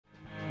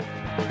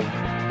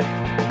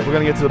We're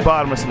going to get to the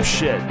bottom of some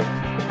shit.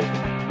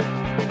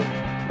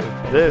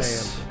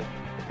 This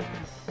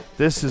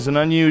is an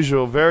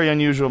unusual, very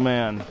unusual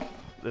man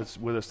that's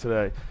with us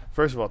today.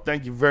 First of all,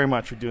 thank you very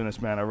much for doing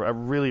this, man. I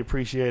really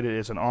appreciate it.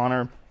 It's an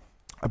honor.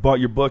 I bought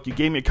your book. You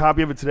gave me a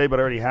copy of it today, but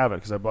I already have it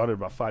because I bought it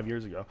about 5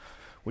 years ago,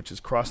 which is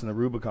Crossing the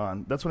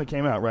Rubicon. That's when it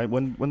came out, right?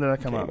 When did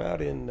that come out? It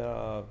came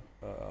out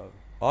in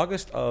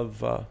August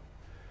of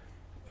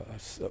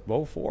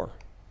 04.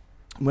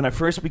 When I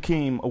first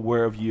became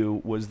aware of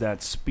you was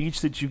that speech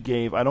that you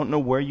gave. I don't know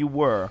where you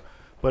were,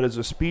 but it's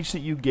a speech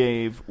that you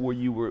gave where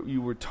you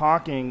were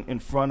talking in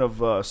front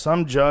of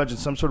some judge in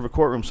some sort of a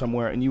courtroom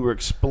somewhere, and you were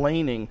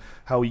explaining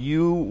how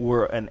you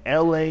were an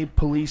L.A.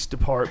 Police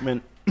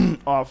Department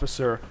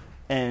officer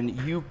and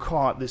you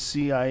caught the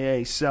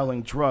CIA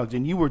selling drugs,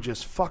 and you were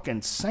just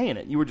fucking saying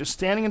it. You were just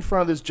standing in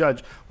front of this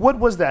judge. What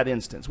was that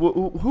instance?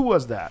 Who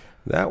was that?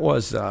 That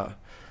was,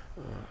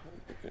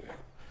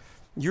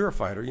 you're a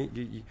fighter,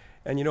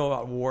 and you know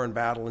about war and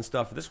battle and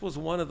stuff. This was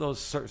one of those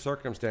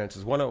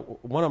circumstances. One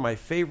of my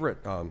favorite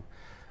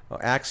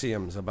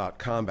axioms about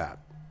combat,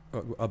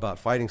 about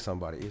fighting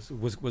somebody,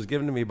 was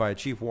given to me by a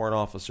Chief Warrant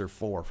Officer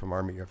 4 from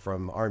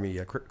Army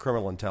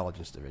Criminal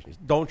Intelligence Division.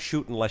 Don't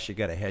shoot unless you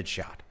get a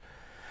headshot.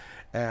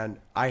 And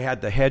I had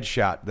the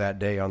headshot that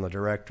day on the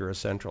Director of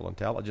Central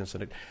Intelligence,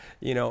 and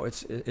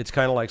it's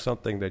kind of like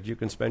something that you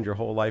can spend your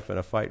whole life in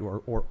a fight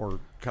or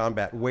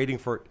combat waiting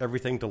for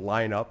everything to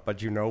line up,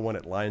 but you know when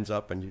it lines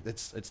up, and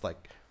it's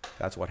like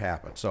that's what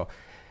happened. So,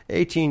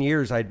 18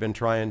 years I'd been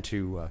trying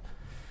to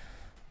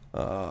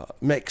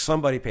make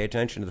somebody pay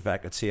attention to the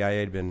fact that CIA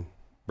had been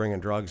bringing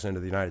drugs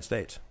into the United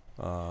States,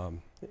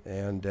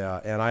 and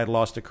I had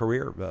lost a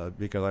career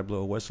because I blew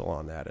a whistle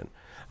on that, and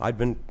I'd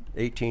been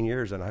 18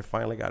 years, and I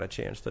finally got a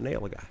chance to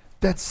nail a guy.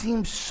 That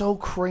seems so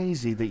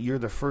crazy that you're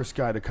the first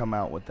guy to come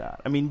out with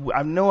that. I mean,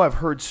 I know I've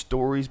heard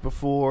stories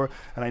before,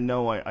 and I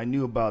know I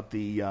knew about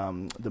the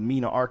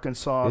Mena,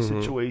 Arkansas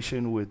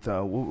situation with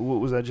what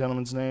was that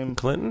gentleman's name?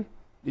 Clinton?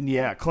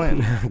 Yeah,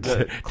 Clinton.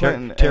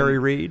 Clinton Terry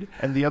Reid.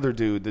 And the other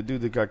dude, the dude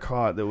that got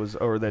caught,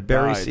 that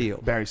Barry died. Seal.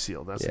 Barry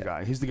Seal, that's the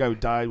guy. He's the guy who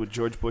died with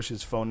George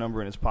Bush's phone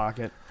number in his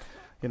pocket.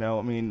 You know,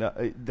 I mean,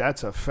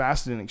 that's a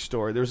fascinating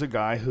story. There's a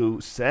guy who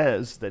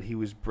says that he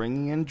was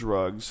bringing in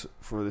drugs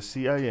for the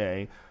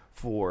CIA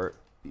for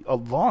a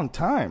long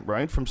time,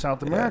 right, from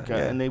South America,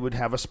 and they would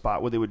have a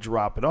spot where they would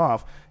drop it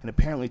off, and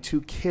apparently 2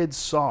 kids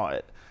saw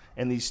it,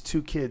 and these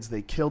 2 kids,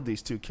 they killed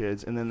these 2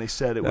 kids, and then they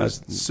said it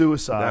was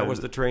suicide. That was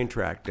the train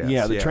track deaths.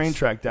 Yeah, the train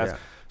track deaths. Yeah.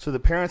 So the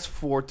parents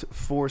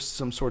forced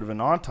some sort of an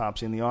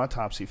autopsy, and the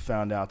autopsy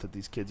found out that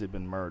these kids had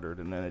been murdered,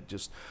 and then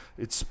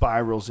it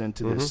spirals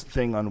into this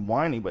thing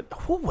unwinding. But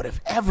who would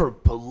have ever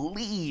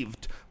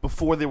believed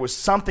before there was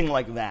something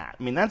like that?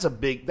 I mean, that's a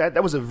big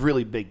that was a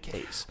really big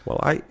case. Well,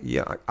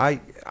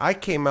 I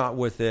came out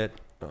with it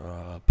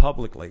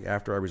publicly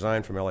after I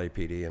resigned from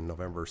LAPD in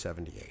November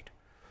 '78.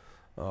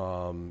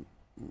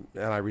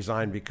 And I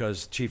resigned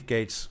because Chief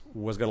Gates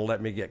was going to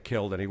let me get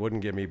killed, and he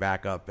wouldn't give me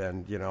back up,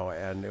 and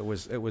it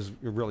was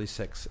a really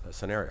sick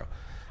scenario.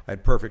 I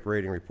had perfect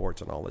rating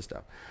reports and all this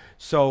stuff.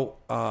 So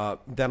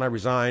then I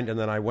resigned, and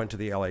then I went to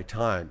the LA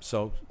Times.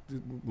 So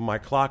my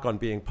clock on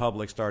being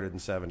public started in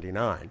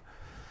 '79.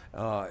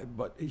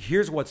 But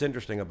here's what's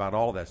interesting about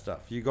all that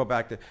stuff. You go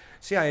back to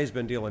CIA's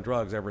been dealing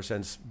drugs ever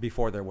since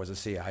before there was a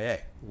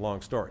CIA.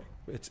 Long story.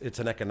 It's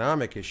an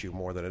economic issue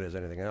more than it is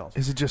anything else.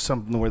 Is it just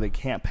something where they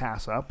can't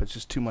pass up? It's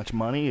just too much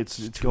money?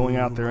 It's going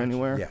out there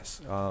anywhere? Yes.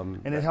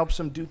 And it helps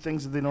them do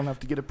things that they don't have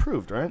to get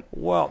approved, right?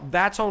 Well,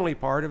 that's only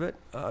part of it.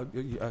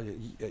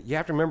 You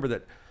have to remember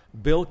that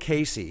Bill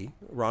Casey,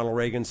 Ronald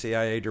Reagan's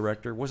CIA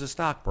director, was a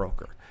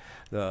stockbroker.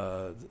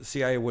 The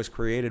CIA was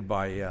created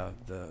by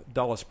the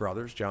Dulles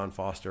brothers, John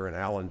Foster and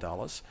Alan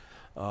Dulles,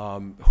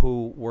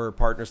 who were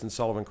partners in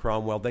Sullivan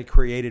Cromwell. They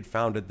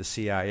founded the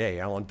CIA.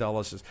 Alan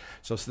Dulles is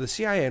so the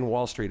CIA and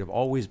Wall Street have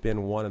always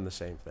been one and the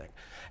same thing.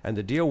 And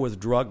the deal with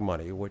drug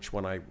money, which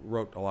when I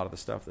wrote a lot of the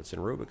stuff that's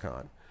in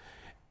Rubicon,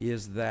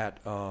 is that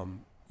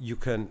you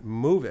can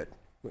move it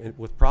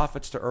with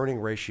profits to earning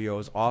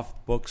ratios off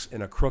books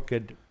in a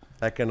crooked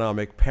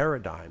economic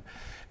paradigm.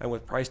 And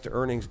with price to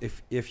earnings,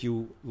 if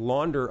you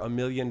launder $1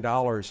 million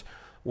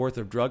worth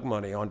of drug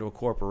money onto a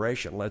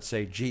corporation, let's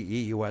say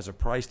GE, who has a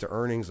price to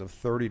earnings of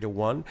 30 to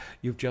 1,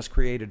 you've just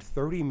created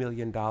 $30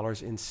 million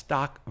in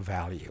stock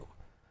value.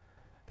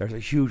 There's a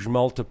huge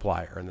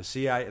multiplier. And the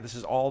CIA, this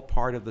is all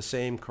part of the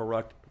same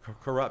corrupt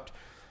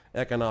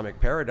economic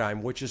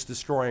paradigm, which is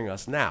destroying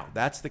us now.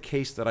 That's the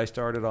case that I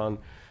started on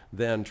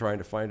then, trying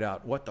to find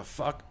out what the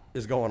fuck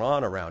is going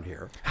on around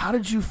here. How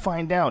did you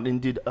find out? And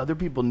did other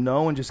people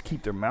know and just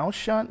keep their mouth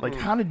shut? Like,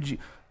 how did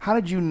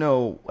you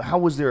know? How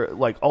was there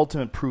like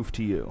ultimate proof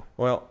to you?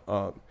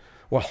 Well,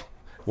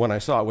 when I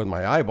saw it with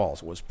my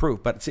eyeballs, it was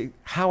proof. But see,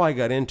 how I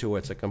got into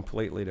it's a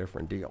completely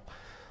different deal.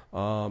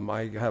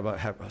 I have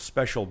a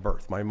special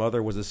birth. My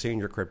mother was a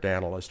senior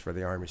cryptanalyst for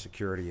the Army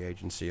Security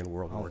Agency in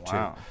World War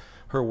II.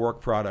 Her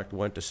work product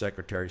went to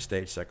Secretary of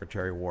State,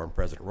 Secretary of War, and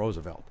President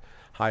Roosevelt.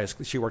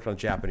 highest. She worked on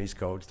Japanese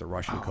codes, the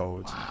Russian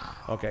codes. Wow.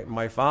 Okay,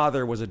 my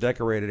father was a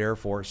decorated Air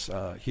Force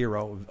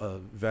hero,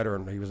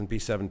 veteran. He was in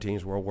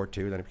B-17s, World War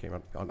II. Then he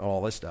came on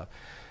all this stuff,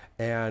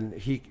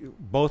 and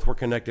both were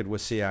connected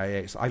with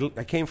CIA. So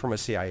I came from a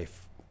CIA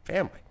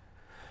family.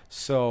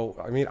 So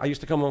I mean, I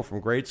used to come home from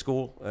grade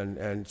school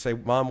and say,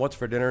 "Mom, what's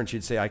for dinner?" And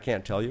she'd say, "I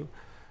can't tell you."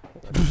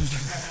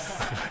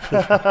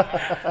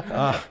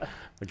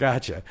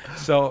 Gotcha.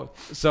 So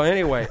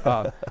anyway.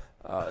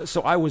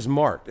 So I was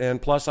marked, and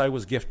plus I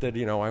was gifted.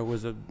 I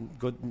was a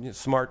good,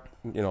 smart,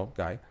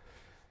 guy.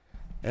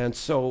 And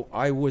so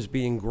I was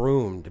being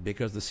groomed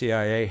because the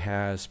CIA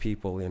has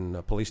people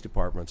in police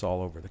departments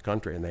all over the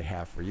country, and they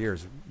have for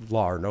years.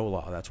 Law or no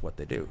law, that's what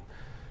they do.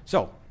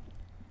 So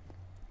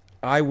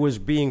I was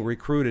being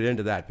recruited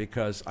into that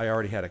because I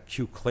already had a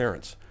Q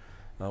clearance,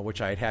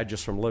 which I had had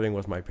just from living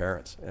with my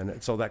parents.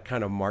 And so that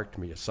kind of marked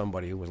me as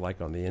somebody who was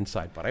like on the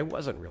inside, but I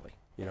wasn't really.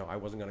 I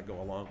wasn't going to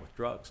go along with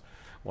drugs.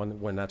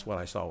 When that's when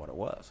I saw what it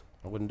was,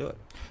 I wouldn't do it.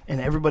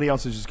 And everybody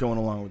else is just going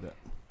along with it,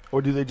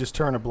 or do they just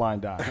turn a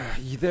blind eye?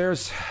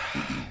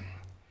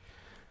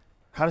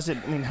 How does it?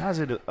 I mean, how does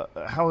it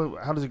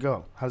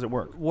go? How does it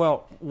work?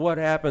 Well, what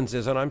happens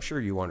is, and I'm sure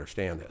you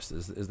understand this,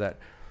 is that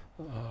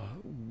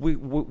we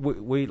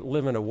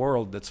live in a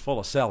world that's full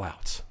of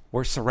sellouts.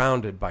 We're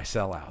surrounded by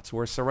sellouts.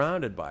 We're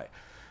surrounded by.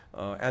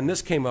 And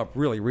this came up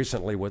really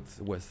recently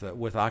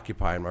with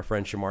Occupy and my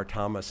friend Shamar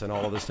Thomas and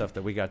all of the stuff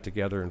that we got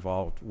together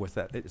involved with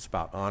that. It's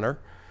about honor,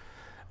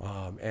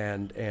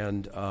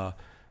 and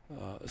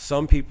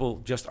some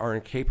people just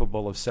aren't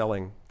capable of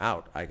selling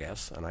out, I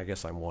guess, and I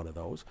guess I'm one of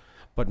those.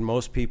 But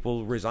most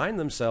people resign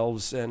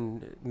themselves,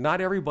 and not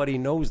everybody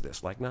knows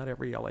this. Like not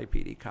every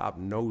LAPD cop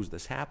knows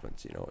this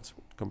happens. It's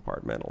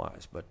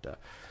compartmentalized, but.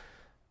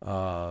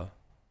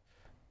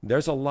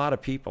 There's a lot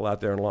of people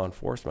out there in law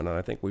enforcement, and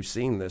I think we've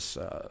seen this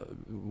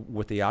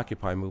with the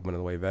Occupy movement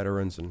and the way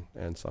veterans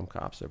and some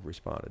cops have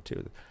responded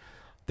to.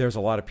 There's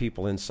a lot of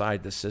people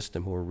inside the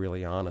system who are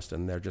really honest,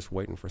 and they're just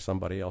waiting for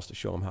somebody else to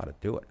show them how to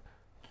do it.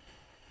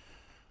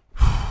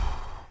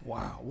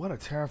 Wow, what a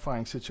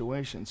terrifying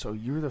situation. So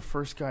you're the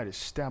first guy to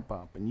step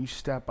up, and you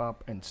step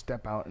up and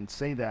step out and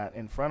say that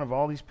in front of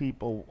all these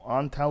people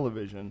on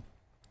television.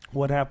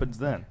 What happens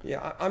then?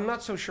 Yeah, I'm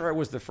not so sure I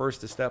was the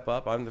first to step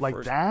up. I'm the like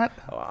first. That?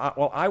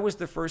 I was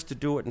the first to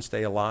do it and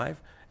stay alive,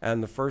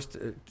 and the first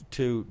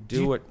to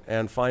do it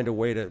and find a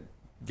way to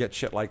get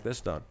shit like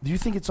this done. Do you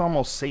think it's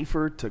almost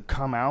safer to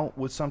come out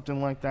with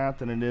something like that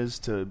than it is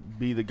to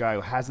be the guy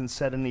who hasn't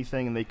said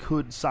anything and they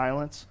could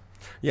silence?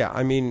 Yeah,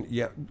 I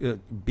mean,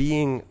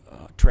 being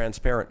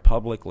transparent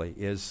publicly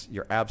is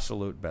your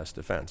absolute best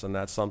defense, and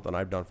that's something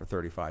I've done for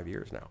 35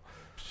 years now.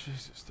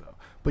 Jesus, though.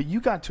 But you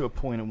got to a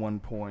point at one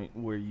point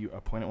where you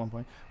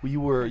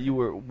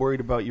were worried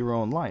about your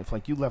own life.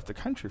 Like you left the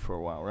country for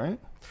a while, right?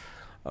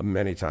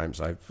 Many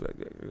times.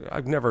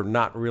 I've never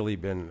not really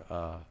been.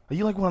 Are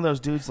you like one of those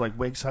dudes like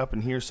wakes up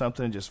and hears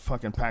something and just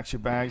fucking packs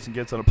your bags and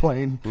gets on a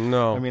plane?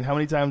 No. I mean, how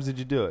many times did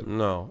you do it?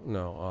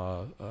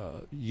 No.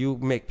 You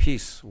make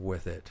peace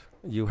with it.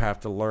 You have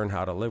to learn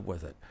how to live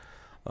with it.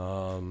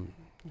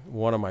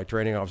 One of my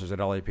training officers at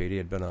LAPD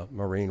had been a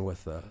Marine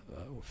with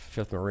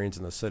 5th Marines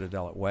in the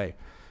Citadel at Way,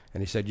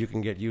 and he said you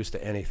can get used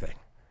to anything,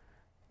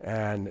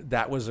 and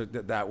that was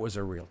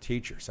a real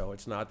teacher. So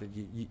it's not that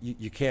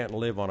you can't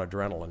live on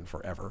adrenaline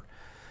forever,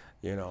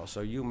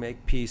 So you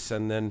make peace,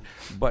 and then,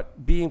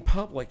 but being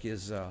public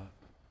is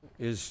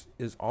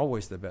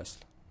always the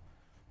best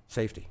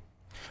safety.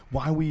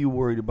 Why were you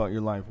worried about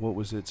your life? What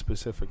was it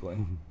specifically?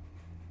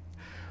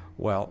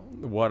 Well,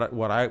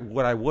 what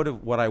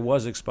I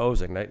was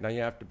exposing. Now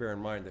you have to bear in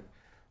mind that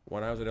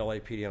when I was at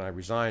LAPD and I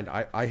resigned,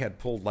 I had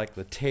pulled like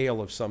the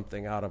tail of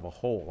something out of a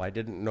hole. I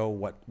didn't know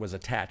what was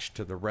attached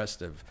to the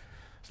rest of.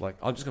 It's like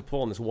I'm just gonna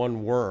pull on this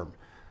one worm,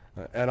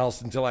 and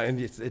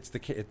it's the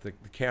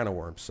can of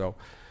worms. So,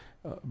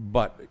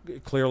 but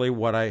clearly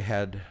what I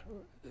had.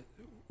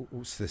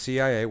 The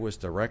CIA was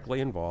directly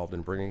involved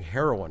in bringing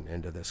heroin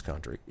into this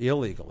country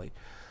illegally,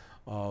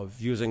 of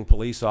using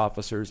police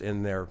officers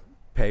in their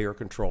pay or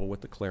control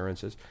with the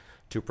clearances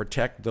to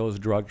protect those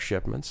drug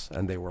shipments,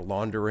 and they were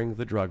laundering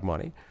the drug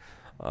money,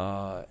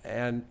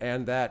 and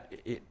that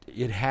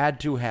it had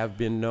to have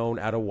been known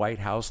at a White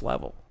House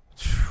level,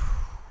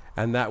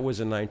 and that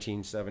was in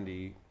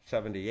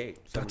 1978.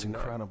 That's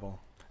incredible.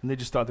 And they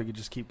just thought they could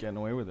just keep getting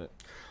away with it.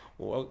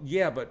 Well,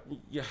 yeah, but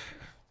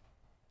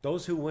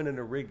those who win in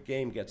a rigged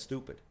game get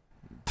stupid.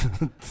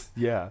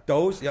 Yeah.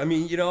 If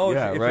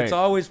it's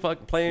always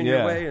playing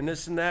your way and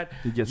this and that,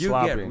 you get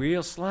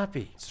real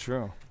sloppy. It's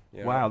true.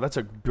 Wow, that's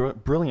a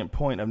brilliant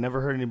point. I've never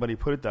heard anybody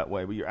put it that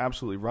way, but you're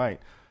absolutely right.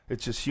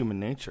 It's just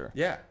human nature.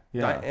 Yeah.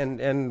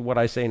 And what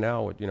I say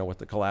now, with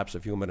the collapse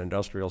of human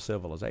industrial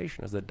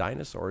civilization, is that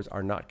dinosaurs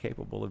are not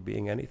capable of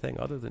being anything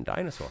other than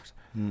dinosaurs.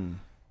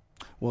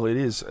 Well, it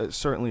is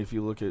certainly. If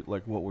you look at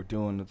like what we're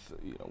doing,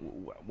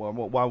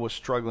 while we're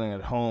struggling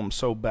at home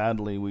so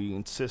badly, we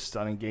insist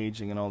on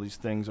engaging in all these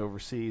things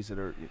overseas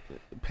that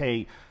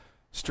pay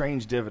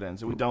strange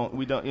dividends. We don't,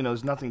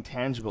 there's nothing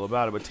tangible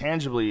about it. But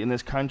tangibly, in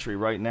this country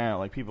right now,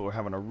 like, people are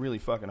having a really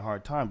fucking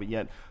hard time. But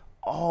yet,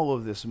 all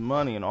of this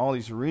money and all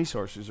these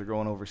resources are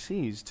going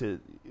overseas to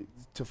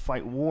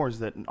fight wars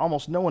that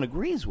almost no one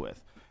agrees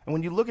with. And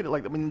when you look at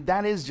it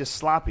that is just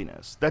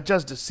sloppiness. That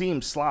just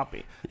seems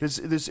sloppy.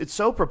 It's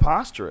so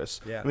preposterous.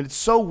 Yeah. I mean, it's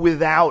so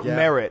without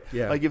merit.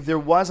 Yeah. Like, if there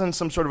wasn't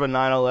some sort of a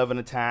 9/11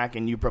 attack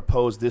and you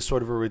proposed this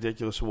sort of a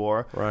ridiculous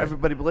war,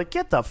 everybody would be like,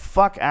 get the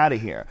fuck out of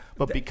here.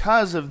 But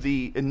because of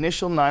the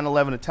initial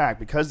 9/11 attack,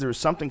 because there was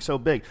something so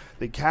big,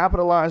 they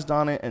capitalized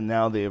on it, and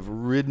now they have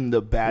ridden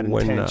the bad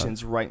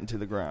intentions right into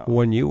the ground.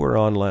 When you were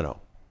on Leno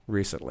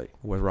recently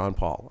with Ron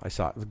Paul, I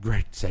saw a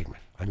great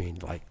segment. I mean,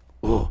 like,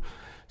 ooh.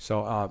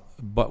 So,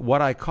 but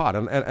what I caught,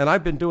 and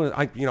I've been doing,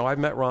 I've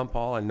met Ron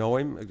Paul. I know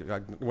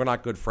him. We're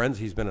not good friends.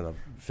 He's been in a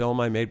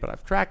film I made, but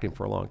I've tracked him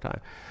for a long time.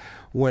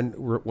 When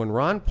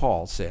Ron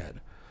Paul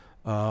said,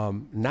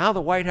 now the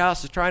White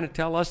House is trying to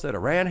tell us that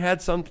Iran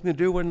had something to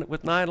do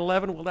with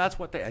 9/11, well, that's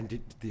what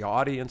and the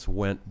audience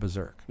went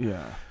berserk.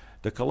 Yeah.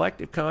 The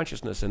collective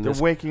consciousness in They're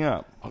this. waking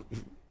up.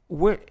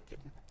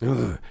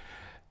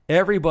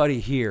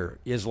 Everybody here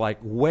is like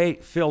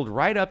filled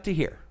right up to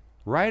here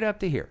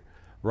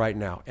right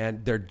now,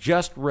 and they're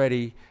just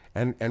ready,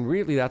 and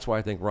really that's why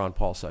I think Ron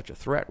Paul's such a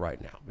threat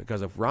right now,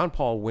 because if Ron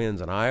Paul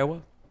wins in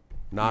Iowa,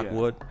 knock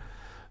wood,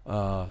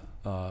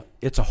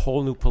 it's a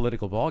whole new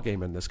political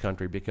ballgame in this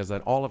country, because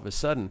then all of a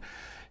sudden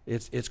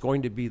it's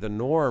going to be the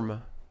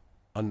norm,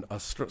 a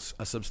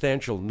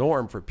substantial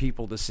norm for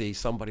people to see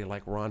somebody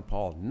like Ron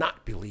Paul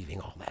not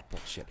believing all that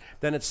bullshit.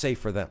 Then it's safe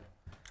for them.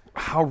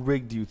 How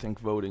rigged do you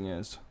think voting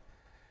is?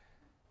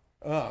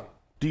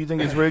 Do you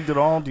think it's rigged at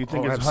all? Do you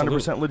think it's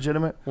 100%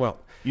 legitimate? Well,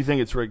 you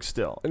think it's rigged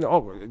still?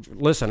 No,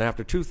 listen,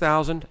 after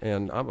 2000,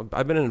 and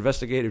I've been an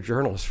investigative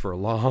journalist for a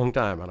long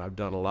time, and I've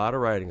done a lot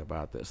of writing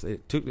about this.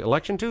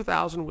 Election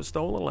 2000 was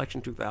stolen.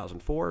 Election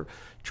 2004,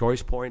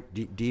 Choice Point,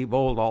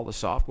 debold all the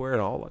software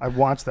and all that. I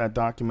watched that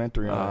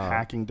documentary on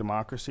hacking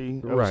democracy.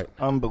 It was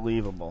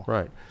unbelievable.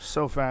 Right.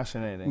 So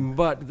fascinating.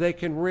 But they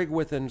can rig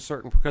within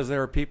certain, because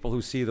there are people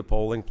who see the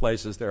polling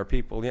places. There are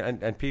people,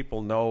 and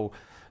people know.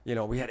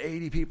 We had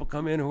 80 people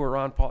come in who were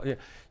on Paul.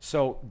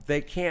 So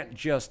they can't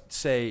just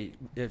say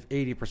if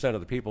 80% of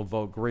the people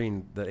vote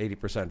green, that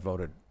 80%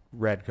 voted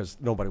red, because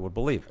nobody would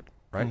believe it,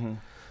 right? Mm-hmm.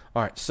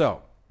 All right,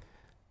 so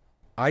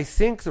I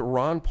think that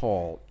Ron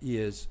Paul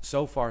is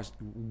so far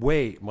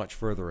way much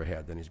further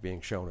ahead than he's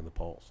being shown in the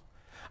polls.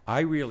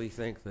 I really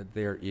think that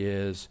there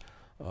is,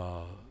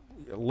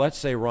 let's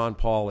say Ron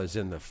Paul is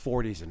in the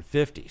 40s and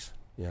 50s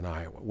in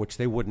Iowa, which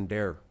they wouldn't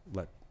dare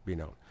let be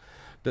known.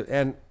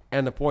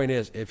 And the point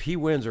is, if he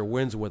wins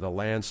with a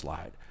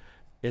landslide,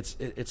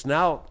 it's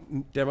now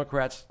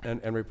Democrats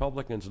and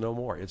Republicans no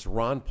more. It's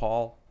Ron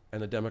Paul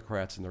and the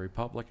Democrats and the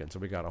Republicans,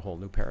 and we got a whole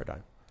new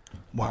paradigm.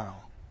 Wow.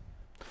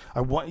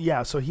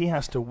 So he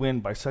has to win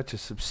by such a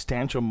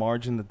substantial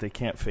margin that they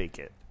can't fake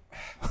it.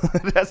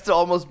 It has to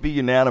almost be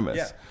unanimous.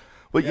 Yeah.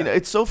 But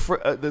it's so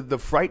the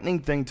frightening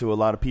thing to a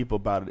lot of people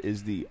about it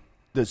is the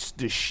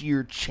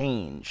sheer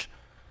change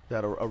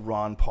that a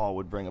Ron Paul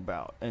would bring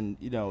about. And,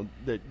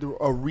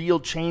 a real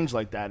change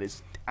like that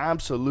is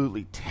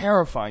absolutely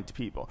terrifying to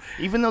people,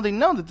 even though they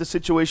know that the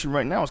situation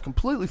right now is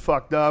completely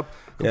fucked up,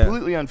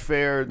 completely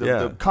unfair.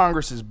 The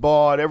Congress is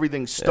bought,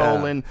 everything's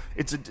stolen.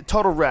 It's a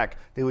total wreck.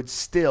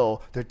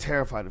 They're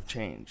terrified of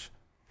change.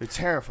 They're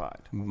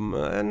terrified.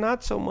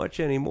 Not so much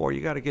anymore.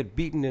 You got to get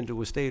beaten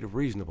into a state of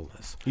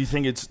reasonableness. You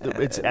think it's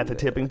at the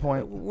tipping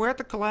point? We're at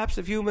the collapse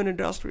of human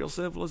industrial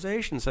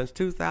civilization since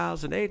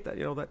 2008.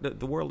 That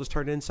the world has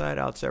turned inside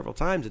out several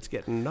times. It's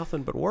getting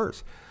nothing but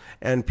worse.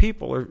 And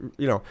people are,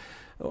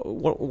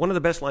 one of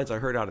the best lines I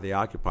heard out of the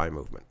Occupy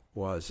movement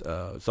was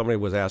somebody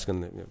was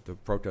asking, the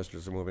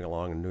protesters are moving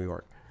along in New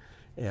York,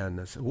 and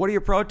they said, "What are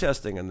you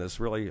protesting?" And this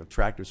really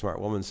attractive, smart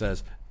woman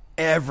says,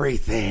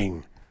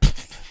 "Everything."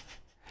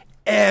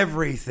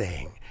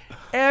 Everything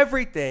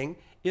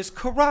is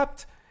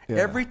corrupt. Yeah.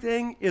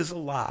 Everything is a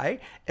lie.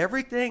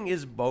 Everything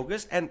is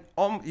bogus. And,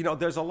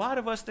 there's a lot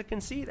of us that can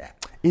see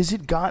that. Is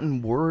it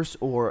gotten worse,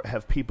 or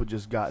have people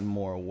just gotten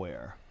more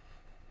aware?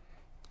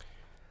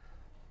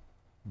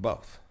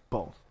 Both.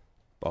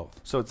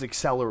 So it's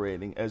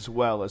accelerating as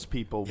well as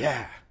people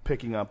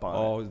picking up on it.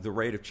 Oh, the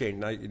rate of change.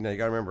 Now you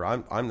got to remember,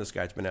 I'm this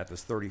guy that's been at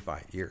this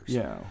 35 years.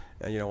 Yeah.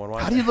 And,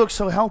 how do you look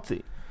so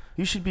healthy?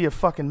 You should be a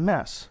fucking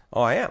mess.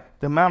 Oh, I am.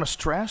 The amount of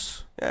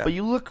stress. Yeah. But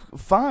you look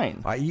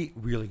fine. I eat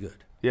really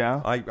good.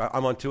 Yeah.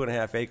 I'm on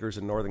 2.5 acres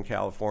in Northern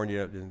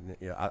California,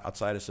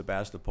 outside of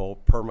Sebastopol,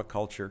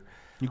 permaculture.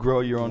 You grow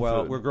your own food.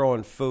 Well, we're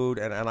growing food,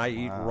 and I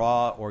eat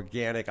raw,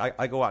 organic.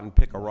 I go out and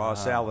pick a raw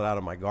salad out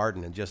of my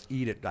garden and just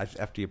eat it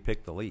after you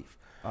pick the leaf.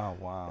 Oh,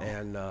 wow.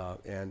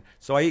 And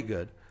so I eat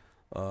good.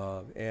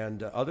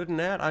 And other than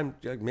that, I'm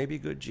maybe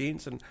good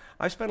genes, and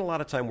I've spent a lot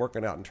of time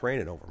working out and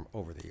training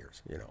over the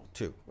years,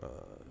 too.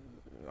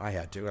 I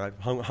had to. I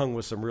hung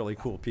with some really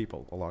cool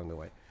people along the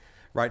way.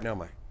 Right now,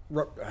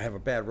 I have a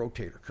bad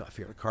rotator cuff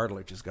here. The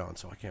cartilage is gone,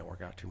 so I can't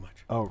work out too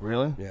much. Oh,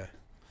 really? Yeah.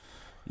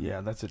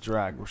 Yeah, that's a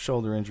drag.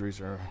 Shoulder injuries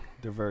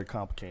they're very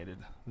complicated,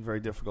 very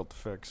difficult to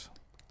fix.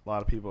 A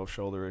lot of people have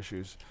shoulder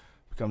issues.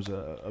 Becomes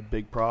a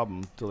big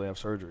problem until they have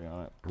surgery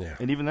on it. Yeah.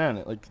 And even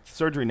then, like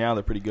surgery now,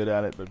 they're pretty good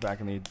at it. But back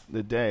in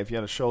the day, if you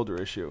had a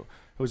shoulder issue,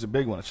 it was a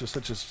big one. It's just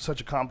such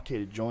a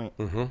complicated joint.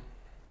 Mm-hmm.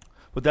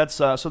 But that's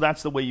so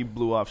that's the way you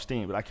blew off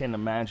steam. But I can't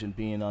imagine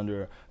being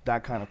under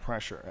that kind of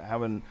pressure,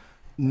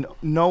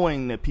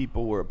 knowing that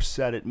people were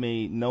upset at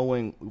me,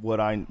 knowing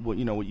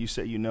what you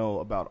said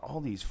about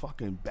all these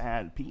fucking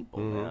bad people,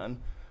 man,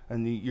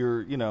 and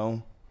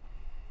you're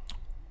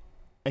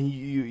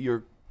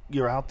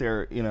out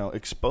there,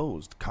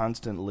 exposed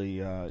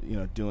constantly,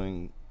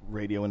 doing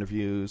radio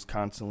interviews,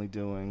 constantly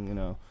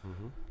doing,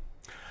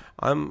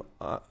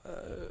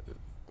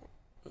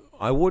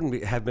 I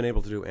wouldn't have been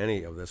able to do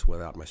any of this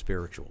without my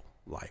spiritual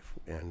life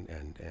and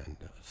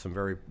some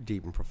very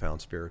deep and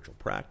profound spiritual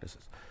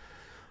practices.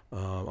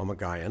 I'm a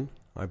Gaian.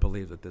 I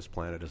believe that this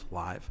planet is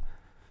alive.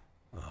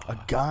 A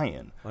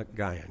Gaian? A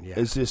Gaian, yeah.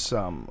 Is this,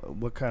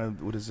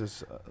 what is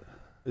this?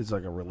 It's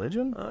like a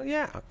religion?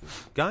 Yeah,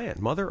 Gaian,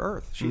 Mother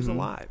Earth. She's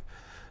alive.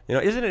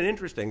 Isn't it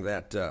interesting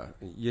that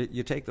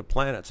you take the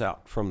planets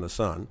out from the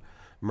sun?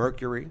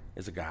 Mercury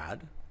is a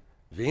god.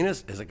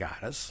 Venus is a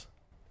goddess.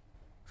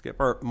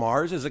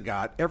 Mars is a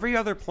god. Every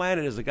other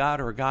planet is a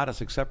god or a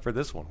goddess except for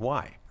this one.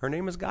 Why? Her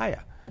name is Gaia.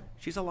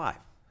 She's alive.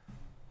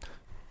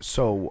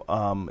 So,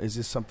 is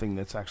this something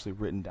that's actually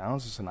written down?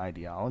 Is this an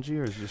ideology,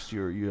 or is just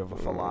you have a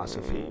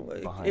philosophy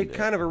behind it? It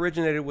kind of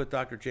originated with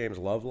Dr. James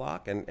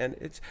Lovelock, and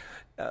it's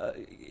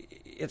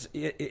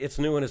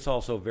new and it's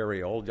also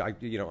very old. I've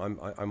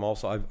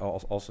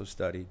also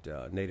studied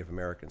Native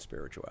American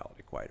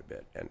spirituality quite a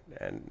bit,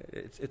 and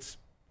it's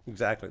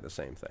exactly the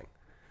same thing.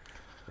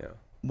 Yeah.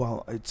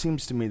 Well, it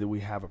seems to me that we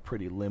have a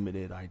pretty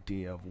limited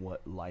idea of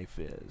what life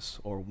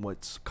is or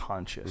what's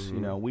conscious.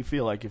 We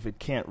feel like if it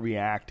can't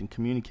react and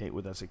communicate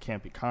with us, it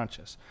can't be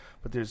conscious.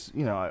 But there's,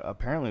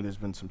 apparently there's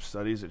been some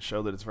studies that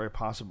show that it's very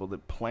possible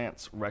that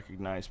plants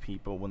recognize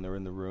people when they're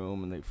in the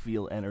room and they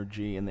feel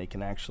energy and they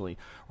can actually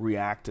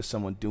react to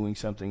someone doing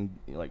something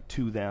like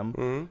to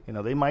them.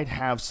 They might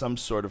have some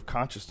sort of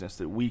consciousness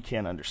that we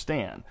can't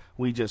understand.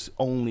 We just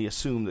only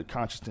assume that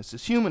consciousness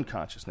is human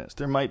consciousness.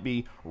 There might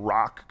be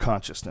rock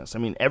consciousness. I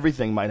mean,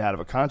 everything might have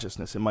a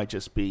consciousness. It might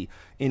just be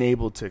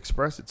enabled to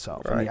express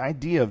itself. Right. And the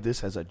idea of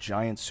this as a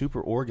giant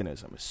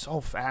superorganism is so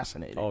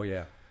fascinating. Oh,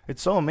 yeah.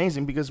 It's so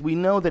amazing because we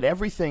know that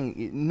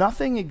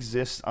nothing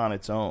exists on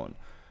its own.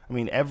 I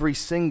mean, every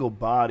single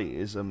body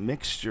is a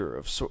mixture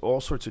of all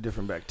sorts of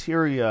different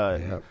bacteria,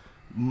 Yep.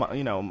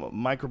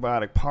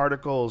 Microbiotic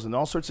particles, and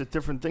all sorts of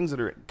different things that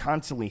are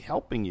constantly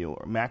helping you,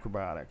 or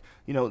macrobiotic.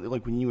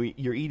 Like when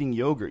you're eating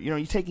yogurt,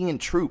 you're taking in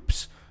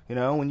troops.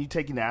 When you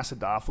take an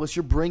acidophilus,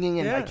 you're bringing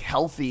in like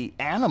healthy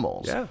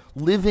animals,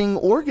 living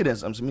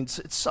organisms. I mean,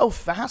 it's so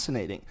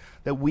fascinating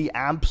that we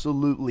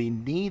absolutely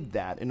need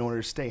that in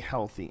order to stay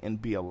healthy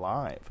and be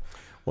alive.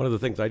 One of the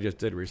things I just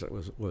did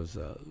recently was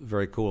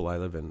very cool. I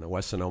live in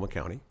West Sonoma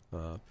County,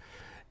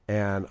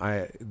 and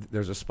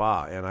there's a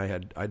spa, and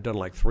I'd done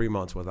like 3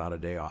 months without a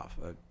day off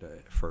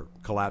for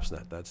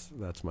CollapseNet.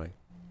 That's my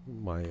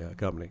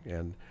company,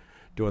 and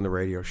doing the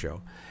radio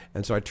show.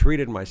 And so I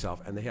treated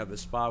myself, and they have this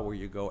spa where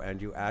you go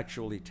and you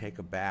actually take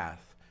a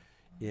bath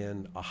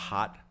in a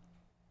hot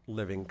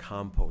living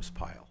compost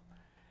pile.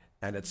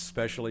 And it's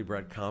specially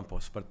bred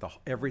compost, but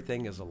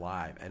everything is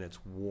alive and it's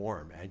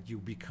warm, and you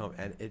become,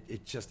 and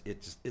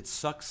it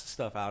sucks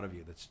stuff out of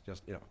you that's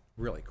just,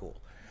 really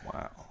cool.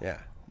 Wow.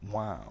 Yeah.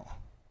 Wow.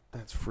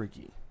 That's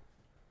freaky.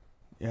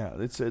 Yeah,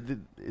 it's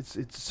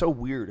so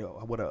weird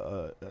what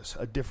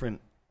a different,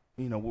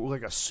 we're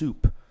like a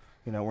soup.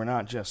 We're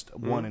not just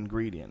one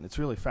ingredient. It's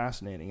really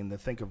fascinating, and to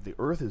think of the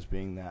Earth as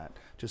being that,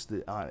 just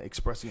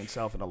expressing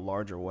itself in a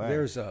larger way.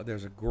 There's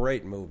a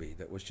great movie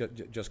that was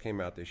just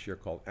came out this year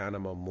called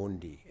Anima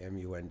Mundi,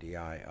 Mundi,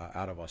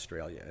 out of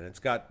Australia, and it's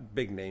got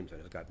big names in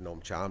it. It's got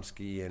Noam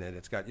Chomsky in it.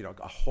 It's got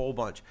a whole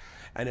bunch,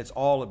 and it's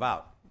all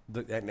about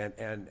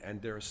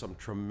and there are some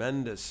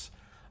tremendous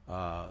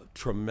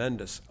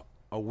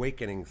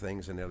awakening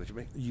things in there that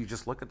you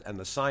just look at, and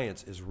the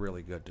science is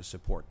really good to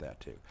support that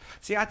too.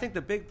 See, I think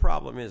the big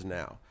problem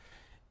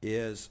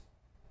is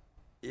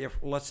if,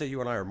 let's say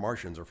you and I are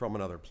Martians or from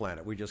another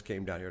planet, we just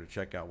came down here to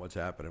check out what's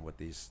happening with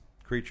these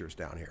creatures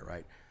down here,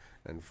 right?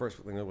 And first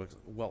thing was,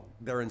 well,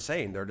 they're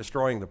insane. They're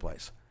destroying the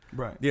place.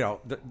 Right.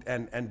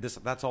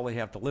 That's all they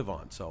have to live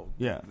on. So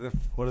yeah.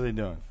 What are they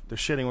doing? They're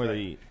shitting where they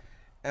eat.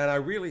 And I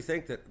really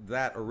think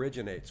that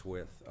originates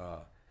with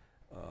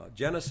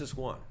Genesis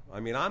 1. I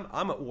mean,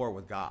 I'm at war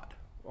with God,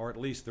 or at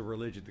least the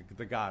religion,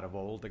 the God of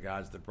old, the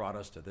gods that brought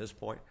us to this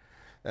point.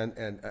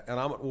 And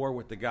I'm at war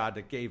with the God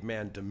that gave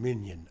man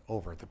dominion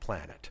over the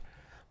planet.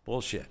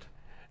 Bullshit.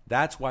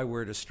 That's why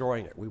we're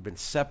destroying it. We've been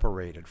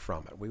separated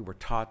from it. We were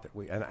taught that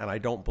and I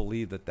don't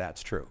believe that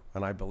that's true.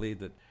 And I believe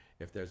that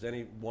if there's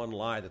any one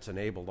lie that's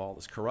enabled all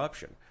this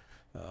corruption,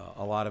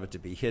 a lot of it to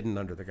be hidden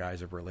under the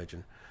guise of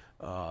religion,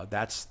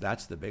 that's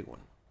the big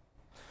one.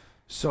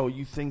 So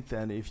you think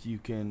that if you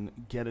can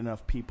get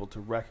enough people to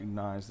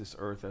recognize this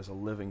Earth as a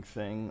living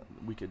thing,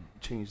 we could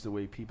change the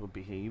way people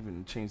behave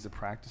and change the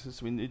practices?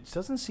 I mean, it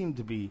doesn't seem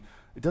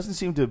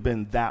to have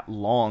been that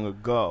long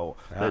ago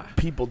that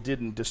people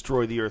didn't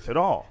destroy the Earth at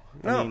all.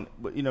 No.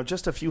 I mean,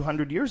 just a few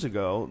hundred years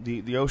ago,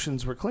 the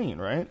oceans were clean,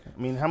 right?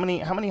 I mean, how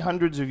many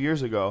hundreds of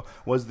years ago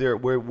was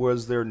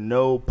there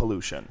no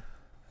pollution?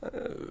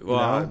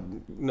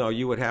 No,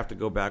 you would have to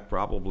go back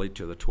probably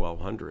to the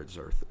 1200s.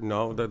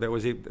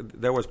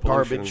 There was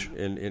pollution Garbage.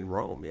 in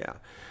Rome,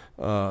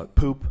 yeah.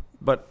 Poop.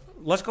 But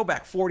let's go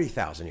back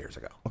 40,000 years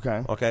ago.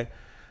 Okay.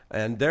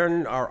 And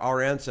then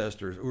our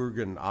ancestors,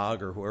 Ur and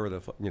Og or whoever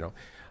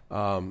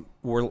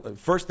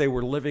they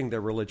were living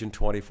their religion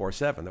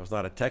 24/7. There was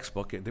not a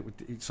textbook,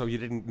 so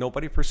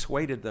nobody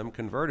persuaded them,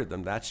 converted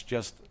them. That's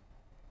just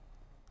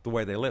the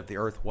way they lived. The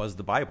earth was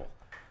the Bible.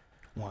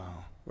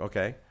 Wow.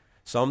 Okay.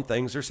 Some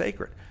things are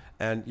sacred.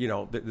 And,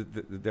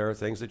 there are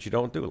things that you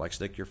don't do, like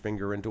stick your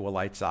finger into a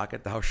light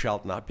socket, thou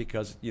shalt not,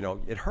 because,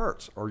 it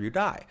hurts or you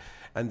die.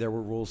 And there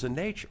were rules in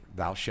nature,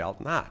 thou shalt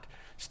not.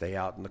 Stay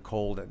out in the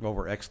cold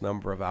over X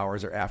number of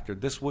hours or after.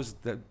 That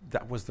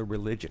was the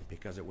religion,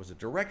 because it was a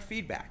direct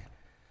feedback.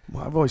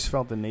 Well, I've always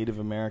felt the Native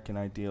American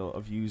ideal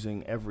of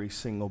using every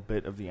single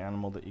bit of the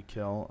animal that you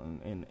kill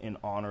in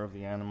honor of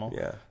the animal.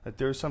 Yeah. That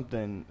there's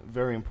something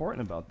very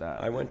important about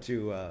that. I went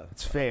to...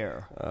 it's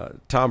fair.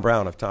 Tom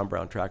Brown of Tom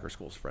Brown Tracker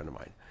School is a friend of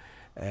mine.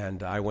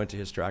 And I went to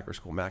his tracker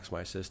school. Max,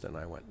 my assistant,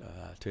 I went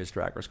to his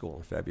tracker school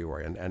in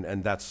February.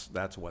 And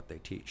that's what they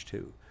teach,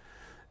 too.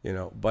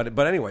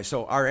 But anyway,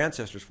 so our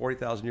ancestors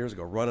 40,000 years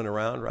ago running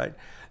around, right?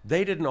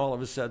 They didn't all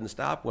of a sudden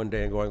stop one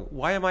day and going,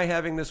 why am I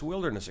having this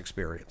wilderness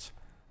experience?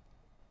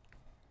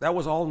 That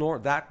was all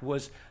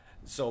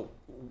so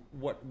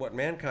what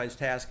mankind's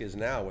task is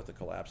now with the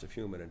collapse of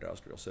human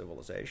industrial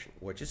civilization,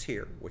 which is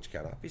here, which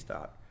cannot be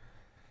stopped,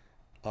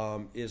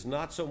 is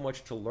not so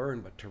much to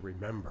learn but to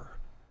remember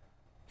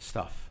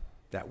stuff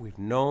that we've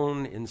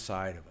known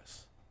inside of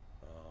us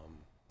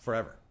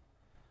forever.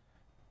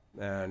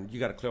 And you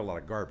got to clear a lot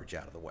of garbage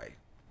out of the way,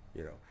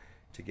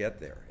 to get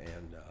there.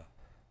 And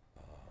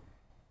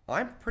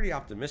I'm pretty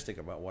optimistic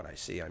about what I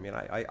see. I mean,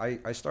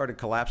 I started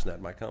CollapseNet,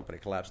 my company,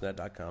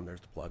 collapsenet.com.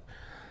 There's the plug.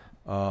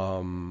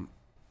 And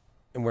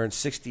we're in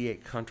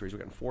 68 countries. We're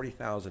getting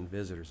 40,000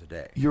 visitors a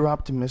day. You're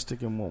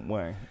optimistic in what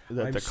way?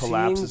 That the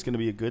collapse is going to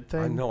be a good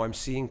thing? I know. I'm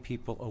seeing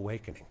people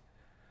awakening.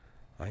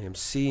 I am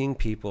seeing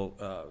people,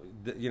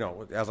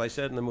 as I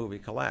said in the movie,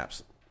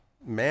 Collapse.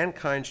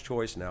 Mankind's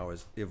choice now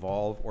is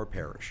evolve or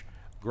perish.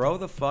 Grow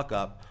the fuck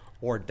up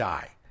or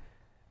die.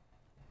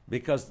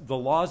 Because the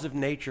laws of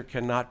nature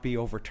cannot be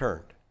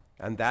overturned.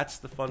 And that's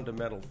the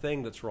fundamental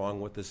thing that's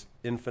wrong with this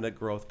infinite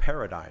growth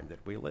paradigm that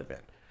we live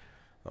in.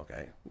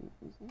 Okay?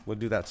 We'll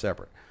do that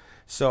separate.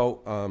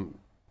 So,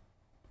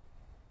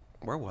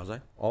 where was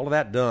I? All of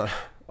that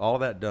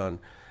done.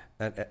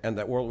 And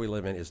that world we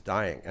live in is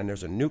dying. And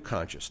there's a new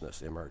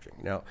consciousness emerging.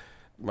 Now,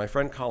 my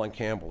friend Colin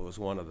Campbell, who was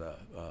one of the...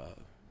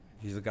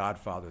 he's the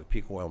godfather of the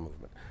peak oil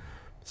movement,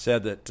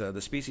 said that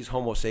the species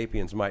Homo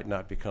sapiens might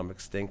not become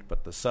extinct,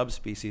 but the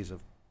subspecies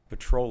of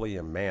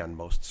petroleum man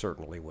most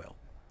certainly will.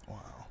 Wow.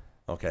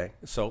 Okay,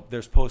 so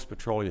there's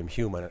post-petroleum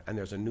human, and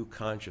there's a new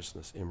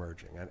consciousness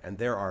emerging, and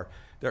there are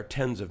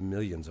tens of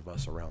millions of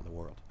us around the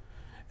world,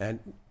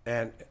 and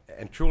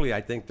truly,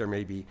 I think there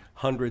may be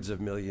hundreds of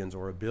millions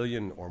or a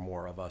billion or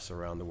more of us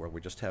around the world.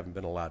 We just haven't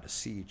been allowed to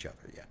see each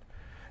other yet.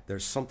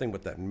 There's something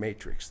with that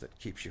matrix that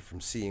keeps you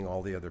from seeing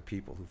all the other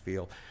people who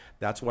feel.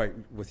 That's why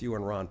with you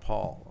and Ron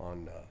Paul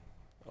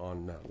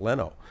on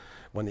Leno,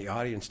 when the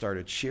audience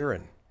started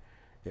cheering,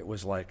 it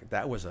was like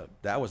that was a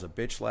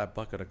bitch slap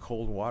bucket of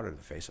cold water to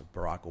the face of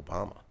Barack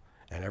Obama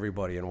and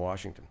everybody in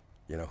Washington.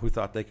 Who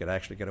thought they could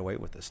actually get away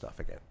with this stuff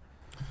again?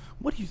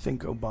 What do you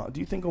think, Obama?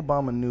 Do you think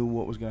Obama knew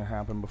what was going to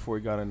happen before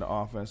he got into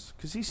office?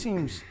 Because he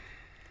seems,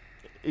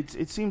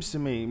 it seems to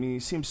me, he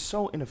seems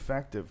so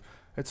ineffective.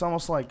 It's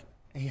almost like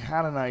he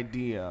had an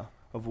idea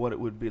of what it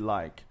would be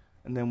like,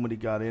 and then when he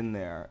got in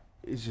there,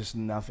 it's just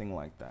nothing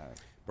like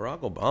that. Barack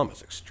Obama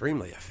is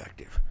extremely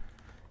effective.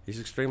 He's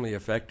extremely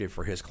effective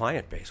for his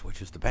client base,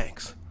 which is the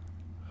banks.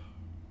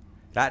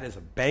 That is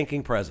a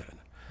banking president.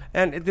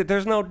 And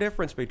there's no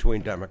difference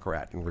between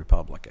Democrat and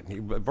Republican.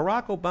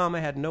 Barack Obama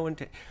had no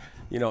intent.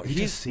 He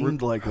just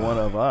seemed like one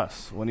of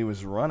us. When he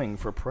was running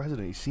for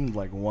president, he seemed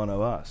like one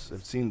of us.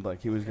 It seemed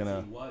like he was going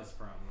to... He was,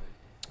 probably.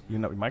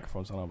 Your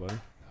microphone's on, buddy.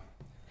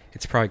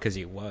 It's probably because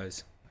he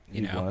was.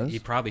 Was? He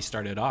probably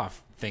started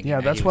off thinking. Yeah,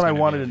 that that's he what was I gonna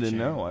wanted be to the chair.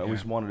 know. I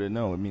always wanted to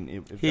know. I mean,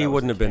 if he that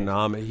wouldn't was have the been case.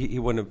 nominated. He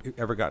wouldn't have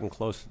ever gotten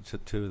close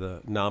to the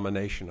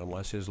nomination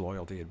unless his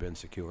loyalty had been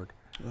secured.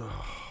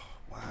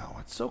 Wow,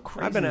 it's so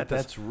crazy. I've been at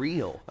that's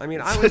real. I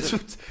mean,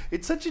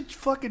 it's such a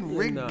fucking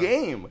rigged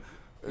game.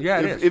 Yeah,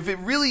 it is. If it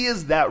really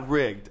is that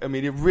rigged, I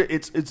mean,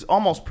 it's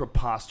almost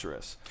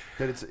preposterous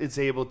that it's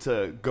able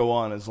to go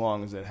on as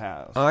long as it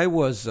has. I've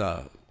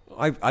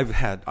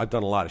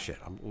done a lot of shit.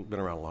 I've been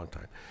around a long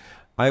time.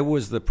 I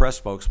was the press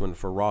spokesman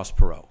for Ross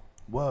Perot,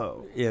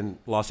 Whoa. in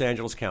Los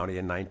Angeles County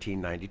in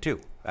 1992,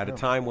 at a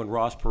time when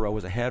Ross Perot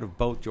was ahead of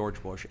both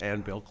George Bush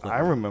and Bill Clinton.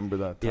 I remember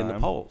that time. In the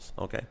polls.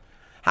 Okay.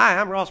 Hi,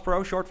 I'm Ross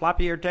Perot, short,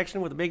 floppy-haired Texan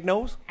with a big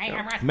nose.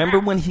 Remember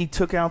when he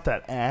took out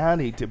that ad?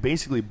 He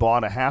basically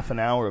bought a half an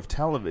hour of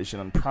television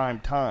on prime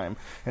time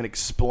and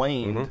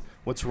explained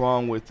what's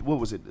wrong with, what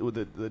was it, with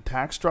the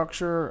tax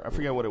structure? I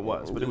forget what it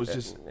was, but it was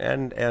just...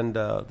 And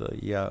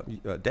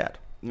the debt.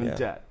 And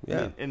debt.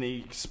 Yeah. And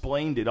he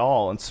explained it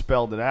all and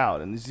spelled it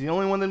out. And he's the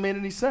only one that made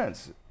any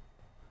sense.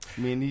 I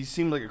mean, he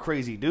seemed like a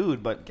crazy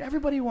dude, but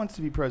everybody who wants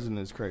to be president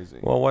is crazy.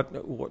 Well,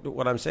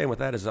 what I'm saying with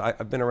that is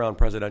I've been around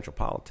presidential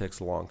politics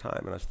a long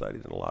time, and I've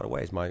studied in a lot of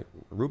ways. My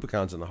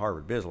Rubicon's in the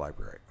Harvard Biz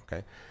Library,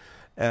 okay?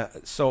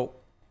 So,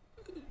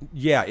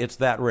 yeah, it's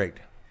that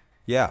rigged.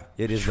 Yeah,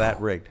 it is that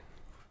rigged.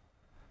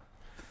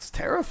 It's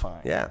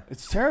terrifying. Yeah.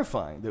 It's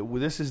terrifying that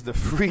this is the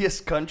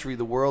freest country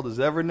the world has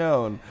ever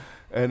known,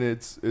 and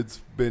it's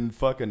been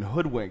fucking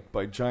hoodwinked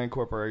by giant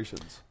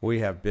corporations. We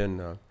have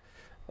been...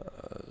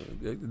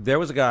 there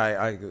was a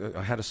guy,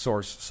 I had a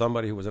source,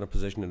 somebody who was in a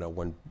position to know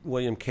when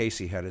William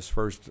Casey had his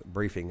first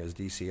briefing as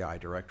DCI,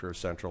 Director of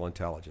Central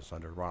Intelligence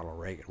under Ronald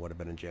Reagan, would have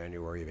been in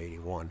January of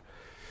 81.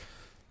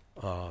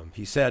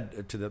 He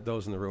said to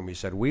those in the room, he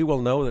said, "We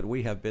will know that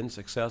we have been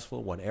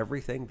successful when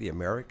everything the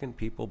American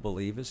people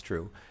believe is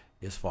true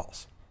is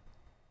false."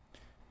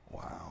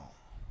 Wow.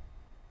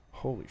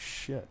 Holy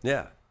shit.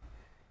 Yeah.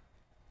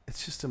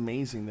 It's just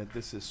amazing that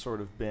this has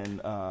sort of been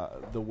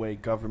the way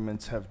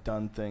governments have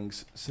done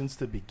things since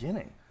the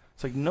beginning.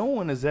 It's like no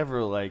one has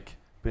ever like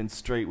been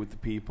straight with the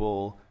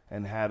people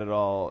and had it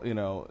all,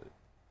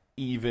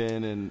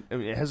 even. And I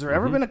mean, has there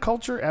ever been a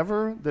culture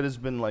ever that has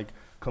been like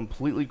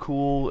completely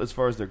cool as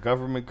far as their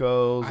government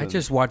goes? I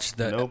just watched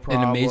an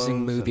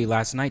amazing movie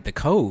last night, The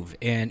Cove,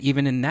 and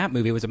even in that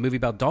movie, it was a movie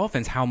about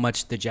dolphins. How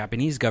much the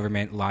Japanese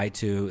government lied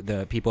to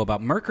the people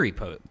about mercury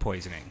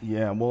poisoning.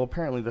 Yeah, well,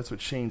 apparently that's what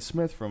Shane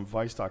Smith from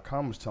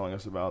Vice.com was telling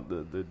us about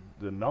the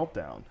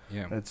meltdown.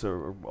 Yeah, it's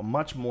a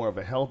much more of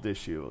a health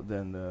issue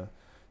than the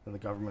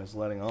government is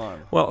letting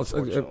on. Well,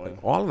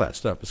 all of that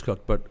stuff is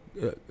cooked, but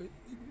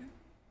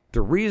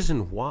the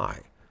reason why.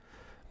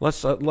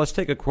 Let's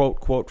take a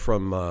quote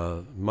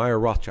from Meyer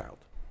Rothschild.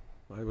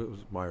 It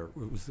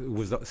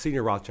was the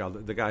senior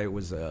Rothschild, the guy who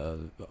was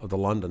of the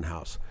London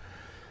House.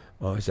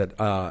 He said,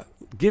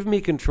 "Give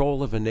me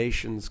control of a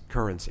nation's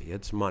currency,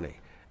 its money,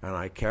 and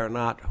I care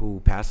not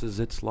who passes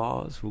its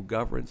laws, who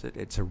governs it.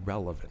 It's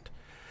irrelevant.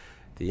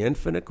 The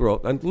infinite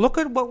growth, and look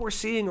at what we're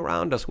seeing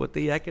around us with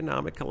the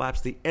economic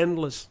collapse, the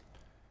endless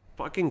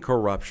fucking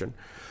corruption."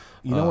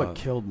 You know what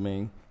killed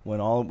me? When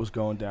all it was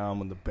going down,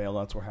 when the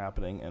bailouts were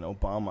happening, and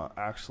Obama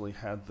actually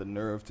had the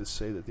nerve to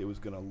say that they was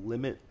going to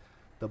limit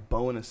the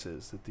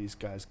bonuses that these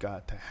guys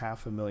got to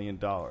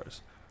 $500,000.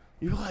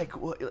 You're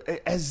like, well,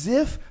 as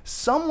if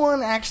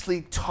someone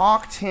actually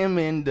talked him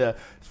into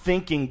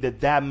thinking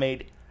that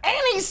made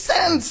any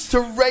sense to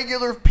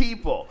regular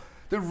people.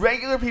 The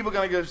regular people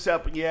going to go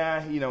upset,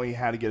 yeah, he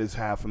had to get his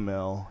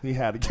 $500,000. He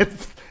had to get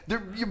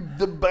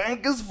the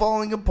bank is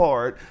falling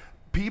apart.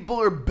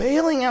 People are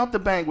bailing out the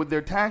bank with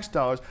their tax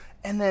dollars.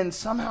 And then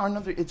somehow or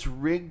another, it's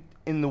rigged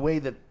in the way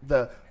that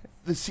the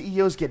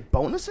CEOs get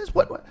bonuses.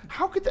 What?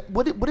 How could that?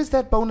 What is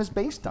that bonus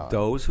based on?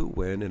 Those who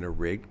win in a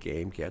rigged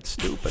game get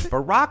stupid.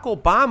 Barack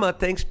Obama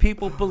thinks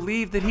people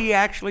believe that he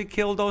actually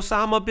killed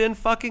Osama bin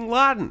fucking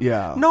Laden.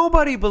 Yeah.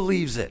 Nobody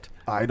believes it.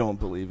 I don't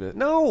believe it.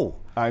 No.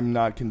 I'm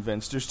not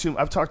convinced.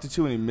 I've talked to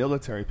too many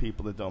military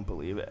people that don't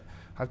believe it.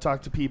 I've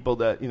talked to people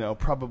that,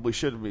 probably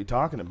shouldn't be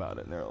talking about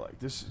it, and they're like,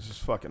 this is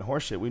just fucking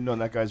horseshit. We've known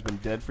that guy's been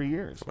dead for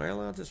years. Am I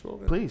allowed to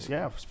smoke it? Please,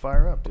 yeah,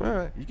 fire up, dude. All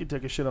right. You can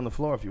take a shit on the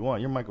floor if you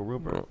want. You're Michael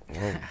Ruppert. Oh,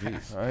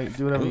 jeez. All right,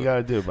 do whatever you got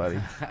to do, buddy.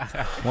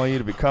 I want you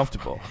to be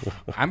comfortable.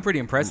 I'm pretty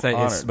impressed that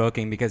honored. he's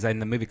smoking, because in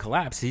the movie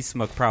Collapse, he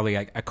smoked probably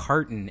a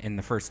carton in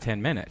the first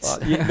 10 minutes.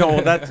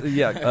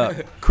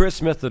 Chris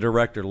Smith, the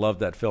director, loved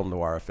that film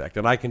noir effect,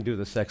 and I can do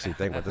the sexy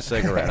thing with the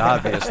cigarette,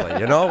 obviously.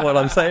 You know what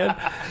I'm saying?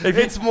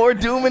 It's more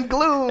doom and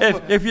gloom.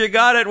 If you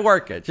got it,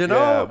 work it,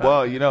 Yeah,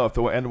 well, if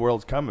the end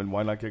world's coming,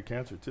 why not get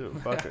cancer too?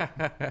 Fuck it,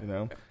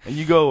 And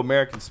you go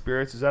American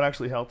Spirits, is that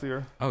actually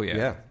healthier? Oh, yeah.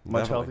 Yeah,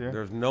 much definitely. healthier?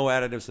 There's no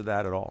additives to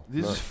that at all.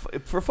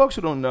 For folks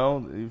who don't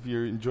know, if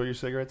you enjoy your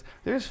cigarettes,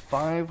 there's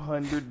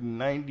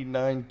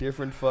 599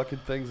 different fucking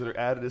things that are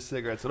added to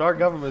cigarettes. And our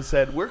government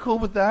said, we're cool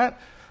with that.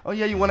 Oh,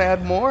 yeah, you want to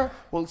add more?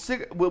 Well,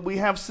 we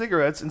have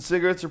cigarettes, and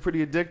cigarettes are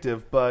pretty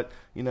addictive, but,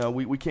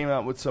 we came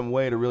out with some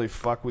way to really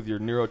fuck with your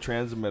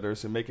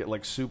neurotransmitters and make it,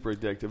 super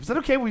addictive. Is that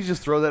okay if we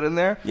just throw that in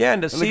there? Yeah,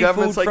 and the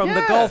seafood from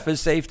the Gulf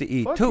is safe to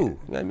eat, too.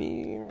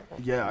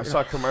 Yeah, I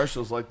saw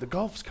commercials like, the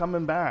Gulf's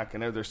coming back,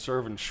 and they're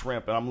serving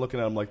shrimp, and I'm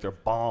looking at them like they're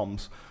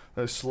bombs.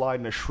 They're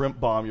sliding a shrimp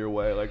bomb your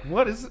way. Like,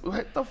 what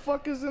the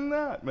fuck is in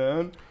that,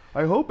 man?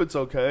 I hope it's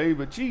okay,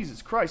 but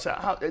Jesus Christ,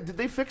 did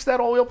they fix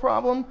that oil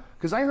problem?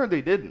 Because I heard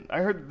they didn't. I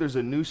heard there's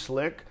a new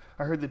slick.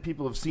 I heard that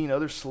people have seen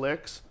other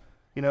slicks,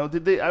 You know,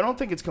 did they? I don't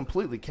think it's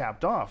completely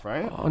capped off,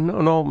 right? Oh,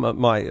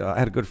 no. I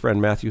had a good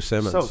friend, Matthew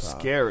Simmons. So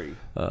scary.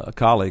 A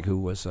colleague who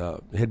was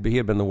he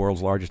had been the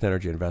world's largest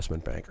energy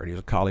investment banker. He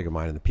was a colleague of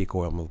mine in the peak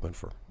oil movement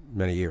for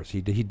many years.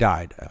 He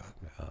died.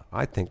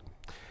 I think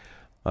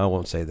I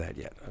won't say that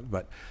yet,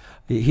 but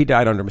he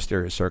died under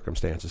mysterious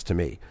circumstances to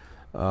me.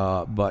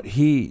 But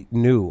he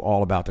knew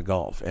all about the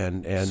Gulf,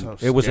 and So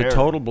it was a scary.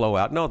 total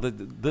blowout. No,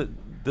 the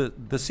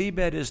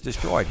seabed is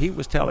destroyed. He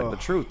was telling the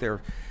truth.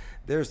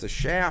 There's the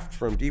shaft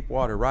from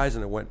Deepwater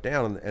Horizon that went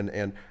down,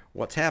 and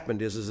what's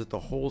happened is that the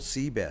whole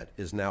seabed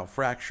is now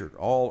fractured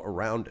all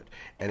around it,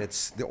 and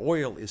the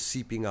oil is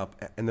seeping up,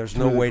 and there's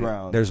no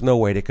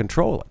way to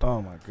control it.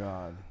 Oh my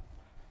God.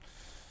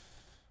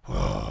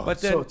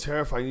 But then, So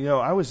terrifying. You know,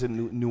 I was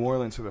in New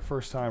Orleans for the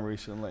first time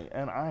recently,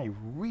 and I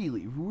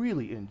really,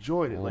 really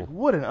enjoyed it. Like,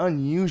 what an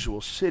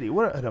unusual city.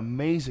 What an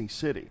amazing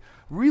city.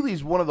 Really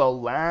is one of the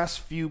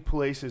last few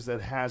places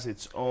that has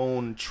its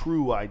own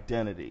true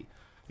identity.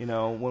 You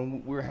know,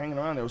 when we were hanging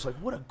around there, it was like,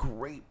 what a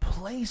great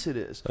place it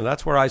is. and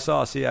that's where I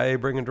saw CIA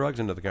bringing drugs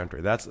into the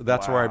country. That's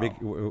Wow.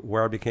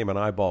 where I became an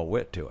eyeball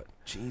wit to it.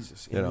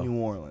 Jesus, You in know. New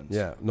Orleans.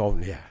 Yeah,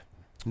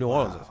 New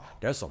Orleans.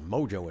 There's some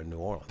mojo in New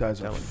Orleans. That's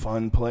a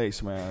fun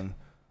place, man.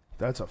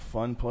 That's a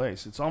fun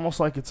place. It's almost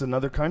like it's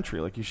another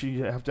country. Like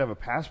you have to have a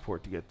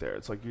passport to get there.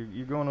 It's like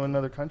you're going to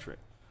another country.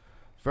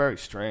 Very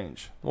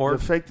strange. Or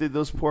the fact that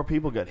those poor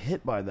people got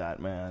hit by that,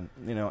 man.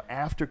 You know,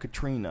 after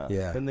Katrina,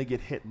 Yeah. then they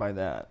get hit by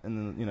that, and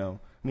then you know.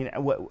 I mean,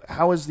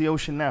 how is the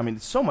ocean now? I mean,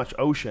 it's so much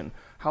ocean.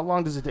 How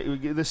long does it take?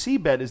 The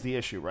seabed is the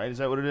issue, right? Is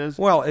that what it is?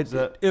 well,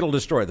 it'll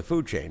destroy the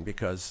food chain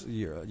because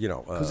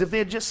Because if they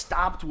had just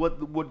stopped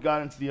what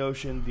got into the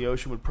ocean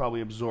would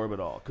probably absorb it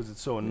all because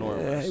it's so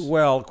enormous.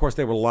 well, of course,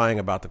 they were lying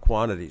about the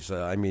quantities.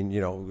 I mean,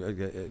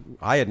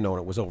 I had known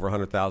it was over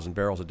 100,000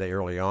 barrels a day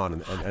early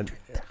on, and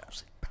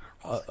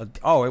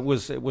it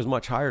was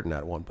much higher than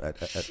that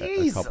at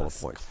a couple of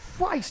points.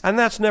 Christ. And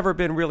that's never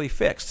been really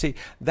fixed. See,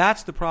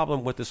 that's the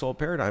problem with this whole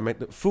paradigm.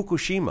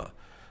 Fukushima,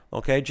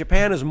 okay?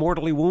 Japan is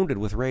mortally wounded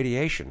with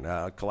radiation.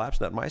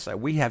 Collapsed at my side.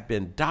 We have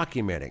been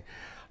documenting,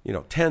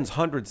 tens,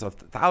 hundreds of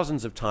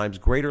thousands of times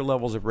greater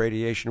levels of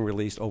radiation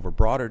released over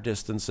broader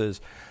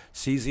distances.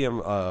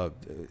 Cesium,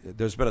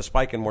 there's been a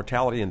spike in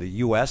mortality in the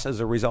U.S. as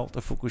a result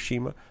of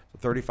Fukushima, a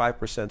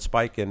 35%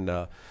 spike in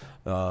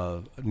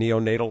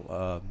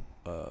neonatal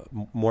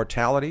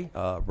mortality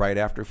right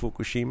after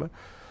Fukushima.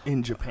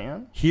 In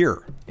Japan?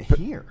 Here.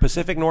 Here?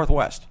 Pacific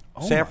Northwest.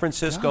 Oh San my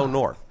Francisco God.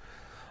 north.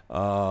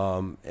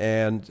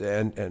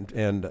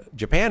 And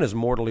Japan is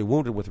mortally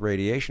wounded with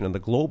radiation, and the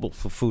global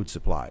food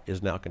supply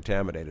is now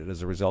contaminated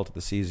as a result of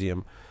the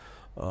cesium,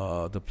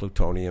 the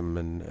plutonium,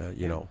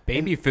 and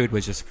Baby food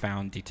was just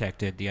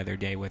detected the other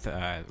day with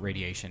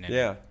radiation. In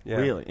it. Yeah.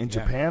 Really? In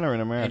Japan or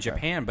in America? In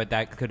Japan, but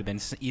that could have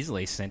been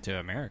easily sent to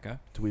America.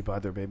 Do we buy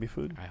their baby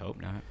food? I hope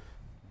not.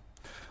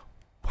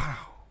 Wow.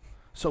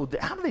 So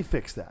how do they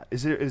fix that?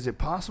 Is it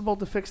possible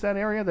to fix that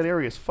area? That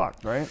area is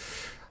fucked, right?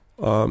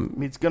 I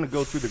mean, it's going to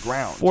go through the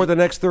ground. For the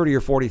next 30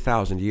 or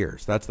 40,000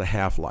 years. That's the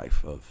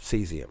half-life of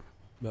cesium.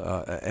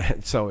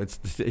 And so it's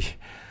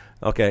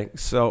okay.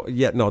 So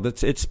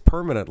it's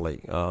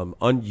permanently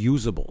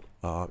unusable.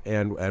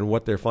 And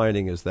what they're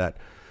finding is that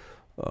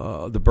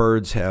the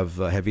birds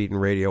have eaten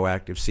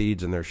radioactive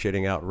seeds, and they're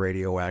shitting out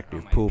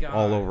radioactive poop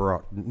all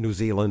over New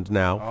Zealand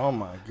now. Oh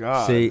my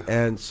God! See,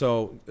 and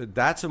so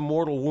that's a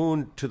mortal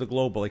wound to the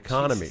global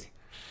economy. Jesus.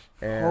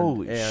 And,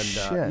 Holy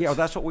shit!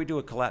 That's what we do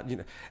at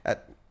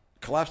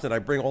CollapseNet. I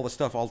bring all the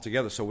stuff all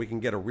together so we can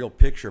get a real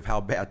picture of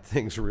how bad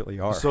things really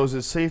are. So is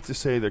it safe to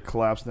say that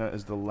CollapseNet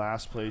is the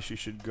last place you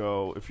should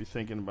go if you're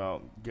thinking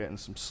about getting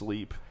some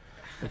sleep?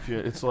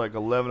 It's like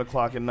 11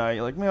 o'clock at night,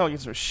 you're like, man, I'll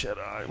get some shit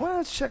on. Well,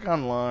 let's check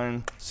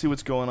online, see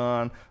what's going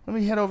on. Let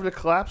me head over to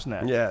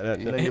CollapseNet. Yeah.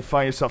 And then you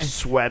find yourself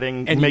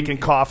sweating and making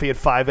coffee at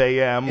 5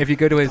 a.m. If you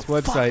go to his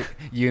website,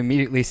 you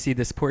immediately see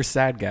this poor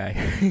sad guy.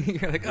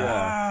 You're like,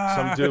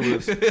 Some dude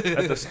was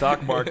at the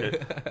stock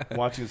market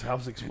watching his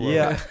house explode.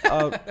 Yeah.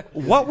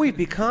 What we've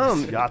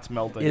become Yachts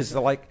melting. is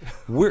like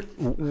we're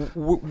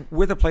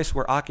the place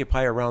where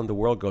Occupy around the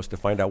world goes to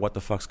find out what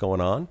the fuck's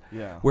going on.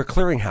 Yeah. We're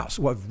clearinghouse.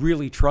 What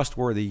really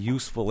trustworthy,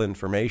 useful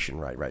information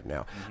right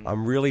now. Mm-hmm.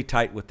 I'm really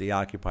tight with the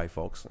Occupy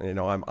folks.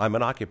 I'm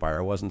an occupier.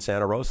 I was in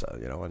Santa Rosa.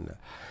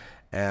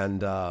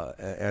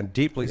 And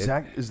deeply.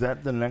 Is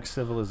that the next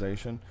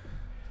civilization?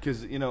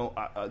 Because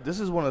this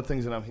is one of the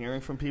things that I'm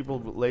hearing from people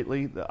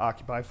lately. The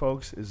Occupy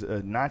folks is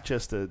not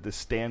just the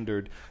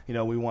standard.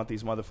 We want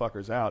these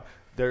motherfuckers out.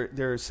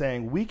 They're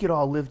saying we could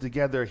all live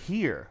together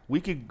here.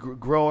 We could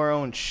grow our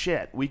own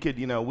shit. We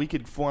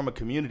could form a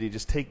community.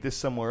 Just take this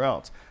somewhere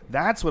else.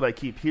 That's what I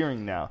keep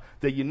hearing now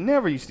that you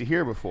never used to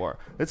hear before.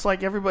 It's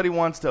like everybody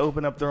wants to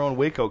open up their own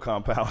Waco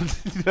compound.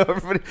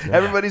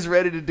 Everybody's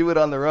ready to do it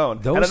on their own.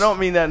 And I don't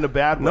mean that in a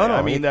bad way. No,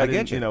 I mean that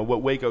in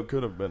what Waco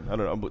could have been. I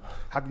don't know. But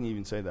how can you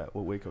even say that?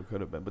 What Waco could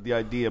have been? But the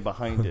idea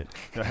behind it,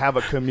 have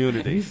a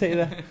community. you say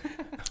that?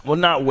 Well,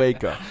 not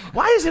Waco.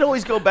 Why does it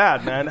always go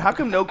bad, man? How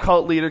come no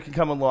cult leader can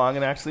come along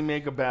and actually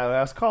make a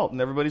badass cult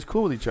and everybody's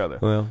cool with each other?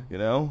 Well,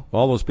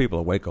 all those people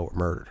at Waco were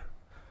murdered.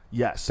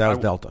 Yes. That was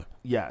Delta.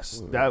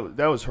 Yes. That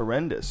was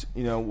horrendous.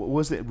 You know, what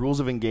was it? Rules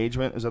of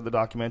Engagement? Is that the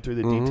documentary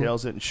that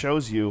details it and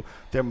shows you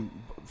them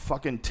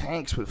fucking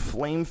tanks with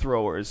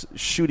flamethrowers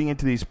shooting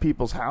into these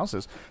people's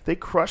houses. They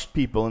crushed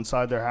people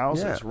inside their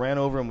houses, ran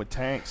over them with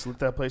tanks, lit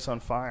that place on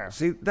fire.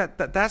 See,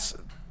 that's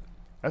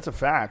a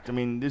fact. I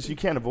mean, you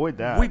can't avoid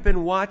that. We've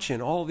been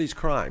watching all of these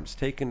crimes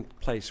taking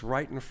place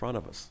right in front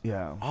of us.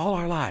 Yeah. All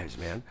our lives,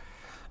 man.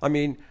 I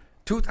mean,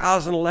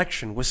 2000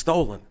 election was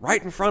stolen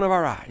right in front of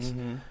our eyes.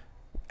 Mm-hmm.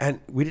 And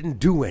we didn't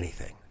do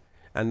anything.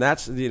 And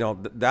that's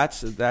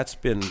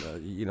been,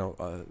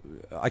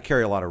 I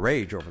carry a lot of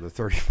rage over the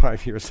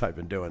 35 years I've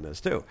been doing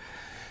this too.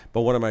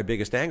 But one of my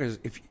biggest angers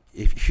is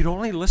if you'd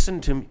only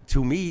listened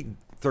to me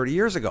 30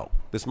 years ago,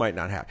 this might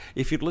not happen.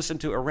 If you'd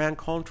listened to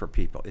Iran-Contra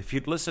people, if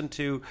you'd listened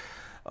to,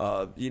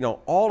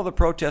 all of the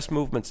protest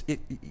movements,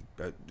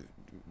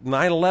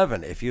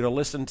 9/11, if you'd have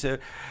listened to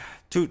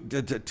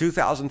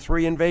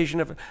 2003 invasion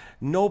of,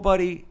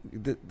 nobody,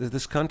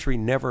 this country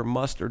never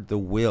mustered the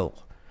will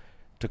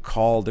to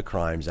call the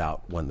crimes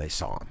out when they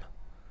saw them,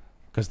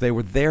 because they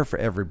were there for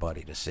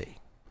everybody to see.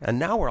 And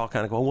now we're all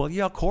kind of going, well,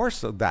 yeah, of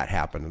course that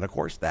happened, and of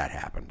course that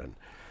happened. And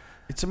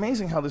it's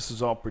amazing how this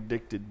is all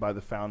predicted by the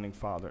founding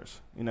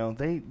fathers. You know,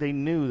 they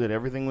knew that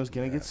everything was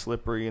going to get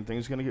slippery and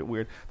things were going to get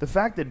weird. The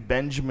fact that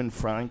Benjamin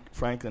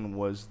Franklin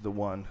was the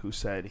one who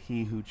said,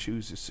 "He who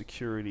chooses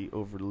security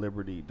over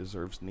liberty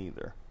deserves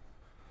neither."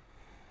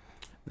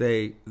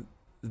 They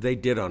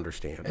did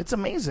understand. It's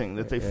amazing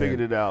that they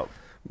figured it out.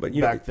 But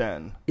back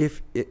then,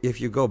 if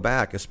you go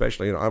back,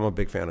 especially, I'm a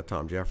big fan of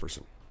Tom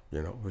Jefferson,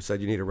 who said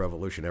you need a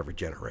revolution every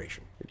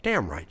generation. You're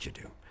damn right you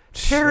do.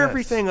 Tear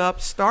everything up,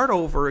 start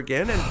over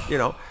again, and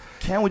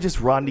Can't we just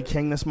Rodney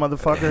King this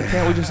motherfucker?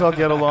 Can't we just all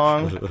get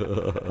along?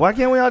 Why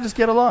can't we all just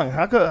get along?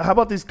 How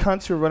about these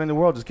cunts who are running the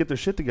world just get their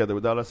shit together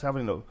without us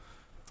having to?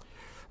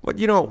 But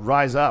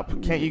rise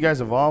up. Can't you guys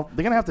evolve?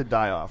 They're going to have to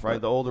die off, right?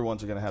 The older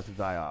ones are going to have to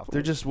die off.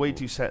 They're just way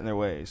too set in their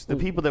ways. The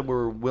people that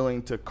were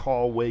willing to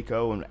call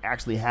Waco and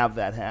actually have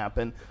that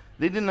happen,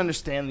 they didn't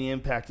understand the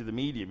impact of the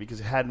media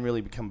because it hadn't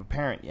really become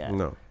apparent yet.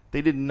 No.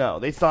 They didn't know.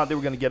 They thought they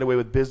were going to get away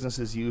with business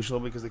as usual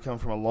because they come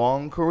from a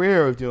long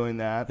career of doing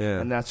that,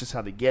 and that's just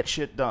how they get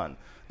shit done.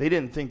 They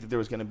didn't think that there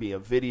was going to be a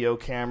video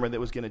camera that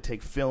was going to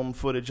take film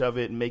footage of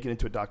it and make it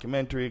into a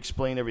documentary,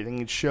 explain everything,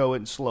 and show it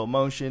in slow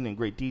motion in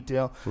great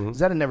detail. Because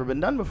that had never been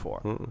done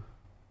before.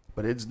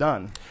 But it's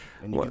done,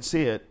 and you can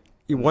see it.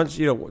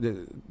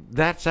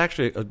 That's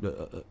actually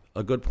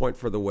a good point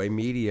for the way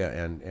media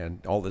and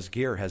all this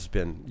gear has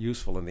been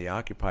useful in the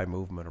Occupy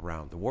movement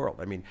around the world.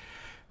 I mean,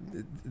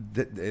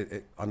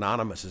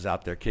 Anonymous is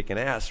out there kicking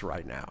ass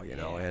right now,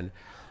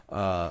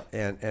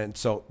 and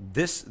so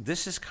this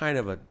is kind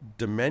of a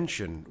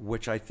dimension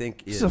which I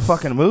think is... It's a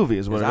fucking movie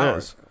is what it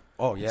is.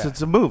 Oh, yeah.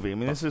 It's a movie. I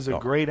mean, this is a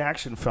great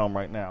action film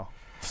right now.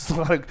 There's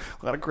a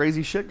lot of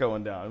crazy shit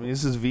going down. I mean,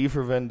 this is V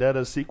for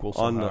Vendetta sequel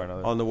somehow or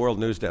another. On the World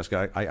News Desk,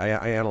 I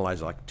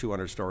analyze like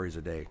 200 stories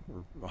a day,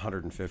 or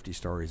 150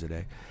 stories a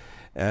day.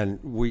 And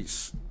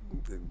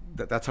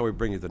that's how we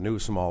bring you the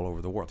news from all over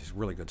the world. These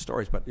really good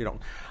stories, but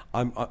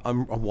I'm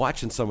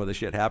watching some of the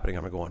shit happening.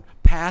 I'm going,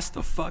 pass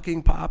the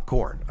fucking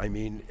popcorn. I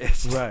mean,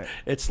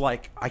 it's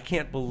like I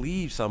can't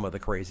believe some of the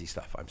crazy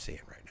stuff I'm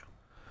seeing right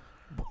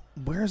now.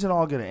 Where's it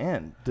all going to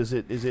end?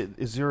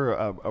 Is there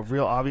a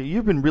real obvious?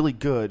 You've been really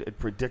good at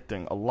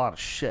predicting a lot of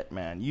shit,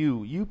 man.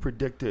 You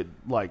predicted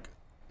like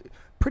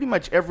pretty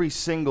much every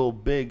single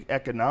big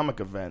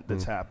economic event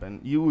that's happened.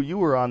 You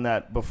were on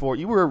that before.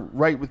 You were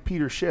right with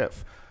Peter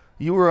Schiff.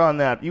 You were on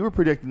that. You were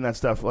predicting that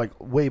stuff like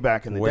way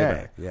back in the day.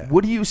 Back, yeah.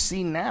 What do you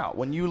see now?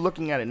 When you're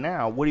looking at it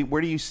now,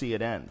 where do you see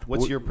it end?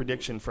 What's your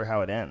prediction for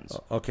how it ends?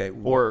 Okay,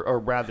 or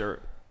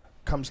rather,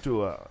 comes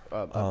to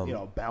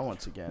a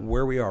balance again.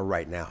 Where we are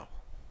right now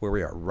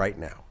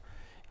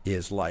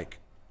is like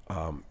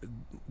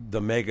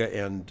the mega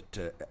end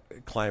to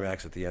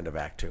climax at the end of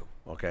Act 2.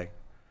 Okay.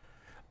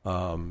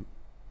 The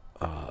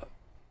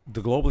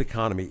global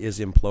economy is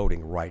imploding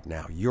right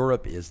now.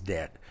 Europe is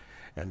dead.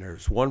 And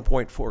there's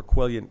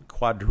 $1.4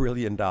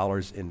 quadrillion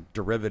in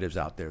derivatives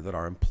out there that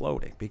are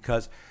imploding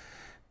because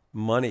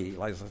money,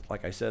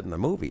 like I said in the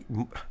movie,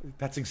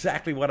 that's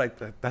exactly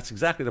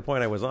the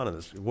point I was on in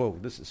this. Whoa,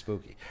 this is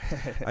spooky.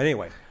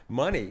 Anyway,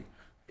 money,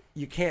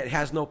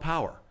 has no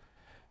power.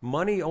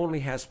 Money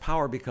only has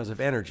power because of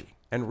energy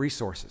and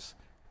resources.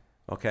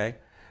 Okay?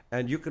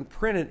 And you can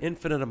print an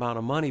infinite amount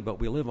of money, but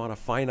we live on a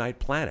finite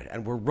planet,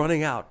 and we're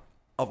running out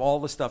of all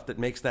the stuff that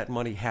makes that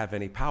money have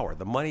any power.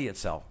 The money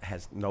itself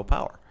has no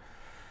power.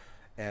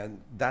 And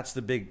that's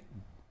the big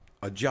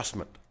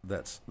adjustment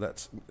that's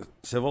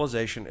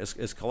civilization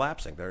is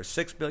collapsing. There are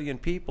 6 billion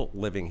people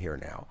living here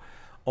now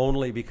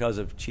only because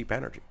of cheap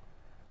energy.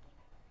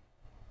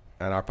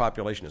 And our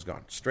population has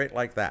gone straight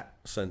like that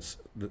since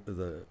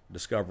the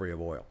discovery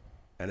of oil.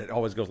 And it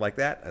always goes like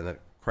that, and then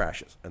it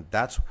crashes. And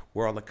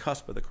we're on the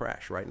cusp of the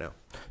crash right now.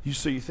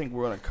 So you think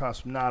we're on a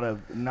cusp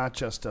not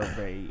just of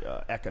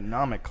a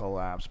economic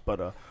collapse, but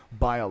a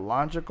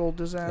biological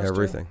disaster?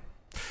 Everything.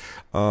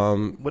 How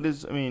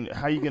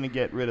are you going to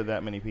get rid of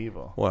that many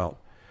people? Well,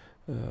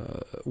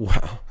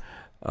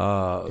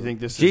 You think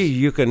this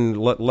you can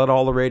let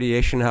all the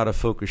radiation out of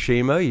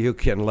Fukushima. You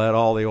can let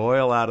all the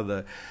oil out of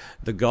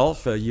the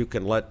Gulf. You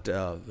can let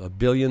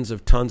billions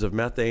of tons of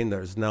methane that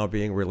is now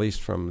being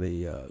released from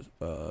the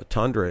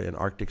tundra in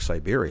Arctic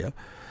Siberia.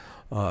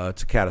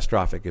 It's a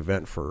catastrophic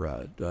event for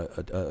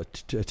a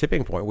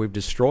tipping point. We've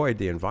destroyed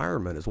the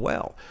environment as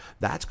well.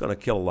 That's going to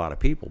kill a lot of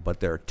people, but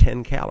there are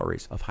 10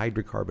 calories of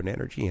hydrocarbon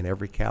energy in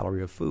every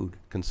calorie of food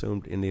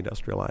consumed in the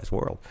industrialized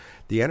world.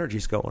 The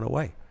energy's going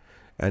away.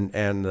 And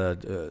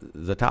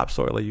the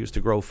topsoil they used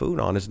to grow food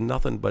on is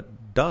nothing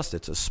but dust.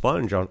 It's a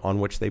sponge on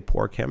which they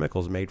pour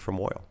chemicals made from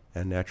oil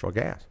and natural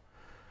gas.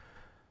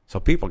 So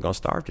people are going to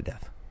starve to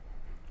death.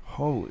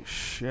 Holy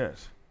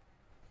shit.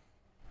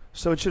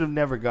 So it should have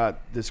never got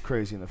this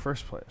crazy in the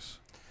first place.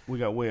 We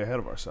got way ahead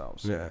of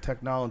ourselves. Yeah.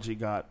 Technology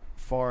got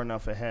far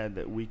enough ahead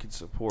that we could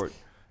support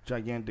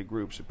gigantic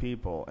groups of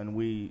people, and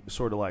we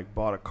sort of like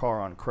bought a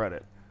car on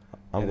credit.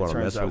 I'm going to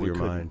mess with your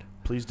mind.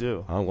 Please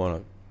do. I'm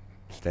going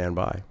to stand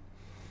by.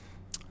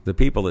 The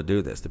people that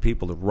do this, the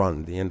people that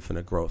run the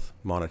infinite growth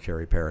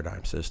monetary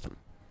paradigm system,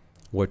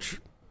 which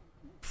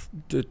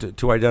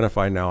to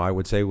identify now, I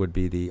would say would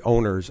be the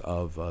owners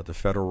of the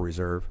Federal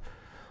Reserve,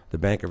 the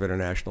Bank of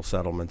International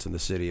Settlements, and the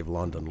City of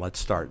London. Let's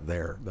start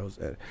there.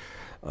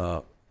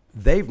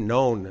 They've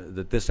known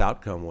that this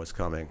outcome was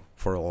coming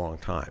for a long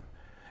time,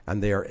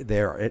 and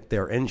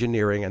they're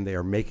engineering and they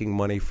are making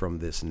money from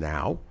this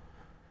now.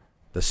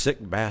 The sick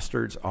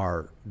bastards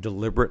are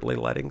deliberately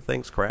letting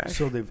things crash.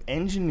 So they've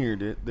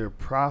engineered it, they're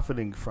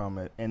profiting from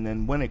it, and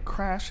then when it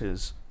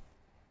crashes,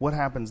 what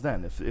happens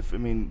then?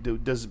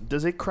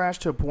 Does it crash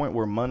to a point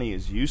where money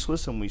is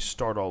useless and we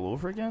start all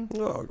over again?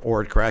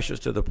 Or it crashes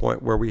to the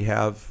point where we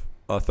have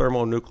a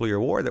thermonuclear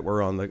war that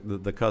we're on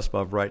the cusp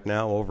of right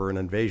now over an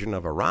invasion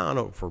of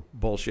Iran for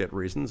bullshit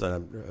reasons,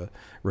 and a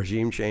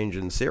regime change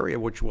in Syria,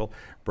 which will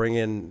bring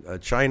in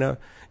China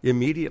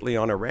immediately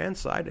on Iran's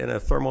side in a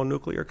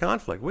thermonuclear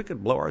conflict. We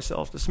could blow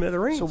ourselves to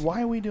smithereens. So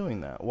why are we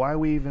doing that? Why are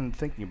we even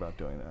thinking about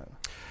doing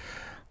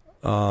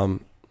that?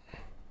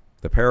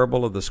 The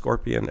parable of the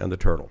scorpion and the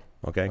turtle,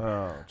 okay?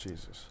 Oh,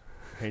 Jesus.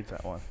 I hate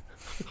that one.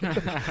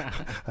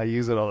 I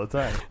use it all the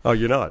time. Oh,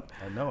 you know it?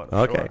 I know it.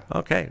 Okay, sure.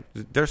 okay.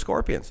 They're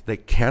scorpions. They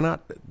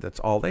cannot, that's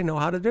all they know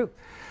how to do.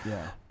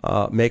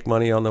 Yeah. Make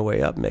money on the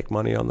way up, make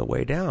money on the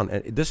way down.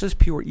 And this is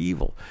pure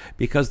evil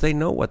because they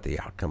know what the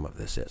outcome of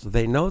this is.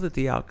 They know that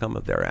the outcome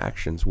of their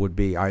actions would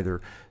be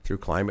either through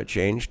climate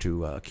change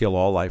to kill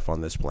all life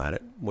on this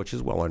planet, which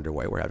is well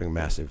underway. We're having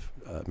mass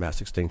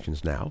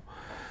extinctions now.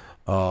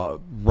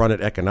 Run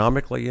it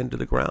economically into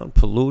the ground,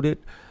 pollute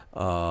it,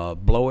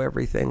 blow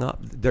everything up.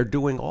 They're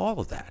doing all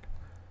of that.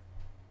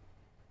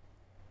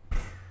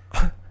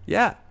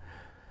 Yeah.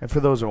 And for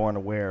those who aren't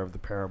aware of the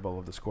parable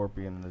of the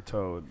scorpion and the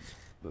toad,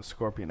 the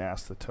scorpion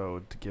asks the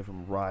toad to give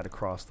him a ride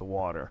across the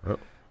water. Oh.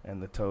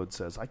 And the toad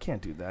says, I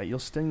can't do that. You'll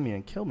sting me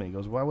and kill me. He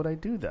goes, why would I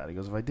do that? He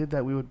goes, if I did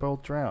that, we would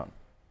both drown.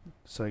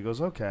 So he goes,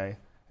 okay.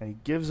 And he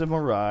gives him a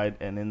ride,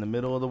 and in the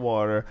middle of the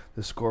water,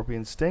 the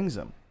scorpion stings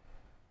him.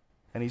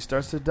 And he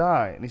starts to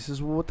die. And he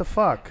says, well, what the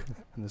fuck?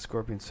 And the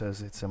scorpion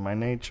says, it's in my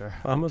nature.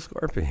 I'm a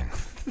scorpion.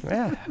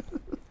 Yeah.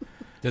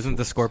 Doesn't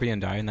the scorpion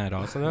die in that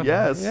also, though?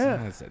 Yes.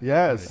 Yeah.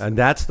 Yes. And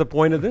that's the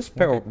point of this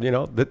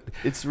parable,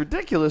 It's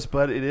ridiculous,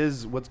 but it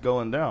is what's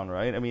going down,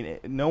 right? I mean,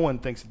 no one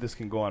thinks that this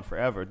can go on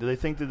forever. Do they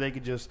think that they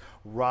could just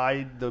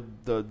ride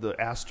the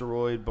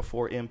asteroid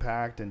before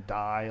impact and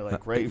die,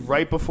 like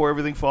right before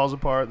everything falls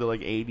apart? They're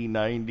like 80,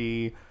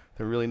 90.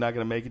 They're really not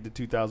going to make it to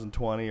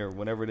 2020 or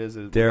whenever it is.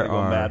 They're going to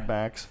go Mad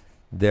Max.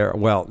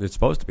 Well, it's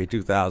supposed to be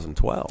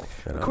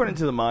 2012. According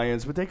to the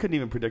Mayans, but they couldn't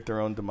even predict their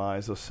own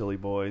demise, those silly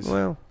boys.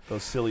 Well,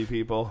 those silly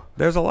people.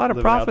 There's a lot of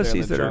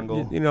prophecies that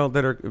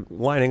are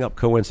lining up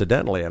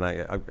coincidentally, and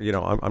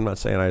I'm not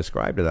saying I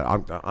ascribe to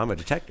that. I'm a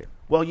detective.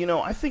 Well,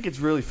 I think it's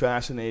really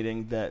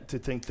fascinating to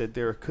think that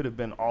there could have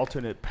been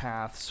alternate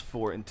paths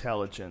for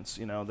intelligence.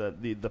 That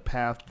the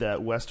path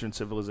that Western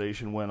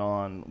civilization went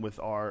on with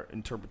our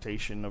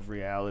interpretation of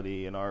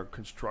reality and our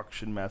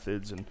construction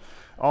methods and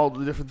all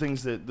the different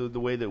things that the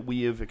way that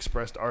we have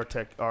expressed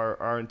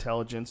our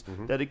intelligence,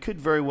 mm-hmm. that it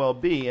could very well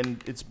be,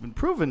 and it's been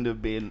proven to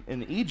be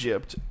in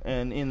Egypt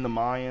and in the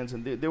Mayans,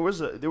 and there was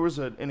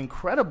an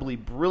incredibly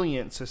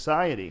brilliant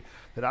society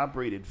that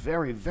operated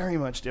very, very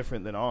much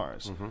different than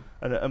ours. Mm-hmm.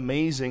 An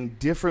amazing,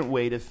 different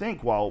way to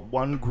think. While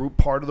one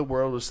part of the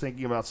world was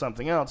thinking about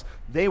something else,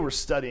 they were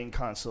studying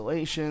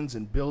constellations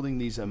and building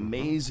these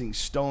amazing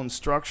stone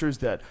structures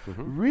that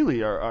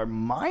really are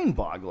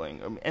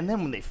mind-boggling. And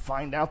then when they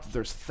find out that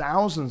there's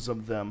thousands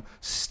of them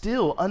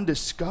still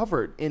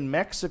undiscovered in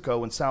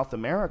Mexico and South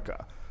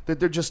America, that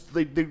they're just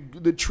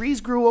the trees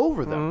grew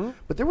over them,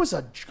 but there was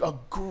a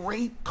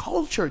great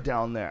culture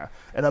down there,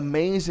 an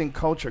amazing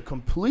culture,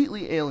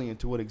 completely alien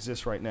to what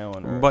exists right now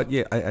on Earth. But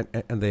yeah,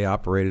 and they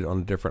operated on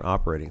a different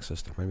operating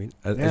system. I mean,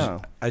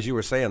 as you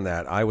were saying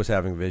that, I was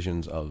having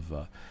visions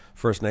of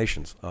First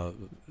Nations,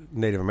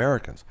 Native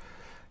Americans,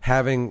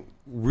 having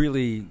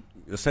really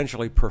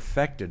essentially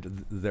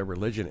perfected their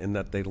religion in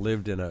that they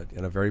lived in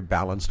a very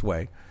balanced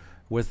way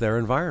with their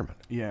environment.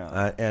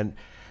 Yeah, and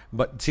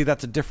But see,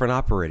 that's a different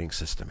operating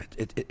system.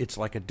 It's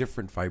like a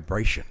different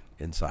vibration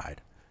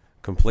inside,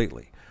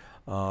 completely.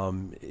 I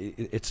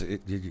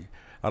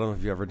don't know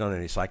if you've ever done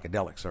any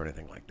psychedelics or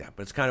anything like that,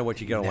 but it's kind of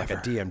what you get on like a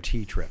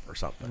DMT trip or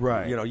something.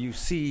 Right. You know, you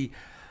see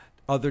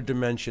other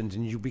dimensions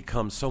and you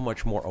become so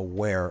much more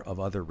aware of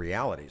other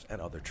realities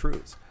and other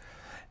truths.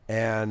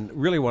 And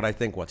really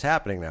what's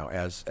happening now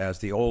as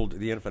the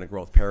infinite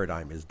growth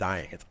paradigm is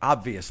dying. It's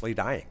obviously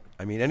dying.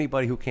 I mean,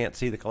 anybody who can't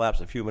see the collapse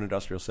of human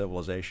industrial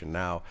civilization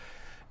now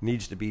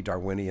needs to be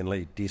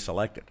Darwinianly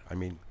deselected. I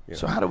mean,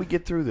 so how do we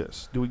get through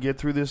this? Do we get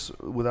through this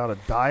without a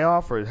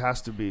die-off, or there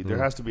has to be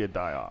a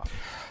die-off?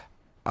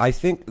 I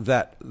think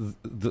that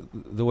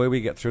the way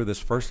we get through this,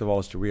 first of all,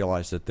 is to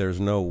realize that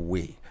there's no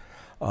we.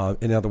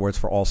 In other words,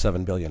 for all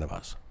 7 billion of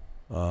us.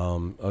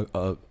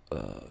 So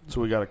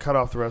we got to cut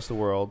off the rest of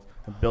the world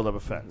and build up a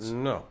fence.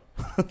 No.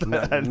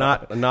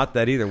 not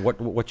that either.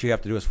 What you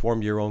have to do is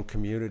form your own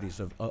communities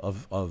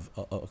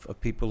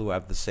of people who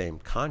have the same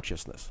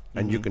consciousness,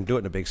 and you can do it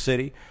in a big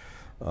city.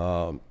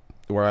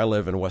 Where I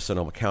live in West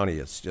Sonoma County,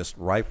 it's just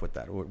rife with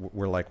that.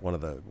 We're like one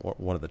of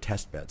the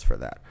test beds for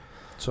that.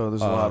 So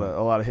there's a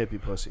lot of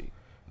hippie pussy.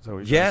 Is that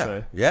what you're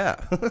trying to say?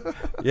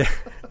 Yeah.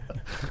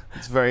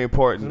 It's very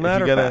important. As a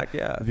matter of fact,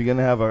 if you're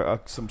gonna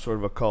have some sort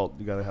of a cult,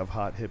 you gotta have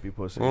hot hippie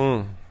pussy.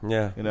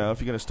 Yeah. You know, if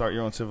you're gonna start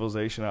your own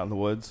civilization out in the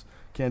woods,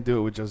 can't do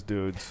it with just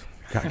dudes.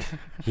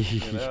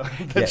 You know?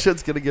 That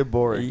shit's gonna get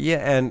boring. Yeah,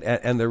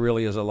 and there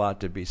really is a lot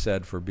to be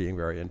said for being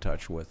very in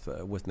touch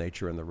with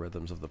nature and the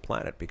rhythms of the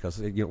planet,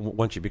 because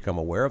once you become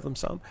aware of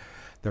them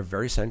they're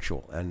very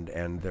sensual,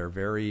 and they're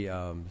very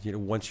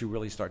once you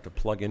really start to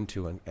plug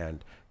into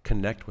and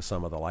connect with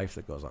some of the life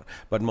that goes on.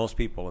 But most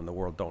people in the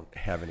world don't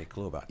have any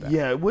clue about that.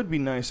 Yeah, it would be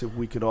nice if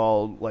we could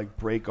all like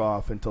break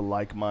off into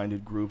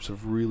like-minded groups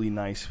of really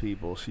nice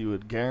people, so you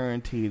would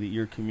guarantee that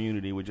your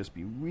community would just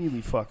be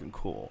really fucking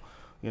cool.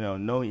 You know,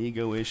 no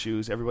ego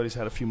issues. Everybody's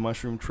had a few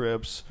mushroom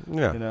trips.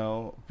 Yeah. You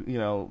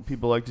know,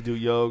 people like to do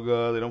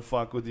yoga. They don't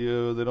fuck with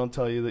you. They don't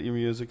tell you that your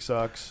music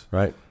sucks.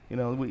 Right. You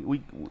know,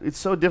 we it's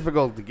so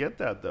difficult to get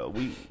that though.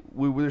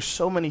 There's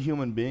so many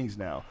human beings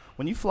now.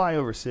 When you fly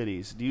over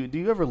cities, do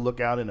you ever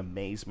look out in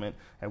amazement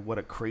at what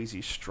a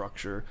crazy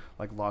structure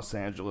like Los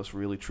Angeles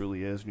really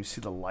truly is? When you see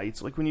the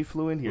lights, like when you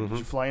flew in here, did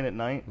you fly in at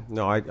night?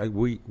 No,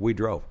 we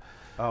drove.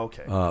 Oh,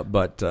 okay.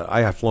 But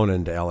I have flown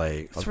into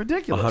L.A. It's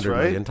ridiculous, 100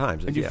 right? million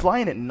times. And you fly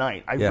in at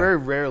night. I very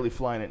rarely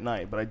fly in at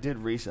night, but I did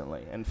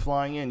recently. And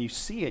flying in, you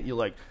see it, you're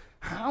like,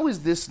 how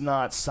is this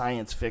not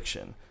science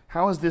fiction?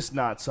 How is this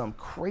not some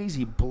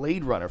crazy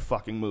Blade Runner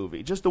fucking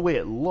movie? Just the way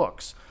it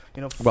looks.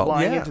 You know,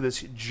 flying into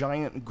this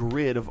giant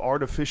grid of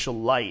artificial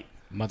light.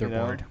 Motherboard. You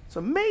know? It's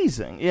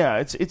amazing. Yeah,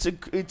 it's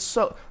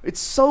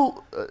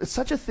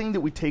such a thing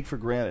that we take for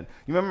granted.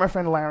 You remember my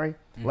friend Larry?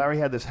 Mm-hmm. Larry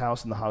had this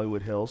house in the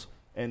Hollywood Hills.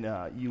 And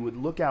you would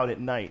look out at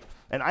night.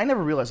 And I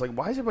never realized, like,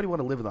 why does everybody want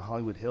to live in the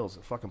Hollywood Hills?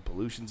 The fucking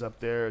pollution's up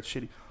there. It's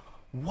shitty.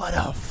 What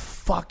a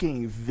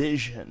fucking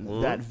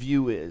vision that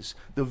view is.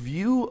 The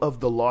view of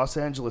the Los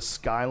Angeles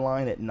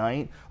skyline at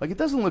night, like, it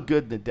doesn't look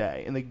good in the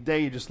day. In the day,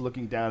 you're just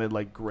looking down at,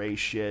 like, gray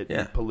shit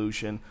and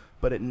pollution.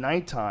 But at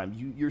nighttime,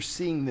 you're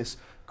seeing this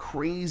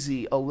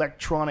crazy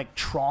electronic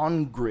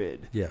Tron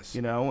grid. Yes.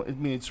 You know, I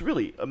mean, it's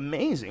really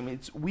amazing. I mean,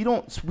 we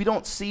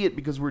don't see it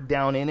because we're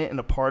down in it and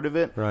a part of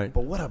it. Right.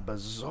 But what a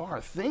bizarre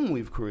thing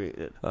we've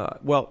created.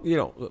 Well,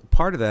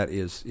 part of that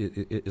is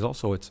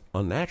also it's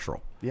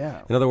unnatural.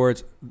 Yeah. In other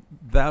words,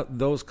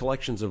 those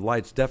collections of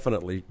lights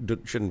definitely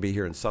shouldn't be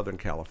here in Southern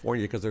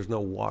California because there's no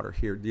water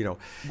here.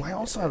 Well, I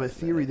also have a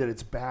theory that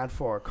it's bad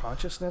for our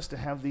consciousness to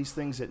have these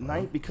things at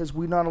night because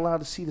we're not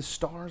allowed to see the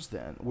stars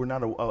then. We're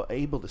not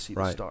able to see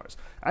the stars.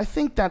 I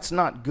think that's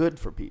not good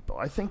for people.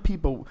 I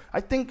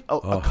think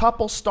a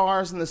couple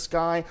stars in the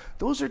sky,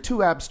 those are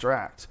too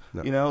abstract.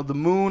 No. You know, the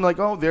moon, like,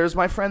 oh, there's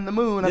my friend the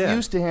moon. I'm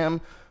used to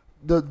him.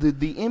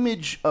 The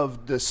image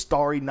of the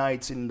starry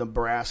nights in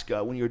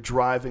Nebraska when you're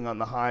driving on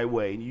the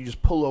highway and you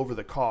just pull over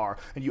the car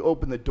and you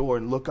open the door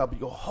and look up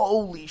and you go,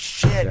 holy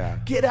shit,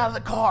 get out of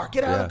the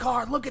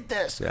car, look at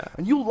this. Yeah.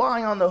 And you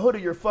lie on the hood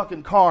of your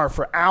fucking car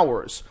for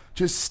hours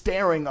just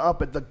staring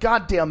up at the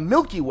goddamn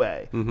Milky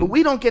Way. Mm-hmm. But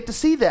we don't get to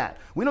see that.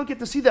 We don't get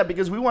to see that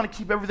because we want to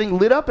keep everything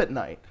lit up at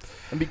night.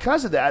 And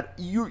because of that,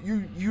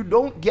 you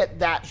don't get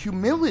that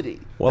humility,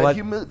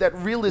 that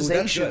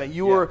realization that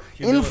you are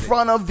in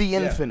front of the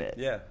infinite.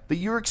 Yeah. That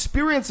you're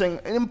experiencing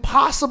an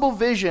impossible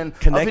vision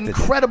of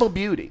incredible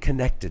beauty.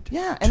 Connected.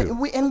 Yeah, and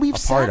we've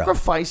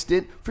sacrificed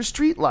it for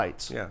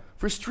streetlights. Yeah.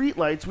 For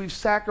streetlights, we've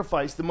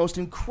sacrificed the most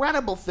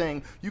incredible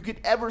thing you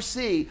could ever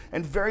see,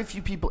 and very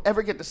few people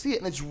ever get to see it,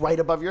 and it's right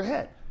above your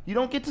head. You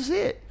don't get to see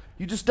it.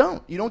 You just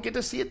don't. You don't get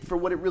to see it for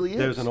what it really is.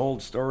 There's an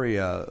old story.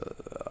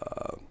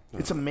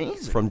 It's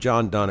amazing. From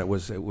John Donne. It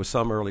was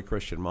some early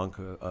Christian monk.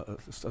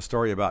 A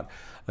story about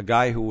a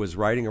guy who was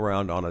riding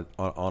around on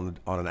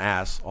an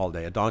ass all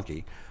day, a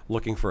donkey,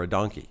 looking for a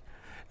donkey.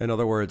 In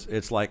other words,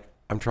 it's like,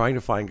 I'm trying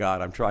to find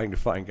God,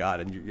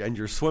 and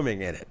you're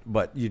swimming in it,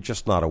 but you're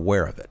just not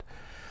aware of it.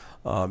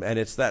 And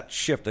it's that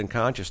shift in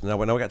consciousness. Now,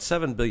 we got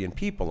 7 billion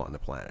people on the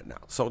planet now,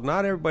 so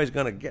not everybody's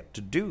going to get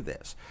to do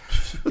this.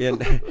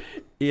 This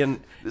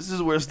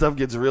is where stuff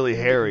gets really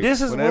hairy.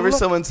 Whenever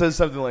someone says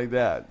something like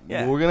that,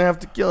 yeah. We're going to have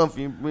to kill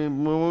them.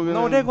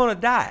 No, they're going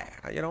to die.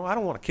 I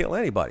don't want to kill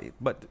anybody,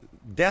 but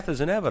death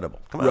is inevitable.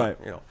 Come on, right.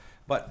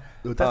 But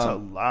that's a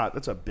lot.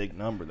 That's a big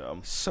number, though.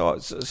 So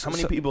how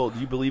many people do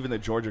you believe in the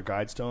Georgia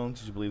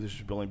Guidestones? Do you believe there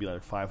should only be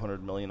like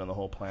 500 million on the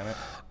whole planet?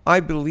 I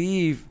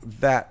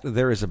believe that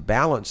there is a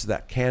balance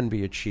that can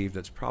be achieved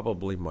that's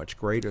probably much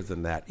greater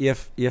than that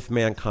if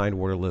mankind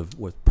were to live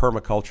with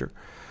permaculture.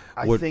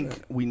 I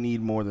think we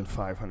need more than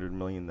 500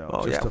 million,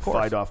 though, just to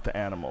fight off the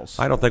animals.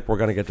 I don't think we're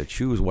going to get to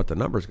choose what the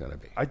number's going to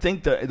be. I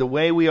think the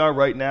way we are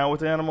right now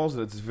with animals,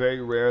 it's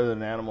very rare that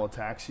an animal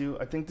attacks you.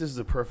 I think this is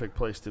the perfect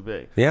place to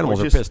be. The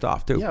animals are pissed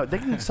off, too. Yeah, they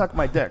can suck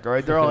my dick, all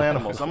right? They're all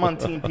animals. I'm on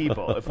team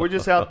people. If we're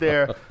just out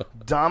there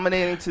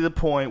dominating to the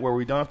point where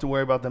we don't have to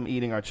worry about them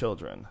eating our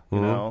children,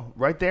 you know,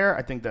 right there,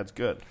 I think that's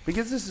good.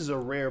 Because this is a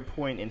rare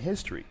point in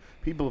history.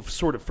 People have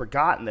sort of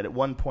forgotten that at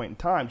one point in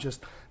time,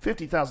 just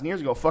 50,000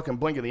 years ago, fucking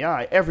blink of the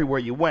eye, everywhere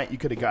you went, you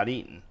could have got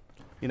eaten.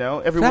 You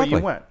know, everywhere you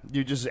went.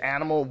 You just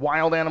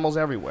wild animals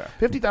everywhere.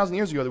 50,000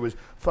 years ago, there was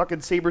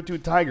fucking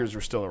saber-toothed tigers were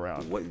still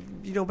around. Well,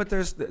 but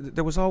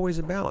there was always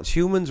a balance.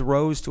 Humans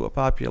rose to a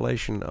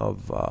population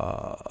of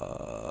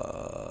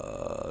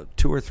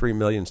 2 or 3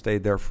 million,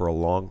 stayed there for a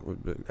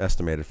long,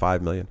 estimated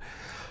 5 million.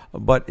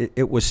 But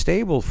it was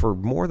stable for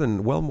more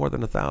than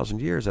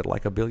 1,000 years at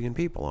like 1 billion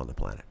people on the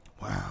planet.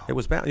 Wow. It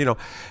was bad,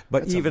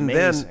 but That's even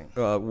amazing.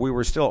 then, we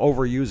were still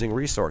overusing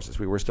resources.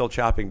 We were still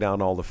chopping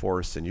down all the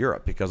forests in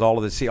Europe because all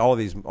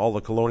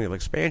the colonial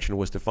expansion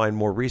was to find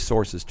more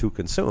resources to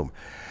consume.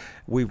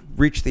 We've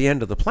reached the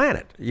end of the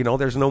planet.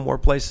 There's no more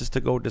places to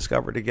go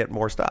discover to get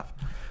more stuff.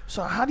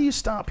 So how do you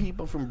stop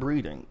people from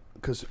breeding?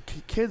 Because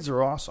kids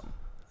are awesome.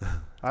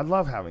 I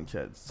love having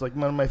kids. It's like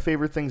one of my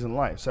favorite things in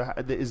life. So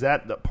is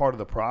that part of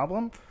the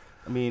problem?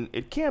 I mean,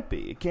 it can't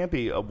be. It can't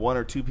be one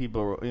or two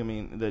people. I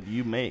mean, that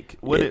you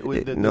make.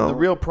 The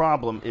real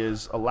problem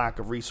is a lack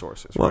of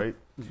resources, right?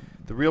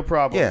 The real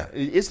problem. Yeah.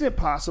 Isn't it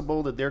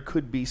possible that there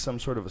could be some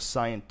sort of a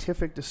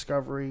scientific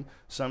discovery,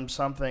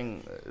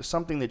 something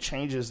that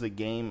changes the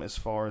game as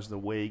far as the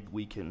way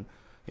we can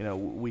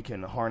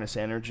harness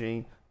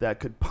energy that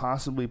could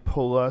possibly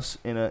pull us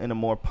in a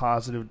more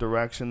positive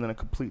direction than a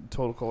complete and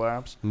total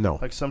collapse? No.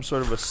 Like some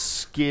sort of a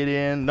skid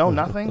in. No,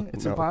 nothing.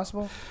 It's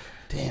impossible.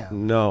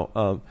 Damn.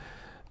 No.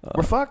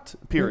 We're fucked,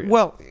 period.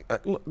 Well,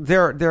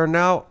 they're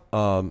now...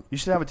 you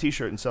should have a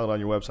T-shirt and sell it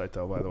on your website,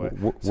 though, by the way.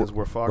 It says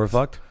we're fucked. We're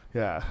fucked?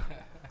 Yeah.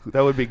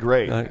 That would be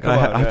great.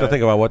 I have to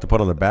think about what to put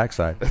on the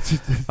backside.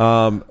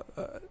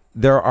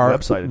 There are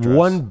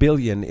 1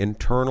 billion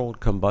internal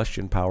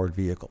combustion-powered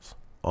vehicles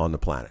on the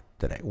planet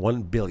today.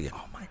 1 billion.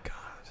 Oh, my God.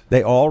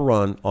 They all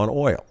run on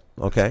oil,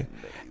 okay?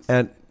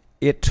 And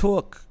it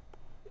took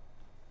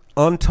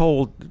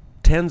untold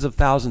tens of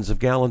thousands of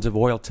gallons of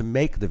oil to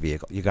make the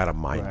vehicle. You got to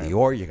mine the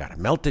ore, you got to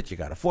melt it, you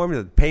got to form it.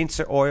 The paints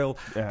are oil,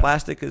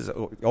 plastic is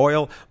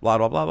oil, blah,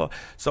 blah, blah, blah.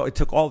 So it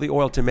took all the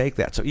oil to make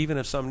that. So even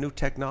if some new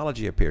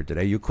technology appeared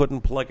today, you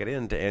couldn't plug it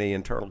into any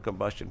internal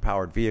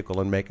combustion-powered vehicle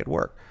and make it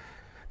work.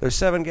 There's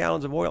 7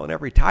 gallons of oil in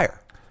every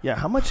tire. Yeah,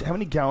 how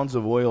many gallons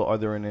of oil are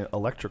there in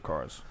electric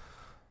cars?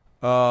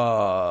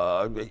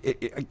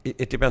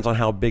 It depends on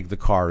how big the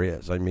car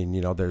is. I mean,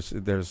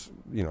 there's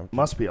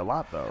Must be a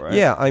lot, though, right?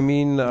 Yeah, I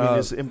mean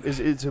is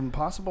it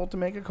impossible to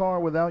make a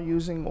car without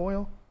using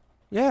oil?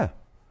 Yeah.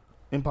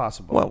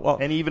 Impossible. Well,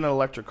 and even an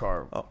electric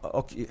car.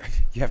 Okay,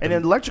 you have and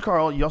an electric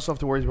car, you also have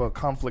to worry about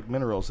conflict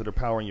minerals that are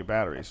powering your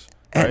batteries.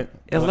 Right?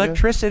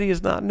 Electricity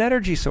is not an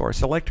energy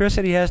source.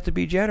 Electricity has to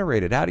be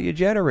generated. How do you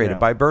generate it?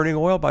 By burning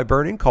oil, by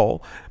burning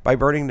coal, by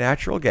burning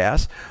natural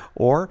gas,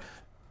 or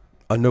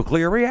a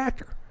nuclear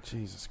reactor.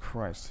 Jesus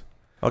Christ.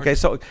 Okay,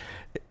 so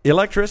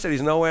electricity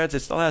is no answer. It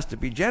still has to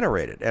be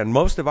generated. And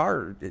most of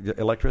our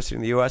electricity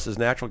in the U.S. is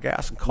natural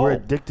gas and coal. We're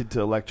addicted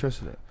to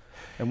electricity.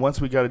 And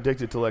once we got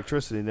addicted to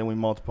electricity, then we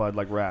multiplied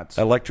like rats.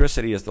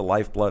 Electricity is the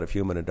lifeblood of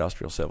human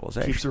industrial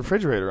civilization. Keeps the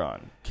refrigerator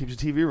on. Keeps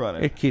the TV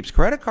running. It keeps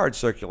credit cards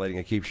circulating.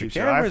 It keeps your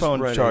cameras your iPhone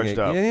running. charged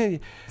up.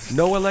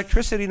 No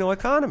electricity, no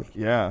economy.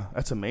 Yeah,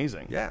 that's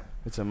amazing. Yeah.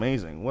 It's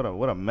amazing. What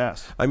a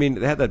mess. I mean,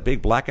 they had that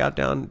big blackout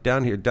down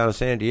in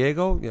San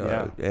Diego.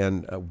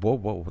 And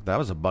whoa, that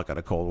was a bucket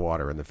of cold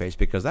water in the face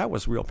because that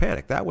was real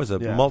panic. That was a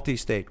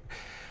multi-state.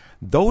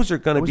 Those are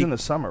going to be in the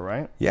summer,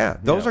 right? Yeah,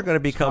 those are going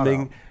to be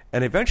coming,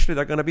 and eventually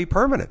they're going to be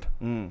permanent.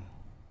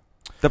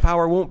 The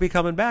power won't be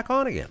coming back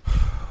on again.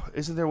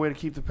 Isn't there a way to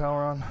keep the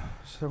power on?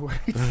 Is there a way?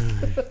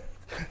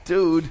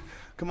 Dude,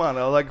 come on.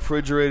 I like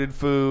refrigerated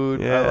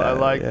food. Yeah, I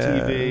like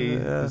TV. Yeah.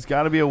 There's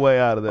got to be a way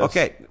out of this.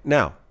 Okay,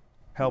 now.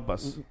 Help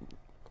us.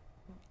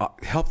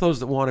 Help those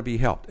that want to be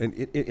helped. And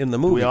in the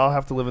movie. We all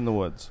have to live in the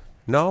woods.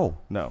 No.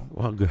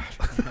 Well, good.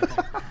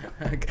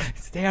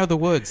 Stay out of the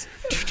woods.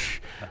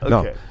 Okay.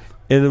 No.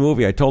 In the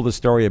movie, I told the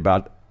story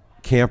about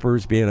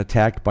campers being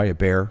attacked by a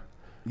bear.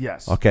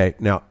 Yes. Okay.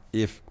 Now,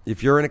 if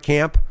you're in a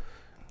camp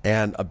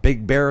and a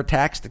big bear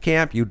attacks the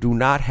camp, you do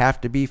not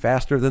have to be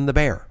faster than the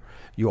bear.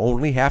 You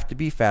only have to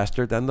be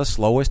faster than the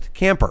slowest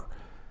camper.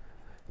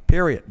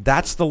 Period.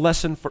 That's the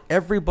lesson for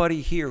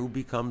everybody here who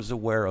becomes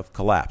aware of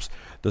collapse.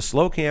 The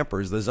slow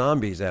campers, the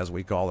zombies as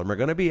we call them, are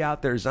going to be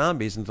out there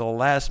zombies until the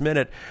last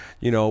minute,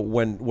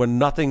 when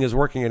nothing is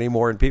working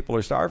anymore and people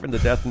are starving to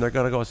death, and they're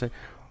going to go and say,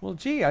 well,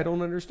 gee, I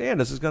don't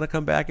understand. This is going to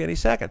come back any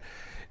second.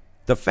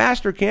 The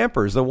faster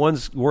campers, the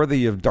ones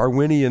worthy of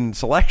Darwinian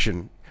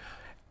selection,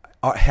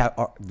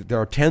 there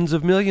are tens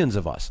of millions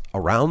of us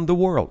around the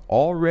world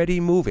already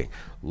moving.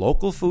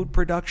 Local food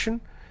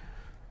production,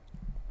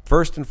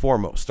 first and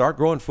foremost, start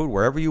growing food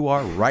wherever you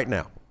are right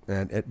now,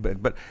 and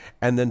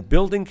then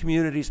building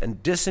communities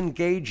and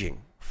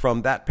disengaging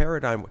from that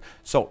paradigm.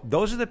 So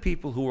those are the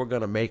people who are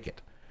going to make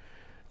it,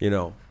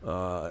 and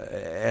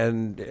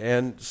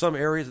some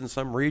areas and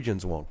some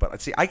regions won't. But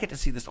see, I get to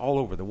see this all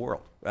over the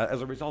world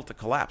as a result of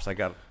collapse.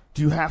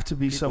 Do you have to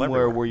be somewhere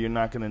everywhere where you're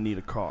not going to need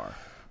a car?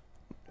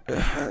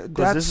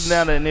 Because this is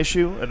not an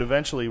issue, and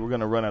eventually we're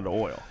going to run out of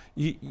oil,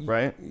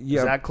 right? Yeah.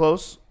 Is that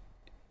close?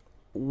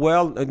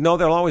 Well, no,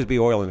 there'll always be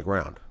oil in the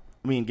ground.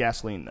 I mean,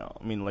 gasoline, no.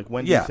 I mean, like,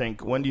 when do you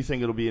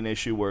think it'll be an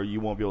issue where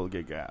you won't be able to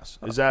get gas?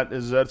 Is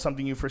that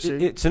something you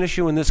foresee? It's an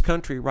issue in this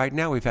country right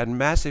now. We've had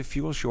massive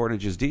fuel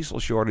shortages,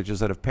 diesel shortages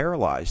that have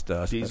paralyzed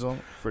diesel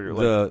for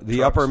your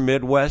the upper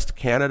Midwest,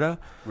 Canada.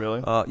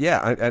 Really?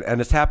 Yeah,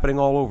 and it's happening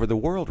all over the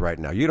world right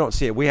now. You don't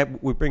see it.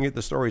 We bring you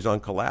the stories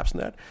on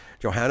CollapseNet.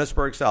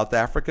 Johannesburg, South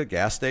Africa,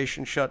 gas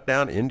station shut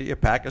down. India,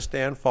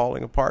 Pakistan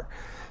falling apart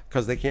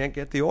because they can't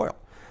get the oil.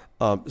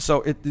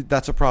 So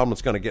that's a problem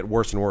that's going to get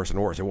worse and worse and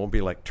worse. It won't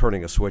be like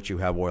turning a switch. You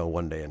have oil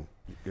one day and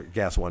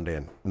gas one day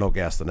and no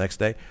gas the next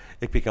day.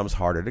 It becomes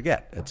harder to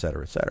get, et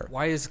cetera, et cetera.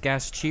 Why is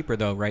gas cheaper,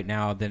 though, right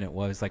now than it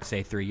was, like,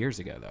 say, 3 years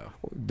ago,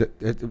 though?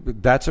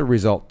 That's a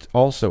result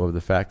also of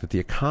the fact that the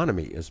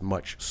economy is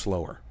much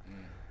slower.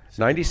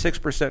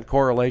 96%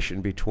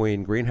 correlation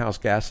between greenhouse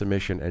gas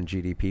emission and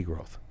GDP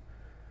growth.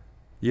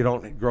 You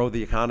don't grow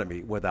the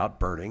economy without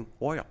burning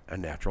oil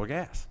and natural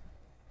gas.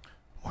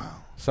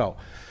 Wow.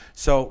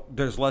 So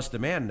there's less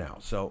demand now.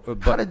 So,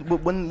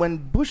 when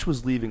Bush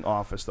was leaving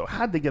office, though,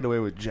 how'd they get away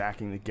with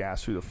jacking the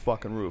gas through the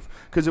fucking roof?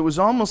 Because it was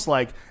almost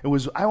like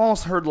I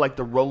almost heard like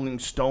the Rolling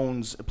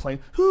Stones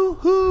playing "Hoo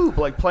Hoo"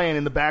 like playing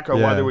in the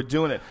background while they were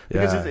doing it.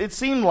 Because it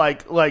seemed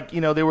like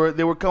they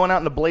were going out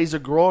in a blaze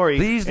of glory.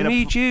 Pleased to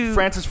meet you.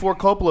 Francis Ford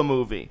Coppola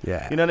movie.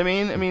 Yeah. You know what I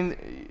mean? I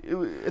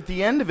mean, at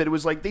the end of it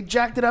was like they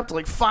jacked it up to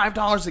like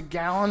 $5 a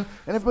gallon,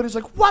 and everybody's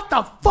like, "What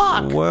the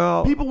fuck?"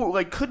 Well, people were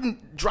like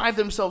couldn't drive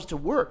themselves to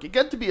work. It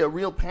got to be a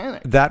real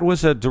panic. That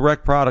was a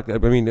direct product. I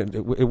mean,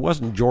 it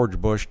wasn't George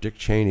Bush, Dick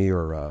Cheney,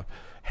 or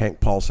Hank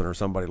Paulson or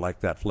somebody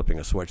like that flipping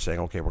a switch saying,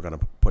 "Okay, we're going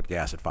to put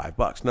gas at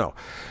 $5." No,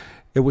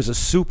 it was a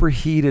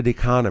superheated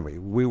economy.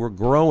 We were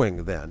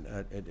growing then.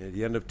 At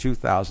the end of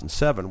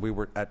 2007, we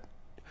were at,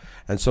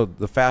 and so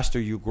the faster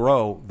you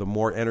grow, the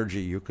more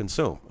energy you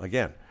consume.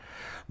 Again.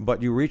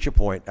 But you reach a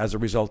point as a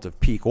result of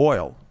peak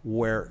oil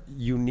where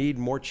you need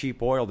more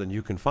cheap oil than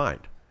you can find.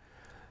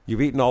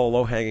 You've eaten all the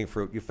low-hanging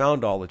fruit. You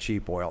found all the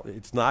cheap oil.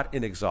 It's not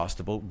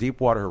inexhaustible.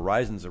 Deepwater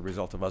Horizon is a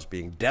result of us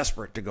being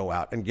desperate to go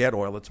out and get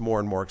oil. It's more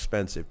and more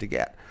expensive to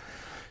get.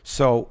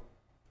 So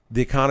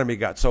the economy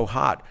got so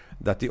hot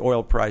that the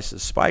oil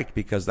prices spiked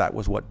because that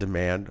was what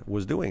demand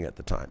was doing at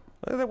the time.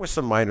 There was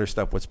some minor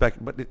stuff with spec,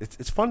 but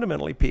it's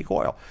fundamentally peak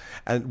oil.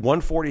 And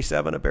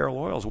 $147 a barrel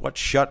oil is what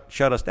shut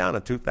us down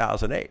in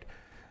 2008.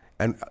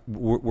 And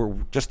we're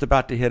just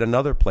about to hit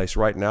another place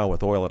right now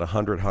with oil at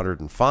 100,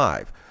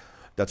 105.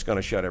 That's going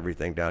to shut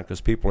everything down because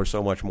people are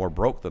so much more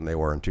broke than they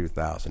were in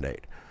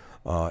 2008.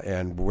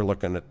 And we're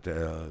looking at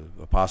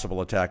a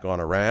possible attack on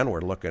Iran.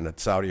 We're looking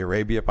at Saudi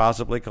Arabia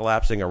possibly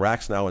collapsing.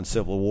 Iraq's now in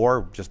civil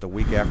war just a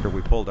week after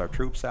we pulled our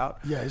troops out.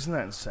 Yeah, isn't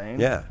that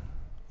insane? Yeah.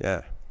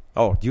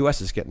 Oh, the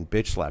U.S. is getting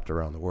bitch slapped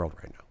around the world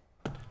right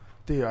now.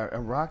 The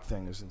Iraq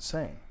thing is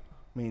insane.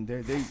 I mean,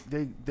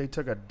 they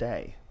took a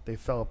day. They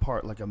fell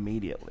apart like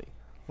immediately,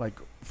 like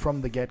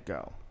from the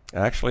get-go.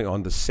 Actually,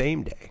 on the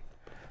same day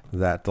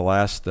that the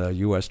last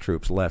U.S.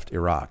 troops left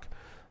Iraq,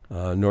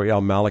 Nouri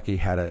al-Maliki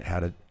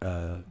had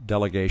a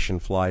delegation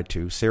fly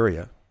to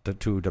Syria,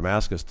 to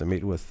Damascus, to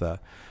meet with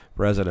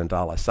President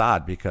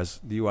al-Assad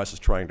because the U.S. is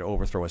trying to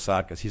overthrow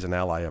Assad because he's an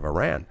ally of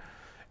Iran.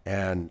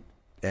 And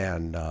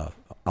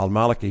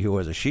al-Maliki, who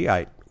was a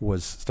Shiite,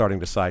 was starting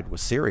to side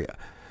with Syria.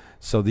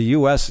 So the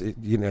U.S.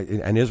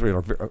 and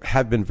Israel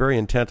have been very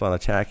intent on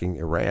attacking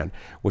Iran,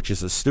 which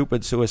is a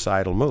stupid,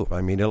 suicidal move. I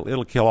mean,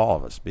 it'll kill all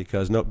of us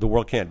because the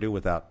world can't do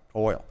without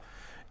oil,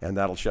 and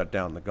that'll shut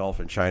down the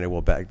Gulf, and China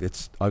will back.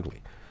 It's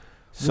ugly.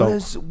 So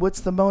what's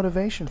the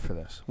motivation for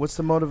this? What's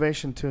the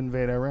motivation to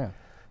invade Iran?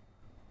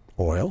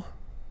 Oil.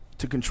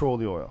 To control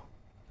the oil.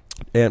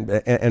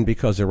 And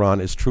because Iran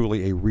is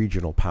truly a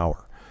regional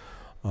power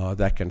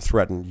that can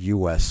threaten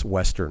U.S.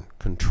 Western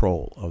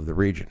control of the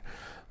region.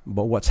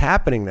 But what's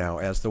happening now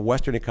as the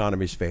Western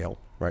economies fail,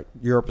 right?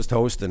 Europe is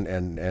toast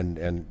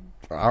and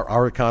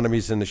our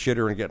economy's in the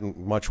shitter and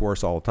getting much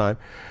worse all the time.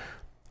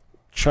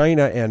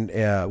 China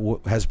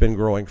has been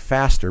growing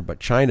faster, but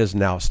China's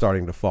now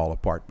starting to fall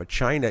apart. But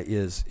China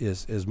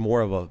is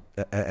more of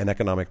an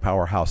economic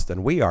powerhouse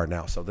than we are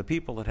now. So the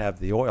people that have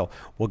the oil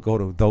will go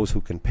to those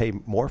who can pay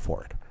more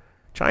for it.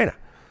 China.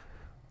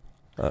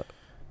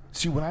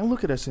 See, when I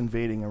look at us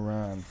invading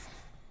Iran,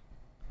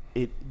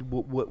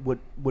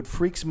 what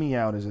freaks me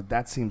out is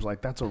that seems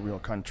like that's a real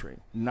country.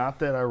 Not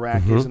that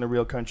Iraq isn't a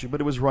real country,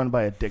 but it was run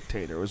by a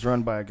dictator. It was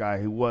run by a guy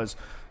who was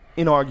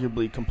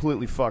inarguably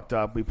completely fucked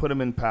up. We put him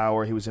in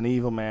power. He was an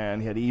evil man.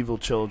 He had evil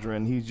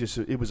children.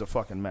 It was a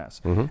fucking mess.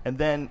 And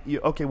then,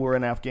 we're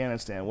in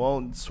Afghanistan.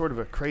 Well, it's sort of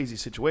a crazy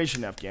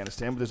situation in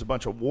Afghanistan, but there's a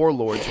bunch of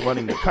warlords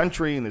running the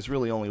country, and there's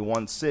really only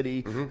one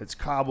city. It's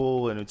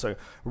Kabul, and it's a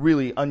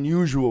really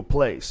unusual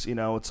place.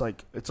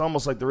 It's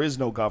almost like there is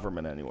no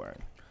government anywhere.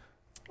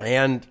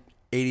 And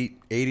 80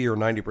 or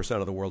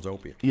 90% of the world's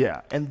opium.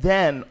 Yeah, and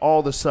then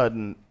all of a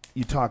sudden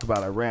you talk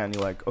about Iran.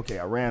 You're like, okay,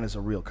 Iran is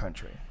a real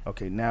country.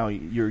 Okay, now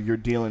you're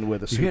dealing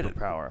with a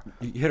superpower.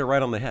 You hit it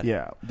right on the head.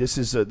 Yeah, this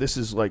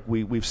is like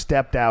we've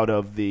stepped out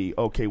of the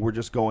we're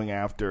just going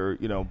after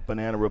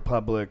Banana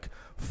Republic,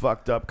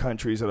 fucked up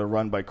countries that are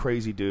run by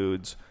crazy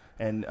dudes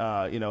and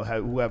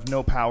who have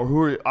no power,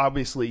 who are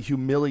obviously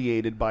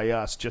humiliated by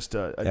us just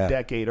a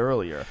decade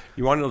earlier.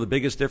 You want to know the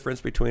biggest difference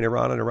between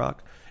Iran and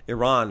Iraq?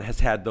 Iran has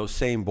had those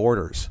same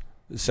borders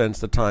since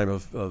the time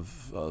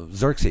of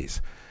Xerxes.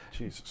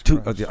 Jesus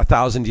Christ.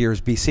 1,000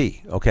 years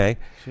BC, okay?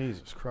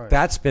 Jesus Christ.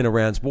 That's been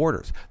Iran's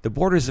borders. The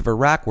borders of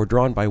Iraq were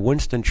drawn by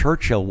Winston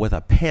Churchill with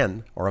a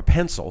pen or a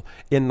pencil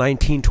in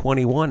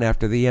 1921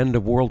 after the end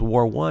of World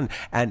War I.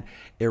 And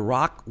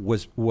Iran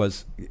is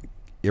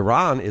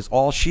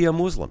all Shia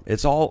Muslim.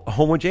 It's all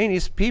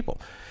homogeneous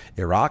people.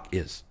 Iraq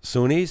is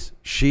Sunnis,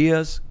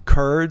 Shias,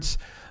 Kurds.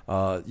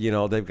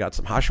 They've got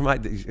some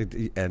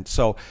Hashemite. And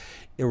so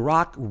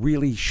Iraq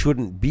really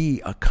shouldn't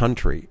be a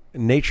country.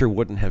 Nature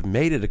wouldn't have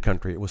made it a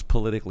country. It was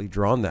politically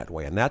drawn that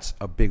way. And that's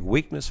a big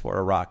weakness for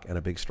Iraq and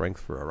a big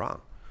strength for Iran.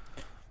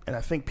 And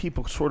I think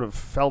people sort of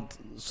felt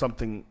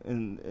something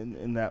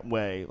in that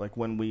way, like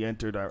when we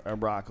entered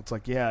Iraq. It's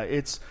like,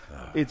 it's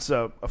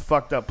a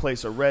fucked up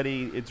place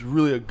already. It's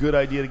really a good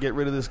idea to get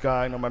rid of this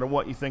guy, no matter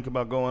what you think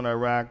about going to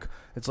Iraq.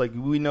 It's like,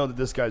 we know that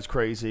this guy's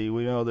crazy.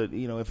 We know that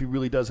if he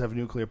really does have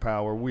nuclear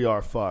power, we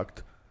are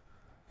fucked.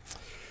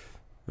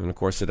 And, of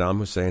course, Saddam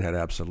Hussein had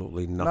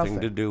absolutely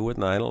nothing to do with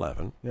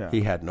 9/11. Yeah.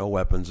 He had no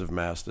weapons of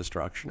mass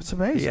destruction. It's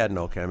amazing. He had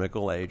no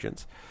chemical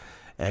agents.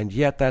 And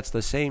yet that's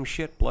the same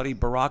shit bloody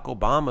Barack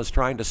Obama's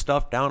trying to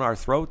stuff down our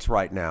throats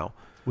right now.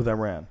 With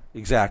Iran.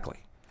 Exactly.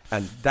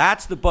 And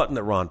that's the button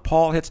that Ron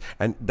Paul hits,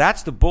 and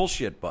that's the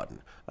bullshit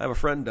button. I have a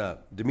friend,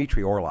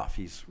 Dmitry Orlov.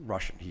 He's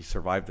Russian. He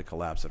survived the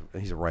collapse.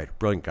 He's a writer,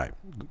 brilliant guy,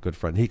 good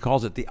friend. He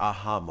calls it the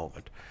aha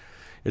moment.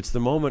 It's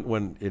the moment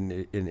when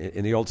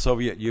in the old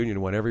Soviet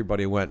Union when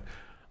everybody went,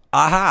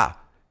 aha,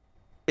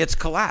 it's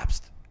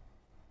collapsed.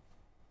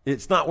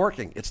 It's not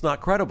working. It's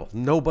not credible.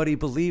 Nobody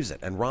believes it.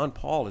 And Ron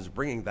Paul is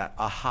bringing that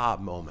aha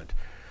moment.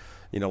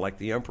 Like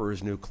the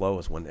emperor's new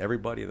clothes, when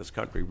everybody in this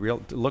country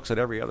looks at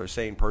every other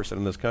sane person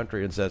in this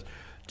country and says,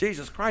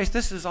 Jesus Christ,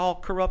 this is all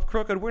corrupt,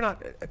 crooked. We're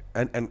not.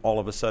 And all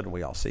of a sudden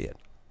we all see it.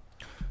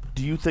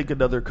 Do you think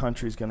another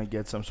country is going to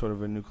get some sort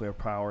of a nuclear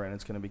power and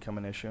it's going to become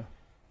an issue?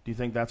 Do you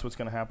think that's what's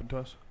going to happen to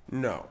us?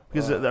 No.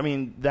 Because,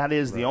 that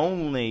is the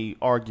only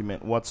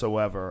argument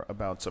whatsoever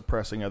about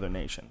suppressing other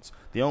nations.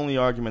 The only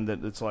argument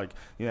that it's like,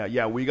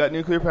 we got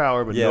nuclear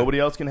power, but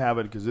nobody else can have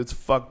it because it's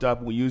fucked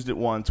up. We used it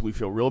once. We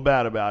feel real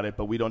bad about it,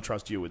 but we don't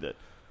trust you with it.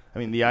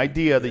 The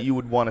idea that you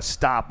would want to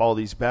stop all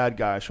these bad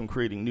guys from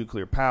creating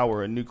nuclear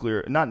power and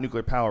not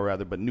nuclear power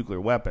but nuclear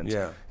weapons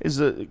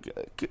is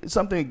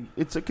something.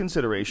 It's a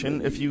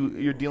consideration if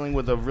you're dealing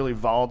with a really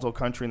volatile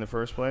country in the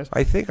first place.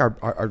 I think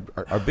our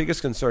biggest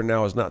concern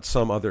now is not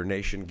some other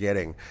nation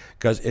getting,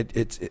 because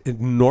it's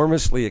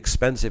enormously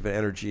expensive and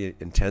energy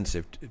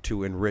intensive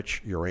to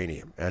enrich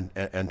uranium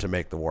and to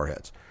make the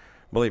warheads.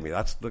 Believe me,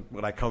 that's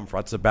what I come from.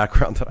 That's the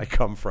background that I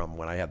come from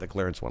when I had the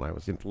clearance when I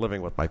was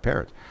living with my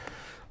parents.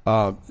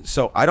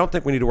 So I don't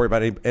think we need to worry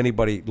about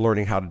anybody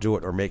learning how to do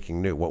it or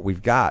making new. What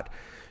we've got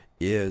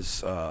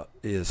is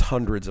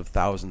hundreds of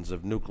thousands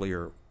of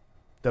nuclear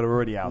that are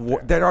already out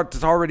there.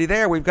 It's already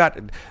there.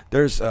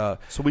 So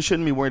we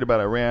shouldn't be worried about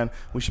Iran.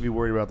 We should be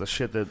worried about the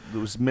shit that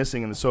was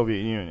missing in the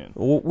Soviet Union.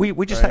 We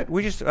just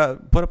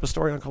put up a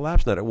story on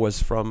CollapseNet. It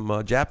was from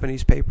a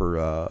Japanese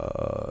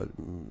paper.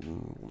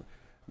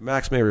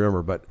 Max may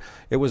remember, but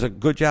it was a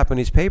good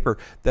Japanese paper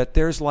that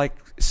there's like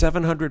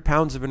 700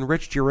 pounds of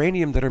enriched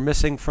uranium that are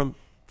missing from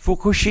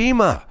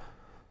Fukushima.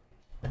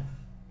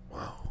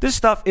 Wow. This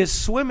stuff is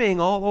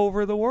swimming all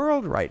over the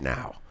world right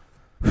now.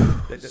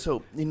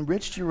 So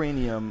enriched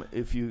uranium,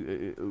 if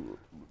you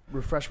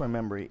refresh my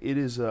memory. It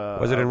is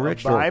Was it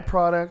enriched a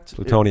byproduct.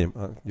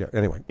 Plutonium.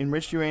 Anyway.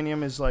 Enriched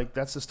uranium is like,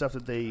 that's the stuff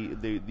that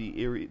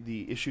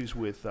the issues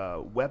with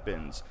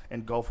weapons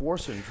and Gulf War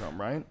syndrome,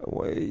 right?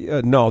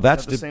 No,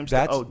 that's the same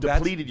stuff. Oh,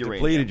 depleted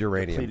uranium. Depleted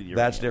uranium.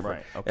 That's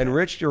different. Right. Okay.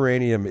 Enriched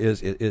uranium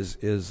is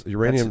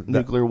uranium that's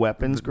nuclear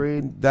weapons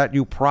grade that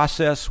you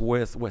process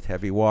with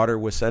heavy water,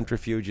 with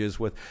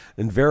centrifuges,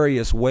 in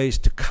various ways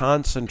to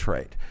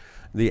concentrate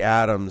the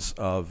atoms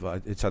of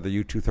it's either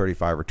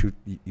U-235 or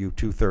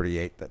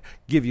U-238 that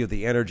give you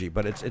the energy,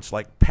 but it's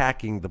like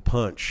packing the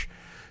punch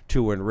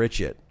to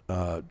enrich it,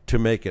 to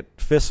make it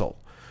fissile,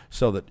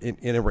 so that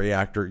in a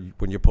reactor,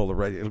 when you pull the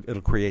rate,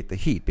 it'll create the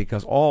heat,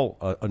 because all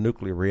a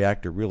nuclear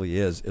reactor really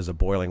is a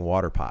boiling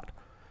water pot.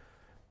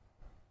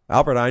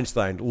 Albert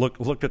Einstein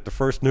looked at the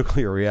first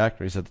nuclear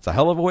reactor. He said, it's a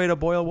hell of a way to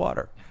boil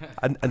water.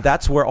 And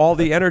that's where all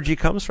the energy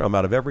comes from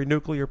out of every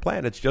nuclear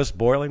plant. It's just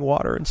boiling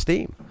water and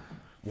steam.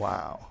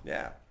 Wow.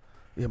 Yeah.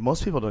 Yeah,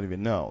 most people don't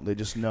even know. They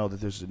just know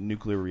that there's a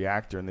nuclear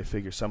reactor, and they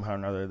figure somehow or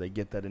another they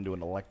get that into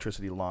an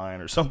electricity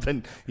line or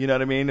something. You know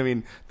what I mean? I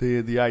mean,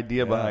 the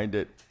idea behind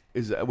it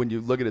is that when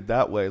you look at it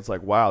that way, it's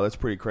like, wow, that's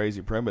pretty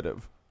crazy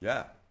primitive.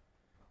 Yeah.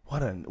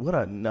 What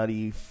a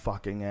nutty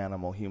fucking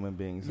animal human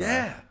beings are.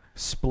 Yeah.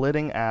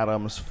 Splitting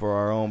atoms for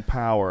our own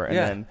power, and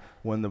then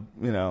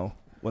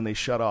when they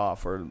shut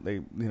off or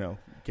they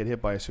get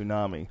hit by a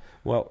tsunami.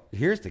 Well,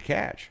 here's the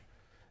catch: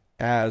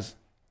 as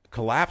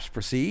collapse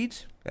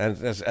proceeds,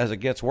 and as it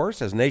gets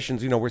worse, as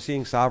nations, we're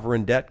seeing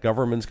sovereign debt,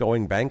 governments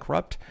going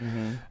bankrupt.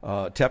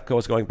 TEPCO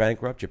is going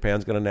bankrupt.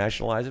 Japan's going to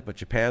nationalize it, but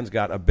Japan's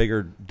got a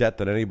bigger debt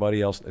than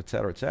anybody else, et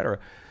cetera, et cetera.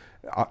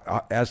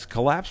 As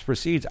collapse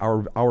proceeds,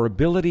 our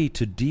ability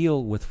to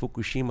deal with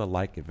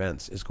Fukushima-like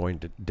events is going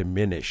to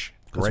diminish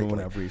greatly. We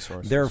won't have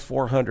resources. There are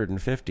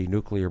 450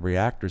 nuclear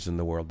reactors in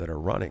the world that are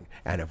running,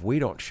 and if we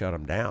don't shut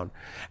them down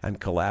and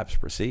collapse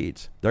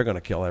proceeds, they're going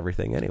to kill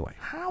everything anyway.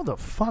 How the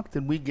fuck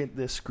did we get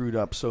this screwed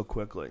up so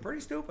quickly?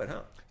 Pretty stupid,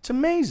 huh? It's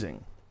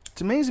amazing.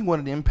 It's amazing what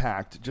an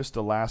impact just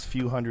the last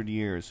few hundred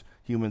years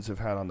humans have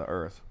had on the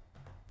Earth.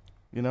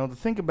 To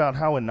think about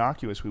how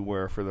innocuous we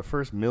were for the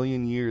first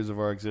million years of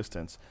our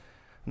existence.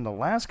 In the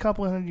last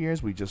couple of hundred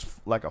years, we just,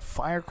 like a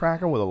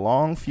firecracker with a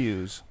long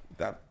fuse.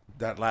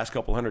 That last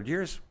couple hundred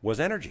years was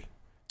energy.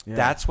 Yeah.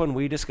 That's when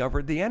we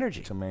discovered the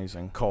energy. It's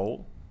amazing.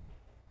 Coal,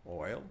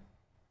 oil.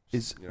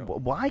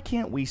 Why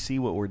can't we see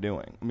what we're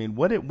doing? I mean,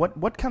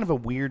 what kind of a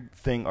weird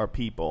thing are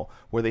people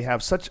where they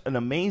have such an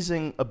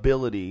amazing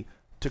ability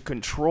to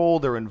control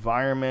their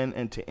environment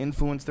and to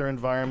influence their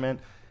environment,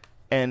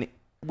 and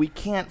we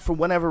can't, for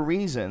whatever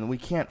reason, we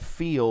can't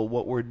feel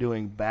what we're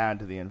doing bad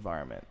to the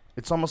environment.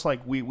 It's almost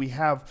like we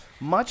have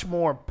much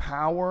more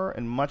power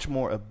and much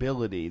more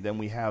ability than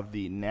we have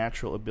the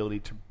natural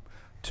ability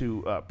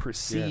to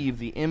perceive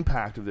the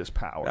impact of this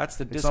power. That's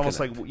the disconnect. It's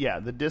almost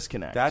like, the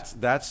disconnect.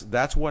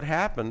 That's what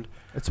happened.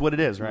 That's what it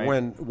is, right?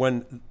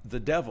 When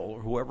the devil,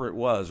 or whoever it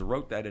was,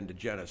 wrote that into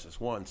Genesis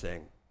 1,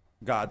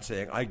 God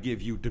saying, I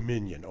give you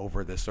dominion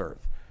over this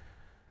earth.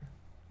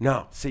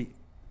 No, see,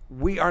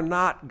 we are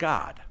not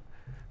God.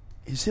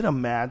 Is it a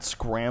mad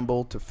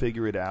scramble to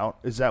figure it out?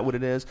 Is that what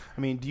it is?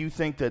 I mean, do you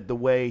think that the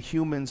way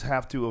humans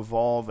have to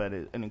evolve at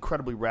an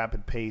incredibly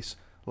rapid pace,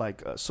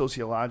 like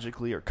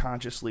sociologically or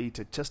consciously,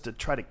 to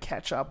try to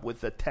catch up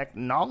with the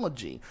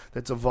technology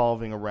that's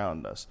evolving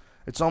around us?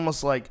 It's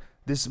almost like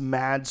this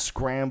mad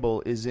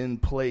scramble is in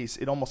place.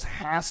 It almost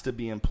has to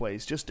be in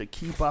place just to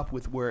keep up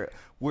with where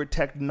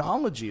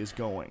technology is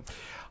going.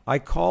 I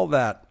call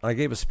that, I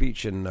gave a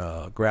speech in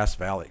Grass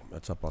Valley.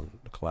 That's up on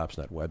the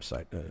CollapseNet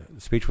website.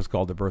 The speech was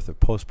called The Birth of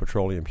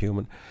Post-Petroleum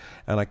Human,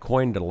 and I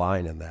coined a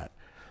line in that.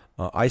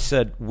 I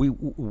said,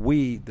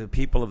 we, the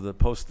people of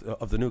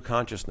the new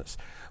consciousness,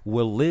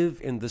 will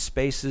live in the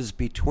spaces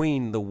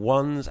between the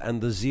ones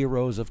and the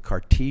zeros of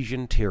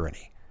Cartesian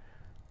tyranny.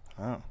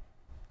 Oh,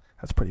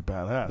 that's pretty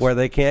badass. Where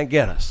they can't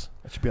get us.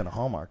 That should be on a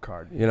Hallmark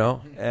card.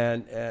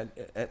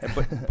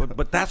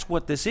 But that's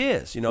what this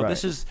is.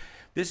 Right.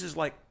 This is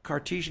like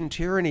Cartesian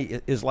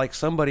tyranny is like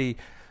somebody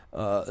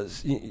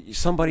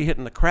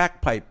hitting the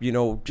crack pipe,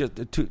 just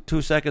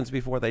 2 seconds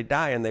before they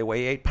die, and they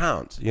weigh 8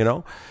 pounds.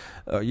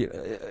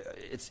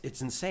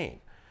 It's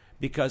insane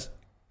because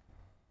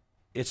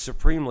it's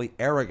supremely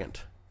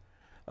arrogant.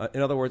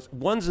 In other words,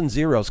 ones and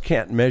zeros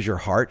can't measure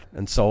heart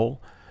and soul,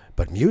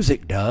 but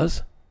music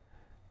does.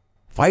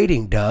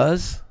 Fighting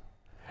does,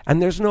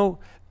 and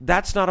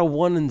that's not a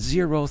 1 and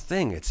 0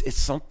 thing. It's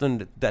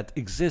something that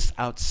exists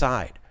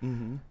outside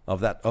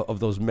of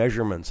those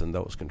measurements and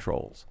those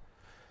controls.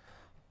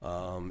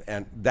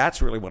 And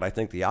that's really what I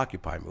think the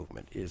Occupy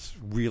movement is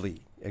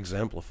really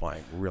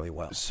exemplifying really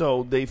well.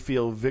 So they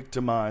feel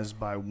victimized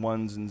by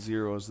ones and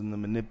zeros and the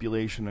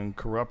manipulation and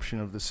corruption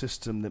of the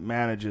system that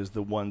manages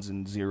the ones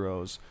and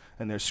zeros,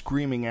 and they're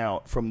screaming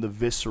out from the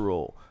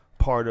visceral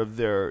part of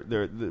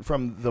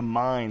from the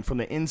mind, from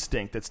the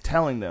instinct that's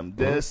telling them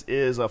this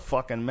is a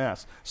fucking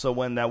mess. So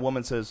when that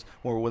woman says,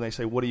 or when they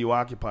say, what are you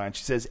occupying?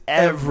 She says,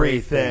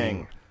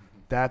 everything.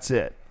 That's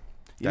it.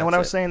 You know what I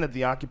was saying? That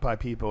the Occupy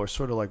people are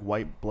sort of like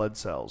white blood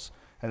cells.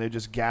 and they're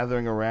just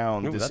gathering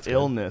around this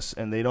illness,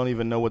 and they don't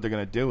even know what they're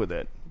going to do with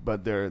it.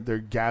 But they're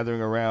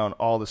gathering around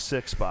all the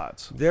sick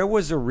spots. There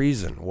was a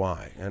reason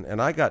why,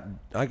 and I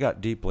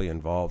got deeply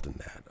involved in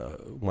that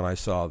when I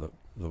saw the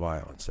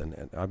violence,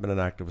 and I've been an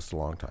activist a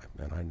long time,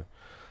 and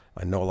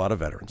I know a lot of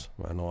veterans,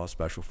 I know a lot of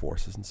special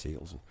forces and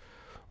SEALs. And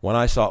when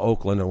I saw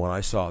Oakland, and when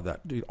I saw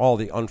that all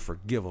the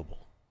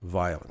unforgivable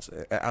violence,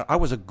 I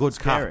was a good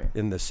cop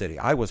in this city.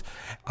 I was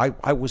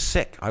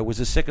sick. I was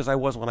as sick as I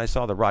was when I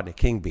saw the Rodney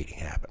King beating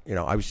happen.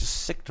 I was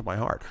just sick to my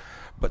heart.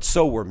 But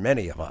so were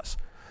many of us.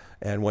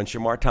 And when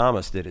Shamar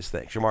Thomas did his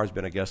thing, Shamar's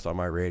been a guest on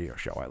my radio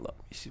show. I love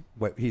him.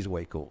 He's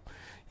way cool.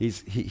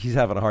 He's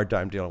having a hard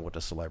time dealing with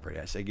the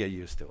celebrity. I say, get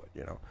used to it,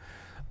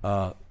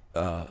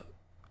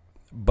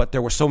 But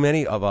there were so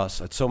many of us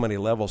at so many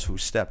levels who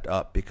stepped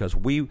up because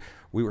we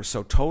were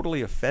so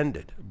totally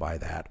offended by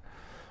that.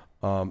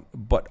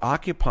 But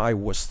Occupy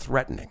was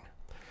threatening.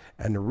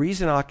 And the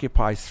reason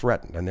Occupy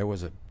threatened, and there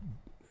was a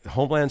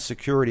Homeland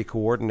Security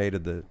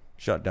coordinated the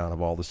shutdown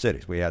of all the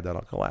cities. We had that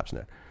on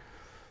CollapseNet.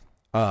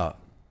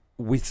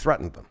 We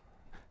threatened them.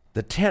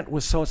 The tent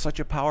was such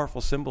a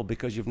powerful symbol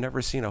because you've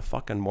never seen a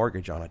fucking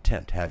mortgage on a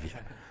tent, have you?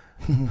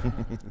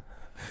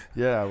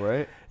 Yeah,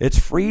 right? It's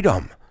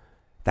freedom.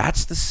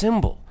 That's the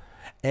symbol.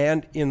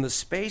 And in the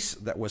space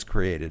that was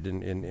created,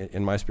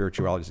 in my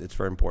spirituality, it's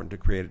very important to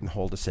create it and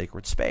hold a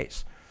sacred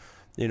space,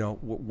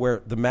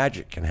 where the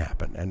magic can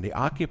happen. And the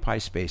Occupy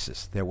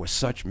spaces, there was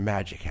such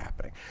magic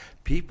happening.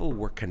 People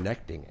were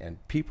connecting,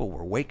 and people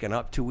were waking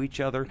up to each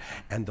other,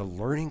 and the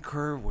learning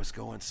curve was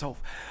going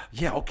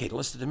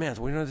list of demands.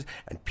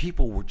 And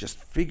people were just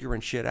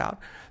figuring shit out.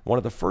 One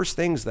of the first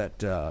things that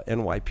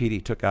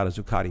NYPD took out of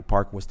Zuccotti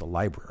Park was the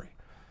library.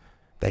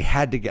 They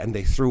had to get, and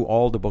they threw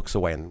all the books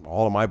away, and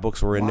all of my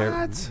books were in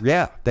there.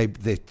 Yeah, they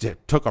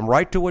took them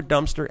right to a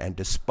dumpster and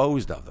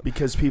disposed of them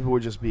because people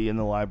would just be in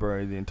the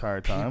library the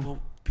entire time.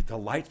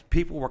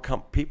 People were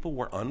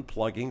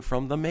unplugging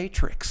from the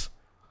Matrix.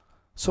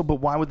 So,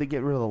 but why would they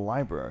get rid of the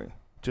library?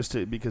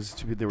 Because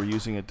they were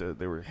using it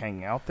they were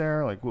hanging out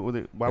there? Like,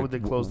 why would they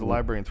close the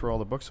library and throw all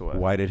the books away?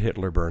 Why did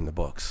Hitler burn the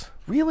books?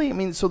 Really? I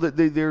mean, so that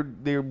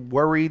they're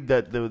worried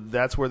that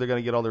that's where they're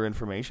going to get all their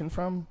information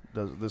from?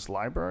 This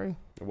library?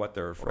 What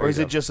they're afraid of. Or is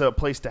it just a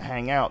place to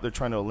hang out they're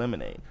trying to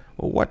eliminate?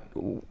 Well,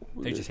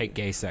 they just hate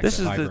gay sex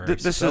at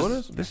libraries.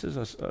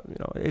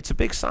 It's a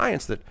big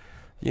science that,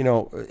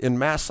 in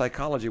mass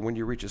psychology, when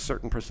you reach a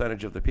certain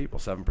percentage of the people,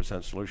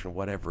 7% solution,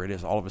 whatever it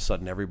is, all of a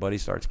sudden everybody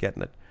starts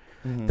getting it.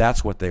 Mm-hmm.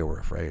 That's what they were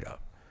afraid of.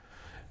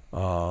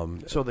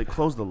 So they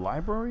closed the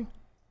library?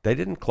 They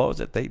didn't close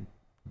it. They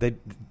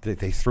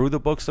threw the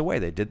books away.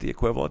 They did the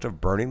equivalent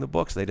of burning the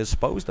books. They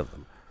disposed of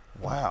them.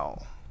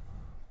 Wow.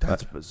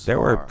 That's bizarre. There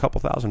were a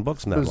couple thousand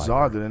books in that library.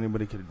 Bizarre that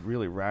anybody could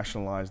really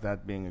rationalize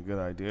that being a good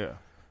idea.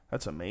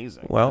 That's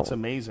amazing. Well, that's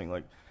amazing.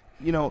 Like,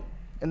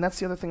 and that's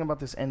the other thing about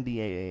this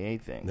NDAA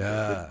thing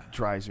that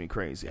drives me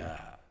crazy. Yeah.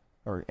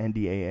 Or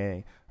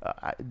NDAA,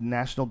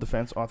 National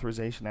Defense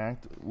Authorization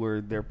Act,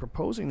 where they're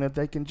proposing that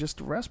they can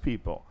just arrest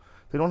people.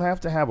 They don't have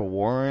to have a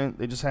warrant.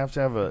 They just have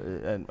to have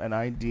an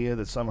idea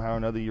that somehow or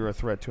another you're a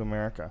threat to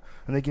America.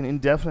 And they can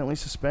indefinitely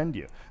suspend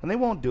you. And they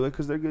won't do it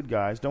because they're good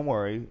guys. Don't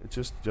worry.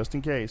 It's just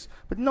in case.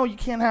 But no, you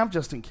can't have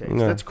just in case.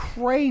 No. That's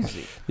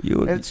crazy.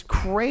 And it's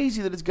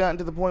crazy that it's gotten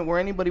to the point where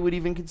anybody would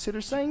even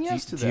consider saying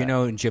yes to that. Do you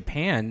know in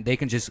Japan, they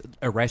can just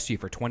arrest you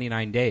for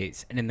 29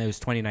 days. And in those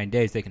 29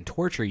 days, they can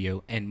torture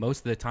you. And most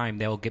of the time,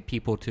 they'll get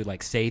people to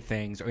say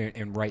things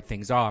and write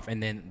things off.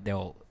 And then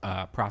they'll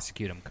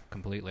prosecute them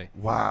completely.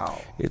 Wow.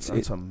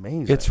 That's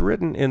amazing. It's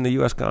written in the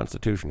U.S.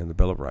 Constitution, in the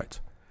Bill of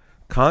Rights.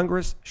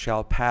 Congress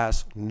shall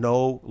pass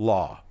no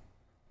law.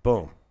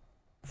 Boom.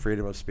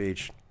 Freedom of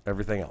speech,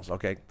 everything else.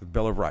 Okay, the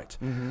Bill of Rights.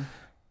 Mm-hmm.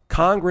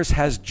 Congress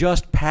has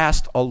just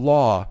passed a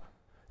law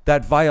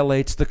that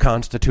violates the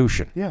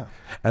Constitution. Yeah.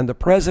 And the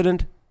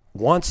president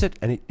wants it,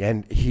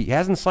 and he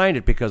hasn't signed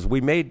it because we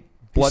made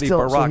bloody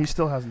Barack. So he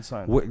still hasn't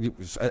signed it.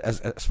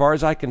 As far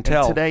as I can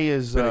tell, and today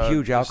is been a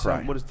huge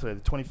outcry. What is today?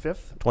 The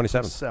 25th?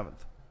 27th.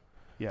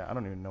 Yeah, I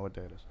don't even know what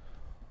day it is.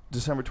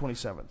 December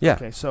 27th. Yeah.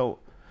 Okay, so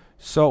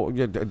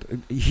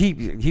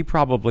he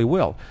probably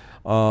will.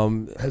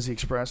 Has he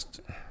expressed?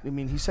 I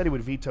mean, he said he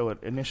would veto it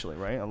initially,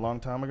 right? A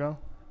long time ago,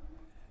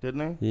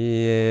 didn't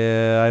he?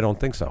 Yeah, I don't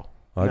think so.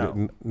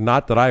 No.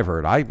 Not that I've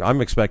heard. I'm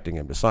expecting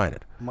him to sign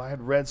it. I had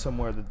read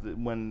somewhere that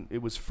when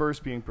it was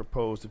first being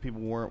proposed, that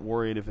people weren't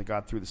worried if it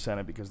got through the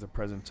Senate because the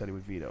president said he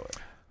would veto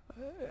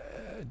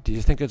it. Do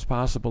you think it's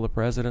possible the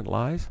president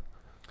lies?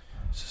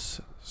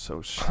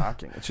 So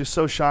shocking. It's just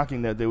so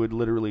shocking that they would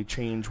literally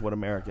change what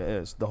America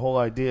is. The whole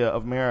idea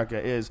of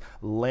America is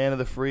land of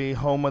the free,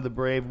 home of the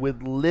brave,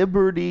 with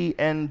liberty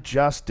and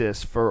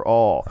justice for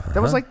all. Uh-huh.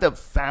 That was like the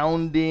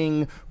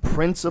founding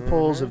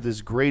principles of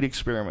this great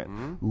experiment.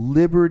 Mm-hmm.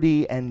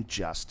 Liberty and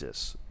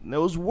justice. And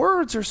those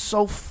words are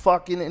so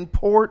fucking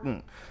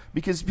important.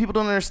 Because people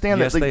don't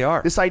understand that. Yes, they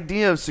are. This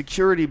idea of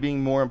security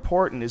being more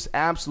important is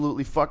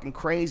absolutely fucking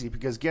crazy.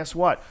 Because guess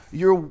what?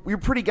 You're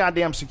pretty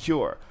goddamn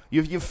secure.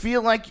 You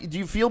feel like, do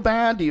you feel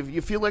bad? Do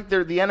you feel like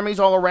the enemy's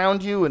all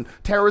around you and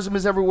terrorism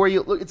is everywhere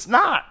you look? It's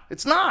not.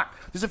 It's not.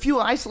 There's a few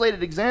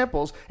isolated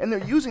examples, and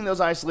they're using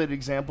those isolated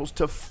examples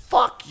to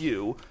fuck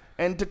you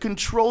and to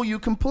control you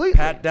completely.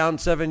 Pat down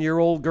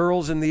 7-year-old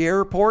girls in the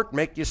airport,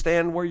 make you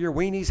stand where your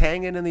weenie's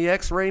hanging in the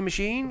X-ray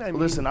machine. I mean,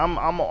 listen,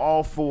 I'm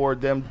all for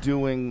them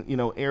doing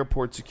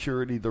airport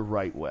security the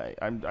right way.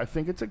 I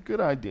think it's a good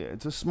idea.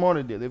 It's a smart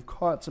idea. They've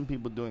caught some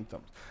people doing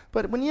things.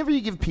 But whenever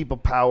you give people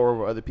power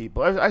over other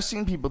people, I've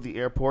seen people at the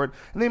airport,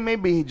 and they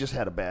maybe just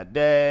had a bad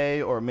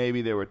day, or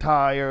maybe they were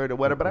tired or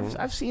whatever. But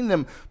I've seen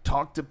them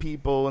talk to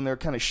people, and they're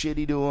kind of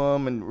shitty to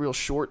them and real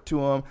short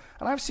to them.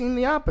 And I've seen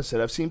the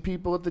opposite. I've seen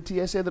people at the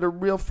TSA that are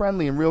real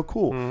friendly and real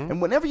cool.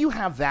 And whenever you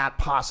have that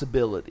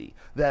possibility,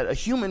 that a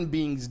human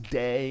being's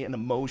day and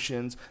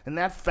emotions, and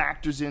that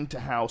factors into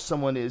how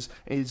someone is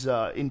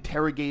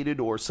interrogated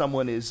or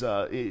someone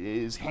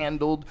is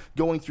handled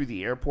going through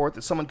the airport,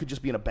 that someone could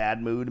just be in a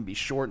bad mood and be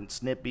short and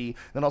snippy,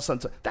 and all of a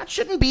sudden, that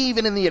shouldn't be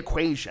even in the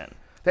equation.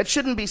 That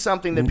shouldn't be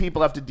something that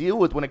people have to deal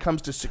with when it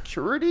comes to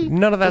security.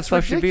 None of that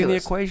stuff ridiculous. should be in the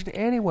equation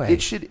anyway.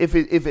 It should, if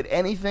it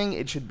anything,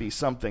 it should be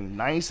something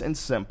nice and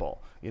simple.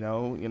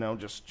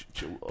 Just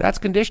that's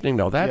conditioning,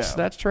 though.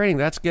 That's training.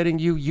 That's getting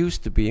you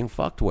used to being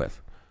fucked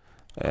with.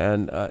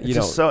 And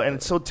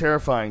it's so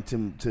terrifying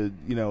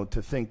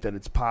to think that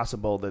it's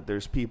possible that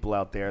there's people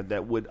out there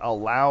that would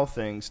allow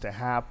things to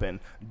happen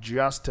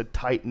just to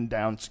tighten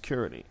down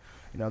security.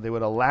 They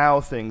would allow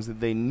things that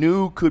they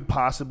knew could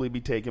possibly be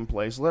taking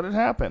place, let it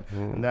happen.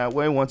 And that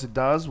way, once it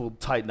does, we'll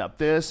tighten up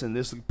this, and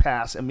this will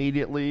pass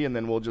immediately, and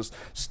then we'll just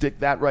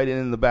stick that right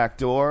in the back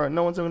door, and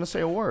no one's going to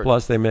say a word.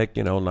 Plus, they make,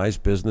 nice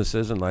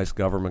businesses and nice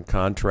government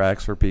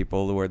contracts for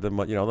people where the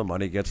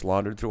money gets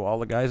laundered through all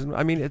the guys.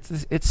 I mean,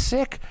 it's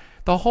sick.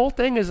 The whole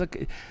thing is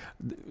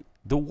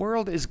the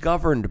world is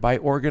governed by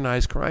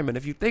organized crime, and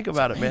if you think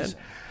about it, man.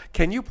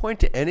 Can you point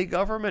to any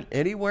government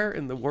anywhere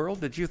in the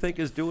world that you think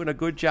is doing a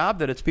good job,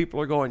 that its people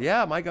are going,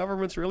 yeah, my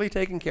government's really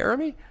taking care of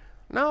me?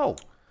 No,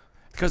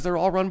 because they're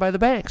all run by the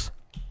banks.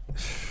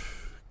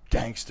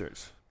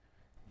 Gangsters.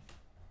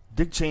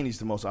 Dick Cheney's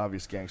the most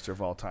obvious gangster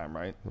of all time,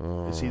 right?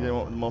 Is he the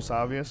most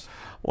obvious?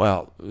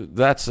 Well,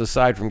 that's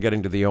aside from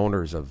getting to the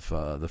owners of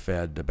the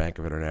Fed, the Bank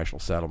of International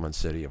Settlements,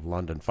 City of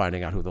London,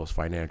 finding out who those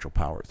financial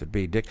powers would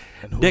be.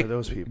 And who are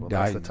those people?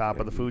 That's the top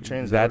of the food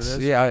chain? That's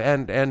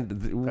and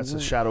that's a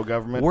shadow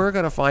government? We're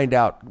going to find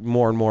out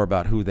more and more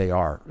about who they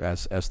are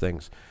as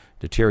things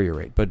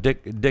deteriorate. But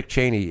Dick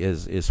Cheney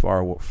is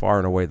far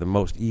and away the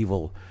most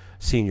evil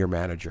senior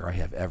manager I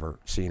have ever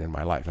seen in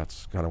my life.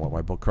 That's kind of what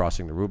my book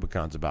Crossing the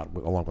Rubicon's about,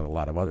 along with a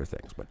lot of other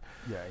things. But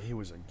yeah, he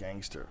was a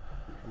gangster.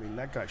 I mean,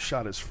 that guy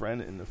shot his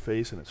friend in the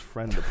face, and his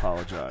friend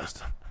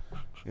apologized.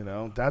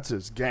 That's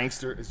as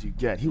gangster as you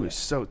get. He was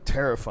so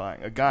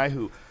terrifying. A guy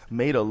who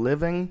made a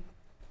living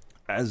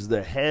as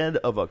the head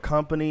of a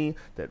company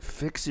that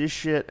fixes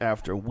shit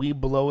after we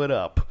blow it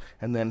up,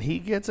 and then he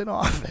gets in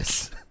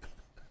office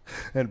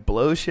and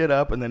blows shit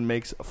up and then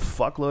makes a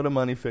fuckload of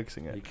money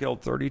fixing it. He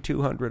killed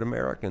 3,200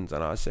 Americans,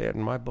 and I say it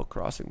in my book,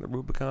 Crossing the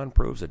Rubicon,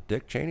 proves that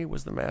Dick Cheney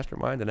was the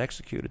mastermind and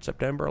executed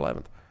September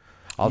 11th.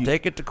 I'll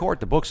take it to court.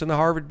 The book's in the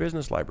Harvard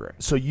Business Library.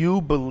 So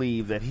you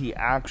believe that he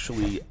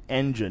actually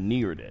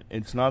engineered it?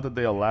 It's not that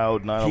they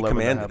allowed 9/11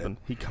 to happen.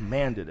 He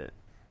commanded it.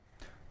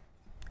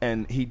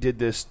 And he did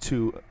this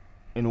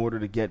in order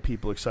to get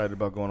people excited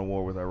about going to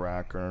war with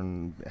Iraq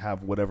and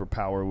have whatever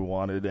power we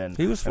wanted. And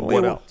he was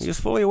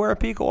fully aware of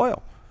peak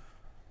oil.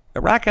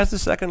 Iraq has the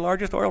second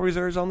largest oil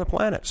reserves on the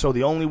planet. So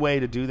the only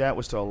way to do that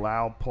was to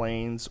allow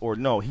planes, or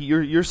no?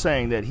 You're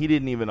saying that he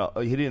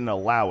didn't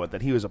allow it.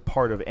 That he was a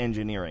part of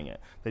engineering it.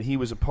 That he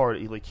was a part.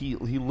 He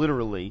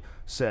literally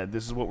said,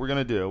 "This is what we're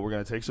going to do. We're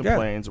going to take some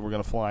planes and we're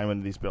going to fly them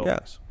into these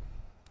buildings."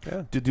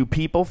 Yeah. Do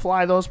people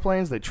fly those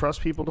planes? They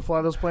trust people to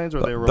fly those planes, or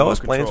are they remote Those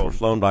planes controlled? were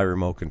flown by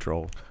remote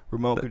control.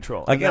 Remote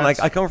control. Again,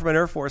 I come from an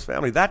Air Force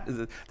family. What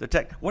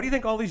do you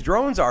think all these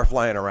drones are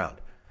flying around?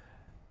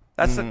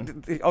 That's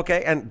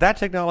okay, and that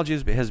technology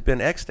has been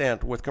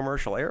extant with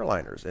commercial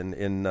airliners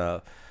in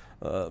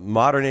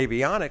modern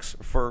avionics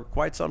for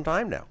quite some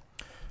time now.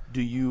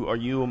 Are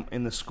you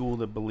in the school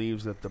that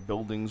believes that the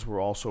buildings were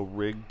also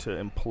rigged to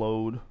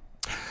implode?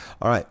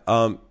 All right,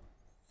 I'm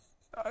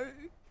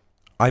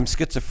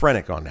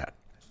schizophrenic on that.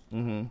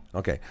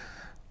 Okay,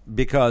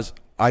 because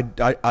I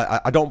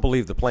don't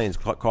believe the planes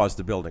caused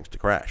the buildings to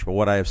crash. But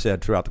what I have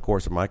said throughout the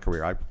course of my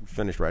career, I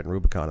finished writing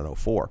Rubicon in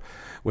 2004,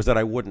 was that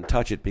I wouldn't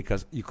touch it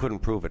because you couldn't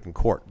prove it in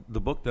court.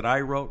 The book that I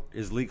wrote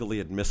is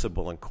legally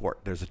admissible in court.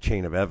 There's a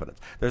chain of evidence.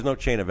 There's no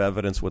chain of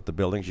evidence with the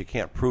buildings. You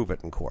can't prove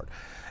it in court.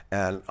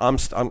 And I'm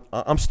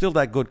still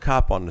that good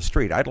cop on the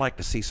street. I'd like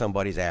to see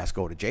somebody's ass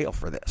go to jail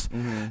for this.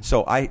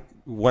 So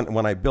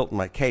when I built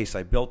my case,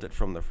 I built it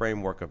from the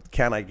framework of,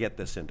 can I get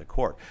this into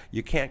court?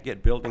 You can't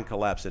get building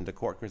collapse into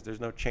court because there's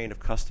no chain of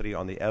custody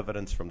on the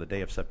evidence from the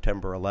day of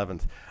September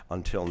 11th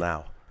until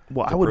now.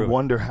 Well, I would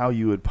wonder how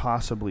you would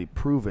possibly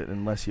prove it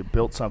unless you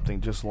built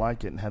something just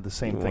like it and had the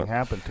same thing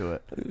happen to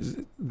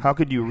it. How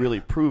could you really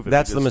prove it?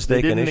 That's the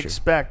mistaken they didn't issue.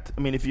 expect.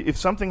 I mean, if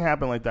something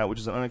happened like that, which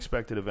is an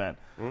unexpected event,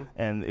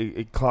 and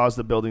it caused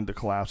the building to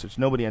collapse, which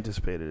nobody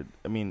anticipated.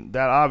 I mean,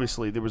 that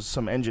obviously there was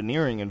some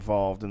engineering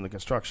involved in the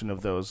construction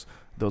of those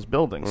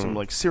buildings, some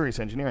like serious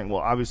engineering.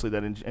 Well, obviously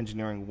that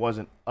engineering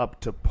wasn't up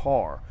to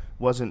par,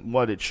 wasn't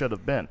what it should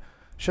have been.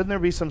 Shouldn't there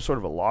be some sort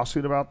of a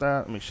lawsuit about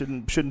that? I mean,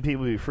 shouldn't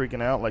people be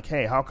freaking out? Like,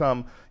 hey, how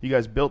come you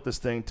guys built this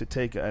thing to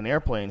take an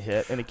airplane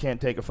hit and it can't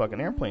take a fucking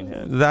airplane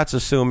hit? That's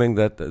assuming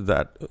that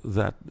the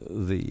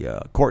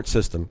court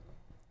system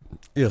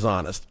is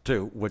honest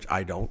too, which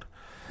I don't.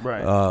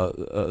 Right.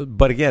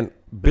 But again,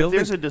 if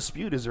there's a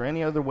dispute, is there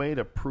any other way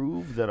to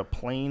prove that a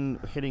plane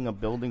hitting a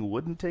building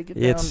wouldn't take it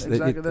down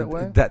exactly that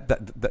way?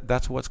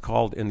 That's what's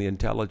called in the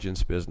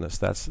intelligence business.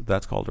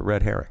 That's called a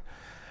red herring.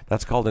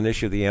 That's called an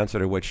issue, the answer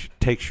to which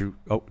takes you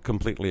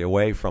completely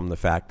away from the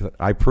fact that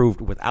I proved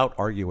without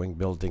arguing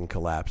building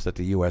collapse that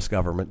the U.S.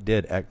 government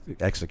did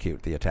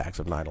execute the attacks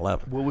of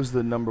 9/11. What was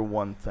the number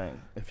one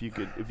thing? If you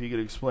could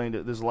explain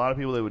it, there's a lot of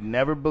people that would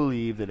never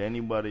believe that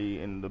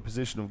anybody in the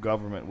position of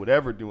government would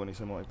ever do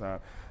anything like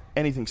that,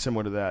 anything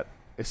similar to that,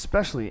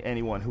 especially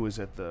anyone who is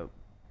at the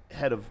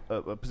head of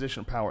a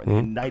position of power in the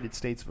United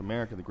States of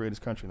America, the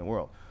greatest country in the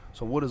world.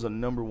 So what is a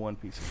number one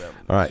piece of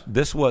evidence? All right,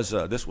 this was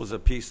a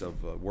piece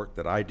of work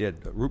that I did.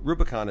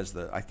 Rubicon is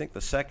I think the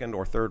second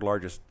or third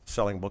largest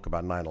selling book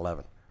about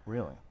 9/11.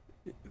 Really?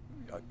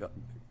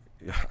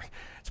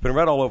 It's been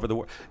read all over the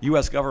world.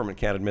 U.S. government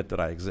can't admit that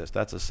I exist.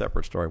 That's a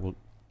separate story. We'll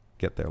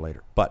get there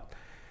later. But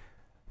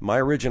my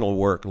original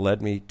work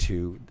led me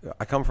to.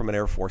 I come from an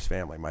Air Force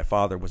family. My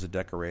father was a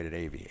decorated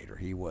aviator.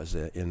 He was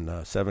in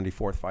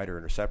 74th Fighter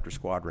Interceptor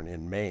Squadron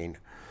in Maine.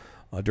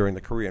 During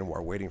the Korean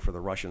War, waiting for the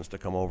Russians to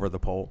come over the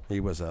pole. He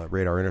was a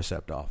radar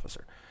intercept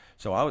officer.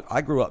 So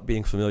I grew up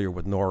being familiar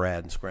with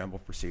NORAD and scramble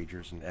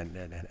procedures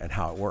and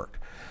how it worked.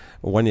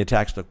 When the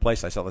attacks took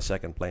place, I saw the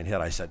second plane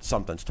hit. I said,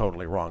 something's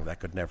totally wrong. That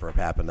could never have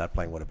happened. That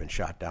plane would have been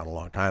shot down a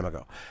long time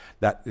ago.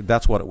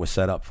 That's what it was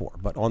set up for.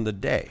 But on the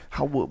day...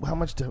 How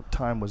much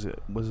time was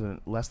it? Was it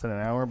less than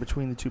an hour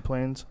between the two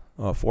planes?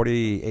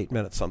 48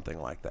 minutes,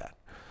 something like that.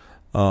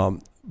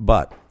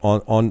 But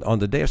on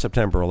the day of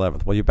September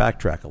 11th, well, you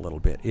backtrack a little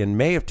bit. In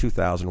May of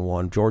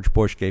 2001, George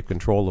Bush gave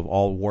control of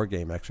all war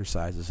game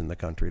exercises in the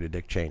country to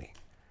Dick Cheney.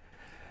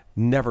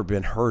 Never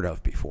been heard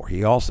of before.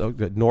 He also,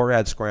 the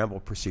NORAD scramble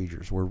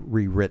procedures were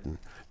rewritten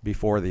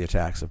before the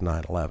attacks of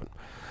 9/11.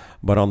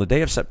 But on the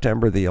day of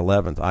September the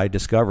 11th, I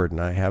discovered, and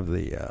I have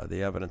the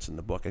evidence in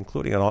the book,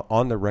 including an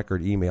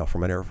on-the-record email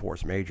from an Air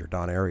Force major,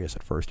 Don Arias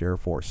at 1st Air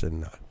Force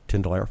in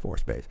Tyndall Air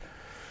Force Base.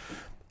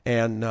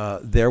 And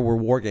there were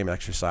war game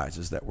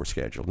exercises that were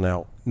scheduled.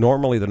 Now,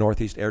 normally the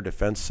Northeast Air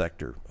Defense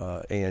Sector,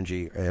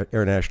 ANG,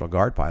 Air National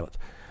Guard pilots,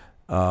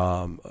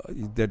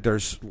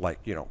 there's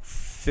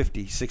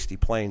 50, 60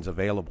 planes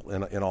available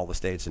in all the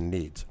states and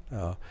needs.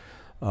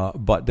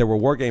 But there were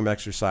war game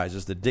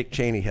exercises that Dick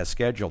Cheney has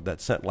scheduled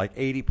that sent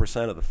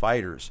 80% of the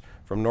fighters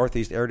from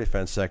Northeast Air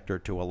Defense Sector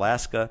to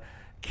Alaska,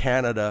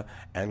 Canada,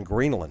 and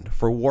Greenland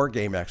for war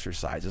game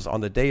exercises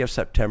on the day of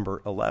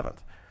September 11th.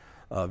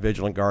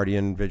 Vigilant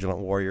Guardian, Vigilant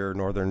Warrior,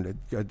 Northern,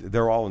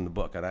 they're all in the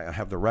book, and I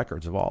have the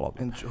records of all of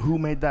them. And who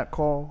made that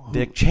call?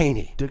 Dick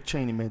Cheney. Dick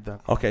Cheney made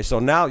that call. Okay, so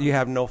now you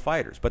have no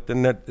fighters. But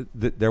then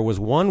there was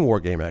one war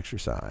game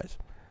exercise,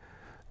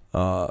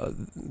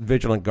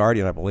 Vigilant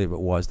Guardian, I believe it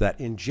was, that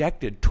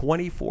injected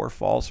 24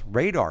 false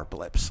radar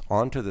blips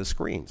onto the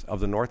screens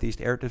of the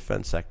Northeast Air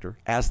Defense Sector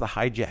as the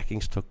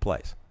hijackings took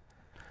place.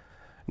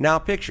 Now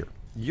picture,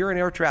 you're an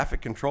air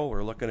traffic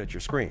controller looking at your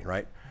screen,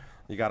 right?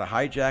 You got a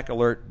hijack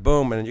alert,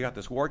 boom, and then you got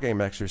this war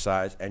game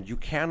exercise, and you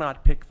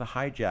cannot pick the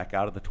hijack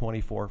out of the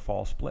 24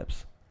 false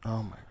blips.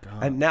 Oh, my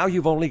God. And now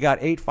you've only got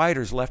 8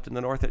 fighters left in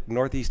the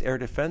Northeast Air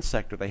Defense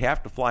Sector. They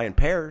have to fly in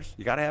pairs.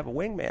 You got to have a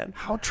wingman.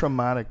 How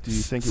traumatic do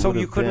you think it would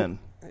have been?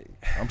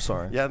 I'm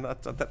sorry. Yeah,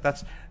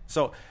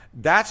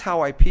 that's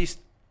how I pieced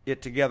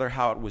it together,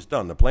 how it was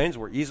done. The planes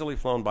were easily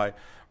flown by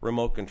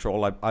remote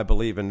control. I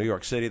believe in New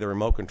York City, the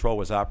remote control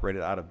was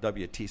operated out of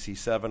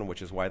WTC-7,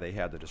 which is why they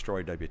had to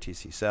destroy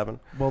WTC-7.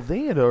 Well,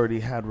 they had already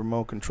had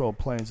remote control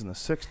planes in the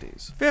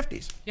 60s.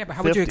 50s. Yeah, but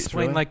how would you 50s,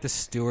 explain, really? the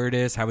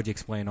stewardess? How would you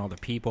explain all the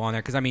people on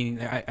there? Because, I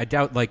mean, I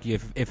doubt,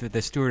 if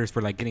the stewardess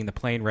were, getting the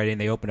plane ready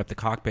and they opened up the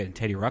cockpit and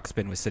Teddy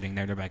Ruxpin was sitting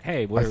there, they're like,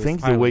 hey, where's I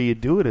think the way you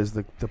do it is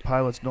the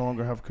pilots no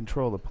longer have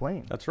control of the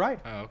plane. That's right.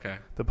 Oh, okay.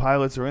 The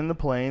pilots are in the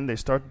plane, they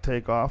start to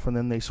take off, and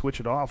then they switch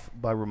it off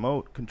by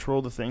remote,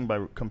 control the thing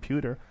by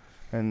computer,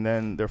 and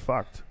then they're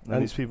fucked.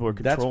 And these people are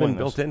controlling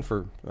That's been this.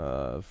 built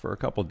in for a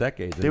couple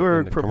decades. They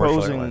were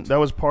proposing, that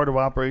was part of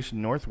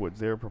Operation Northwoods.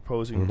 They were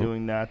proposing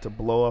doing that to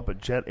blow up a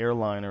jet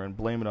airliner and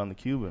blame it on the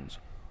Cubans.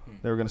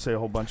 They were going to say a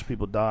whole bunch of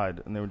people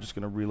died, and they were just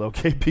going to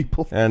relocate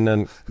people. And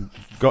then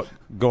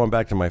going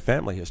back to my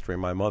family history,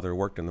 my mother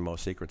worked in the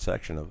most secret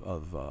section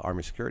of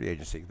Army Security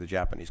Agency, the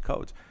Japanese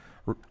codes.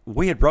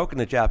 We had broken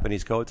the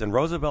Japanese codes, and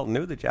Roosevelt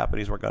knew the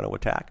Japanese were going to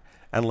attack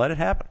and let it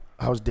happen.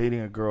 I was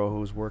dating a girl who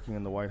was working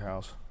in the White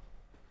House.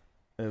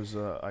 It was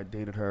I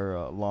dated her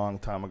a long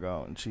time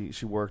ago, and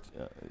she worked.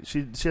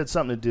 She had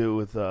something to do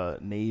with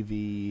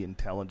Navy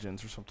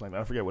intelligence or something like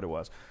that. I forget what it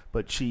was,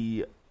 but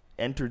she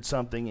entered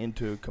something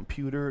into a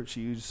computer.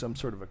 She used some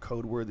sort of a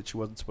code word that she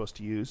wasn't supposed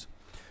to use.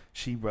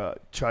 She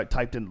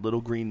typed in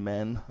 "little green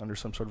men" under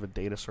some sort of a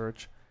data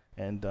search,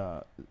 and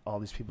all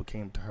these people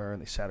came to her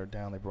and they sat her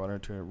down. They brought her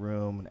into a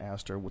room and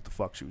asked her what the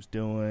fuck she was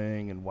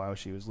doing and why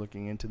she was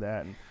looking into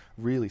that, and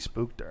really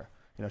spooked her.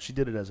 You know, she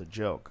did it as a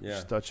joke. Yeah.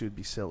 She thought she would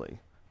be silly.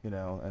 You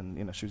know, and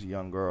you know she was a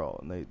young girl,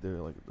 and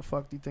they're like, "The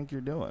fuck do you think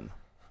you're doing?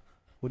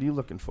 What are you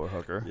looking for,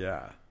 hooker?"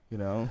 Yeah. You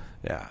know.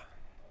 Yeah.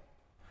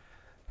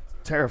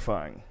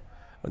 Terrifying.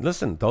 But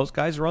listen, those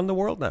guys run the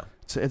world now.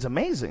 It's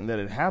amazing that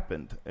it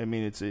happened. I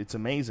mean, it's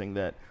amazing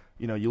that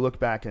you look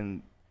back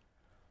in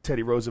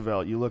Teddy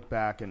Roosevelt, you look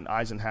back in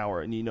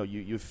Eisenhower, and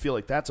you feel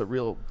like that's a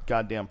real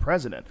goddamn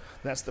president.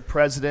 That's the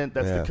president.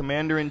 That's the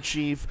commander in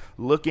chief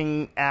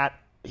looking at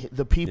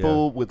the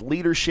people with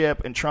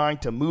leadership and trying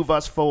to move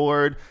us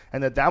forward,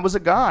 and that was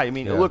a guy. I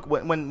mean, look,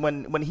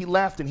 when he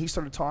left and he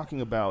started talking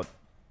about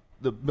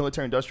the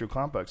military-industrial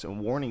complex and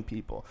warning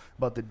people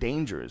about the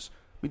dangers.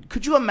 I mean,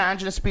 could you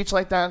imagine a speech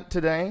like that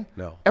today?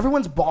 No.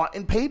 Everyone's bought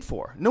and paid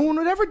for. No one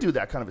would ever do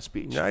that kind of a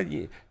speech.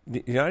 The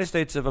United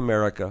States of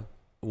America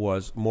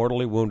was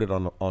mortally wounded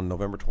on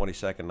November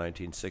 22nd,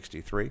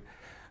 1963.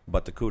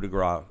 But the coup de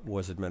grace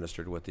was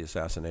administered with the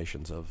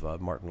assassinations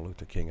of Martin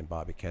Luther King and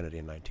Bobby Kennedy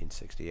in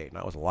 1968. And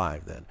I was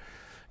alive then.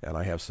 And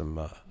I have some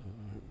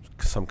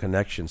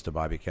connections to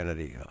Bobby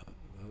Kennedy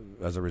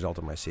as a result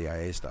of my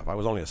CIA stuff. I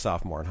was only a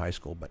sophomore in high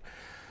school, but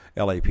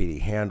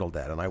LAPD handled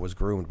that. And I was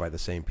groomed by the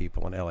same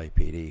people in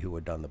LAPD who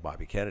had done the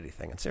Bobby Kennedy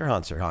thing. And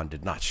Sirhan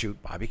did not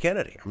shoot Bobby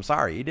Kennedy. I'm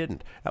sorry, he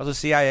didn't. That was a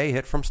CIA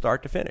hit from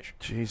start to finish.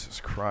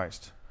 Jesus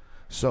Christ.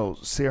 So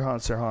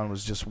Sirhan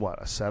was just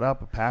what, a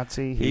setup, a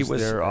patsy? He was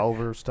their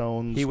Oliver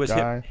Stone's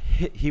guy?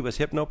 He was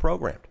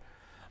hypno-programmed.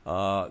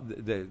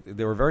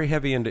 They were very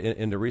heavy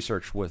into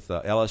research with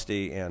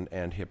LSD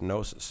and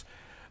hypnosis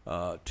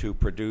to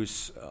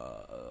produce.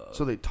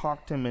 So they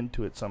talked him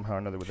into it somehow or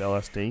another with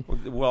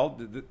LSD? Well,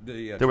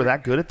 they were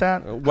that good at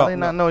that? How did they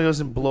not know he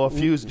doesn't blow a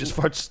fuse and just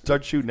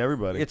start shooting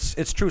everybody?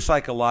 It's true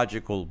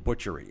psychological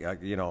butchery.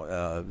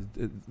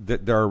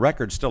 There are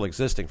records still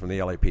existing from the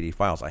LAPD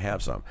files. I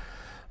have some.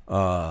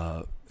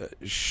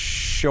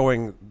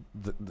 Showing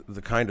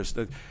the kind of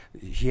stuff.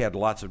 He had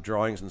lots of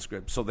drawings and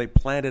scripts. So they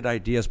planted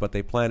ideas, but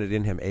they planted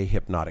in him a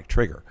hypnotic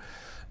trigger.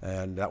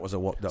 And that was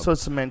so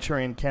it's a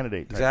Manchurian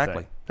Candidate type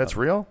exactly. thing. That's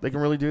real? They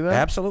can really do that?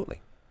 Absolutely.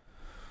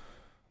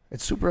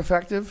 It's super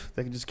effective.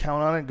 They can just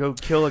count on it, go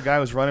kill a guy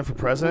who's running for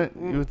president.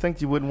 You would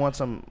think you wouldn't want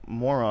some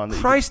moron.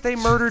 Christ, they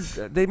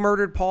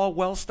murdered Paul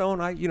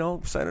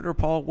Wellstone. Senator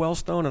Paul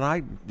Wellstone, and I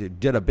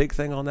did a big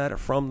thing on that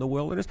From the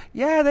Wilderness.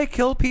 Yeah, they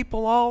kill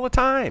people all the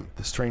time.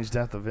 The Strange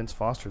Death of Vince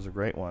Foster is a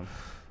great one.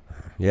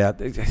 Yeah,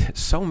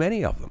 so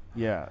many of them.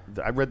 Yeah,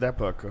 I read that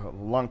book a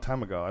long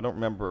time ago. I don't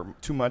remember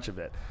too much of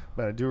it,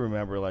 but I do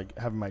remember like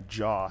having my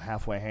jaw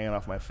halfway hanging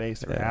off my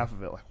face or half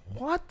of it. Like,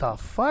 what the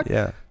fuck?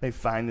 Yeah. They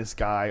find this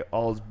guy,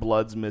 all his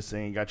blood's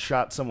missing. He got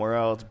shot somewhere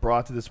else,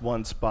 brought to this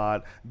one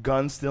spot,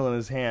 gun still in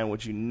his hand,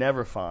 which you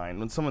never find.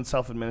 When someone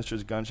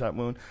self-administers a gunshot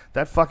wound,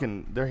 that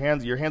fucking your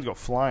hands go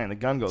flying. The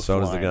gun goes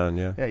flying. So does the gun,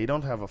 yeah. Yeah, you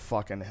don't have a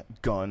fucking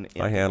gun.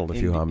 I handled a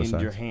few homicides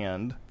in your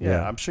hand.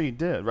 Yeah, I'm sure you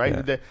did.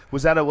 Right? Yeah.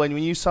 Was that when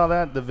you saw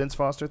that the Vince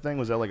Foster thing?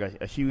 Was that like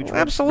a huge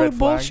absolute red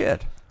flag?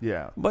 bullshit?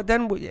 Yeah. But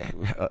then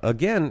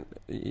again,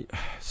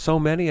 so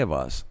many of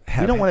us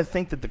we don't want to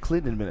think that the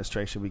Clinton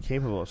administration would be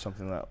capable of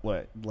something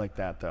like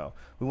that, though.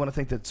 We want to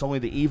think that it's only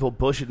the evil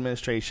Bush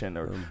administration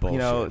or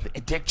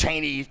Dick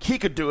Cheney. He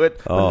could do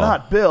it, but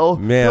not Bill.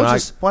 Man, Bill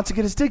just wants to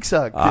get his dick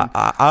sucked.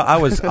 I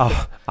was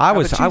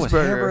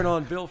hammering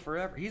on Bill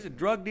forever. He's a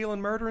drug dealing,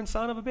 murdering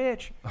son of a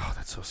bitch. Oh,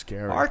 that's so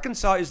scary.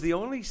 Arkansas is the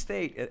only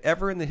state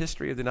ever in the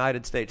history of the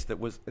United States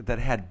that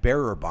had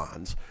bearer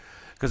bonds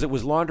because it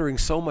was laundering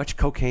so much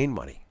cocaine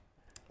money.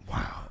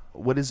 Wow.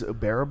 What is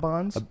bearer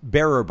bonds?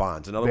 Bearer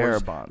bonds. In other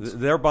words, bonds.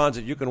 They're bonds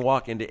that you can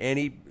walk into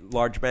any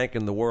large bank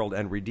in the world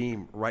and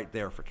redeem right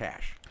there for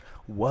cash.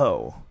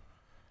 Whoa.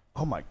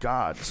 Oh, my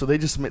God. So they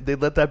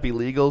let that be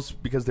legal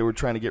because they were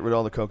trying to get rid of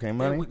all the cocaine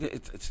money?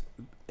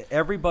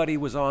 Everybody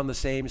was on the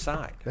same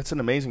side. That's an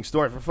amazing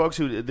story. For folks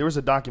there was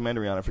a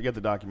documentary on it. I forget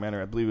the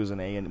documentary. I believe it was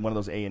one of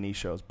those A&E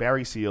shows.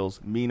 Barry Seals,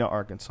 Mena,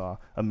 Arkansas.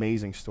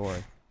 Amazing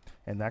story.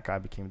 And that guy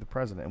became the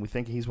president. And we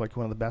think he's like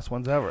one of the best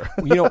ones ever.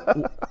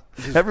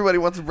 Everybody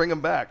wants to bring him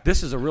back.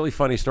 This is a really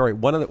funny story.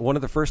 One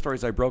of the first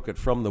stories I broke it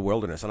From the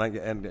Wilderness,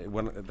 and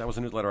when that was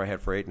a newsletter I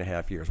had for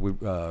 8.5 years.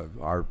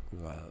 Our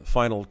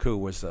final coup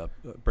was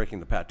breaking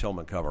the Pat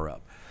Tillman cover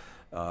up.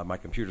 My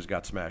computers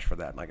got smashed for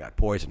that, and I got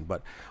poisoned.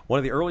 But one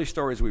of the early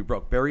stories we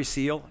broke, Barry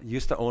Seal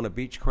used to own a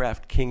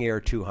Beechcraft King Air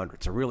 200.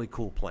 It's a really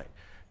cool plane.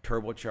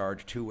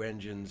 Turbocharged, 2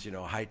 engines,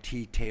 high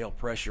T-tail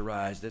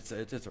pressurized.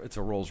 It's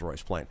a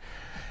Rolls-Royce plane.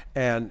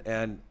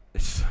 And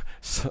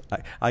so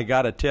I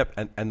got a tip,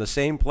 and the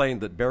same plane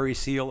that Barry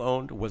Seal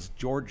owned was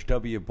George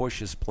W.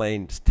 Bush's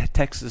plane,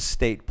 Texas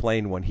State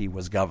plane when he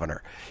was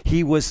governor.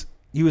 He was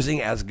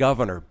using as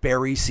governor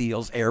Barry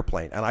Seal's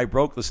airplane. And I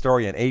broke the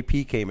story, and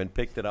AP came and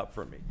picked it up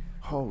from me.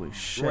 Holy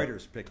shit.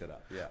 Reuters picked it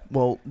up, yeah.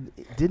 Well,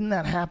 didn't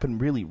that happen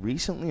really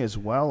recently as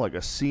well? Like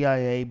a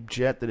CIA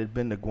jet that had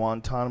been to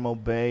Guantanamo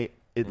Bay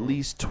at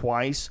least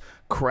twice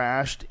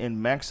crashed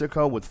in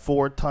Mexico with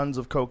 4 tons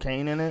of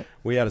cocaine in it?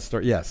 We had a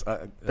story, yes.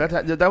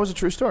 That was a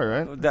true story,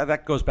 right?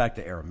 That goes back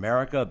to Air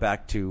America,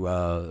 back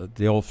to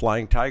the old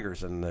Flying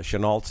Tigers and the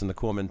Chennaults and the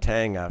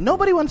Kuomintang.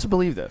 Nobody wants to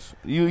believe this.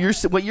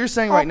 What you're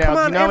saying right now, come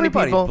on, do you know how many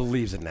everybody people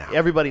believes it now.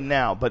 Everybody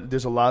now, but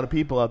there's a lot of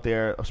people out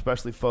there,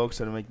 especially folks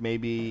that are like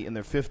maybe in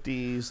their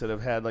 50s that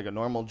have had like a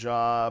normal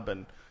job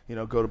and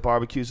go to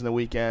barbecues on the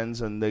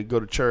weekends and they go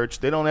to church.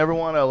 They don't ever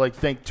want to like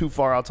think too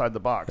far outside the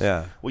box.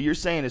 Yeah. What you're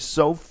saying is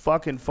so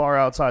fucking far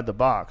outside the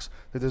box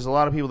that there's a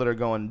lot of people that are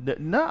going,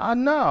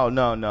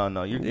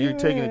 no. You're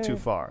taking it too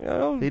far.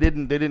 They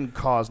didn't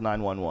cause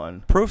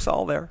 911. Proof's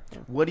all there.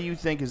 What do you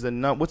think is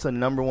what's the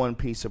number one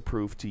piece of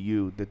proof to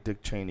you that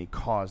Dick Cheney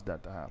caused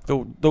that to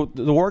happen?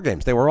 The war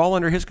games. They were all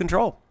under his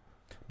control.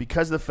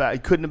 Because of the fact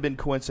it couldn't have been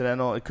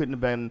coincidental. It couldn't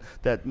have been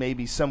that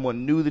maybe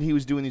someone knew that he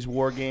was doing these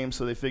war games,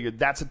 so they figured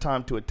that's a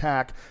time to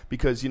attack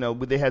because,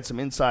 they had some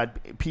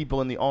inside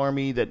people in the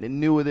Army that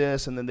knew of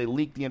this, and then they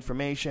leaked the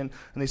information,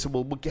 and they said,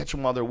 well, we'll get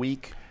them while they're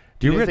weak.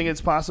 Do you think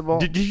it's possible?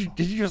 Did you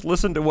just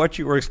listen to what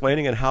you were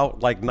explaining and how,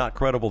 not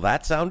credible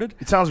that sounded?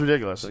 It sounds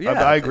ridiculous. Yeah.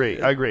 I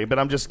agree. But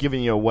I'm just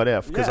giving you a what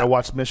if because Yeah. I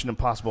watched Mission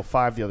Impossible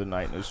 5 the other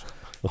night, and it was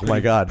Oh, my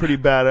God. pretty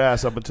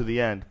badass up until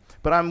the end.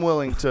 But I'm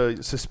willing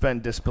to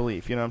suspend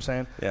disbelief. You know what I'm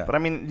saying? Yeah. But I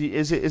mean,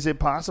 is it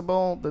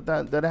possible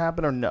that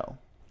happened or no?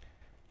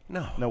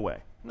 No. No way.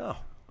 No.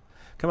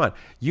 Come on.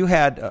 You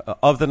had,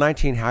 of the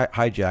 19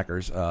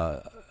 hijackers,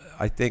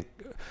 I think,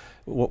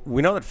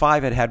 we know that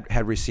 5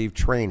 had received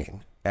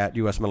training at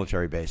U.S.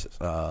 military bases.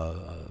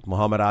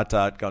 Muhammad Atta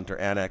at Gunter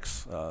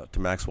Annex to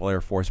Maxwell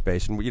Air Force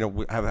Base. And,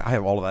 I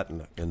have all of that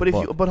in the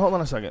book. But hold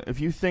on a second. If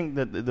you think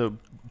that the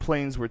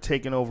planes were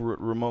taken over at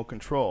remote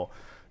control,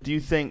 do you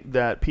think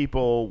that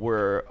people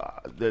were,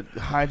 that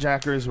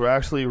hijackers were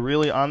actually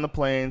really on the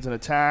planes and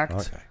attacked?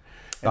 Okay.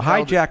 The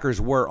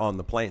hijackers were on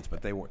the planes,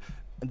 but they were.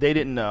 They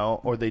didn't know,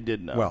 or they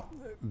did know. Well,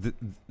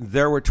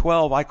 there were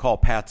 12 I call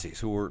patsies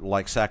who were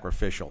like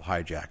sacrificial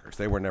hijackers.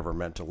 They were never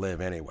meant to live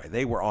anyway.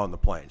 They were on the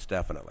planes,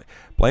 definitely.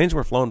 Planes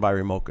were flown by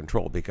remote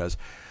control because,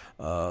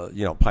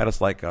 pilots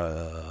like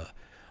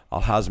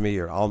Al-Hazmi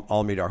or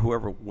Al-Midar,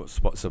 whoever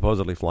was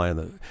supposedly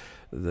flying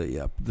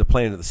the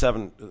plane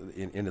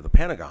into the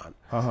Pentagon.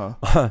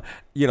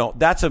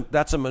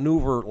 That's a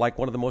maneuver like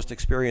one of the most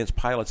experienced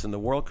pilots in the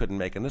world couldn't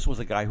make. And this was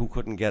a guy who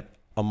couldn't get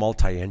a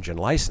multi-engine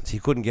license. He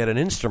couldn't get an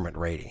instrument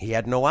rating. He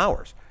had no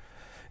hours.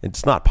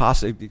 It's not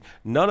possible.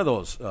 None of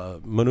those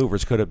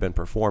maneuvers could have been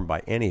performed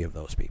by any of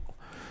those people.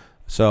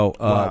 So,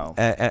 Wow.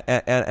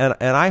 and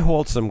I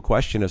hold some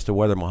question as to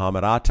whether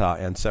Muhammad Atta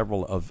and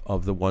several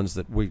of the ones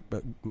that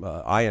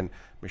I and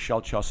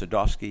Michelle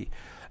Chossudovsky,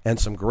 and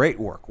some great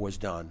work was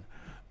done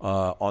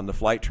on the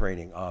flight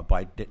training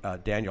by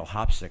Daniel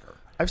Hopsicker.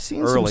 I've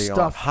seen early some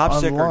stuff on.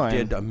 Hopsicker online.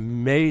 did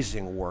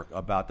amazing work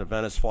about the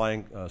Venice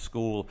Flying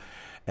School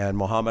and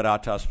Muhammad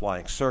Atta's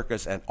Flying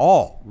Circus, and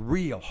all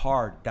real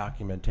hard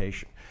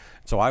documentation.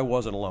 So I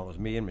wasn't alone. It was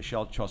me and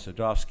Michelle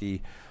Chossudovsky,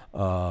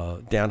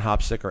 Dan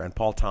Hopsicker, and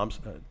Paul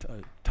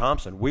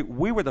Thompson.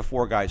 We were the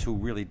 4 guys who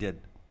really did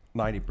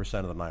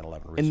 90% of the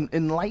 9/11 research.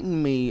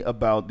 Enlighten me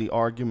about the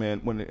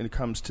argument when it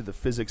comes to the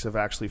physics of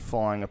actually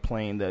flying a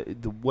plane.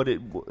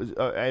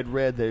 I had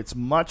read that it's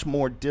much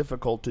more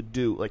difficult to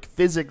do, like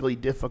physically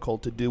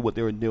difficult to do what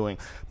they were doing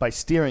by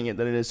steering it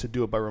than it is to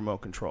do it by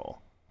remote control.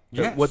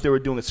 Yes. What they were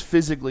doing is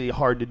physically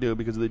hard to do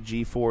because of the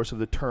G-force of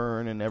the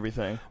turn and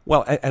everything.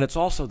 Well, and it's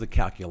also the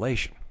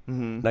calculation.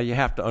 Mm-hmm. Now, you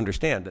have to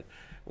understand that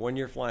when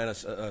you're flying a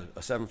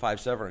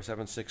 757 or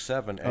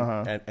 767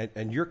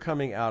 and you're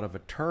coming out of a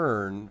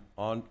turn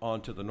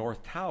onto the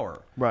North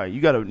Tower. Right. You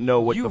got to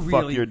know what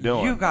fuck you're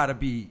doing. You got to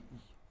be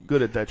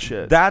good at that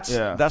shit.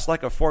 That's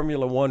like a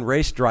Formula One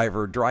race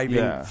driver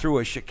driving through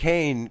a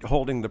chicane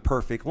holding the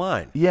perfect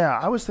line. Yeah,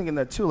 I was thinking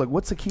that too. Like,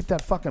 what's to keep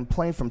that fucking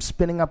plane from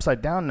spinning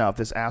upside down now if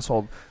this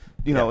asshole,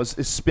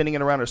 is spinning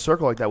it around in a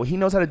circle like that? Well, he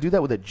knows how to do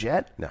that with a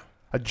jet? No.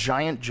 A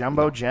giant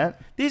jumbo jet?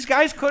 These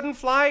guys couldn't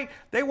fly.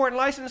 They weren't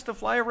licensed to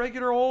fly a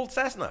regular old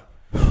Cessna.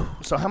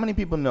 So how many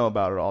people know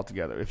about it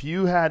altogether? If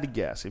you had to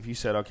guess, if you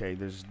said, okay,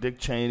 there's Dick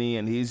Cheney,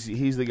 and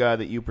he's the guy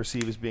that you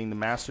perceive as being the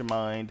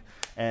mastermind,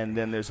 and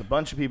then there's a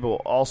bunch of people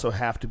who also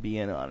have to be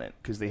in on it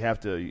because they have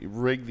to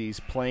rig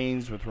these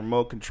planes with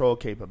remote control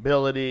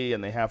capability,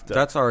 and they have to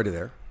That's already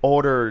there.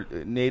 order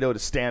NATO to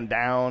stand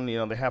down.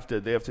 They have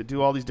to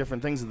do all these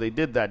different things that they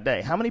did that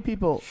day. How many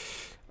people?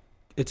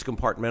 It's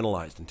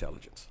compartmentalized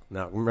intelligence.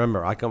 Now,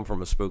 remember, I come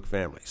from a spook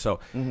family.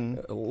 So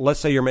let's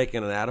say you're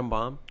making an atom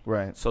bomb.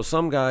 Right. So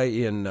some guy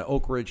in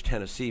Oak Ridge,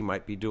 Tennessee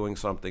might be doing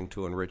something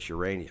to enrich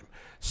uranium.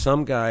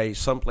 Some guy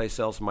someplace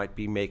else might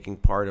be making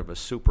part of a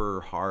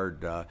super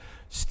hard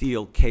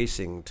steel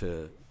casing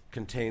to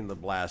contain the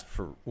blast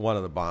for one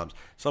of the bombs.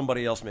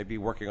 Somebody else may be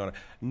working on it.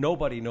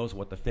 Nobody knows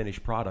what the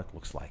finished product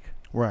looks like.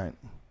 Right.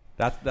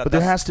 But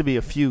there has to be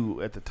a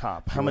few at the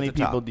top. How many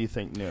people top. do you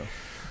think knew?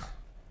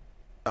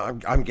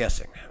 I'm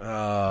guessing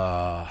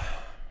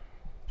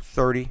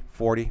 30,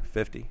 40,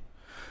 50.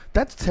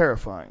 That's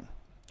terrifying.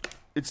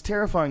 It's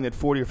terrifying that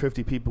 40 or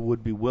 50 people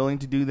would be willing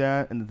to do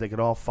that and that they could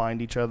all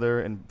find each other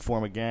and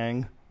form a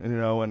gang,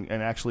 and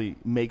actually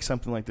make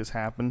something like this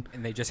happen.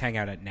 And they just hang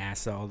out at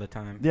NASA all the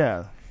time.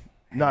 Yeah.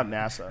 Not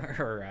NASA.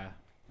 Or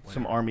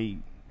some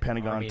Army,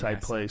 Pentagon type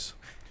NASA. place.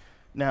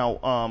 Now,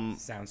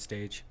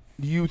 Soundstage.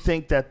 do you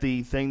think that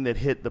the thing that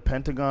hit the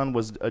Pentagon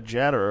was a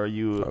jet, or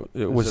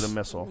was it a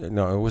missile?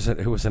 No, it was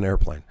an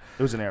airplane.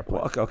 It was an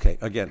airplane. Well, okay,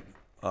 again,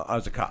 I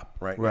was a cop,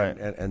 right? Right.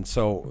 And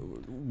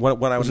so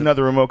when I was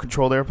another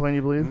remote-controlled airplane,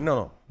 you believe?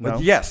 No. No?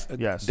 But yes,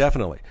 Yes.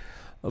 definitely.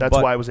 That's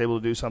why I was able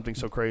to do something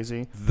so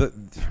crazy.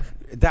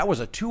 That was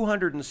a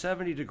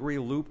 270-degree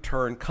loop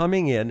turn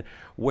coming in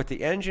with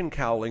the engine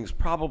cowlings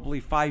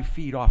probably 5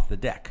 feet off the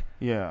deck.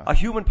 Yeah. A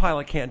human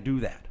pilot can't do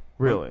that.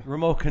 Really?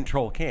 Remote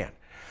control can.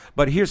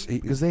 But here's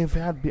because they've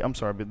had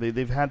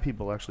they've had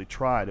people actually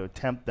try to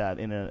attempt that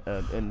in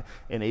an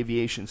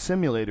aviation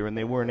simulator, and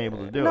they weren't able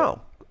to do it.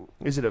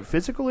 Is it a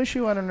physical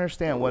issue? I don't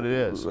understand what it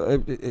is.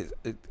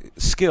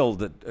 Skill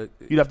that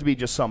you'd have to be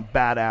just some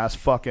badass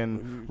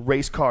fucking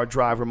race car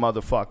driver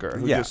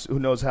motherfucker who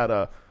knows how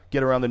to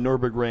get around the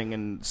Nürburgring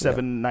in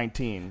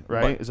 719,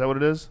 right? Is that what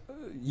it is?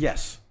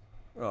 Yes.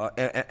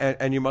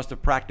 And you must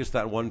have practiced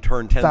that one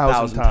turn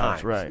 10,000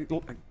 times. Right.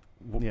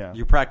 Yeah.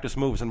 You practice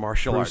moves in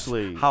martial arts.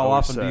 Lee How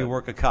often do you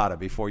work a kata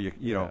before you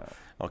know?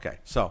 Okay,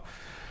 so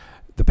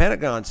the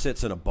Pentagon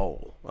sits in a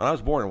bowl. And I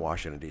was born in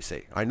Washington,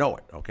 D.C. I know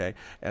it, okay?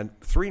 And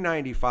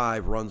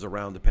 395 runs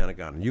around the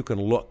Pentagon. And you can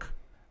look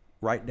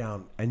right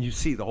down, and you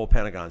see the whole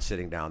Pentagon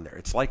sitting down there.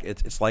 It's like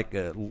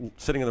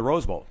sitting in the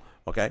Rose Bowl,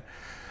 okay?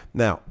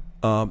 Now,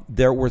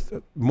 there were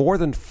more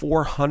than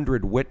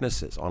 400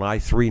 witnesses on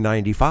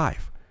I-395.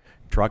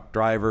 Truck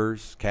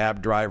drivers,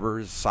 cab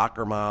drivers,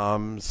 soccer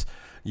moms,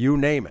 you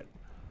name it.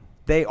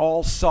 They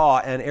all saw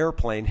an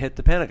airplane hit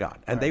the Pentagon,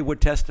 and they would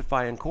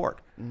testify in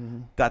court.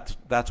 Mm-hmm.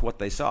 That's what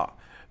they saw.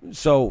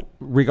 So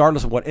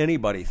regardless of what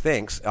anybody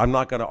thinks, I'm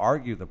not going to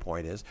argue the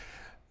point is.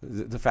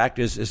 The fact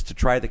is to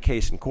try the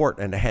case in court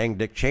and to hang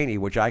Dick Cheney,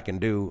 which I can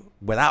do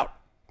without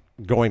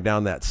going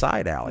down that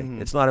side alley.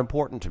 Mm-hmm. It's not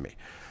important to me.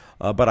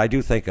 But I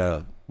do think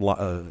a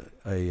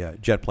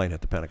jet plane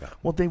hit the Pentagon.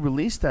 Well, they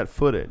released that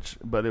footage,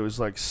 but it was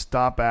like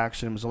stop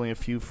action. It was only a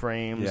few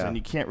frames, and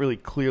you can't really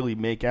clearly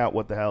make out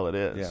what the hell it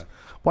is. Yeah.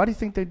 Why do you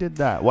think they did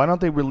that? Why don't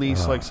they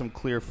release like some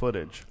clear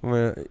footage?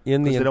 Because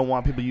they don't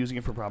want people using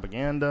it for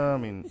propaganda. I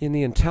mean, in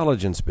the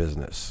intelligence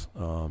business,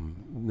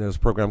 there's a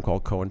program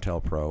called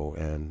COINTELPRO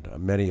and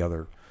many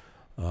other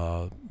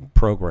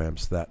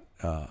programs that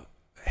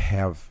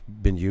have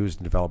been used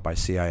and developed by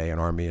CIA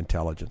and Army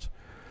intelligence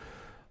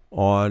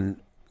on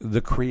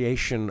the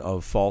creation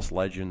of false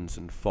legends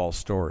and false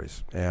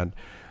stories. And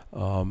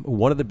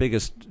one of the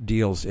biggest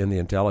deals in the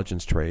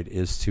intelligence trade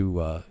is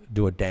to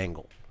do a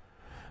dangle.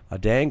 A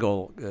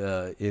dangle,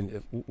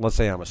 let's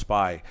say I'm a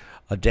spy,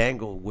 a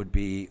dangle would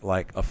be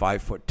like a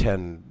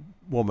 5'10"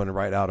 woman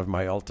right out of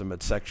my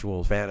ultimate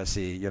sexual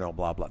fantasy,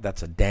 blah, blah.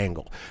 That's a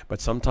dangle. But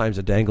sometimes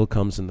a dangle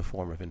comes in the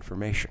form of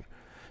information.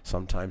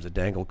 Sometimes a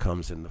dangle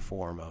comes in the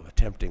form of a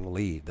tempting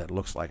lead that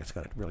looks like it's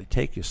going to really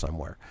take you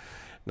somewhere.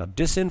 Now,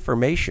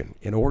 disinformation,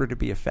 in order to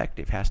be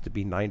effective, has to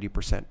be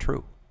 90%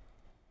 true.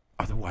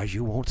 Otherwise,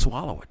 you won't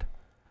swallow it.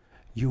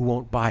 You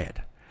won't buy it.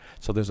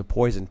 So there's a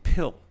poison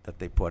pill that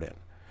they put in.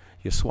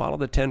 You swallow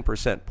the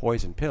 10%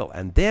 poison pill,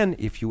 and then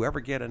if you ever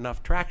get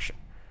enough traction,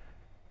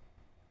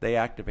 they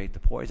activate the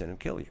poison and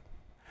kill you.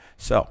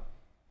 So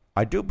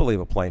I do believe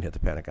a plane hit the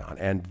Pentagon,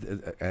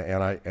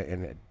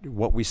 and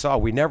what we saw,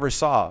 we never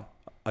saw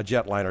a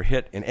jetliner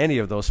hit in any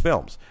of those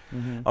films.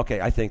 Mm-hmm. Okay,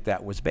 I think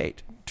that was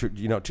bait.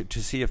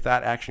 To see if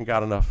that action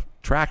got enough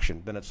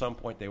traction, then at some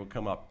point they would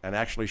come up and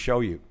actually show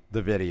you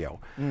the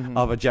video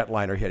of a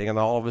jetliner hitting, and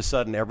all of a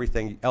sudden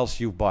everything else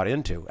you've bought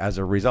into as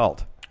a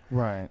result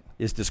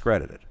is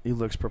discredited. It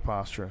looks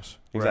preposterous.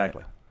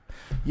 Exactly.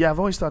 Right. Yeah, I've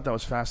always thought that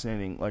was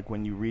fascinating. Like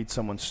when you read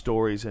someone's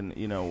stories, and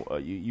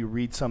you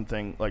read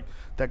something like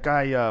that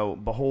guy,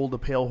 Behold the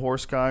Pale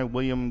Horse guy,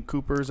 William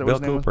Cooper. Is that Bill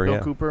what his name Cooper, was? Bill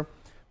yeah. Cooper.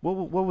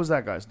 What was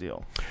that guy's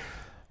deal?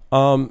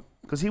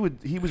 Because he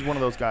was one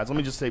of those guys. Let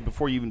me just say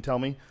before you even tell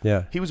me.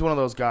 Yeah. He was one of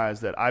those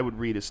guys that I would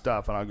read his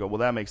stuff and I'd go, well,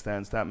 that makes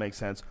sense. That makes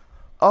sense.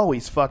 Oh,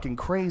 he's fucking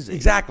crazy.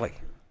 Exactly.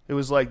 It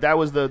was like that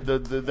was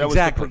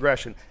the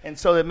progression, and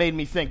so it made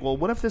me think. Well,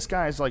 what if this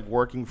guy's like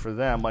working for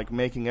them, like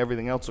making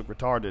everything else look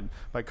retarded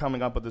by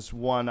coming up with this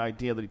one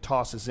idea that he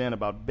tosses in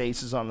about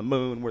bases on the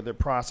moon where they're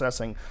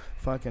processing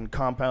fucking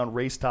compound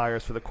race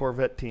tires for the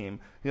Corvette team.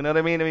 You know what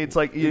I mean? I mean, it's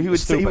like he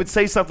would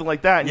say something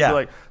like that, and you'd be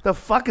like, "The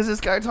fuck is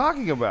this guy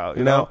talking about?"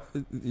 You know,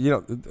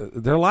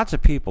 there are lots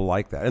of people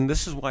like that, and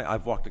this is why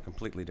I've walked a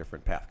completely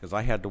different path, because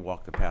I had to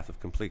walk the path of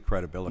complete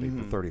credibility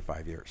for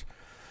 35 years.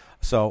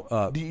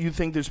 So, do you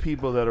think there's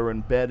people that are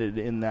embedded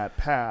in that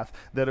path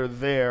that are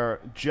there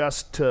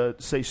just to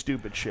say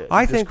stupid shit,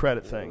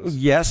 discredit things?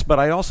 Yes, but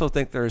I also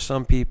think there are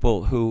some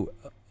people who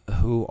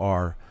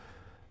are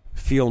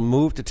feel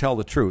moved to tell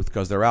the truth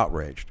because they're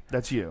outraged.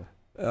 That's you.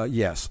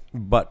 Yes,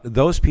 but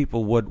those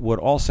people would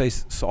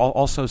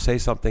also say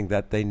something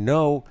that they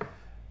know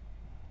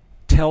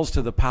tells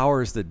to the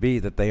powers that be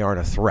that they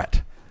aren't a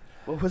threat.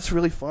 Well, what's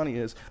really funny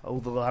is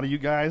with a lot of you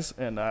guys,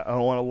 and I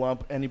don't want to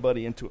lump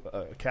anybody into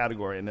a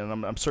category, and then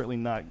I'm certainly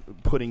not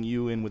putting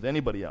you in with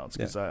anybody else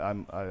because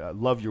I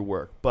love your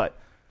work, but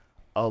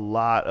a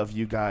lot of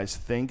you guys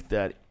think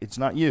that it's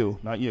not you,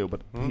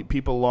 but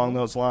people along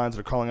those lines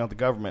that are calling out the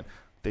government,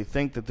 they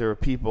think that there are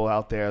people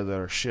out there that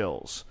are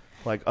shills.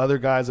 Like other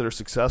guys that are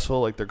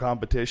successful, like their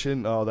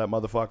competition, oh, that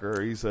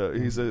motherfucker,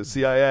 he's a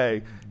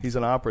CIA, he's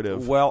an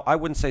operative. Well, I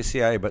wouldn't say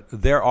CIA, but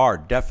there are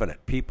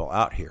definite people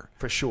out here.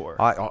 For sure.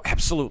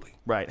 Absolutely.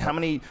 Right. How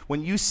many,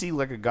 when you see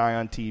like a guy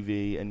on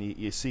TV and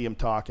you see him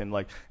talking,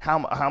 like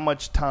how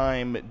much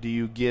time do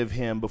you give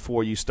him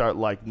before you start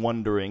like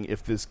wondering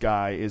if this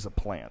guy is a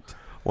plant?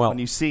 Well, when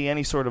you see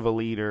any sort of a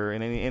leader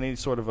and any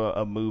sort of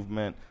a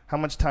movement, how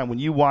much time, when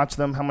you watch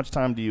them, how much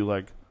time do you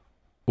like?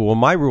 Well,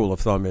 my rule of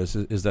thumb is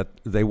that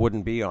they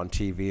wouldn't be on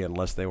TV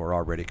unless they were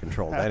already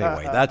controlled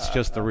anyway. That's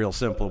just the real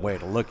simple way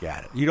to look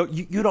at it.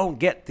 You don't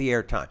get the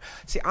airtime.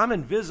 See, I'm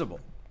invisible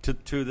to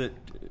the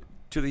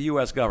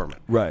U.S.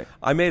 government. Right.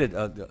 I made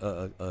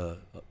the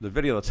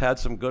video that's had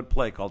some good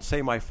play called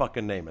 "Say My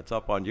Fucking Name." It's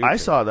up on YouTube. I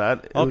saw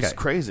that. It was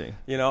crazy.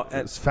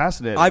 It's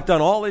fascinating. I've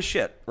done all this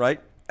shit, right?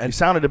 And you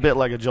sounded a bit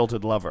like a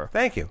jilted lover.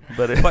 Thank you.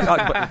 But you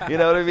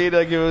know what I mean?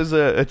 Like it was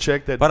a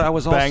chick that I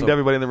was banged also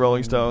everybody in the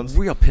Rolling Stones.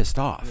 Real pissed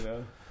off. You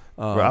know?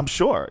 I'm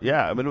sure.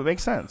 Yeah. I mean, it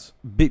makes sense.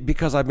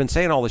 Because I've been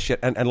saying all this shit.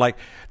 And like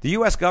the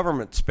U.S.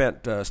 government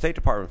State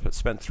Department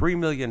spent $3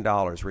 million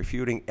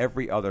refuting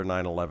every other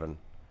 9/11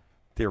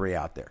 theory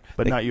out there.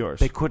 But not yours.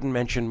 They couldn't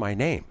mention my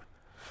name.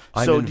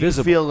 I'm so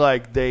invisible. Do you feel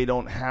like they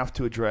don't have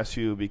to address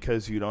you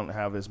because you don't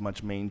have as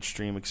much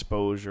mainstream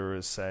exposure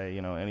as, say,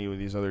 any of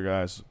these other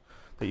guys?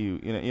 That you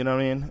know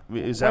what I mean?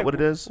 Is that what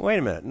it is? Wait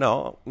a minute.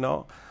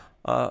 No.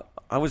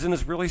 I was in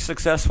this really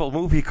successful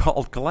movie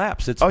called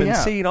Collapse. It's been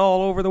seen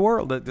all over the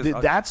world.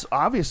 That's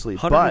obviously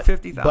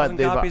 150,000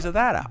 copies of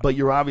that out. But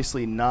you're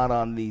obviously not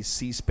on these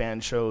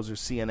C-SPAN shows or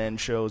CNN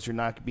shows. You're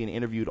not being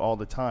interviewed all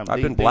the time.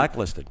 I've been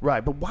blacklisted.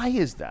 Right, but why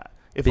is that?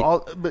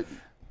 But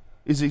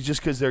is it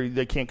just because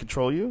they can't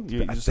control you?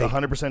 You're just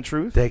 100%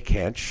 truth? They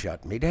can't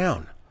shut me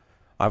down.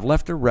 I've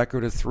left a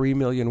record of 3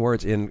 million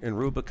words in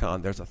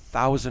Rubicon. There's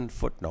 1,000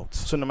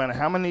 footnotes. So no matter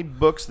how many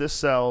books this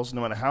sells,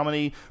 no matter how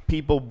many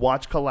people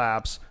watch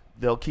Collapse,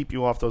 they'll keep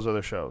you off those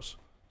other shows.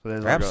 So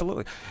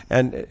absolutely.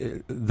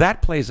 And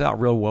that plays out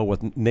real well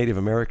with Native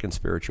American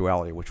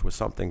spirituality, which was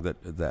something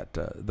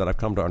that I've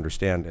come to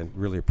understand and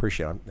really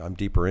appreciate. I'm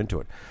deeper into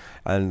it.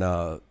 And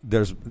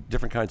there's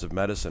different kinds of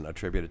medicine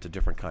attributed to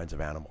different kinds of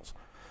animals.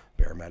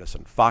 Bear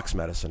medicine, fox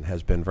medicine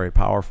has been very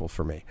powerful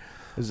for me.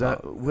 Is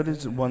that what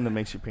is one that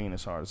makes your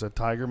penis hard? Is that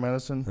tiger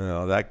medicine?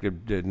 No, that's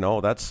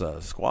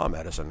squaw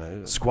medicine.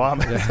 Squaw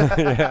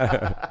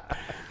medicine.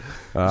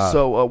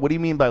 So, what do you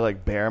mean by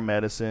like bear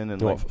medicine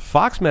and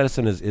fox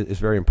medicine is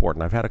very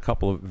important. I've had a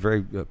couple of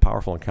very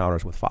powerful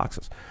encounters with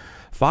foxes.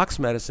 Fox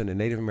medicine and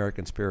Native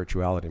American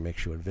spirituality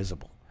makes you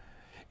invisible.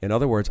 In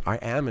other words, I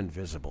am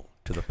invisible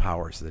to the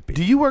powers that be.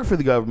 Do you work for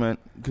the government?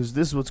 Because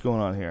this is what's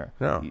going on here.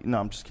 No,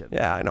 I'm just kidding.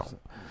 Yeah, I know.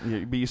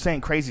 But you're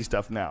saying crazy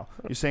stuff now.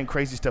 You're saying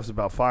crazy stuff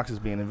about foxes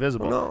being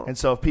invisible. No. And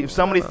so if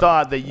somebody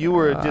thought that you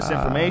were a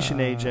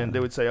disinformation agent, they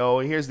would say, oh,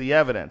 here's the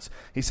evidence.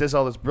 He says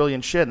all this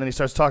brilliant shit, and then he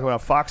starts talking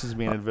about foxes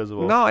being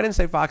invisible. No, I didn't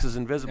say foxes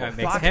invisible. It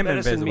makes Fox him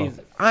medicine invisible. means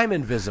I'm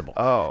invisible.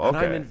 Oh, okay. And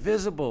I'm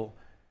invisible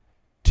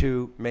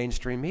to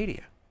mainstream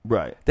media.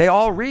 Right. They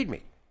all read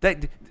me.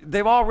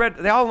 They've all read.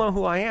 They all know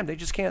who I am. They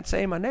just can't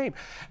say my name,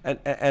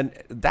 and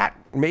that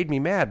made me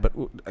mad. But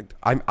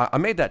I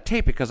made that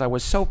tape because I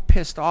was so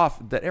pissed off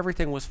that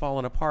everything was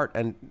falling apart,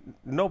 and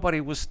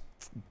nobody was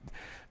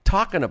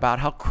talking about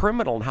how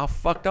criminal and how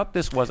fucked up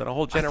this was, and a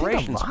whole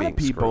generation's being screwed. A lot of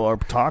people screwed. are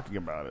talking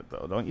about it,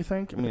 though, don't you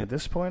think? I mean, at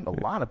this point, a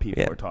lot of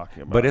people are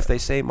talking about it. But if they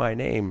say my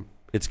name,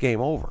 it's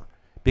game over,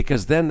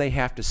 because then they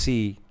have to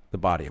see the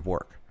body of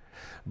work.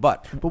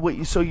 But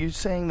wait, so you're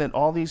saying that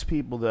all these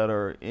people that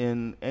are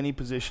in any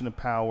position of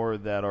power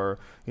that are,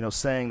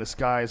 saying the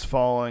sky is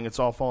falling, it's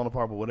all falling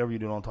apart, but whatever you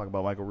do, don't talk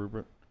about Michael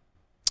Ruppert?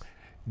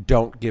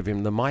 Don't give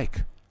him the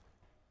mic.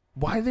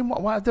 Why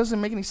it doesn't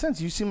make any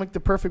sense? You seem like the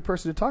perfect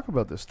person to talk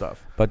about this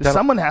stuff. But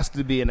someone has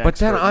to be an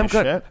expert in this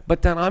shit.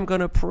 But then I'm going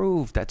to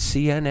prove that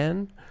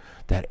CNN,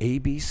 that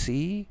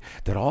ABC,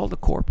 that all the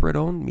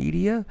corporate-owned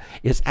media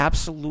is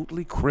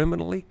absolutely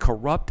criminally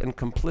corrupt and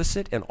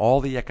complicit in all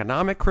the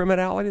economic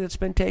criminality that's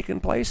been taking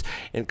place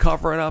in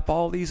covering up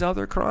all these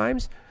other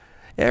crimes.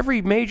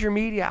 Every major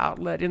media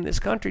outlet in this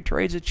country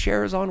trades its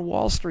shares on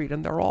Wall Street,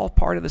 and they're all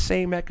part of the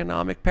same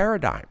economic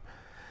paradigm.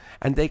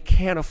 And they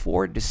can't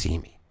afford to see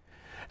me.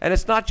 And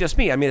it's not just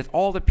me. I mean, it's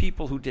all the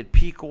people who did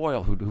peak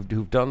oil,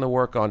 who've done the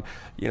work on,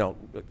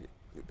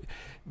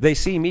 They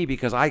see me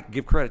because I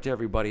give credit to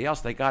everybody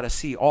else. They got to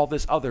see all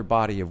this other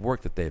body of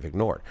work that they've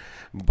ignored.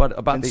 But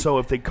about so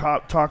if they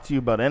talk to you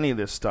about any of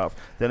this stuff,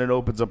 then it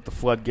opens up the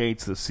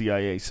floodgates, the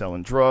CIA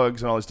selling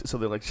drugs and all this. So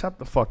they're like, shut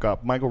the fuck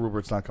up. Michael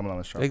Ruppert's not coming on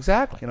the show.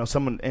 Exactly. You know,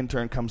 some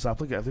intern comes up.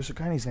 Look, there's a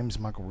guy, his name is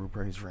Michael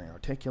Ruppert. He's very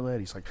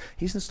articulate. He's like,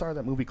 he's the star of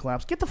that movie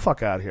Collapse. Get the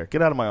fuck out of here.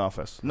 Get out of my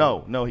office.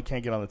 No, he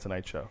can't get on the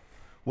Tonight Show.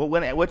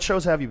 What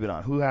shows have you been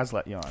on? Who has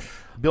let you on?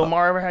 Bill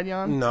Maher ever had you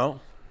on? No.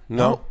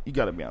 You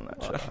got to be on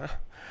that show.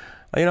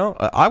 You know,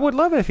 I would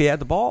love it if he had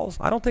the balls.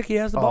 I don't think he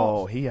has the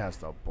balls. Oh, he has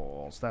the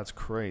balls. That's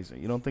crazy.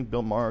 You don't think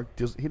Bill Maher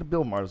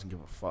Bill Maher doesn't give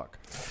a fuck.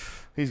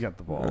 He's got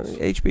the balls.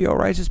 HBO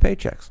writes his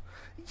paychecks.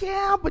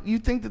 Yeah, but you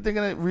think that they're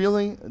going to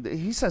really...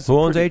 He says Who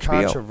some owns pretty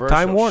HBO? controversial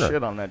Time Warner.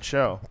 shit on that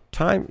show.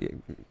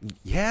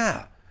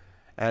 Yeah.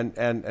 And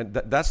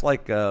that's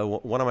like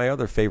one of my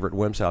other favorite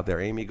wimps out there,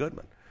 Amy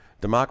Goodman.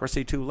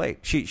 Democracy Too Late.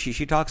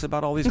 She talks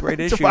about all these great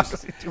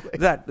issues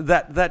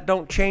that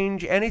don't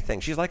change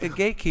anything. She's like a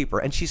gatekeeper,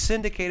 and she's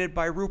syndicated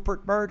by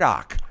Rupert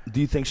Murdoch. Do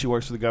you think she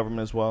works for the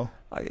government as well?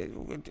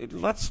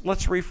 Let's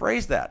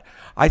rephrase that.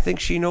 I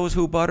think she knows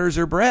who butters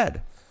her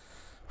bread.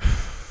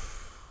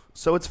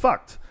 So it's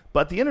fucked.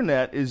 But the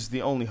internet is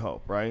the only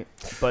hope, right?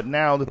 But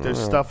now that there's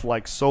stuff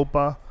like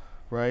SOPA,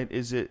 right?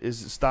 Is it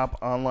Stop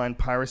Online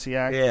Piracy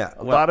Act? Yeah.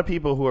 A lot of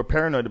people who are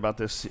paranoid about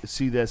this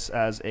see this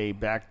as a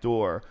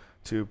backdoor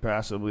to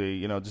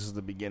possibly, this is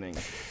the beginning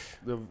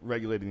of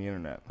regulating the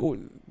internet.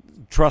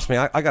 Trust me,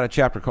 I got a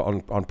chapter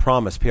on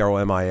Promise,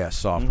 PROMIS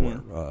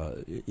software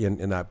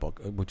in that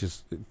book, which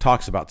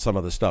talks about some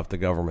of the stuff the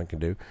government can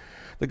do.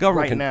 The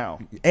government can now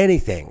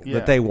anything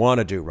that they want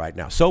to do right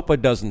now. SOPA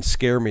doesn't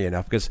scare me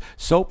enough because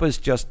SOPA is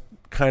just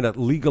kind of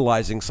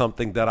legalizing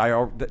something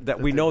that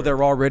we know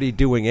they're already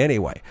doing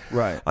anyway.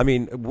 Right. I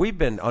mean, we've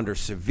been under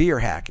severe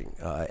hacking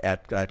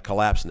at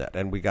CollapseNet,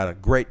 and we got a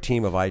great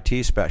team of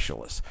IT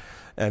specialists.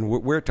 And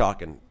we're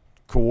talking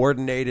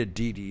coordinated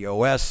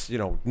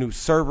DDoS, new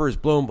servers,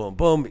 boom, boom,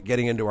 boom,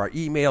 getting into our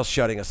emails,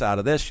 shutting us out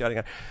of this, shutting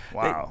out.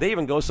 Wow. They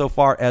even go so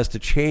far as to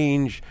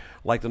change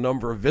like the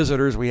number of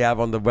visitors we have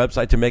on the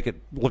website to make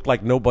it look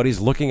like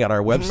nobody's looking at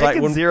our website.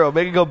 Make it zero.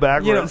 Make it go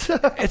backwards.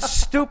 It's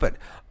stupid.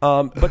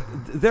 But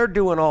they're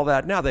doing all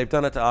that now. They've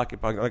done it to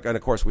Occupy, and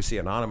of course we see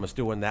Anonymous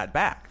doing that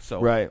back.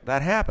 So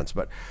that happens.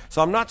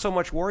 So I'm not so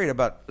much worried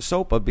about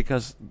SOPA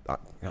because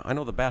I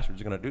know the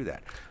bastards are going to do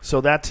that. So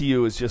that to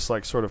you is just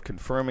like sort of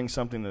confirming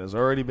something that has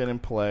already been in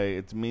play.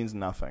 It means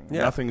nothing.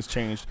 Yeah. Nothing's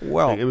changed.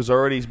 Well, it was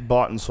already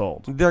bought and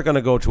sold. They're going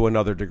to go to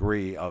another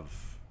degree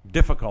of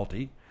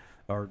difficulty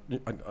or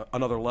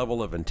another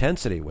level of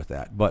intensity with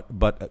that. But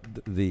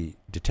the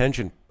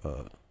detention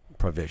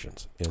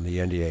provisions in the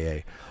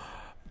NDAA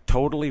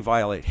totally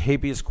violate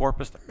habeas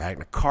corpus, the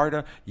Magna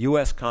Carta,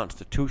 U.S.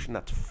 Constitution.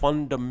 That's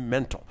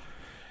fundamental.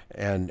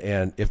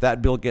 And if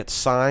that bill gets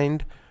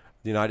signed,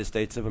 the United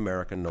States of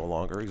America no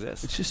longer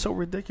exists. It's just so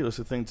ridiculous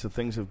to think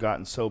things have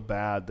gotten so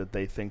bad that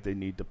they think they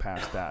need to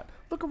pass that.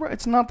 Look around,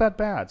 it's not that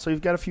bad. So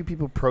you've got a few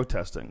people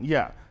protesting.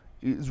 Yeah,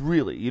 it's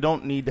really, you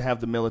don't need to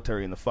have the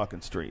military in the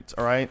fucking streets,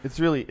 all right?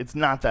 It's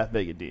not that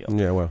big a deal.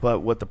 Yeah, well.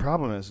 But what the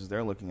problem is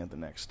they're looking at the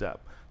next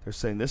step. They're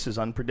saying this is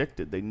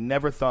unpredicted. They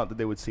never thought that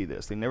they would see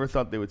this. They never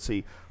thought they would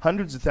see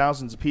hundreds of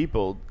thousands of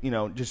people,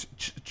 just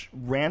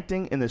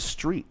ranting in the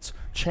streets,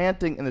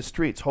 chanting in the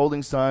streets,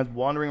 holding signs,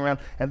 wandering around,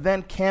 and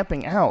then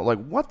camping out. Like,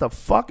 what the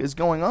fuck is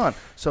going on?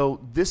 So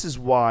this is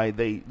why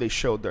they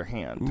showed their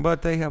hand.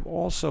 But they have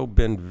also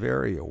been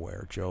very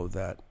aware, Joe,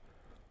 that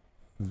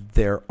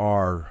there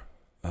are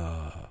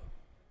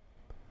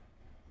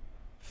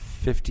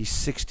 50,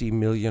 60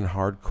 million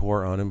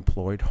hardcore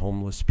unemployed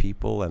homeless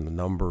people, and the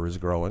number is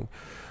growing.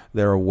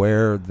 They're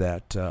aware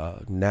that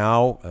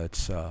now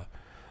it's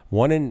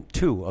 1 in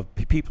 2 of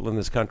people in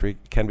this country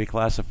can be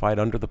classified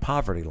under the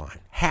poverty line.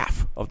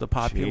 Half of the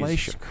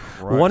population.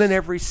 1 in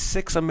every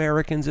 6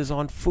 Americans is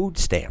on food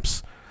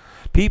stamps.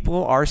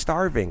 People are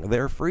starving.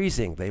 They're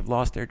freezing. They've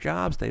lost their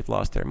jobs. They've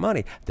lost their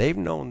money. They've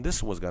known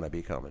this was going to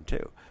be coming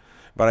too.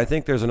 But I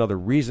think there's another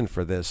reason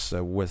for this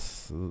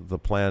with the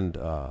planned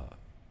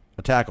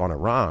attack on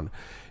Iran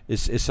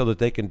is so that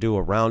they can do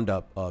a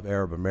roundup of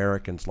Arab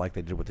Americans like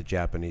they did with the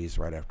Japanese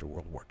right after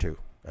World War II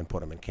and put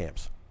them in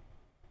camps.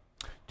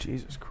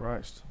 Jesus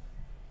Christ.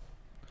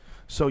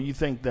 So you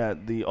think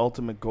that the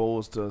ultimate goal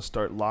is to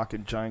start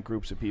locking giant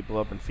groups of people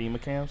up in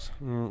FEMA camps?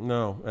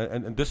 No,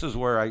 and this is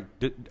where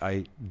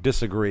I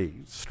disagree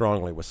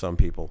strongly with some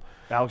people.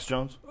 Alex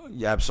Jones?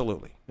 Yeah,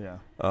 absolutely.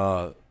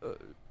 Yeah.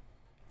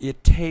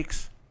 It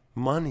takes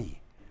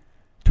money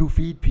to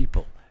feed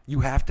people.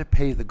 You have to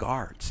pay the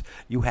guards.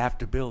 You have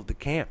to build the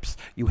camps.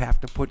 You have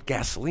to put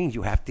gasoline.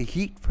 You have to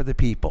heat for the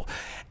people.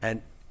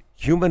 And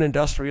human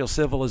industrial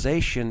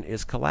civilization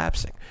is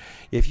collapsing.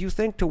 If you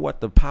think to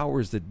what the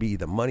powers that be,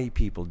 the money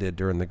people did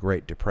during the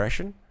Great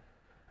Depression,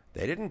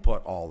 They didn't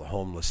put all the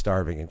homeless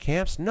starving in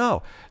camps.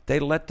 No, they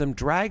let them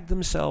drag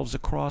themselves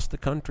across the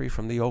country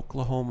from the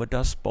Oklahoma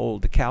Dust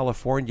Bowl to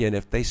California, and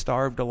if they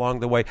starved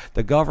along the way,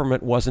 the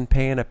government wasn't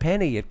paying a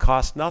penny. It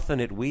cost nothing.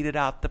 It weeded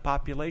out the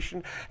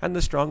population, and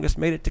the strongest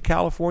made it to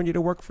California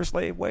to work for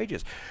slave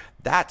wages.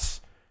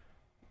 That's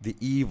the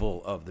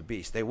evil of the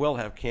beast. They will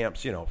have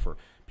camps, for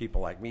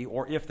people like me,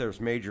 or if there's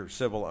major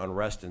civil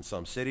unrest in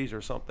some cities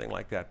or something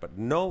like that, but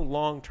no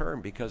long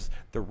term, because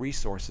the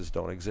resources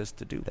don't exist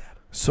to do that.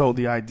 So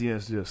the idea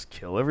is just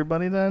kill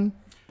everybody then?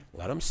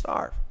 Let them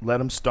starve. Let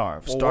them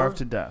starve. Or Starve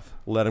to death.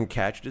 Let them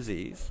catch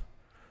disease.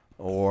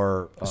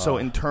 Or so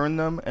intern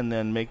them and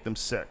then make them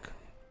sick.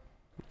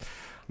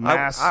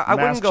 I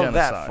wouldn't go genocide.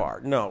 that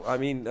far. No, I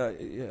mean,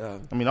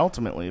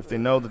 ultimately, if they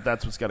know that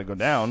that's what's got to go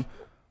down,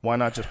 why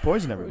not just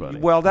poison everybody?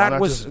 Well, that why not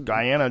was just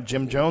Guyana,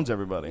 Jim Jones,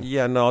 everybody.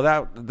 Yeah, no,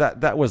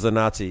 that was the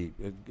Nazi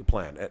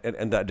plan,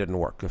 and that didn't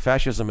work.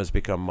 Fascism has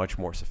become much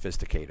more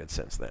sophisticated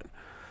since then.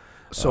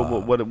 So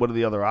what are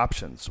the other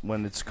options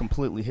when it's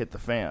completely hit the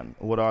fan?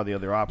 What are the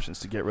other options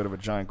to get rid of a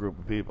giant group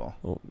of people?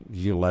 Well,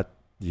 you let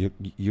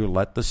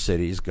the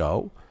cities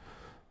go.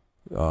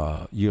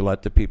 You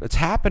let the people. It's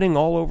happening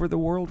all over the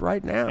world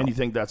right now. And you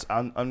think that's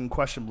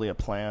unquestionably a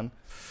plan?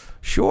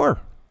 Sure.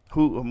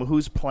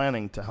 Who's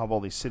planning to have all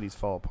these cities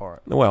fall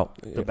apart? Well,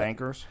 the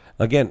bankers?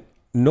 Again,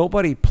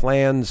 nobody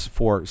plans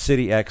for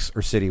city X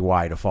or city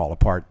Y to fall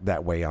apart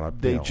that way.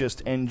 They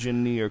just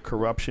engineer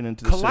corruption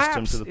into the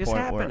collapse system to the is point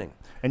happening. where...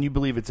 And you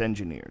believe it's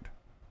engineered?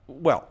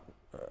 Well...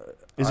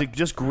 is it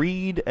just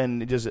greed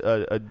and just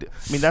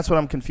that's what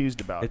I'm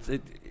confused about.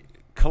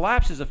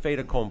 Collapse is a fait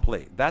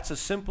accompli. That's a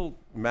simple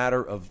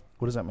matter of...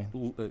 What does that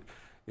mean?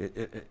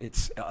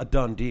 It's a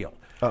done deal.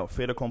 Oh,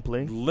 fait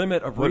accompli?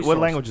 Limit of resources. What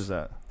language is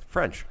that?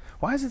 French.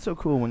 Why is it so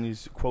cool when you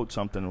quote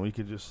something and we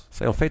could just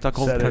say fait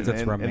accompli? Because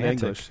it's in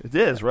romantic. English. It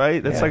is,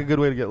 right? That's like a good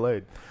way to get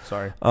laid.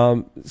 Sorry.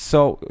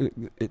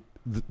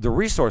 The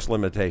resource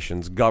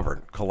limitations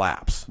govern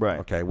collapse. Right.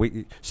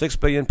 Okay. 6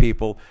 billion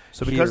people.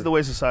 So because of the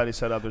way society's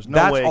set up, there's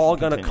no way that's all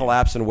going to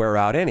collapse and wear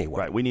out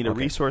anyway. Right. We need a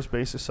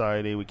resource-based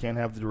society. We can't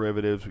have the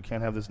derivatives. We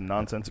can't have this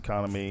nonsense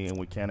economy, and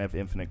we can't have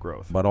infinite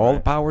growth. But all the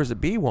powers that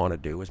be want to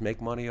do is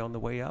make money on the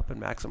way up and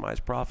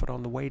maximize profit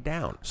on the way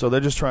down. So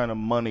they're just trying to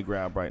money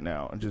grab right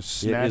now and just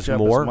snatch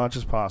up as much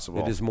as possible.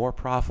 It is more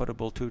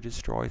profitable to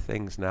destroy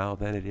things now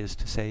than it is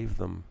to save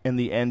them. And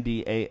the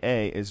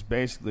NDAA is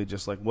basically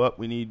just like, what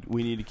we need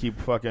to keep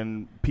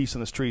fucking peace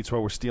in the streets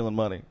while we're stealing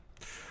money,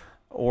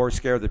 or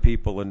scare the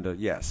people into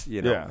we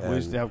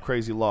used to have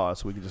crazy laws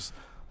so we could just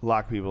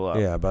lock people up.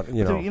 Yeah, but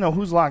you know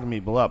who's locking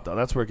people up though?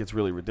 That's where it gets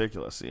really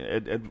ridiculous.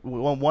 At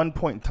one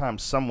point in time,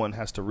 someone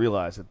has to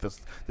realize that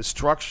the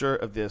structure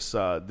of this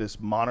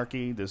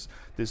monarchy, this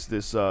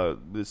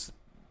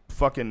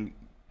fucking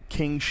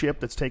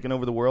kingship that's taken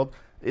over the world.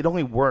 It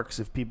only works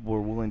if people are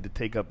willing to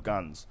take up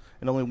guns.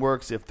 It only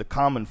works if the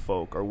common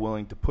folk are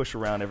willing to push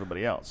around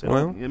everybody else.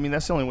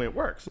 That's the only way it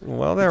works.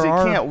 Well, it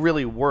can't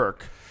really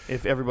work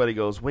if everybody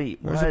goes,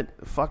 wait, what?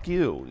 Fuck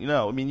you.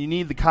 You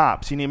need the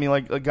cops. You need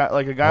like a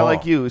guy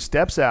like you who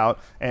steps out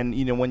and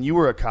when you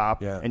were a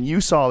cop and you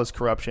saw this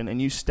corruption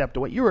and you stepped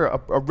away, you were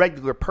a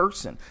regular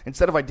person.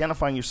 Instead of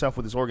identifying yourself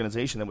with this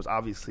organization that was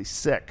obviously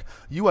sick,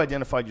 you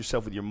identified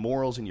yourself with your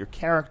morals and your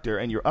character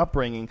and your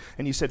upbringing,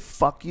 and you said,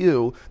 fuck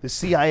you, the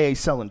CIA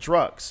selling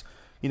drugs.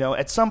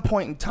 At some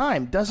point in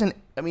time,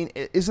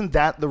 isn't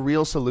that the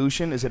real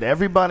solution? Is it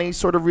everybody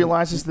sort of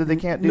realizes that they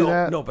can't do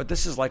that? No, but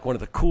this is like one of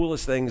the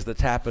coolest things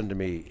that's happened to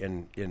me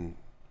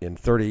in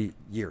 30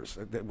 years.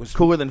 It was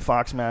cooler than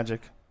Fox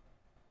Magic.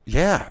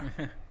 Yeah.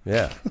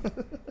 Yeah.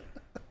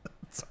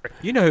 Sorry.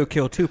 You know who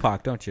killed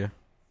Tupac, don't you?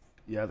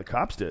 Yeah, the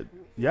cops did.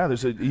 Yeah,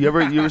 you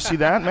ever see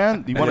that,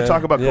 man? You want to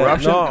talk about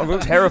corruption? No.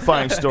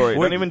 Terrifying story.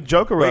 Don't even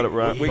joke about it,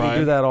 right? We can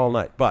do that all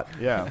night. But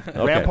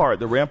okay.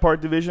 The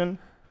Rampart Division.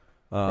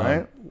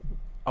 Right?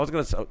 I was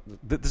going to say,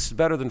 this is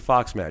better than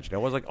Fox Magic. I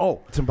was like,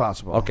 it's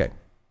impossible. Okay.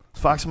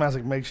 Fox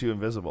Magic makes you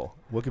invisible.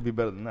 What could be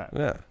better than that?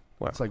 Yeah.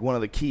 Well, it's like one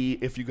of the key,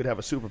 if you could have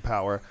a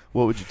superpower,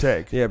 what would you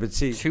take? Yeah, but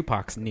see,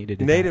 Tupac's needed.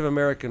 Native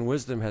American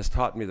wisdom has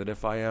taught me that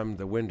if I am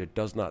the wind, it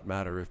does not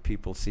matter if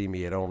people see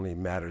me. It only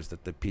matters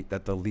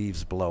that the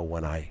leaves blow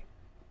when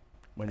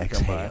you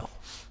exhale.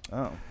 Come by.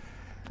 Oh.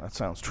 That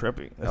sounds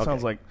trippy. That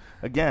sounds like,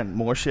 again,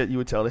 more shit you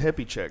would tell the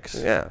hippie chicks.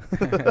 Yeah.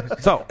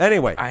 So,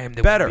 anyway, I am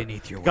the better. Wind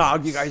beneath your wings.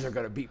 God, you guys are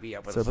going to beat me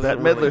up with this. It's a Bette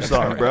Midler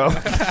song, bro.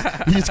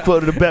 You just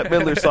quoted a Bette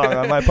Midler song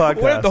on my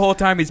podcast. What if the whole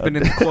time he's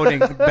been quoting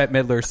Bette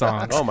Midler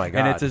songs? Oh, my God.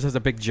 And it's just a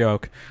big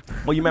joke.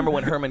 Well, you remember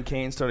when Herman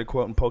Cain started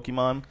quoting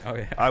Pokemon? Oh,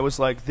 yeah. I was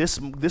like, this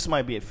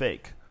might be a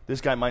fake.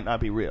 This guy might not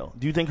be real.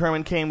 Do you think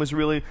Herman Cain was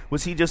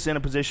he just in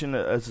a position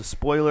as a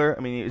spoiler?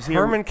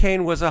 Herman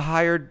Cain was a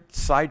hired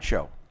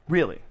sideshow.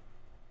 Really?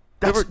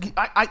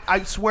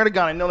 I swear to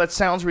God, I know that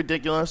sounds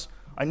ridiculous.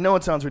 I know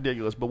it sounds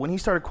ridiculous, but when he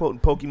started quoting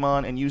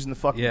Pokemon and using the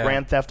fucking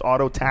Grand Theft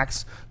Auto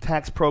tax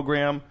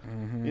program,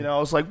 I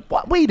was like,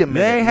 what? Wait a minute,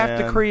 They have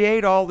to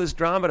create all this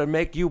drama to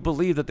make you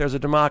believe that there's a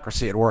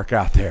democracy at work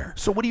out there.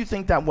 So what do you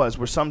think that was?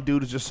 Where some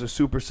dude is just a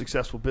super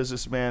successful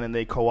businessman and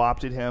they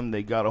co-opted him,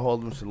 they got a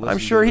hold of him. Said, I'm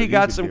sure he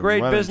got some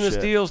great business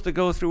deals to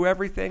go through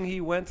everything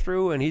he went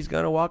through, and he's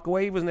going to walk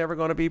away. He was never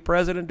going to be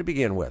president to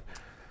begin with.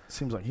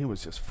 Seems like he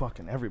was just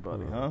fucking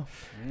everybody, huh?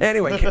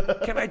 Anyway,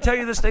 can I tell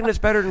you this thing that's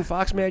better than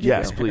Fox Magic?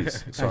 Yes,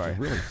 please. Sorry.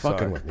 You're really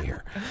fucking with me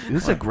here.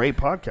 This is a great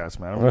podcast,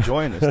 man. I'm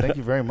enjoying this. Thank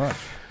you very much.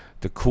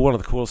 One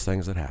of the coolest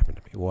things that happened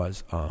to me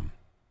was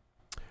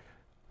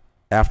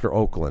after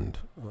Oakland,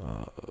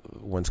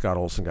 when Scott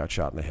Olson got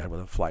shot in the head with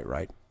a flight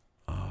right,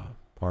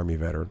 Army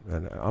veteran,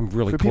 and I'm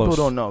really For close.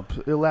 people who don't know,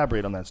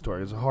 elaborate on that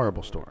story. It's a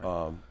horrible story.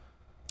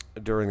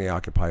 During the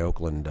Occupy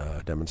Oakland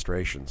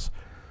demonstrations,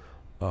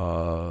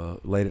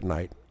 late at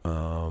night,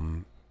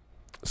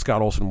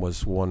 Scott Olson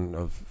was one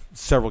of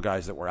several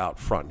guys that were out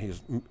front. He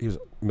was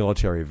a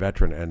military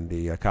veteran, and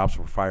the cops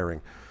were firing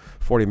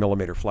 40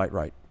 millimeter flight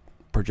right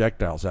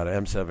projectiles out of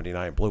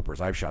M79 bloopers.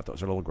 I've shot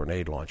those. They're little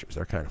grenade launchers.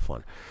 They're kind of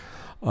fun.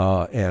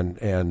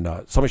 And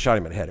somebody shot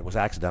him in the head. It was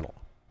accidental.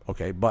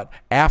 Okay, but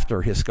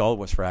after his skull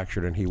was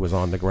fractured and he was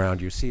on the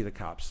ground, you see the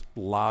cops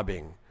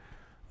lobbing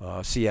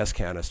CS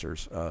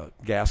canisters,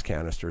 gas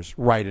canisters,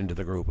 right into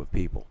the group of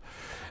people.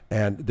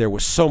 And there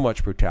was so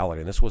much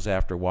brutality. And this was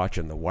after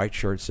watching the white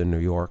shirts in New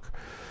York,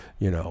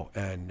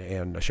 and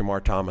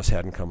Shamar Thomas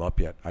hadn't come up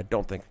yet. I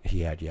don't think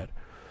he had yet.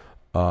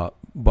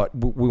 But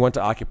we went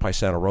to Occupy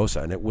Santa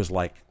Rosa, and it was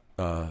like,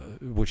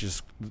 which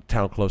is a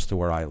town close to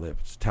where I live.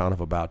 It's a town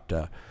of about,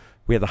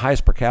 we had the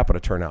highest per capita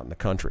turnout in the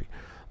country.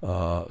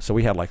 So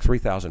we had like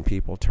 3,000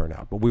 people turn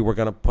out. But we were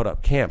going to put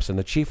up camps, and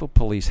the chief of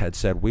police had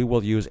said, we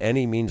will use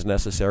any means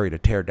necessary to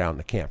tear down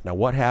the camp. Now,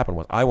 what happened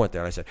was I went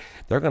there and I said,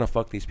 they're going to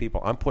fuck these people.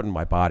 I'm putting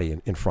my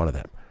body in front of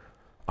them.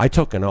 I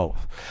took an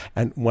oath.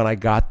 And when I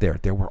got there,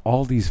 there were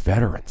all these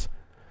veterans.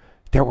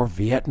 There were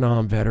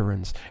Vietnam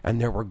veterans,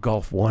 and there were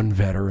Gulf War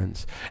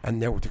veterans,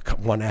 and there was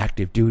one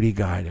active duty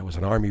guy. There was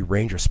an Army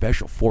Ranger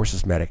Special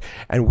Forces medic.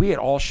 And we had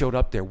all showed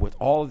up there with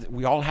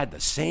we all had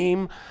the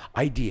same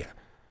idea.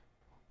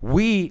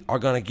 We are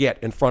going to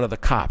get in front of the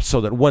cops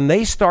so that when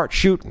they start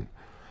shooting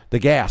the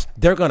gas,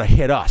 they're going to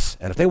hit us.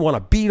 And if they want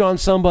to beat on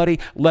somebody,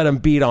 let them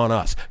beat on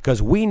us.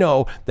 Because we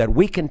know that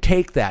we can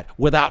take that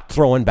without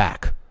throwing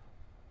back.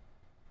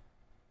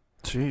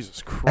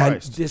 Jesus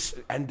Christ.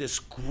 And this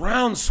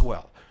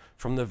groundswell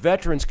from the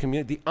veterans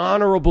community, the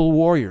honorable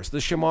warriors, the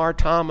Shamar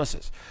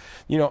Thomases.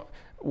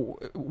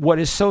 What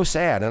is so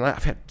sad, and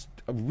I've had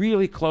a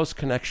really close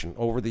connection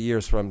over the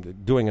years from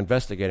doing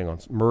investigating on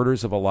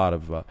murders of a lot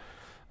of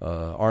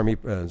Army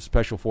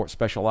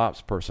special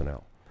ops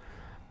personnel.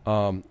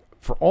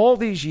 For all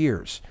these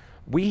years,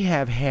 we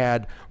have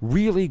had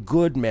really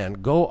good men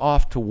go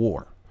off to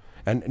war.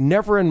 And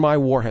never in my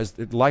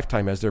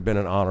lifetime has there been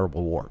an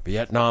honorable war.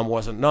 Vietnam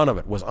wasn't, none of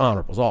it was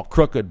honorable. It was all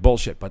crooked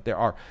bullshit. But there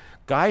are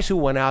guys who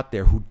went out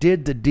there who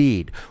did the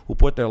deed, who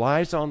put their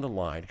lives on the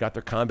line, got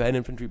their combat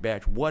infantry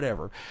badge,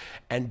 whatever,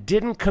 and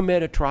didn't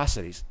commit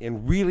atrocities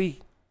in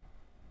really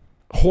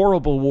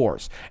horrible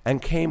wars,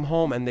 and came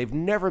home, and they've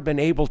never been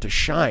able to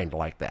shine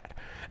like that.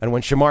 And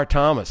when Shamar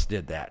Thomas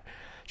did that,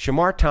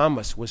 Shamar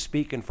Thomas was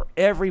speaking for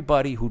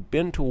everybody who'd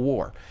been to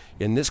war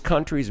in this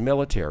country's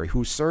military,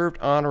 who served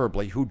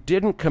honorably, who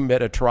didn't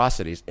commit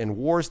atrocities in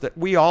wars that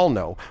we all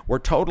know were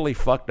totally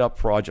fucked up,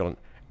 fraudulent,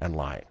 and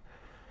lying.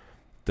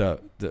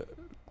 The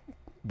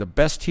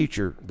best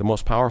teacher, the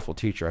most powerful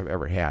teacher I've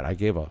ever had, I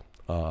gave a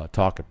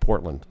talk at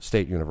Portland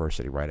State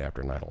University right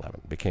after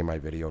 9/11. Became my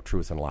video,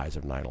 Truth and Lies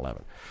of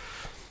 9/11.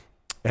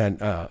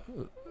 And a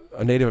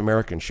Native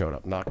American showed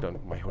up, knocked on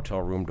my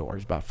hotel room door.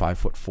 He's about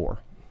 5'4",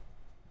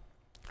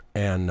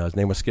 and his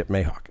name was Skip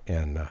Mayhawk.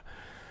 And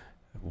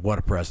what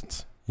a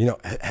presence!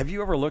 Have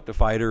you ever looked a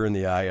fighter in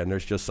the eye, and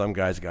there's just some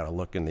guys got to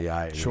look in the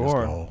eye, and sure, you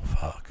just go, oh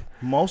fuck.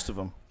 Most of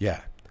them,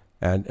 yeah.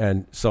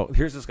 And so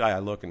here's this guy. I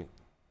look, and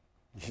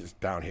he's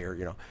down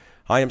here.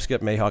 Hi, I'm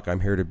Skip Mayhawk.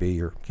 I'm here to be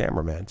your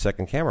cameraman,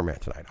 second cameraman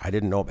tonight. I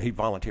didn't know, but he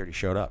volunteered. He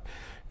showed up.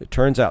 It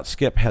turns out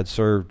Skip had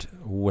served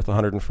with the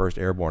 101st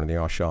Airborne in the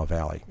Oshawa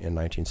Valley in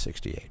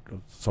 1968,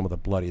 some of the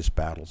bloodiest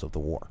battles of the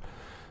war.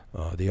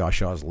 The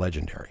Oshawa is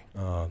legendary.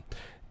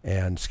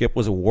 And Skip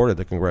was awarded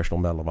the Congressional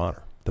Medal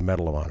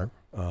of Honor,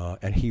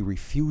 and he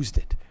refused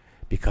it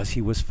because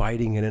he was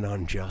fighting in an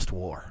unjust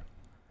war.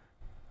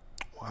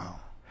 Wow.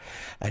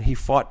 And he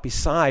fought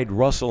beside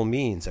Russell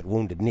Means at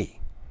Wounded Knee.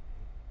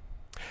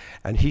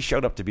 And he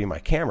showed up to be my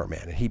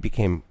cameraman, and he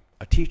became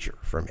a teacher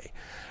for me.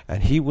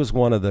 And he was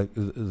one of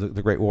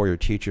the great warrior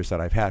teachers that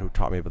I've had who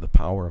taught me about the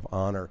power of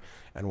honor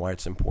and why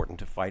it's important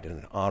to fight in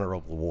an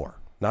honorable war.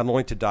 Not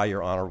only to die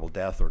your honorable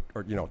death or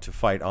to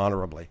fight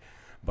honorably,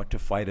 but to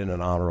fight in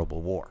an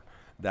honorable war.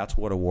 That's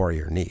what a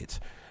warrior needs.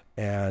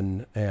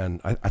 And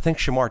I think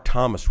Shamar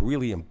Thomas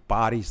really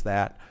embodies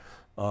that.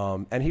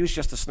 And he was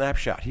just a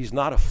snapshot. He's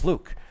not a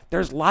fluke.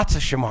 There's lots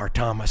of Shamar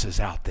Thomases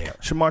out there.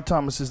 Shamar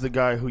Thomas is the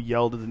guy who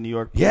yelled at the New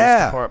York Police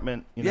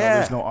Department.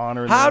 There's no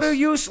honor in How this. do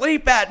you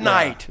sleep at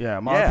night? Yeah,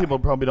 a lot of people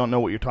probably don't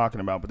know what you're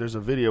talking about, but there's a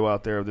video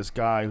out there of this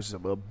guy who's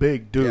a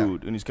big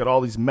dude, and he's got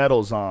all these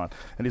medals on,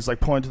 and he's like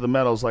pointing to the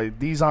medals like,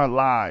 these aren't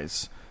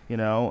lies,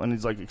 and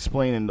he's like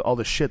explaining all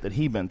the shit that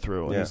he's been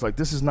through, and he's like,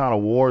 this is not a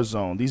war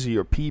zone. These are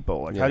your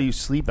people. Like, how do you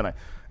sleep at night?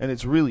 And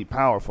it's really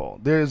powerful.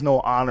 There is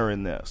no honor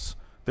in this.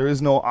 There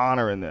is no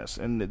honor in this,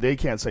 and they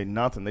can't say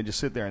nothing. They just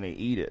sit there and they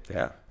eat it.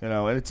 Yeah,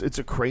 and it's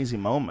a crazy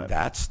moment.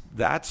 That's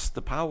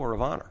the power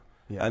of honor,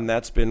 Yeah. and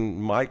that's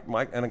been Mike.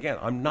 And again,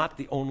 I'm not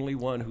the only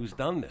one who's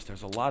done this.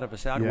 There's a lot of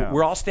us out here. Yeah.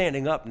 We're all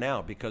standing up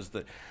now because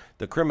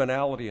the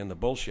criminality and the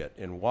bullshit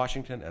in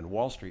Washington and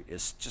Wall Street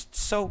is just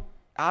so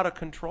out of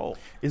control.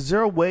 Is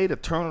there a way to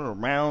turn it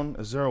around?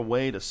 Is there a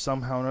way to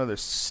somehow or another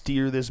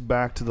steer this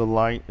back to the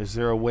light? Is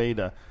there a way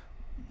to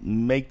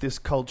make this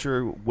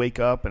culture wake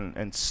up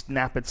and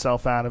snap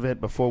itself out of it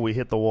before we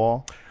hit the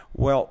wall?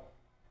 Well,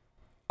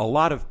 a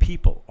lot of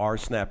people are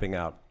snapping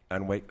out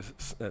and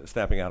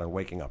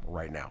waking up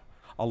right now.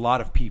 A lot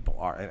of people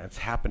are, and it's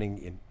happening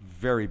in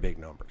very big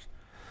numbers.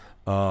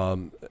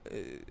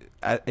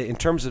 In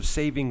terms of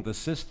saving the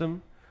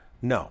system,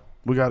 no.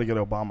 We got to get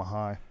Obama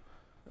high.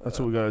 That's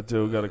what we got to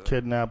do. We got to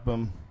kidnap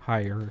him.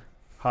 Higher.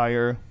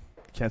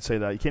 Can't say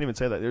that. You can't even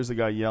say that. There's the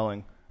guy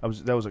yelling.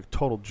 That was a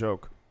total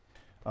joke.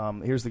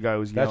 Here's the guy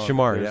who's yelling. That's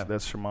Shamar,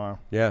 That's Shamar.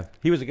 Yeah.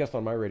 He was a guest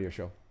on my radio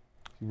show.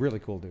 Really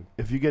cool dude.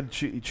 If you get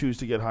choose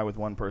to get high with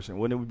one person,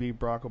 wouldn't it be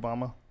Barack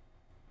Obama?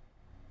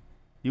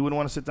 You wouldn't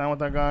want to sit down with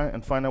that guy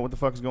and find out what the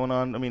fuck is going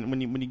on? I mean,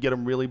 when you get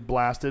him really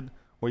blasted,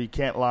 where you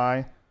can't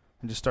lie,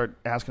 and just start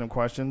asking him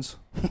questions?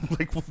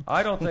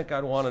 I don't think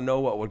I'd want to know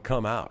what would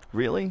come out.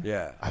 Really?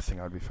 Yeah. I think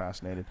I would be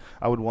fascinated.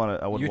 I would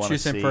want to. You would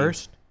choose him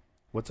first?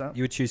 What's that?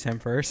 You would choose him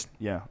first?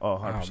 Yeah. Oh,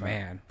 100%. Oh,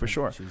 man. For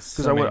sure. Because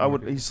so I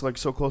would. He's like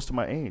so close to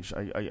my age.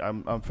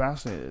 I'm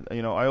fascinated.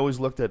 I always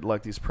looked at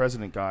like these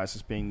president guys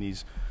as being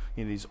these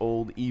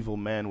old evil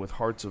men with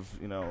hearts of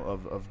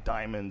of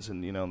diamonds,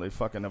 and they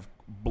fucking have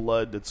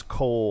blood that's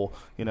coal.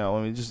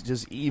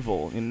 Just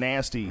evil and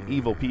nasty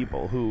evil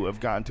people who have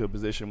gotten to a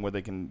position where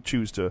they can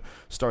choose to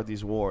start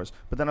these wars.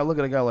 But then I look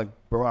at a guy like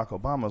Barack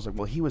Obama. I was like,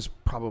 well, he was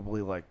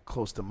probably like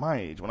close to my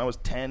age. When I was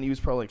 10, he was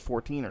probably like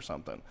 14 or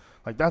something.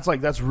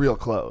 That's real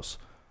close.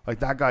 Like,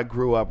 that guy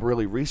grew up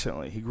really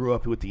recently. He grew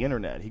up with the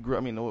internet.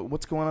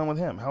 What's going on with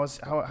him? How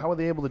are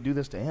they able to do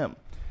this to him?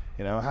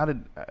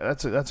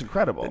 That's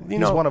incredible.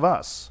 He's one of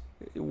us.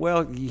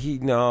 Well, he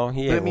ain't. You know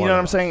what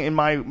I'm saying? In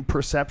my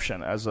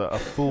perception as a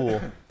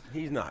fool,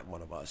 he's not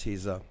one of us.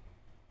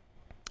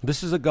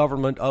 This is a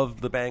government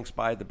of the banks,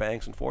 by the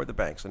banks, and for the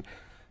banks. And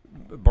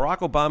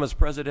Barack Obama's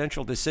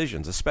presidential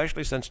decisions,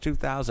 especially since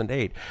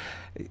 2008,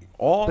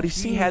 all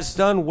he has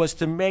done was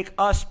to make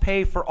us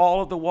pay for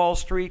all of the Wall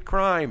Street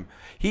crime.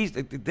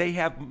 They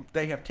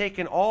have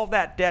taken all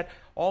that debt,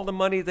 all the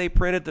money they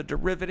printed, the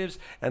derivatives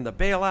and the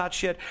bailout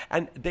shit,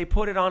 and they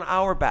put it on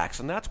our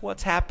backs. And that's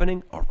what's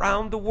happening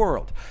around the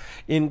world.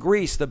 In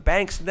Greece, the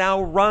banks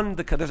now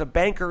there's a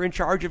banker in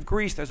charge of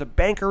Greece. There's a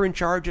banker in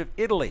charge of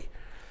Italy.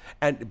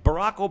 And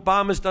Barack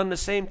Obama's done the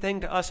same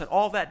thing to us, and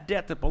all that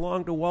debt that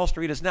belonged to Wall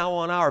Street is now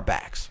on our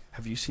backs.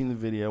 Have you seen the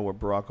video where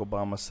Barack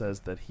Obama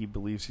says that he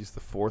believes he's the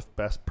fourth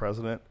best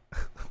president?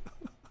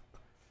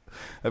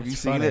 Have you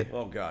seen it?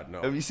 Oh, God,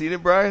 no. Have you seen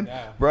it, Brian?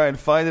 Yeah. Brian,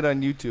 find it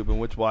on YouTube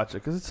and watch it,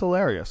 because it's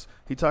hilarious.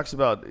 He talks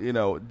about,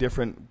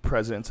 different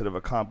presidents that have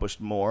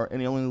accomplished more, and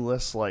he only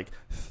lists like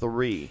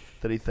 3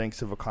 that he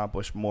thinks have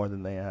accomplished more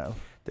than they have.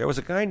 There was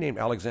a guy named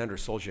Alexander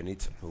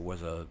Solzhenitsyn who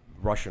was a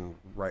Russian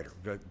writer,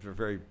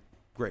 very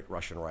great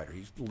Russian writer.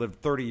 He lived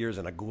 30 years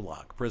in a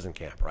gulag prison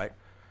camp, right?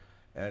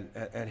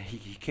 And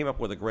he came up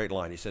with a great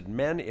line. He said,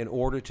 "Men, in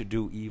order to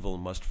do evil,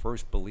 must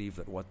first believe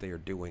that what they are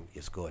doing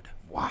is good."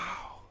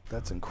 Wow,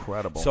 that's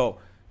incredible. So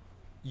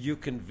you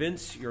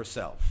convince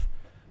yourself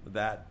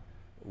that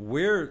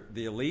we're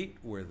the elite,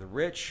 we're the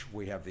rich,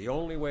 we have the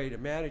only way to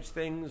manage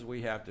things,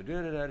 we have to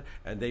do that,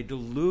 and they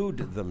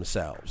delude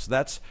themselves.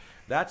 That's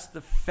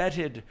the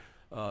fetid,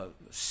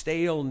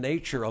 stale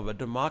nature of a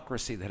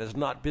democracy that has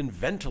not been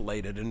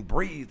ventilated and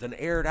breathed and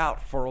aired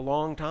out for a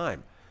long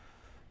time.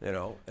 And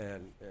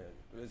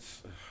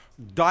it's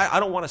I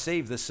don't want to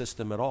save this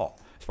system at all,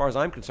 as far as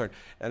I'm concerned,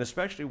 and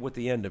especially with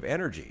the end of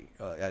energy,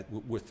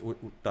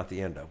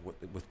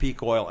 with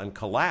peak oil and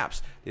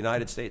collapse, the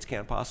United States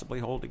can't possibly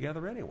hold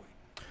together anyway.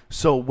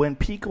 So when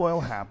peak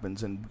oil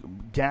happens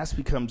and gas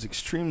becomes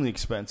extremely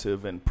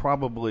expensive and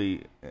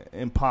probably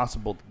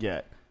impossible to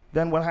get,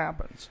 then what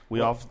happens?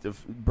 We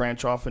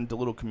branch off into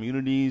little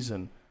communities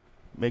and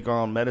make our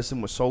own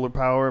medicine with solar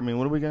power.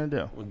 What are we going to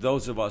do?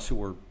 Those of us who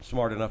were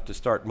smart enough to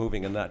start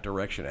moving in that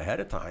direction ahead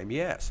of time,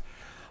 yes.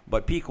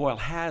 But peak oil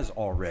has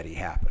already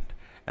happened.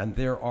 And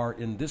there are,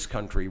 in this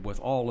country, with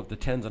all of the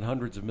tens and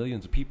hundreds of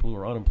millions of people who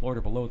are unemployed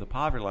or below the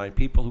poverty line,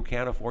 people who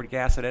can't afford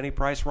gas at any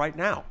price right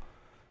now.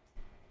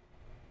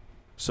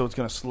 So it's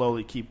going to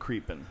slowly keep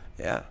creeping.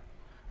 Yeah.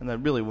 And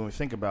then really, when we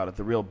think about it,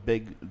 the real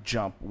big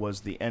jump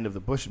was the end of the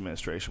Bush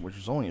administration, which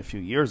was only a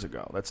few years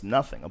ago. That's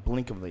nothing, a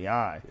blink of the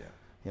eye. Yeah.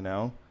 You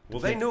know. Well,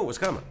 they knew it was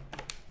coming.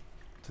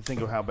 To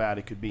think of how bad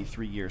it could be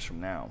 3 years from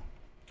now.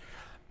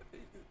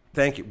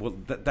 Thank you. Well,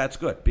 that's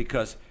good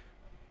because,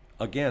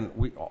 again,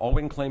 all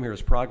we can claim here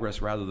is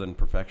progress rather than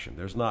perfection.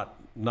 There's not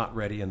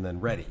ready and then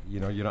ready. You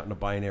know, you're not in a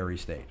binary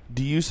state.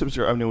 Do you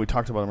subscribe? I mean, we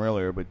talked about them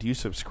earlier, but do you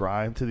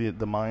subscribe to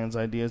the Mayans'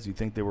 ideas? Do you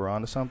think they were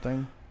onto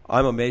something?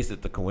 I'm amazed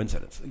at the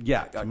coincidence.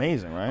 Yeah. It's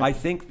amazing, right? I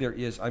think there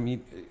is. I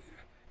mean,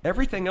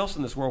 everything else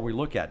in this world we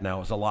look at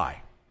now is a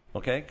lie.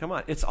 Okay? Come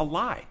on. It's a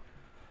lie.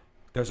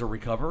 There's a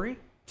recovery.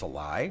 It's a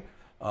lie.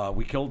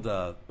 We killed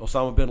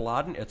Osama bin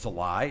Laden. It's a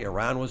lie.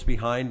 Iran was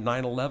behind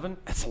 9/11.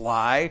 It's a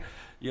lie.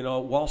 You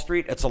know, Wall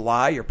Street. It's a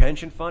lie. Your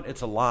pension fund.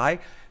 It's a lie.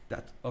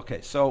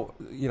 Okay. So,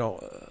 you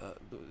know,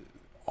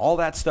 all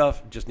that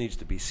stuff just needs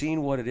to be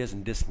seen what it is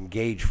and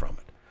disengage from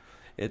it.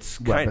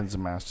 It's weapons of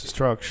mass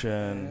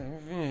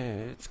destruction.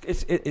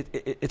 It's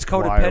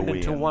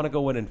codependent to want to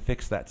go in and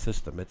fix that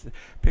system.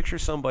 Picture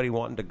somebody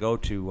wanting to go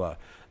to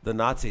the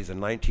Nazis in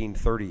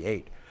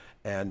 1938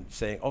 and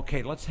saying,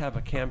 okay, let's have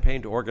a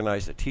campaign to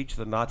organize to teach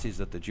the Nazis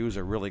that the Jews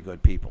are really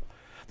good people.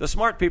 The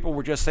smart people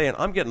were just saying,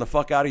 I'm getting the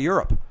fuck out of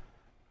Europe.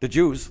 The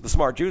Jews, the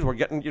smart Jews, were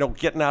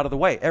getting out of the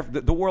way.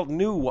 The world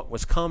knew what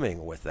was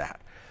coming with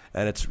that.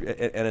 And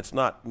it's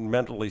not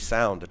mentally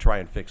sound to try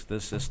and fix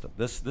this system.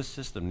 This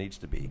system needs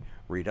to be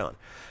redone.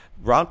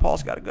 Ron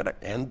Paul's got a good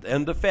and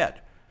the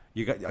Fed.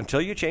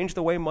 Until you change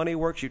the way money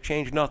works, you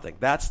change nothing.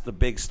 That's the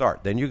big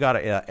start. Then you got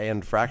to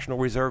end fractional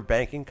reserve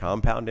banking,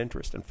 compound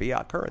interest, and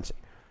fiat currency.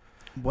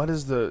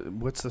 What's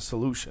the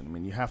solution? I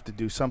mean, you have to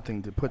do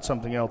something to put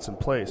something else in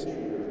place.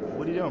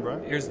 What are you doing, bro?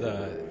 Here's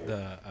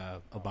the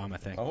Obama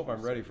thing. I hope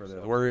I'm ready for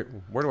this. Where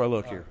do I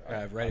look here?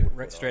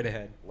 Right straight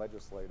ahead.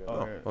 Legislative.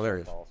 Oh, there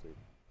he is. Policy.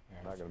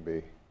 Not going to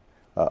be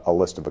a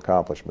list of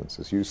accomplishments,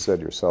 as you said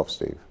yourself,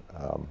 Steve.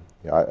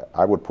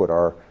 I would put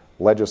our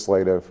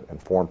legislative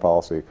and foreign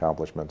policy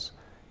accomplishments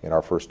in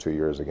our first 2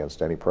 years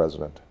against any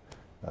president,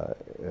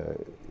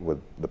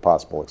 with the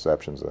possible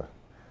exceptions of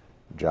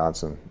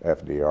Johnson,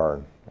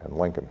 FDR, and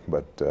Lincoln.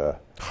 But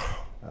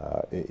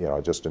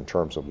just in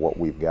terms of what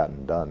we've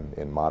gotten done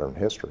in modern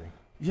history.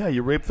 Yeah,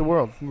 you raped the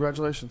world.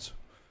 Congratulations.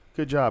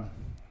 Good job.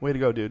 Way to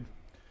go, dude.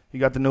 You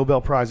got the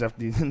Nobel Prize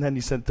and then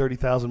you sent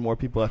 30,000 more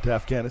people out to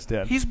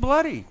Afghanistan. He's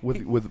bloody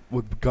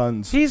with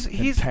guns.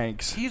 He's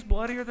tanks. He's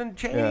bloodier than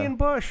Cheney and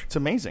Bush. It's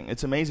amazing.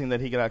 It's amazing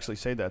that he could actually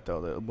say that,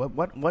 though.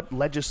 What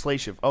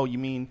legislation? Oh, you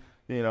mean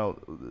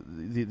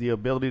the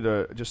ability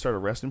to just start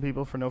arresting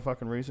people for no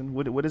fucking reason?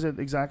 What is it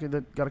exactly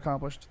that got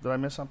accomplished? Did I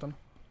miss something?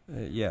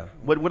 Yeah.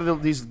 What are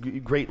these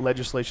great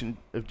legislation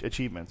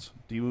achievements?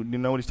 Do you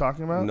know what he's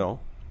talking about?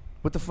 No.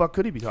 What the fuck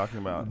could he be talking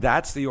about?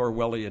 That's the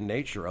Orwellian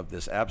nature of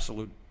this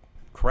absolute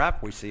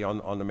crap we see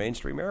on the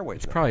mainstream airwaves.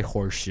 It's probably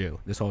horseshoe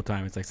this whole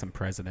time. It's like some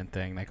president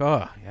thing. Like,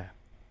 oh yeah.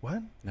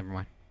 What? Never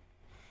mind.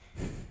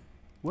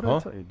 What did I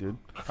tell you, dude?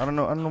 I don't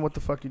know what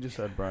the fuck you just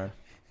said, Brian.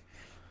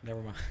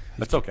 Never mind.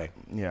 That's okay.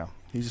 Yeah,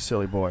 he's a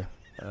silly boy.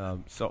 All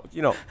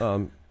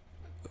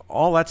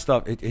that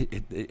stuff.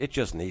 It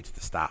just needs to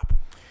stop.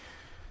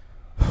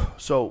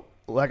 So,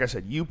 like I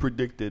said, you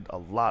predicted a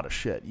lot of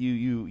shit.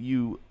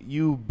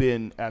 You've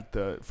been at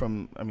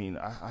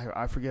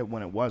I forget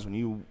when it was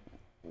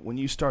when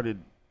you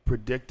started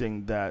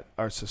predicting that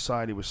our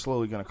society was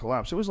slowly going to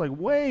collapse. It was like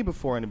way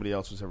before anybody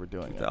else was ever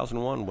doing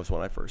 2001 was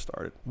when I first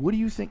started. What do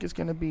you think is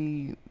going to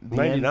be the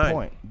 99. end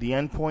point? The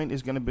end point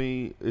is going to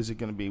be,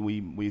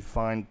 we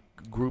find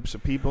groups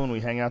of people and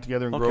we hang out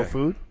together and grow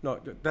food? No,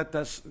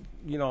 that's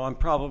I'm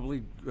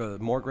probably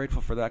more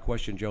grateful for that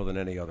question, Joe, than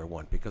any other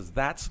one, because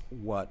that's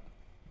what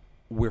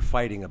we're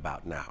fighting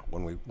about now.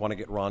 When we want to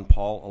get Ron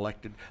Paul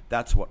elected,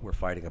 that's what we're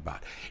fighting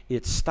about.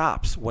 It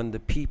stops when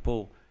the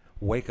people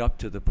wake up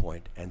to the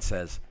point and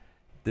says,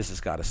 this has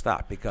got to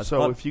stop. Because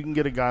if you can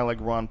get a guy like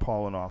Ron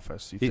Paul in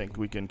office, you think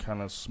we can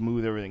kind of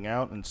smooth everything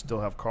out and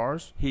still have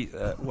cars? We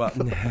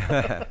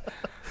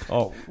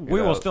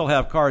will still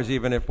have cars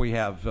even if we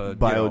have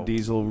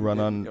biodiesel run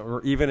on,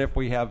 or even if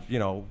we have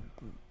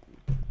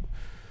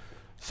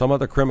some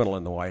other criminal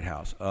in the White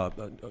House.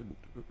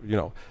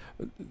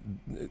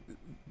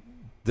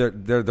 They're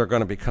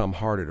going to become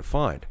harder to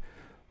find,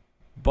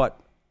 but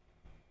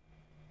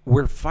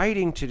we're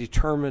fighting to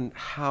determine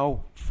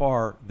how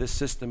far this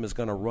system is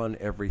going to run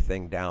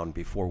everything down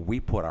before we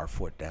put our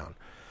foot down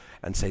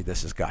and say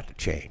this has got to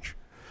change.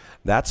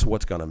 That's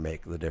what's going to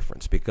make the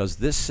difference, because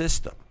this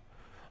system,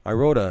 I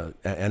wrote an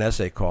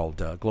essay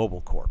called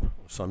Global Corp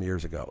some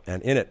years ago,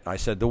 and in it I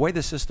said the way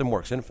the system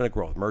works, infinite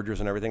growth,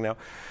 mergers and everything now,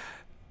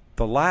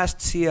 the last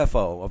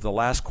CFO of the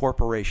last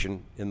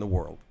corporation in the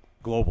world,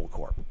 Global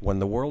Corp, when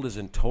the world is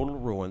in total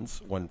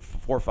ruins, when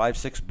 4, 5,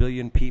 6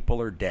 billion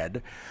people are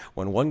dead,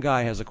 when one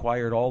guy has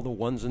acquired all the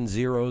ones and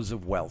zeros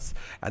of wealth,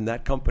 and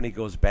that company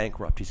goes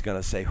bankrupt, he's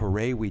going to say,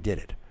 hooray, we did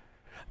it.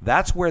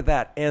 That's where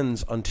that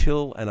ends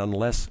until and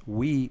unless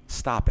we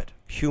stop it.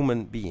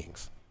 Human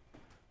beings.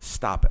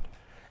 Stop it.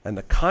 And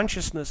the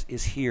consciousness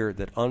is here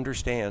that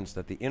understands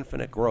that the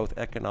infinite growth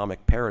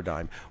economic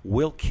paradigm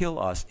will kill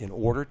us in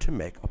order to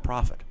make a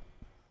profit.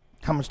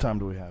 How much time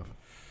do we have?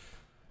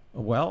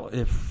 Well,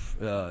 if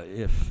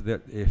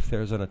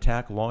there's an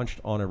attack launched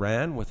on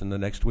Iran within the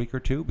next week or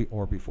two,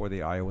 or before the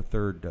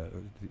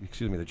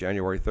the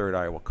January 3rd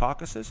Iowa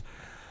caucuses,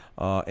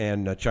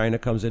 and China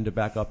comes in to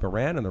back up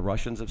Iran, and the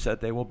Russians have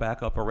said they will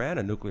back up Iran,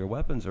 and nuclear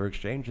weapons are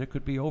exchanged, it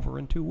could be over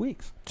in 2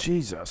 weeks.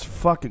 Jesus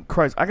fucking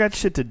Christ! I got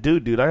shit to do,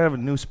 dude. I have a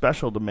new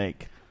special to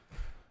make.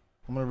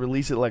 I'm gonna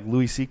release it like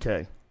Louis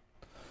C.K.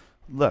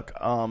 Look,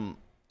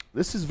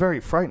 this is very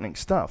frightening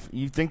stuff.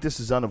 You think this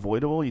is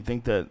unavoidable? You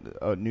think that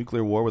a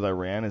nuclear war with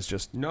Iran is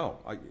just... No,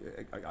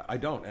 I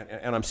don't.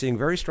 And I'm seeing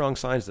very strong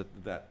signs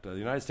that the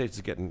United States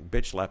is getting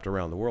bitch slapped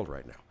around the world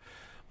right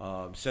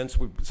now. Since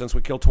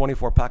we killed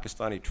 24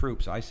 Pakistani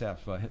troops, ISAF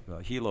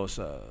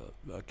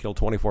Helos killed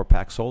 24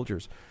 Pak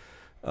soldiers.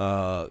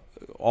 All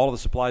of the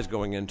supplies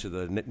going into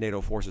the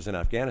NATO forces in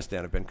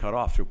Afghanistan have been cut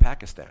off through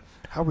Pakistan.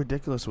 How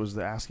ridiculous was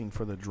the asking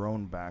for the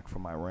drone back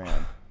from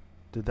Iran?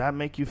 Did that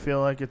make you feel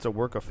like it's a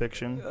work of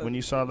fiction when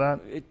you saw that?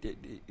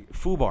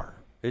 FUBAR.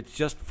 It's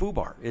just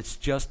FUBAR. It's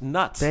just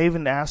nuts. They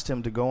even asked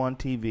him to go on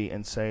TV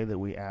and say that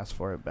we asked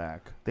for it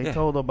back. They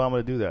told Obama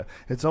to do that.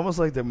 It's almost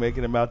like they're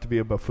making him out to be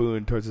a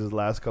buffoon towards his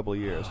last couple of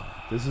years.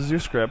 This is your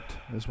script.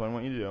 This is what I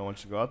want you to do. I want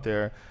you to go out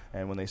there,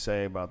 and when they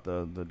say about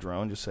the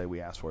drone, just say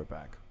we asked for it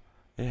back.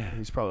 Yeah.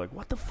 He's probably like,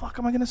 what the fuck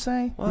am I going to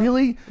say? What?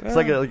 Really? Yeah. It's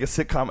like a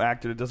sitcom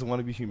actor that doesn't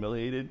want to be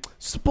humiliated.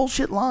 It's a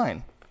bullshit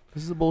line.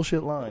 This is a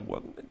bullshit line.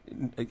 Well,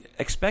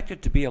 expect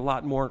it to be a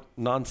lot more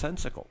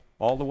nonsensical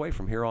all the way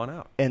from here on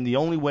out. And the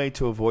only way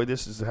to avoid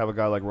this is to have a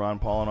guy like Ron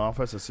Paul in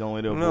office. That's the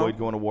only way to avoid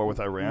going to war with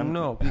Iran.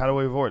 No. How do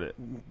we avoid it?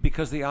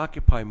 Because the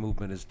Occupy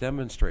movement is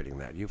demonstrating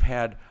that. You've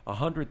had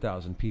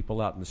 100,000 people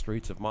out in the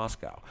streets of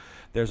Moscow.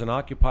 There's an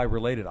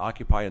Occupy-related,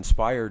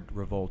 Occupy-inspired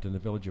revolt in the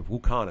village of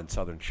Wuhan in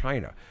southern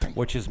China,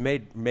 which has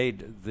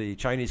made the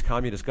Chinese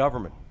Communist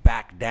government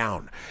back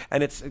down.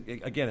 And it's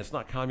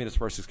not communist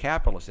versus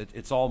capitalist.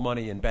 It's all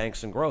money and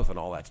banks and growth and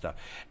all that stuff.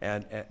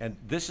 And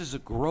this is a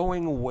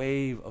growing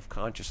wave of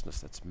consciousness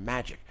that's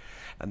magic.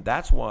 And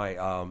that's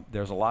why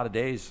there's a lot of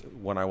days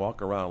when I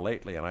walk around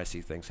lately and I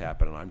see things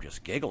happen and I'm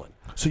just giggling.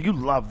 So you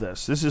love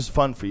this. This is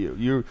fun for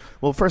you.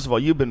 First of all,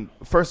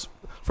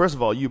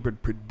 you've been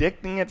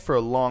predicting it for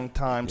a long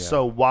time. Yeah.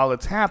 So while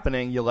it's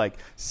happening, you're like,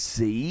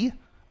 see?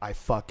 I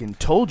fucking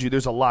told you.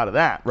 There's a lot of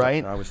that,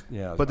 right?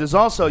 But there's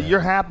also, you're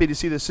happy to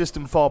see the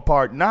system fall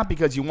apart, not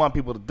because you want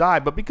people to die,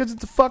 but because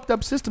it's a fucked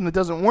up system that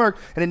doesn't work,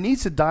 and it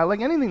needs to die like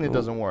anything that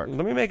doesn't work.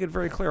 Let me make it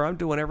very clear. I'm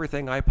doing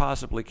everything I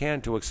possibly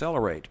can to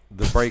accelerate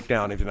the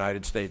breakdown of the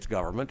United States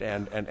government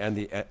and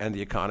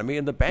the economy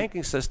and the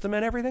banking system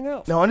and everything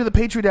else. Now, under the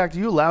Patriot Act, are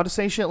you allowed to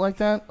say shit like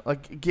that?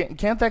 Like, could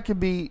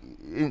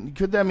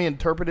that be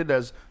interpreted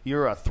as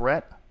you're a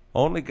threat?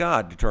 Only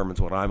God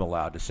determines what I'm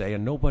allowed to say,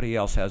 and nobody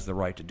else has the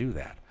right to do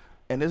that.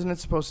 And isn't it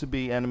supposed to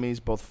be enemies,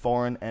 both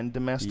foreign and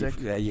domestic?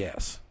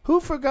 Yes.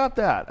 Who forgot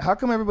that? How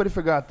come everybody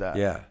forgot that?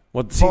 Yeah.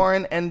 Well,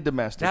 foreign and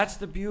domestic. That's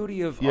the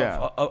beauty of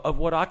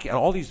what and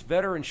all these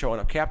veterans showing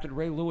up. Captain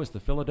Ray Lewis,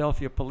 the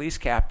Philadelphia police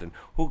captain,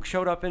 who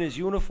showed up in his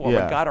uniform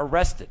and got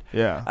arrested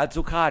at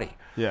Zuccotti.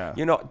 Yeah.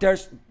 You know,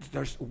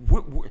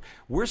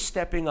 we're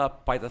stepping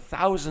up by the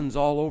thousands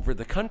all over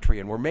the country,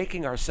 and we're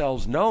making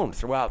ourselves known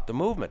throughout the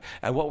movement.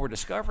 And what we're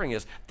discovering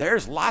is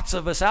there's lots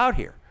of us out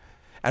here.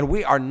 And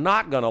we are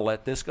not going to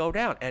let this go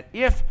down. And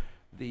if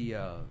the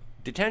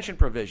detention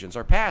provisions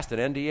are passed at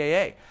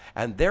NDAA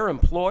and they're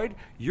employed,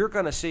 you're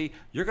going to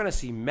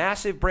see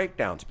massive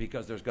breakdowns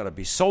because there's going to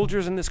be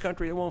soldiers in this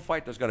country that won't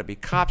fight. There's going to be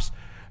cops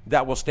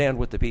that will stand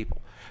with the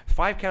people.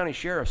 5 county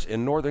sheriffs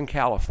in Northern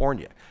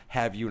California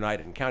have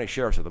united, and county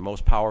sheriffs are the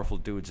most powerful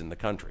dudes in the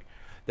country.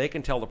 They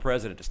can tell the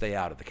president to stay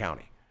out of the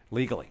county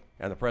legally,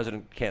 and the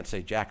president can't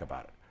say jack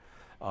about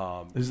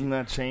it. Isn't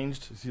that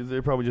changed?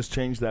 They probably just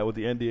changed that with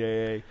the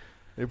NDAA.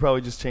 They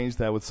probably just changed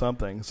that with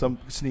something, some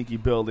sneaky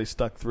bill they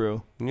stuck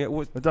through.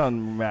 It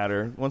doesn't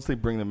matter. Once they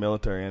bring the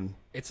military in.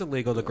 It's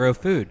illegal to grow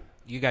food.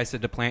 You guys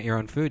said to plant your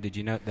own food. Did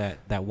you know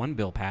that one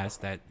bill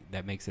passed that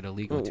makes it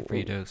illegal for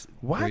you to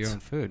grow your own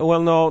food?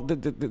 Well, no.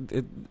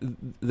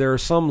 There are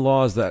some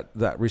laws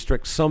that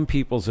restrict some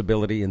people's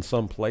ability in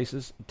some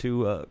places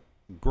to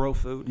grow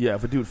food. Yeah,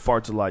 if a dude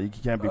farts a lot, you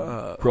can't be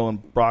growing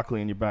broccoli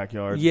in your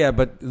backyard. Yeah,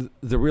 but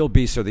the real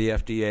beasts are the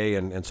FDA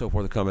and so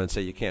forth that come in and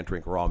say you can't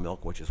drink raw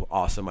milk, which is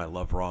awesome. I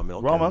love raw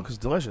milk. Raw milk is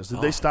delicious. Did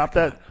they stop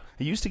that?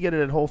 You used to get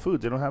it at Whole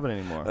Foods. They don't have it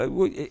anymore.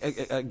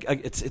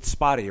 It's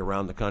spotty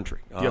around the country.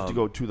 You have to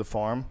go to the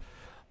farm?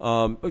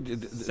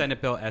 Senate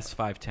Bill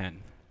S510.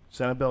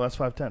 Senate Bill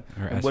S510.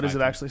 And what does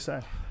it actually say?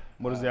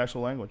 What is the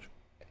actual language?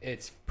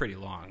 It's pretty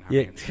long.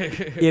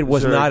 It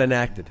was not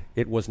enacted.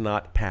 It was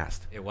not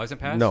passed. It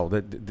wasn't passed? No.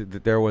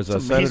 There was a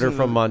senator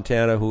from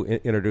Montana who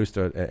introduced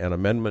an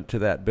amendment to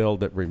that bill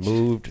that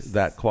removed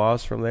that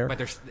clause from there. But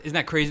isn't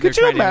that crazy? Could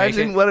you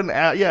imagine what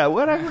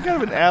kind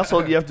of an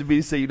asshole do you have to be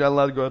to say you're not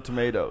allowed to grow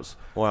tomatoes?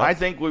 Well, I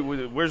think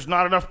there's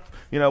not enough.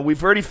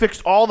 We've already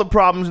fixed all the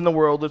problems in the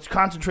world. Let's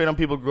concentrate on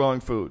people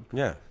growing food.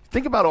 Yeah.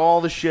 Think about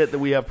all the shit that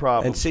we have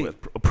problems And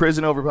with.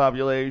 Prison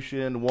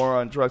overpopulation, war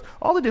on drugs,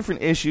 all the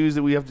different issues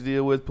that we have to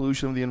deal with,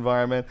 pollution of the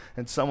environment,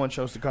 and someone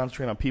chose to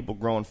concentrate on people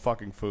growing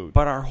fucking food.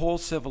 But our whole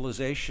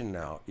civilization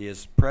now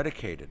is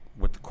predicated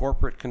with the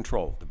corporate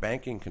control, the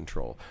banking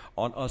control,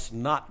 on us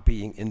not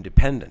being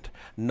independent,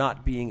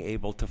 not being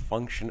able to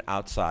function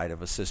outside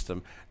of a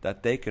system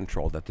that they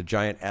control, that the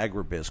giant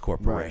agribiz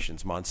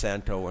corporations,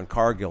 Monsanto and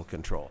Cargill,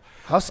 control.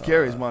 How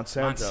scary is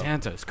Monsanto?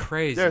 Monsanto's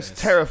crazy. That's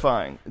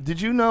terrifying.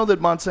 Did you know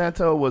that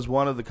Monsanto was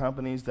one of the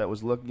companies that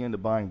was looking into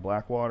buying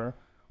Blackwater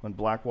when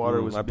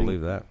Blackwater was I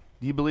believe that.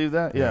 Do you believe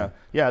that?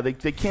 Yeah. They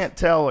can't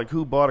tell like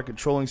who bought a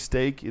controlling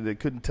stake. They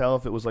couldn't tell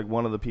if it was like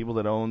one of the people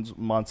that owns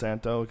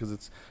Monsanto because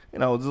it's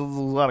there's a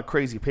lot of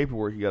crazy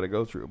paperwork you got to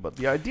go through. But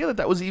the idea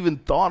that was even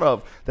thought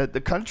of, that the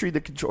country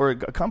that or a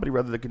company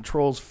rather that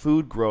controls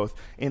food growth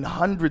in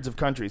hundreds of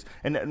countries,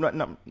 and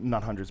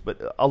not hundreds, but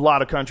a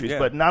lot of countries,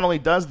 but not only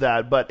does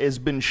that, but has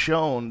been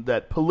shown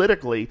that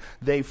politically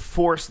they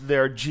force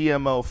their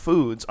GMO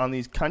foods on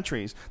these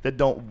countries that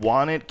don't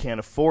want it, can't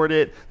afford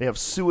it. They have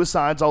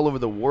suicides all over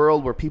the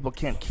world where people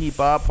can't keep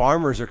up.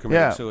 Farmers are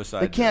committing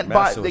suicide. They can't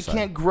buy. They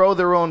can't grow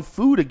their own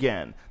food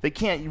again. They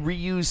can't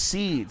reuse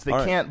seeds. They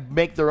can't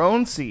make their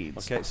own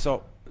seeds. Okay,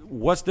 so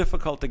what's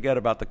difficult to get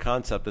about the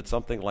concept that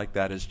something like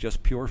that is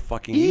just pure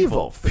fucking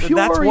evil?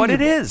 That's what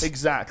it is.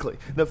 Exactly.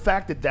 The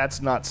fact that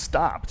that's not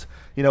stopped.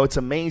 It's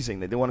amazing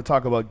that they want to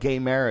talk about gay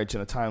marriage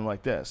in a time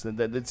like this.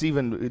 That it's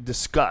even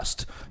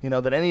discussed.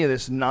 That any of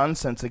this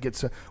nonsense that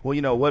gets.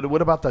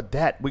 What about the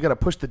debt? We got to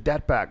push the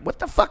debt back. What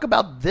the fuck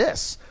about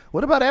this?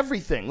 What about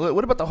everything?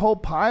 What about the whole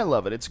pile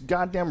of it? It's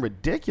goddamn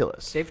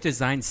ridiculous. They've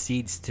designed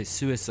seeds to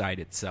suicide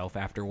itself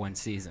after one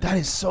season. That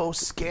is so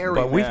scary.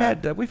 But we've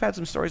had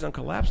some stories on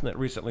CollapseNet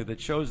recently that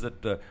shows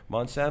that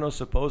Monsanto's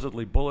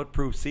supposedly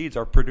bulletproof seeds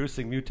are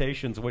producing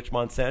mutations which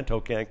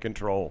Monsanto can't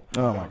control.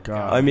 Oh my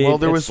God! I mean, well,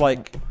 there was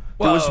like.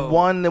 There was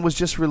one that was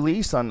just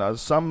released on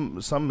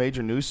some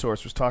major news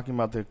source was talking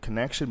about the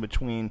connection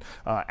between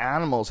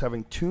animals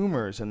having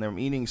tumors and them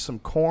eating some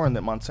corn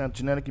that Monsanto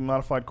genetically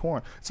modified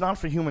corn. It's not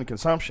for human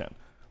consumption,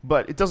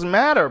 but it doesn't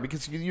matter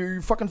because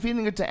you're fucking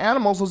feeding it to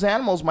animals. Those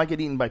animals might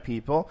get eaten by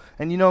people,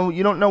 and you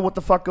don't know what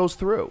the fuck goes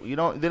through.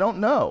 They don't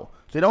know.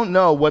 They don't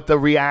know what the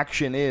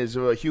reaction is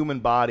of a human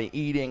body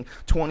eating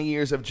 20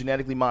 years of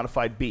genetically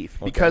modified beef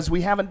because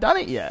we haven't done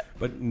it yet.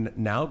 But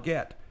now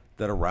get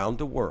that around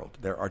the world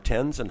there are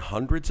tens and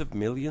hundreds of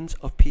millions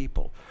of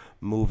people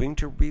moving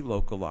to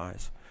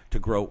relocalize, to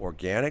grow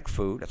organic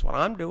food. That's what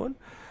I'm doing.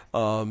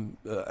 And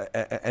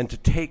to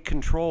take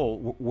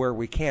control where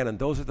we can. And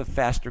those are the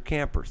faster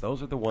campers.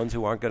 Those are the ones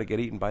who aren't going to get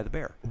eaten by the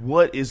bear.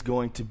 What is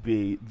going to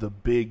be the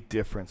big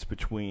difference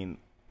between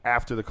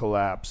after the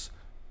collapse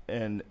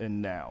and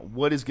now?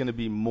 What is going to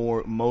be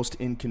most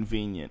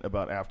inconvenient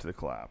about after the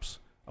collapse?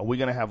 Are we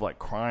going to have like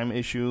crime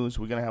issues?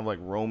 We're going to have like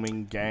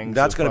roaming gangs?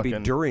 That's going to be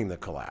during the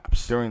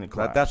collapse. During the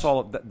collapse.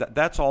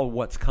 That's all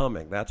what's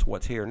coming. That's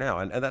what's here now.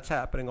 And that's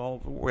happening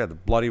all over. We had the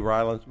bloody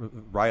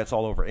riots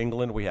all over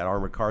England. We had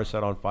armored cars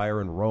set on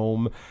fire in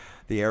Rome.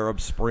 The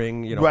Arab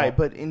Spring, Right,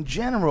 but in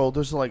general,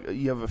 there's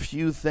you have a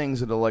few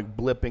things that are like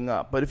blipping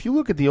up. But if you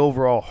look at the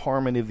overall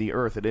harmony of the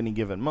earth at any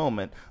given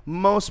moment,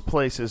 most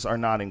places are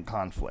not in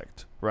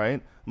conflict,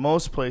 right?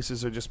 Most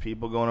places are just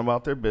people going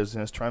about their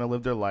business, trying to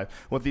live their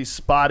life, with these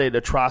spotted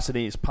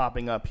atrocities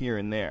popping up here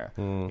and there.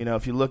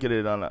 If you look at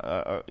it on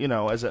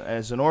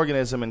as an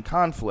organism in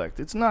conflict,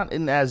 it's not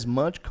in as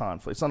much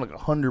conflict. It's not like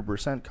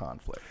 100%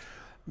 conflict.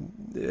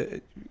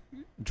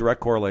 Direct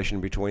correlation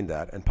between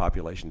that and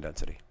population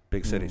density.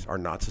 Big cities are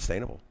not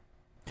sustainable.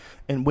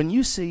 And when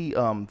you see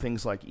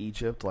things like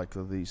Egypt, like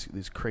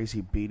these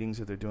crazy beatings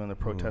that they're doing, the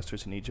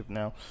protesters in Egypt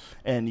now,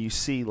 and you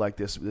see like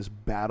this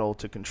battle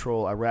to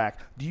control Iraq,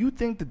 do you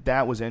think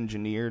that was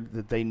engineered,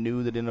 that they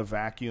knew that in a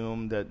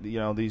vacuum that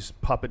these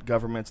puppet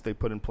governments they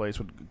put in place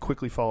would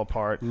quickly fall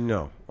apart?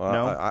 No.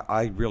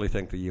 I really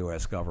think the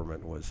U.S.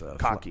 government was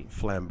cocky,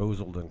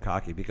 flamboozled and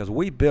cocky, because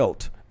we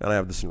built, and I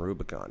have this in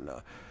Rubicon,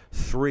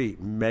 3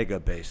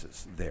 mega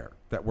bases there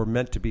that were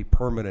meant to be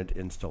permanent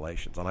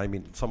installations. And I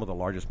mean some of the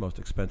largest, most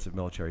expensive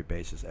military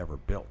bases ever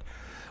built.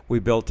 We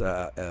built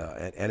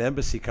an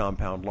embassy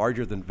compound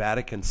larger than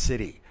Vatican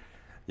City.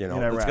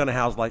 It's going to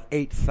house like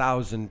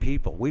 8,000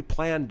 people. We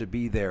planned to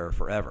be there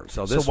forever.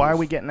 So why are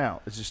we getting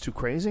out? Is this too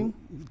crazy?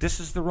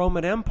 This is the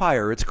Roman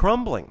Empire. It's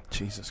crumbling.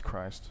 Jesus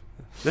Christ.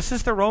 This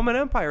is the Roman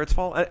Empire. It's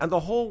falling, and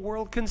the whole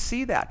world can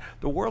see that.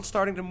 The world's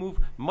starting to move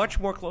much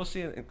more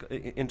closely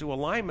into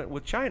alignment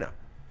with China.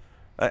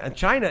 And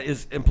China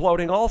is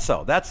imploding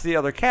also. That's the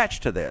other catch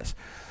to this.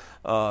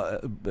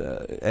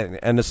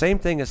 And the same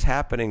thing is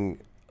happening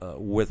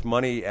with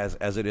money as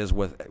it is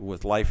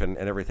with life and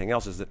everything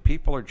else, is that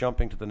people are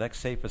jumping to the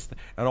next safest,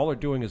 and all they're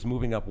doing is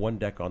moving up one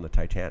deck on the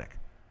Titanic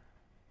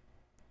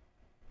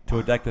to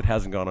a deck that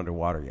hasn't gone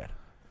underwater yet.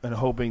 And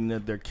hoping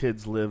that their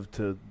kids live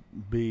to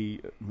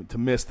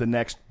miss the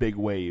next big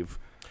wave.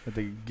 That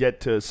they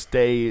get to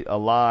stay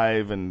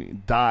alive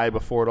and die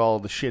before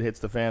the shit hits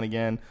the fan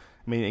again.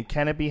 I mean,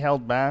 can it be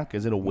held back?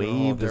 Is it a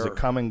wave? Does it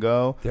come and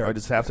go? Or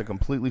does it have to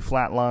completely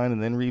flatline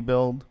and then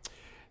rebuild?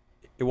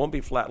 It won't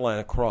be flatline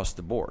across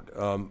the board.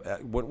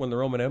 When the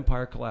Roman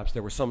Empire collapsed,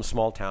 there were some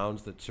small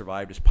towns that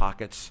survived as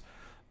pockets,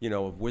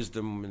 of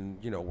wisdom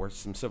and, where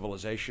some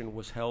civilization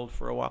was held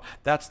for a while.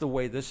 That's the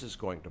way this is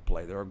going to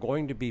play. There are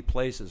going to be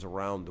places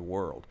around the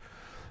world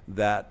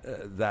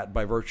that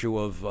by virtue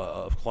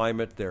of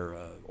climate, their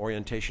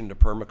orientation to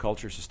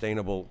permaculture,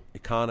 sustainable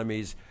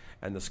economies,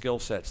 and the skill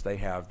sets they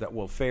have, that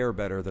will fare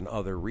better than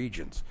other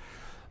regions.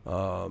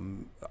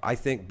 I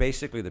think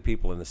basically the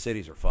people in the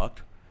cities are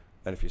fucked.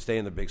 And if you stay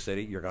in the big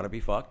city, you're going to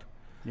be fucked.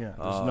 Yeah,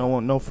 there's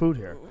no food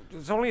here.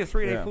 There's only a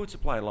 3-day food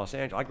supply in Los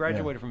Angeles. I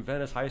graduated from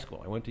Venice High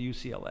School. I went to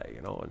UCLA,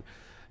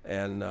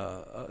 and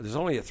there's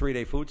only a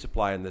 3-day food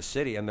supply in this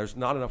city, and there's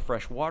not enough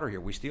fresh water here.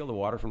 We steal the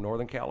water from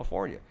Northern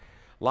California.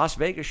 Las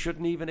Vegas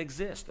shouldn't even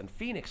exist, and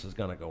Phoenix is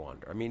going to go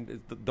under. I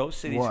mean, those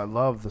cities... Well, I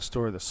love the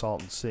story of the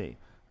Salton Sea.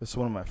 It's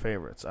one of my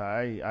favorites.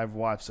 I've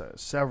watched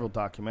several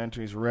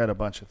documentaries, read a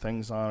bunch of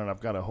things on it.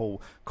 I've got a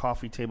whole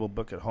coffee table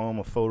book at home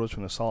of photos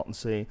from the Salton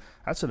Sea.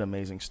 That's an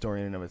amazing story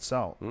in and of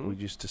itself. We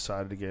just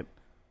decided to get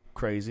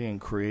crazy and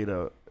create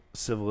a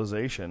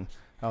civilization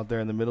out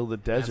there in the middle of the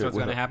desert. That's what's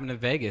going to happen to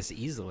Vegas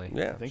easily.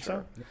 Yeah, think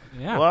so?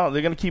 Yeah. Well,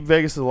 they're going to keep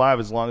Vegas alive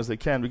as long as they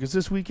can, because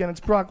this weekend it's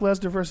Brock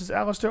Lesnar versus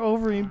Alistair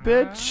Overeem,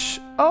 bitch.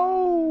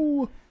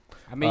 Oh!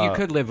 I mean, you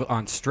could live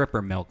on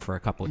stripper milk for a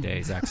couple of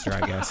days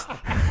extra, I guess.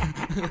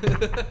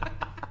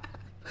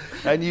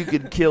 And you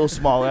could kill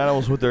small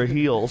animals with their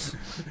heels.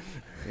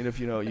 And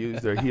if you don't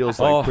use their heels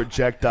like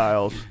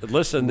projectiles,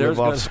 listen, there's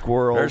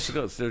squirrels.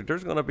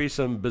 There's going to be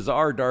some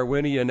bizarre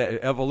Darwinian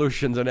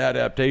evolutions and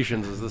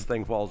adaptations as this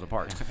thing falls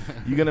apart.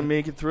 You going to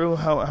make it through?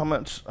 How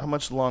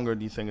much longer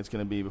do you think it's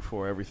going to be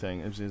before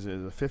everything? Is it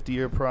a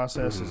 50-year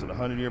process? Is it a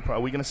 100-year process?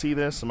 Are we going to see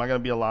this? Am I going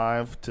to be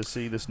alive to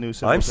see this new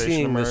civilization I'm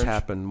seeing emerge? this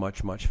happen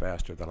much, much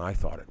faster than I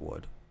thought it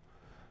would,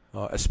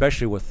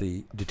 especially with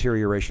the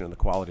deterioration in the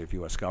quality of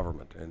U.S.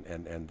 government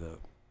and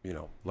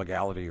the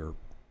legality or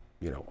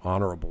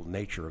honorable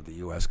nature of the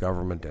U.S.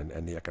 government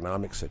and the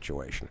economic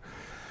situation.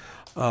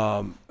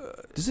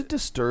 Does it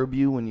disturb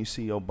you when you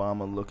see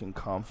Obama looking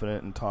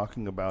confident and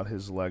talking about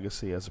his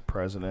legacy as a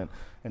president,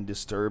 and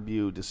disturb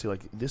you to see,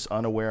 like, this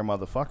unaware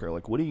motherfucker?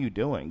 Like, what are you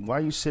doing? Why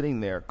are you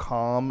sitting there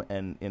calm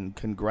and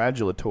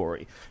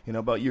congratulatory,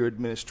 about your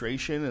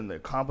administration and the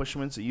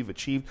accomplishments that you've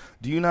achieved?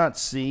 Do you not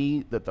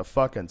see that the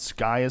fucking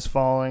sky is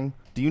falling?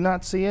 Do you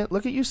not see it?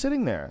 Look at you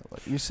sitting there.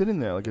 You're sitting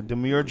there like a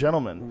demure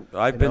gentleman.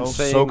 I've been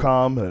saying, so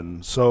calm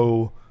and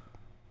so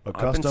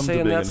accustomed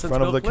to being in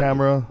front of the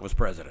camera. Was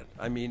president.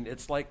 I mean,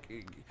 it's like,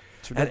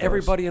 and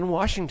everybody in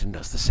Washington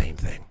does the same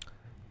thing.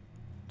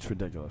 It's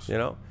ridiculous.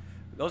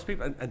 Those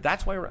people, and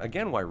that's why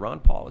Ron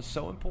Paul is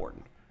so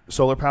important.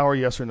 Solar power,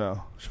 yes or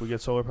no? Should we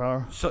get solar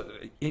power? So,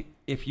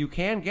 if you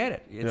can get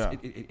it,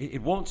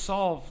 it won't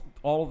solve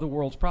all of the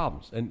world's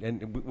problems,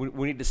 and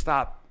we need to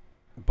stop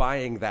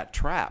buying that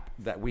trap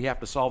that we have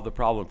to solve the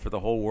problem for the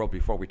whole world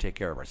before we take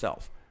care of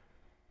ourselves.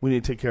 We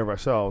need to take care of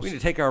ourselves. We need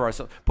to take care of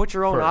ourselves. Put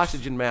your own first.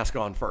 Oxygen mask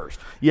on first.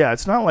 Yeah,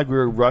 it's not like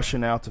we're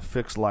rushing out to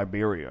fix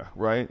Liberia,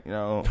 right?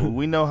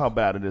 We know how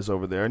bad it is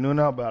over there. We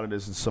know how bad it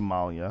is in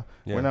Somalia.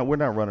 Yeah. We're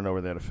not running over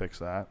there to fix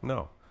that.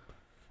 No.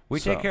 We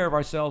take care of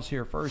ourselves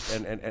here first,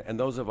 and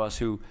those of us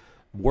who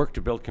work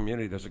to build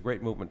community. There's a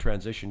great movement,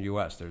 Transition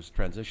U.S. There's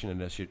transition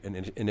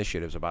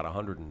initiatives, about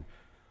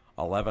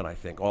 111, I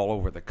think, all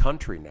over the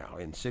country now,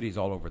 in cities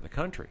all over the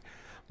country,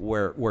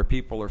 where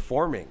people are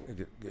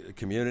forming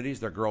communities.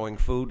 They're growing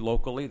food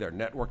locally. They're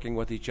networking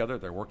with each other.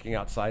 They're working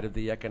outside of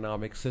the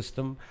economic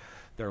system.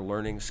 They're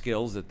learning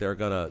skills that they're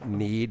going to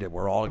need, that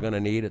we're all going to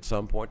need at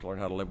some point, to learn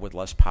how to live with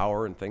less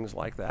power and things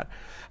like that.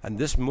 And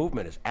this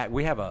movement is,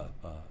 we have a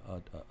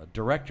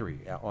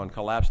directory on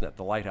CollapseNet,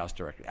 the Lighthouse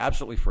Directory,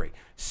 absolutely free,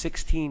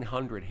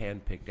 1,600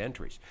 hand-picked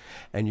entries.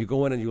 And you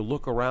go in and you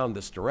look around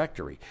this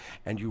directory,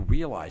 and you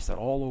realize that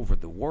all over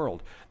the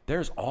world,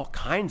 there's all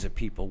kinds of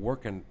people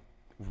working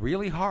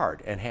really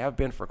hard, and have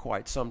been for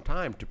quite some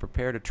time, to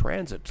prepare to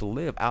transit, to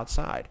live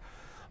outside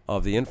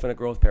of the infinite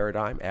growth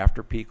paradigm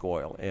after peak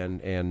oil. And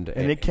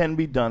it can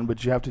be done,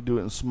 but you have to do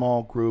it in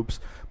small groups.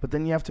 But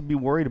then you have to be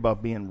worried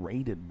about being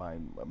raided by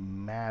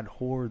mad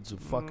hordes of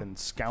fucking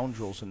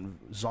scoundrels and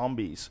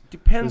zombies.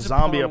 Depends the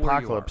zombie upon where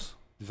apocalypse.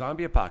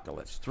 Zombie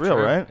apocalypse. It's real,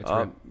 right? It's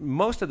real.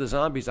 Most of the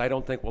zombies, I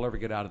don't think, will ever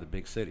get out of the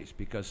big cities,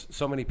 because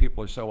so many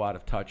people are so out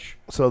of touch.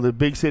 So the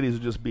big cities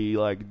will just be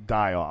like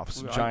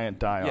die-offs, giant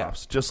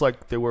die-offs, just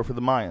like they were for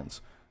the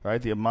Mayans. Right,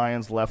 the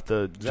Mayans left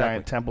the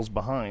giant temples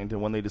behind,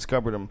 and when they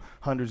discovered them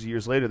hundreds of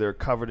years later, they're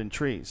covered in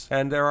trees.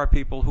 And there are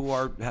people who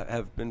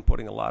have been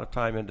putting a lot of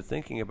time into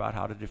thinking about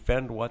how to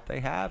defend what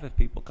they have if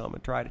people come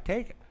and try to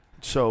take it.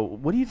 So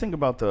what do you think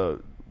about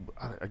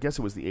I guess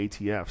it was the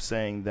ATF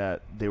saying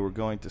that they were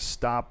going to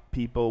stop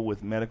people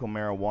with medical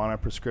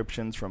marijuana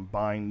prescriptions from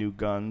buying new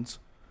guns?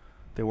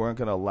 They weren't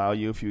going to allow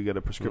you, if you get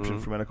a prescription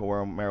for medical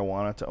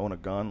marijuana, to own a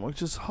gun,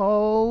 which is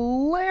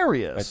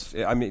hilarious.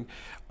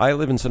 I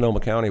live in Sonoma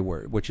County,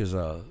 which is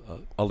a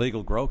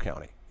legal grow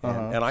county,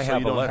 And I so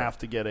have you a don't letter. have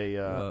to get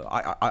a.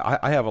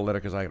 I have a letter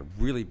because I had a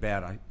really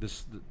bad.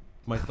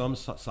 My thumb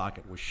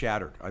socket was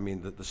shattered. I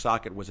mean, the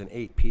socket was in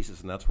 8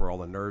 pieces, and that's where all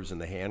the nerves in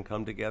the hand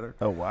come together.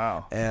 Oh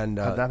wow! And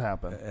how'd that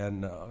happen?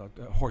 And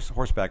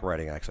horseback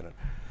riding accident.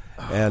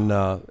 And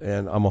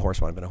I'm a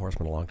horseman. I've been a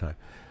horseman a long time.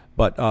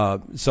 But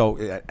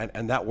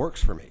and that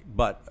works for me.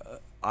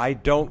 But I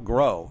don't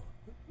grow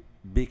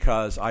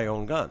because I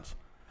own guns.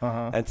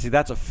 And see,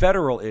 that's a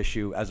federal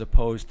issue as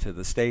opposed to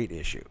the state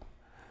issue.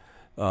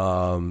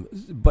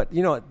 But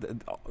you know,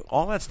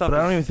 all that stuff. But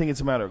I don't even think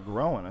it's a matter of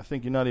growing. I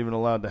think you're not even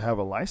allowed to have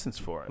a license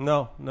for it.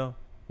 No.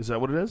 Is that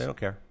what it is? They don't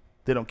care.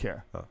 They don't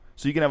care. Oh.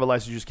 So you can have a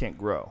license, you just can't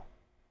grow.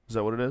 Is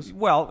that what it is?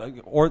 Well,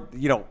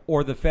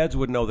 or the feds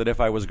would know that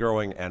if I was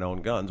growing and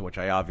owned guns, which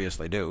I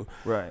obviously do,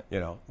 Right. You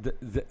know,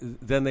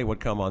 then they would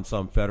come on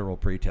some federal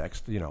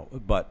pretext. You know,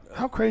 but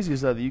How crazy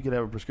is that you could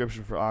have a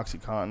prescription for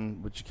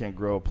OxyContin, but you can't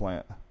grow a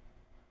plant?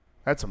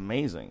 That's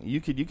amazing. You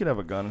could have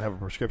a gun and have a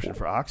prescription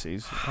for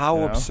oxys. how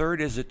you know?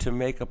 absurd is it to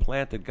make a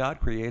plant that God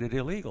created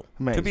illegal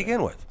Amazing. to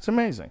begin with? It's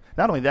amazing.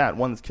 Not only that,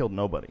 one that's killed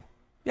nobody.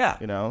 Yeah.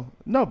 You know,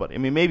 nobody. I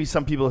mean, maybe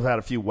some people have had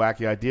a few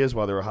wacky ideas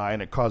while they were high,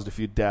 and it caused a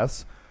few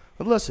deaths.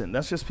 But listen,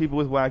 that's just people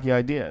with wacky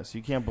ideas.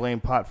 You can't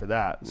blame pot for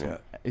that. So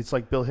it's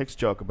like Bill Hicks'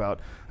 joke about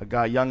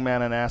a young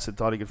man on acid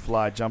thought he could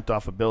fly, jumped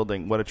off a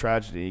building. What a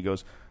tragedy. He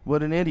goes,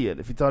 what an idiot.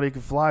 If he thought he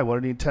could fly, why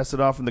didn't he test it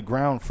off in the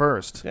ground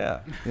first? Yeah.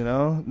 You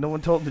know, no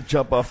one told him to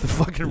jump off the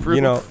fucking roof.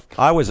 You know,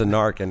 I was a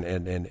narc,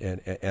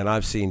 and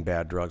I've seen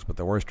bad drugs, but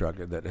the worst drug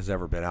that has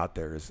ever been out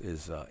there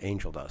is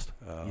angel dust.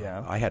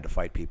 Yeah. I had to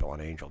fight people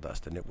on angel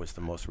dust, and it was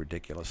the most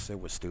ridiculous. It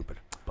was stupid.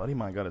 Buddy of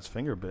mine got his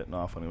finger bitten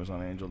off when he was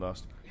on angel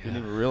dust. Didn't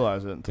even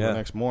realize it until the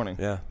next morning.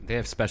 Yeah. They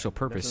have special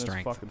purpose It's in his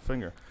strength. fucking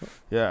finger.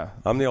 Yeah.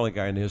 I'm the only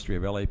guy in the history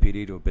of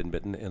LAPD to have been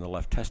bitten in the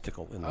left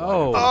ttesticle. In the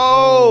Oh.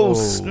 Oh,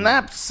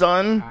 snap,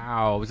 son.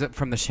 Wow, was it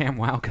from the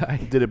ShamWow guy?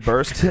 Did it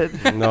burst it?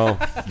 No,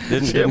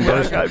 didn't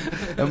burst.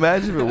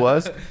 Imagine if it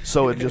was.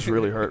 So it just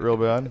really hurt real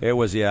bad. It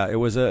was a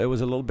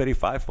little bitty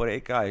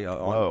 5'8" guy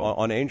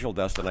on angel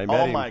dust, and I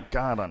met him. Oh my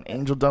God, on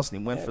angel dust, and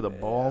he went for the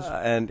balls.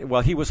 And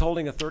well, he was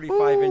holding a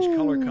 35-inch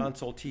color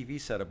console TV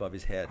set above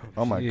his head.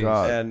 Oh my Jeez.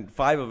 God. And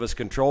 5 of us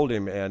controlled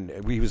him, and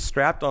he was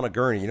strapped on a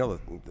gurney. You know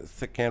the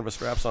thick canvas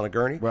straps on a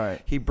gurney?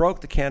 Right. He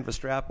broke the canvas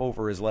strap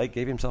over his leg,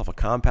 gave himself a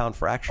compound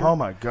fracture. Oh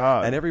my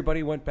God. And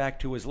everybody went back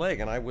to his leg,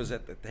 and I was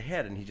at the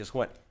head, and he just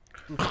went.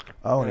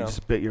 Oh, and you he know.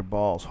 just bit your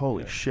balls.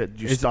 Holy shit.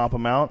 Did you stomp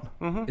him out?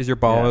 Is your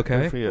ball Yeah,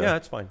 okay? Good for you. Yeah,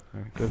 it's fine.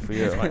 Good for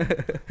you.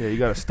 Yeah, you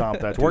got to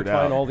stomp that It's dude worked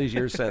fine out. all these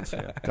years since.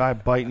 Yeah. Guy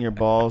biting your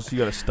balls, you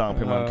got to stomp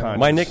him unconscious.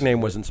 My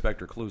nickname was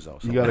Inspector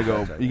Clouseau. So You got to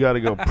go. You got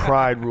to go.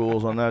 Pride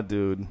rules on that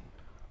dude.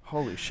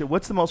 Holy shit.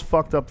 What's the most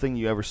fucked up thing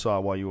you ever saw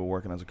while you were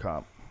working as a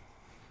cop?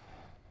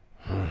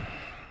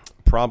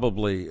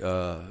 Probably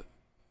a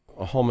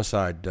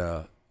homicide.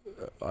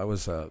 I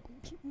was a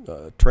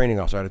training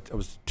officer. I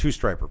was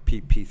two-striper,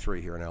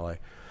 P3 here in L.A.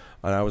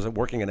 And I was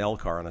working in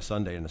Elkhart on a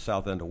Sunday in the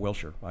south end of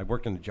Wilshire. I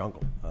worked in the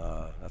jungle.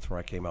 That's where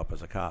I came up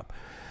as a cop.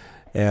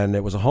 And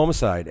it was a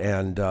homicide.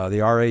 And the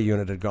RA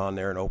unit had gone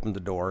there and opened the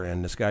door,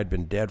 and this guy had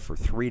been dead for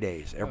 3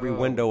 days. Every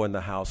window in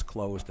the house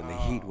closed, and the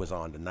heat was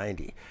on to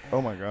 90.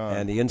 Oh my God.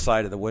 And the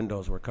inside of the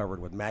windows were covered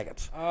with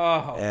maggots.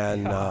 Oh,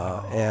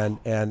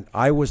 And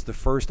I was the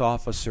first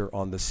officer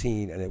on the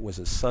scene, and it was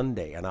a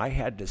Sunday, and I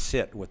had to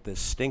sit with this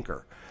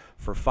stinker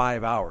for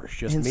 5 hours.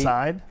 Just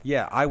Inside? Me.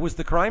 Yeah, I was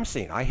the crime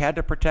scene. I had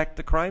to protect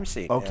the crime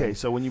scene. Okay, And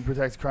so when you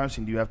protect the crime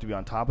scene, do you have to be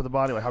on top of the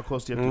body? Like, how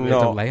close do you have to be? You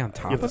have No. to lay on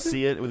top You have to of it?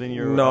 see it within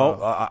your... No,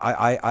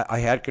 I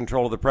had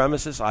control of the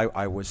premises.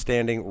 I was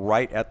standing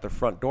right at the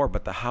front door,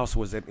 but the house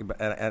was, and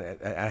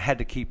I had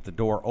to keep the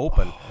door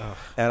open,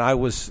 and I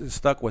was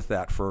stuck with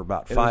that for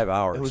about 5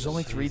 hours. It was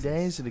only 3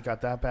 days, and it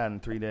got that bad in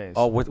 3 days.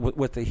 Oh,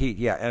 with the heat,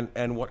 yeah,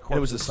 and what? And it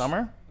was the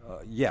summer?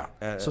 Yeah.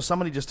 So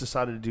somebody just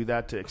decided to do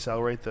that to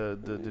accelerate the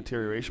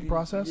deterioration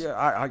process?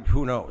 Yeah,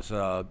 who knows?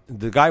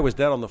 The guy was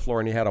dead on the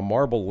floor, and he had a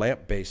marble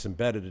lamp base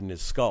embedded in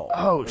his skull.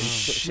 Oh,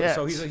 shit.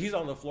 So he's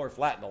on the floor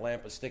flat, and the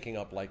lamp is sticking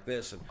up like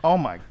this. And Oh,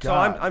 my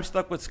God. so I'm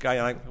stuck with this guy,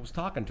 and I was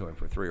talking to him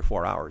for 3 or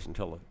 4 hours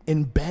until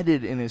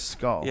Embedded in his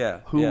skull.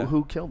 Yeah, Who yeah.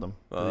 Who killed him?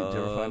 Did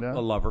you ever find out?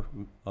 a lover.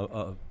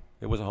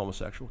 It was a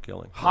homosexual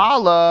killing.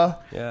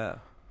 Holla! Yeah.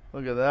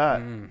 Look at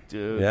that,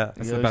 dude. Yeah. That's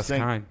You the always best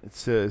think kind.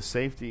 It's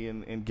safety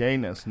and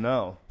gayness.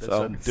 No. That's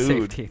So- a dude.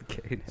 Safety and It's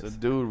a cadence.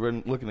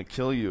 dude looking to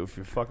kill you if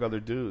you fuck other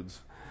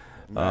dudes.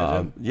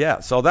 Imagine. Yeah,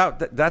 so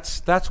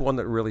that's one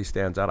that really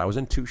stands out. I was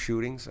in 2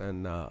 shootings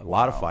and a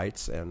lot of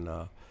fights, and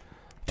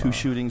 2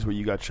 shootings where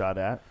you got shot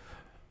at?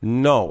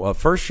 no,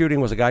 first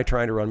shooting was a guy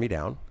trying to run me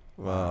down,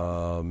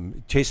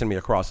 chasing me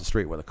across the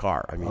street with a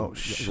car. I mean, Oh,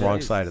 shit.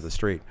 wrong side of the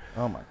street.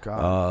 Oh, my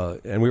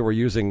God. And we were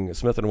using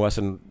Smith &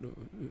 Wesson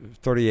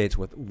 38s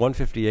with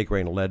 158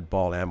 grain lead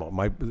ball ammo.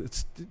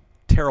 It's a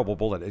terrible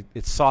bullet.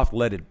 It's soft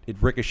lead. It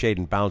ricocheted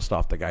and bounced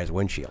off the guy's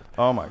windshield.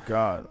 Oh, my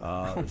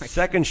God.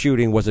 Second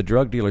shooting was a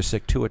drug dealer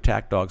sick 2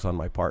 attack dogs on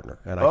my partner,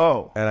 and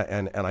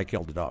I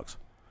killed the dogs.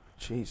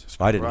 Jesus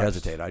I didn't Christ.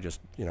 hesitate. I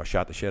just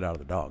shot the shit out of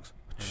the dogs.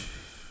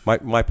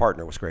 My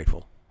partner was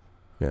grateful.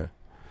 Yeah.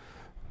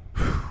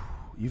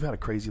 You've had a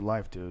crazy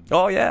life, dude.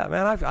 Oh yeah,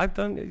 man. I've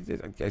done.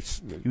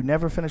 You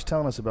never finished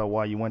telling us about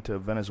why you went to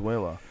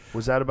Venezuela.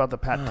 Was that about the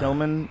Pat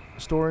Tillman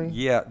story?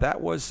 Yeah,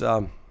 that was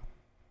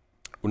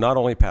not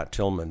only Pat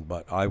Tillman,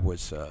 but I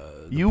was.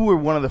 You were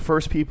one of the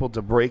first people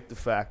to break the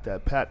fact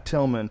that Pat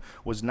Tillman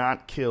was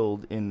not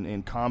killed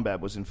in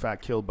combat, was in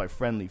fact killed by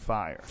friendly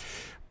fire.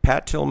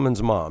 Pat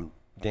Tillman's mom,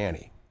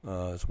 Danny,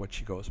 is what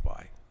she goes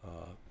by,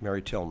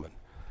 Mary Tillman,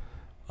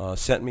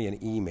 sent me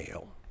an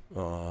email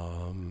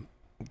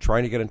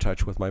trying to get in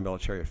touch with my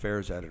military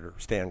affairs editor,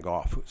 Stan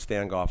Goff.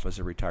 Stan Goff is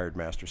a retired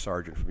master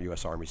sergeant from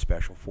U.S. Army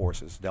Special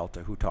Forces,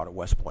 Delta, who taught at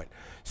West Point.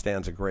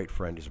 Stan's a great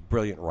friend. He's a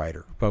brilliant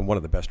writer, one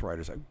of the best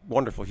writers, a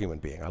wonderful human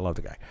being. I love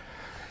the guy.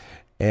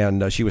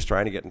 And she was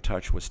trying to get in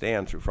touch with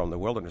Stan through From the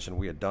Wilderness, and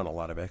we had done a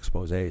lot of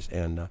exposés.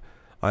 And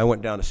I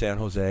went down to San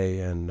Jose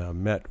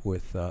and met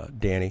with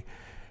Danny,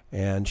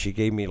 and she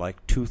gave me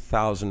like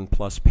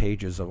 2,000-plus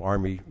pages of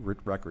Army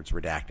records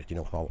redacted,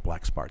 with all the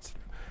black spots.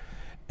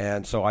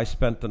 And so I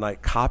spent the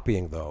night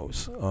copying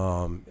those,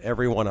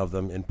 every one of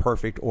them in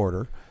perfect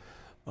order.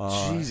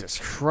 Jesus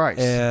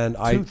Christ. And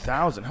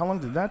 2,000. How long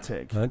did that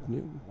take?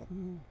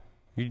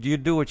 You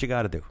do what you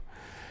got to do.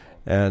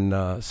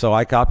 And so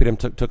I copied them,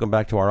 took them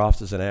back to our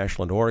offices in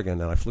Ashland, Oregon,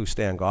 and I flew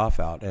Stan Goff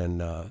out.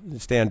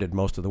 And Stan did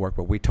most of the work,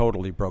 but we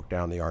totally broke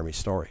down the Army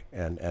story.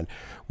 And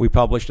we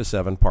published a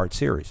 7-part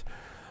series,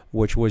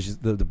 which was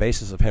the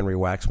basis of Henry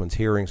Waxman's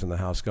hearings in the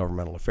House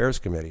Governmental Affairs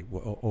Committee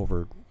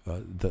over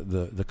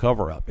the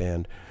cover-up.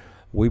 And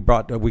we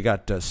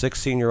got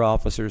 6 senior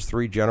officers,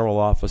 3 general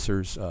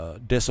officers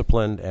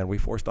disciplined, and we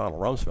forced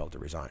Donald Rumsfeld to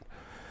resign.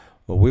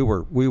 Well, we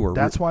were.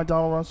 That's why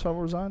Donald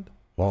Rumsfeld resigned?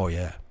 Oh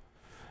yeah,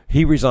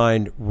 he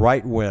resigned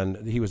right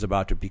when he was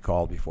about to be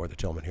called before the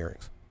Tillman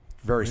hearings,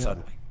 very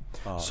suddenly.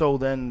 So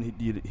then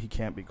he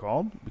can't be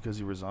called because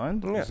he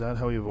resigned? Yeah. Is that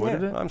how he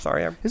avoided it? I'm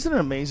sorry. Isn't it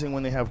amazing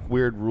when they have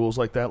weird rules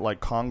like that, like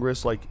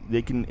Congress, like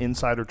they can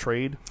insider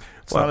trade?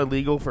 It's not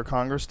illegal for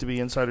Congress to be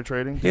insider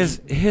trading?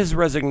 His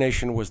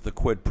resignation was the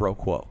quid pro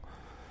quo.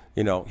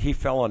 He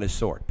fell on his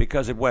sword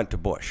because it went to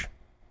Bush.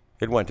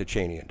 It went to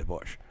Cheney and to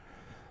Bush.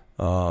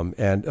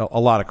 And a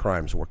lot of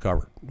crimes were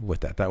covered with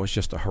that. That was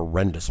just a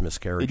horrendous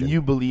miscarriage. Do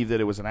you believe that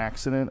it was an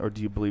accident, or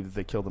do you believe that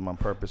they killed him on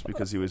purpose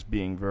because he was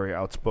being very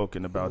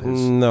outspoken about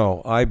his...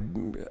 No.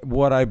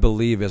 What I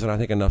believe is, and I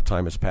think enough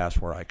time has passed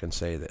where I can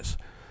say this,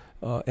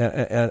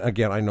 and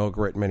again, I know a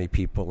great many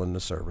people in the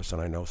service,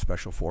 and I know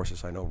Special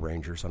Forces, I know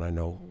Rangers, and I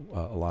know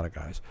a lot of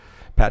guys.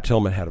 Pat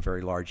Tillman had a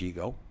very large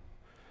ego.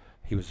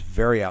 He was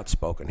very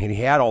outspoken. He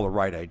had all the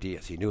right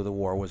ideas. He knew the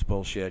war was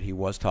bullshit. He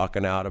was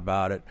talking out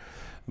about it.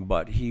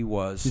 But he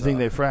was... You think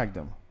they fragged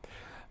him?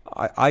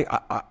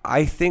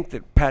 I think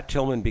that Pat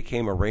Tillman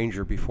became a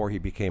Ranger before he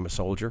became a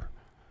soldier,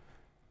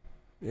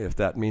 if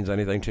that means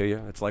anything to you.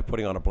 It's like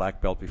putting on a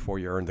black belt before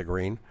you earn the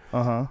green.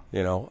 And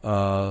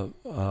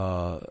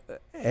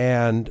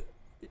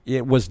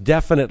it was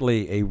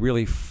definitely a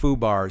really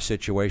foobar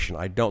situation.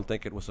 I don't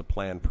think it was a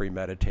planned,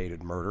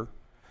 premeditated murder.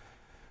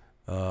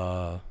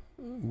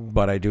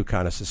 But I do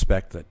kind of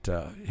suspect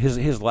that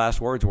his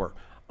last words were,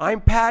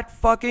 "I'm Pat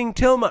fucking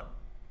Tillman."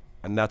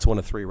 And that's when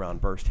a 3-round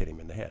burst hit him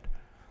in the head.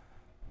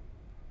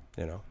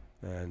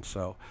 And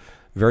so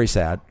very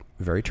sad,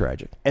 very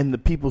tragic. And the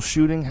people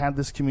shooting had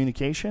this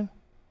communication?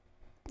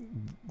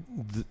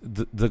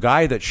 The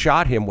guy that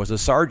shot him was a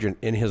sergeant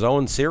in his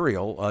own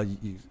serial,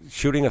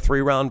 shooting a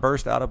 3-round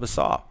burst out of a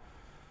SAW,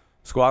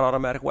 squad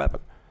automatic weapon,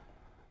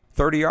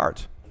 30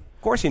 yards.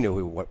 Of course he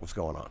knew what was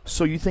going on.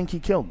 So you think he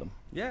killed them?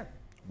 Yeah.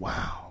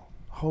 Wow.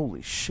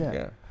 Holy shit.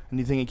 Yeah. And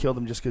you think he killed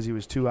him just because he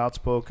was too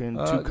outspoken,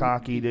 too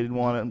cocky, they didn't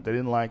want him, they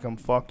didn't like him,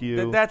 fuck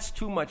you? That's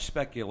too much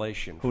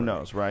speculation. Who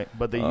knows, right?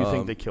 But you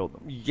think they killed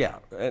him? Yeah,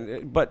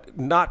 but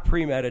not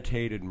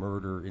premeditated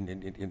murder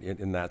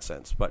in that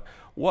sense. But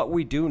what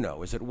we do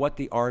know is that what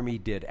the Army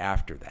did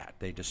after that,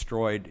 they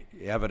destroyed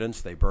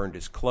evidence, they burned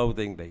his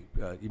clothing, they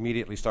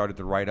immediately started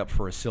the write-up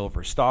for a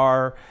Silver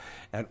Star,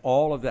 and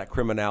all of that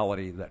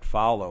criminality that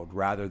followed,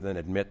 rather than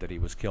admit that he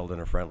was killed in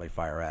a friendly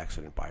fire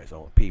accident by his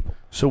own people.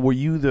 So were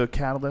you the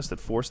catalyst that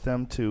forced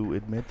them to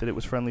admit that it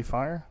was friendly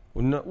fire?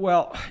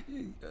 Well,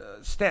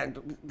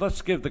 Stan,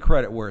 let's give the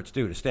credit where it's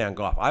due to Stan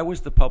Goff. I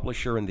was the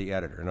publisher and the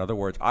editor. In other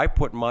words, I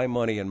put my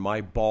money and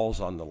my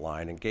balls on the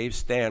line and gave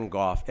Stan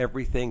Goff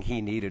everything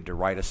he needed to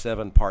write a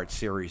 7-part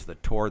series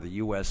that tore the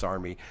U.S.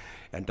 Army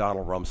and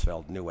Donald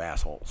Rumsfeld new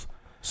assholes.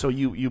 So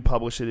you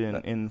publish it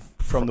in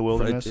From the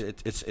Wilderness?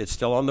 It's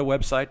still on the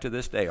website to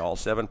this day, all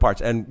 7 parts.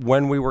 And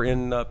when we were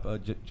in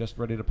just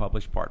ready to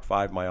publish Part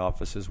 5, my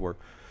offices were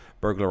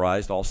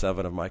burglarized. All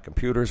 7 of my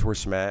computers were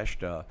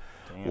smashed.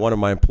 One of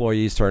my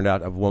employees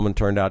a woman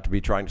turned out to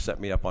be trying to set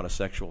me up on a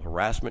sexual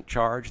harassment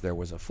charge. There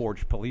was a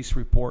forged police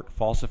report,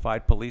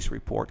 falsified police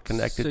report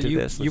connected to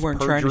this. You weren't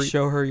trying to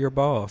show her your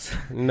balls.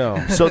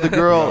 No. So the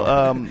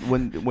girl,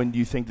 when do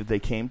you think that they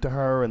came to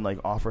her and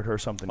offered her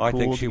something cool? I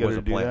think she to get was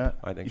her a to do plant.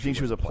 that? You think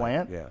she was a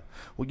plant? Yeah.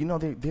 Well,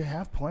 they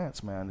have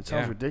plants, man. It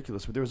sounds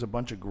ridiculous, but there was a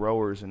bunch of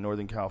growers in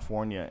Northern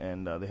California,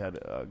 and they had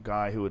a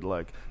guy who would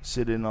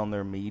sit in on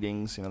their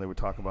meetings. They would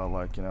talk about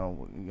like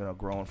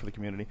growing for the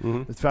community.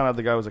 They found out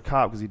the guy was a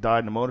cop because he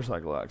died in a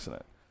motorcycle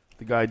accident.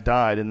 The guy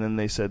died, and then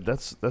they said,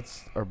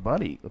 "That's our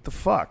buddy. What the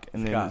fuck?"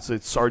 And then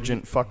it's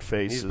Sergeant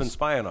Fuckface. He's been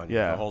spying on you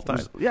the whole time.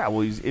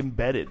 Well, he's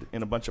embedded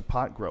in a bunch of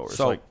pot growers.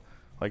 So,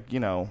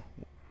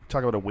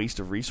 talk about a waste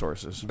of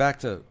resources. Back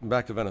to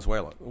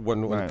Venezuela.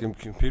 When the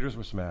computers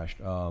were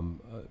smashed,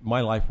 my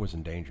life was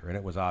in danger, and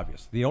it was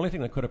obvious. The only thing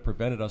that could have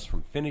prevented us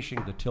from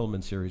finishing the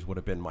Tillman series would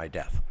have been my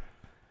death.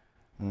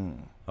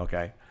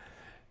 Okay?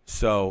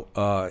 So,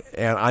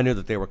 and I knew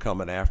that they were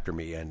coming after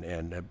me,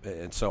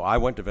 and so I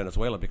went to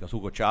Venezuela because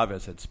Hugo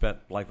Chavez had spent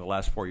like the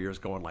last 4 years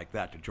going like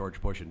that to George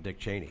Bush and Dick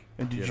Cheney.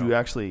 And did you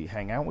actually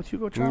hang out with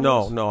Hugo Chavez?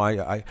 No,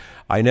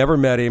 I never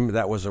met him.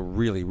 That was a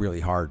really,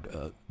 really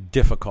hard,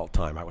 difficult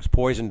time. I was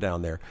poisoned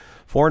down there.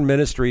 Foreign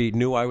Ministry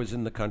knew I was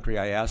in the country.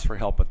 I asked for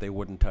help, but they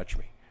wouldn't touch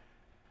me.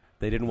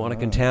 They didn't want to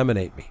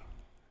contaminate me.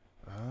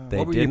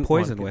 What were you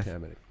poisoned with?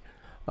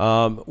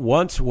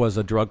 Once was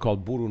a drug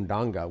called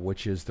burundanga,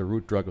 which is the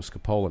root drug of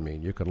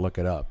scopolamine. You can look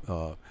it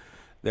up.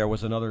 There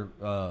was another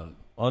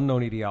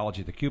unknown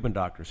etiology the Cuban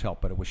doctors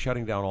helped, but it was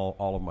shutting down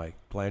all of my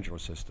glandular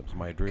systems.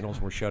 My adrenals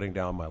were shutting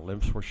down. My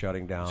lymphs were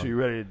shutting down. So you're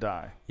ready to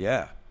die?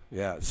 Yeah.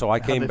 So I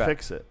came back. How'd they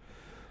fix it?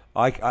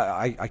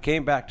 I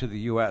came back to the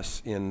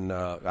U.S.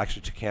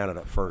 actually to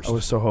Canada first. I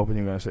was so hoping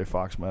you were going to say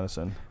Fox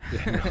Medicine.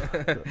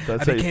 I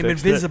became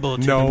invisible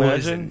to the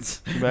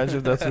poisons. Imagine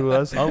if that's who it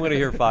was. I'm going to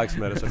hear Fox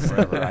Medicine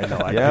forever. I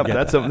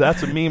know.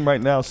 That's a meme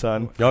right now,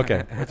 son.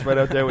 Okay, it's right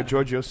out there with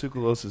Giorgio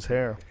Tsoukalos'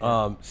 hair.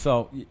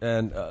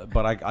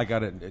 But I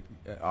got it.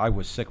 I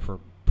was sick for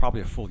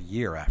probably a full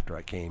year after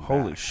I came.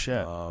 Holy back.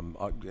 shit!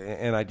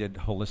 And I did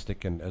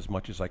holistic and as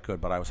much as I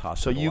could, but I was So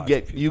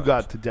hospitalized. you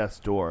got to death's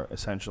door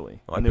essentially,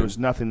 and there was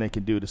nothing they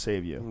could do to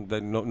save you.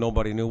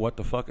 Nobody knew what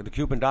the fuck. The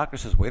Cuban doctor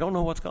says we don't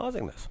know what's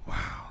causing this.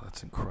 Wow,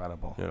 that's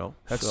incredible.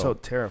 That's so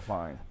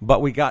terrifying.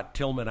 But we got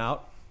Tillman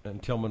out,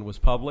 and Tillman was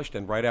published.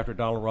 And right after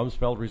Donald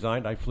Rumsfeld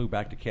resigned, I flew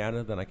back to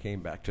Canada. Then I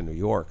came back to New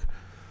York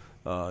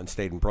and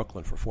stayed in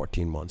Brooklyn for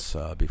 14 months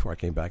before I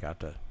came back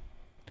out to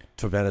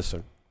Venice.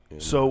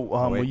 So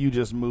were you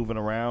just moving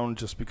around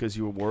just because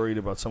you were worried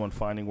about someone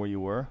finding where you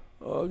were?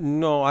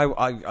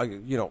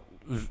 No,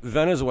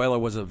 Venezuela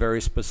was a very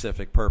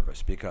specific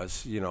purpose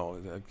because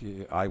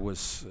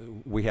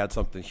we had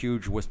something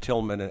huge with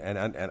Tillman, and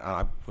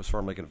I was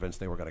firmly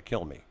convinced they were going to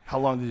kill me. How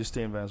long did you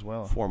stay in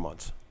Venezuela? 4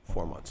 months.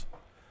 4 months.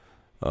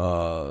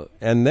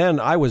 And then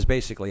I was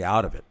basically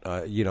out of it.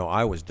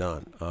 I was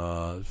done.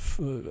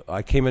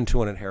 I came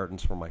into an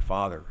inheritance from my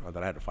father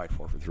that I had to fight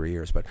for 3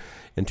 years. But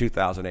in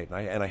 2008,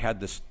 and I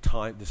had this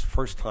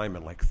first time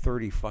in like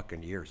 30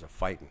 fucking years of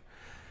fighting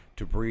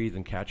to breathe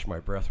and catch my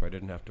breath where I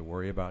didn't have to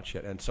worry about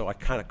shit. And so I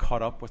kind of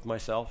caught up with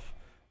myself.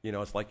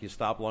 It's like you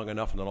stop long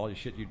enough and then all the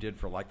shit you did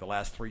for like the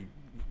last 3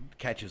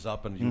 catches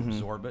up and you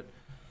absorb it.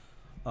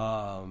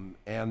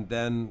 And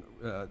then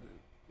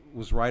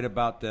was right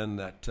about then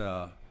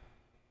that...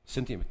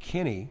 Cynthia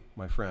McKinney,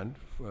 my friend,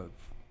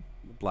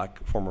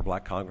 former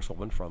black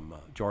congresswoman from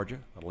Georgia,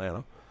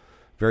 Atlanta,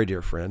 very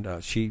dear friend,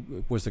 she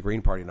was the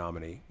Green Party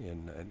nominee,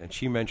 and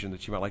she mentioned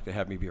that she might like to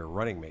have me be her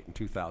running mate in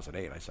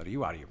 2008. I said, are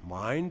you out of your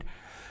mind?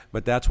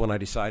 But that's when I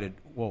decided,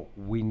 well,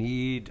 we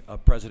need a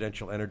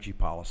presidential energy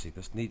policy.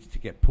 This needs to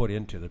get put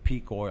into the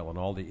peak oil and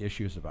all the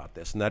issues about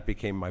this. And that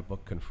became my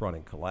book,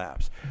 Confronting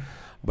Collapse.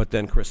 But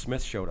then Chris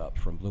Smith showed up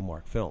from Blue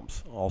Mark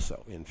Films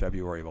also in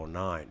February of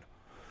 2009.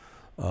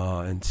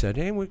 And said,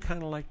 hey, we'd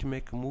kind of like to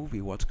make a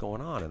movie. What's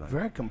going on? And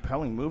very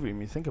compelling movie. I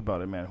mean, think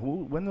about it, man.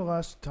 When the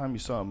last time you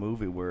saw a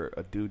movie where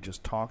a dude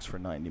just talks for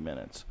 90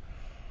 minutes?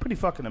 Pretty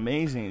fucking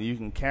amazing. You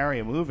can carry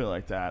a movie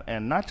like that.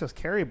 And not just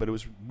carry it, but it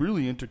was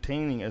really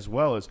entertaining as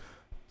well as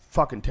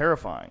fucking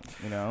terrifying,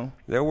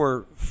 There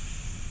were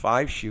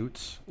 5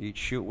 shoots. Each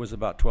shoot was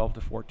about 12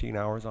 to 14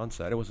 hours on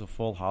set. It was a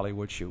full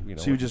Hollywood shoot.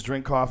 So you just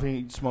drink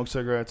coffee, smoke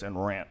cigarettes,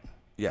 and rant?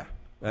 Yeah.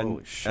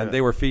 Holy shit. And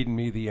they were feeding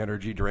me the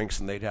energy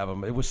drinks, and they'd have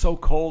them. It was so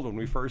cold when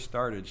we first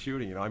started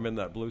shooting. I'm in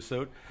that blue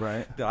suit.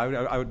 Right. That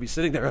I would be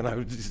sitting there, and I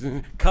would just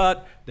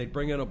cut. They'd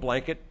bring in a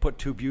blanket, put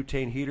 2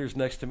 butane heaters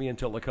next to me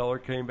until the color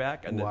came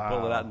back, and then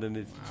pull it out, and then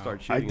they'd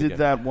start shooting. I did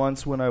that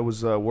once when I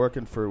was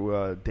working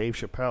for Dave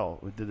Chappelle.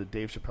 We did the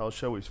Dave Chappelle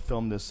show. We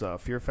filmed this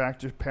Fear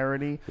Factor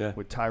parody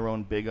with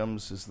Tyrone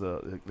Biggums, is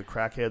the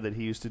crackhead that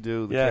he used to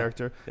do, the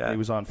character. Yeah. He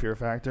was on Fear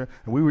Factor.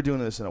 And we were doing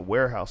this in a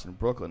warehouse in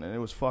Brooklyn, and it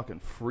was fucking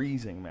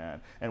freezing, man.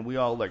 And we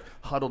all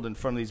huddled in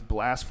front of these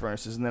blast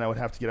furnaces, and then I would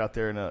have to get out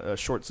there in a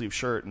short sleeve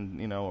shirt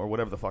and or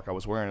whatever the fuck I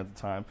was wearing at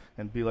the time,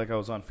 and be like I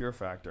was on Fear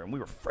Factor, and we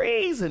were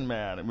freezing,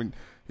 man. I mean,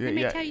 let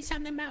me tell you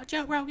something about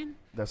Joe Rogan.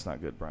 That's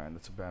not good, Brian.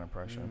 That's a bad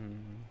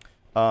impression.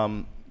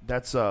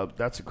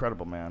 That's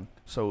incredible, man.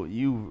 So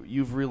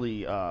you've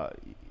really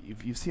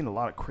you've seen a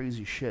lot of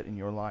crazy shit in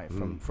your life,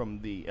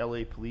 from the LA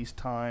police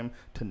time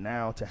to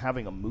now to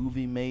having a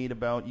movie made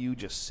about you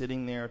just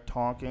sitting there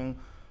talking,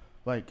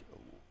 like.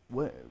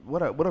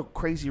 What a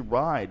crazy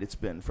ride it's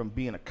been from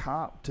being a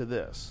cop to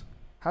this.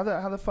 How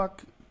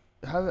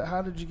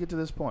did you get to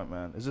this point,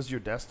 man? Is this your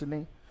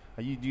destiny?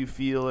 Do you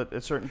feel at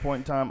a certain point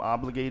in time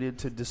obligated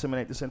to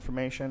disseminate this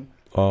information?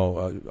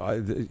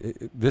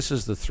 This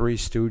is the Three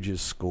Stooges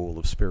school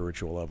of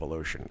spiritual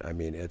evolution. I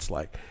mean, it's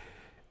like,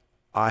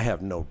 I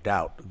have no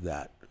doubt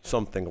that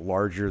something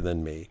larger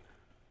than me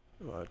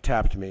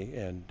tapped me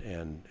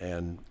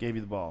and Gave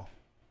you the ball.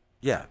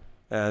 yeah,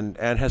 and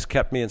has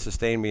kept me and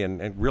sustained me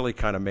and really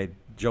kind of made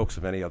jokes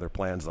of any other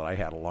plans that I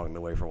had along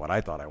the way for what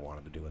I thought I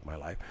wanted to do with my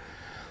life.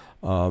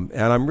 And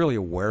I'm really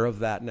aware of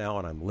that now,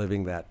 and I'm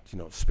living that,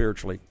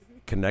 spiritually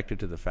connected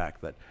to the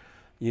fact that,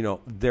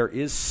 there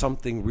is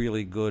something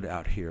really good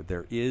out here.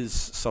 There is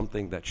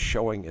something that's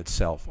showing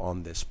itself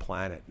on this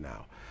planet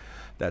now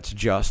that's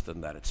just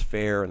and that it's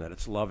fair and that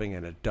it's loving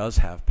and it does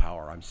have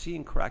power. I'm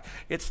seeing crack.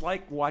 It's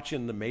like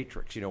watching The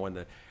Matrix,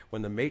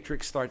 when the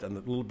Matrix starts and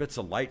the little bits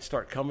of light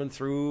start coming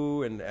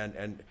through and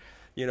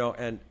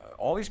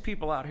all these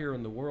people out here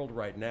in the world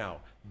right now,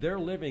 they're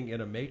living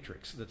in a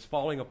matrix that's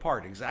falling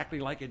apart exactly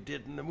like it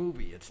did in the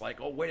movie. It's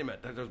like, oh, wait a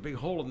minute, there's a big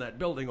hole in that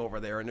building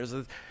over there.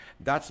 And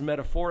that's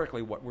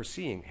metaphorically what we're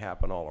seeing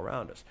happen all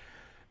around us.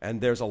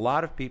 And there's a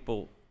lot of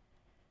people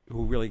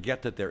who really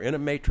get that they're in a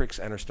matrix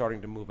and are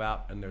starting to move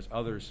out. And there's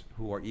others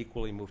who are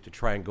equally moved to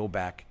try and go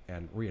back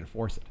and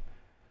reinforce it.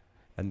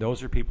 And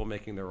those are people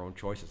making their own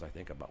choices, I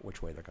think, about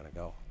which way they're going to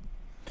go.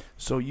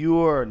 So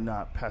you're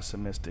not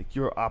pessimistic.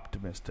 You're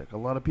optimistic. A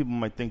lot of people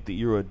might think that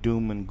you're a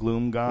doom and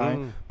gloom guy,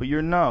 but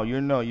you're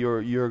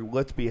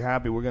let's be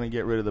happy. We're going to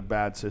get rid of the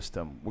bad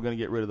system. We're going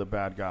to get rid of the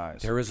bad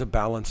guys. There is a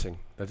balancing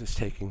that is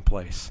taking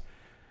place.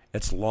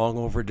 It's long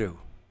overdue.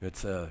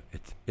 It's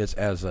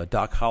as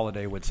Doc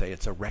Holliday would say,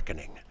 it's a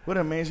reckoning. What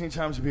an amazing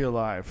time to be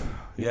alive.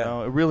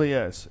 Yeah. It really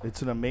is.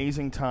 It's an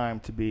amazing time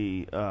to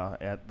be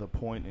at the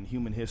point in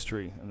human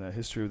history and the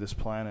history of this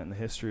planet and the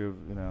history of,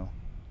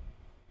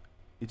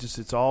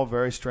 it's all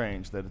very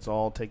strange that it's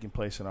all taking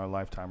place in our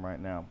lifetime right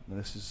now. And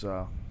this is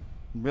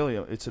really,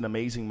 it's an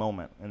amazing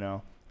moment,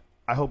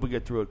 I hope we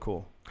get through it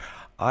cool.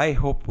 I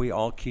hope we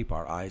all keep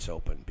our eyes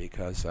open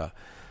because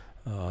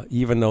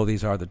even though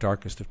these are the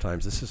darkest of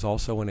times, this is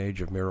also an age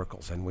of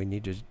miracles, and we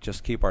need to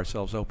just keep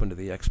ourselves open to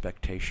the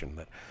expectation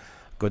that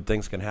good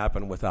things can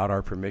happen without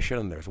our permission,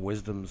 and there's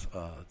wisdoms,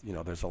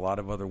 there's a lot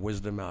of other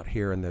wisdom out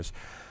here, and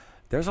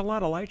there's a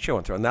lot of light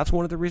showing through, and that's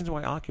one of the reasons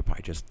why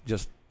Occupy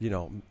just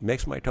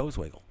makes my toes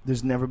wiggle.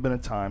 There's never been a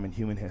time in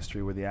human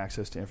history where the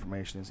access to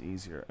information is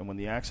easier. And when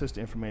the access to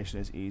information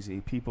is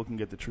easy, people can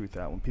get the truth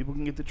out. When people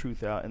can get the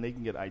truth out and they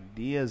can get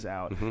ideas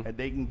out, and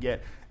they can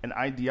get an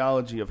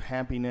ideology of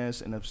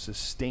happiness and of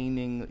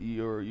sustaining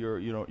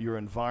your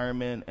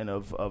environment and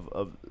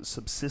of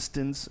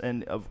subsistence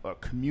and of a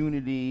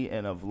community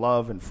and of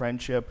love and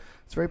friendship,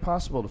 it's very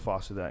possible to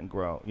foster that and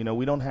grow.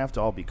 We don't have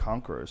to all be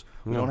conquerors.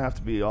 We don't have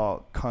to be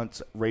all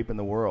cunts raping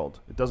the world.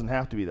 It doesn't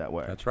have to be that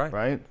way. That's right.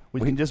 Right? We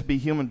can just be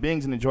human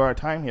beings and enjoy our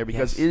time here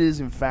because it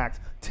is, in fact,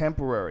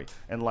 temporary.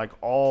 And like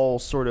all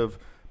sort of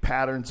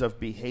patterns of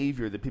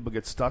behavior that people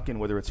get stuck in,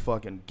 whether it's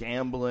fucking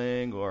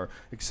gambling or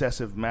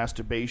excessive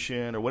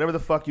masturbation or whatever the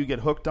fuck you get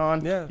hooked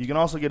on, you can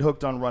also get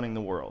hooked on running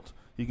the world.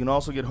 You can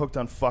also get hooked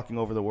on fucking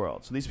over the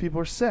world. So these people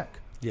are sick.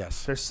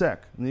 Yes. They're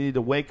sick. They need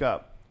to wake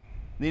up.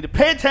 They need to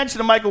pay attention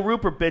to Michael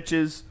Ruppert,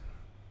 bitches,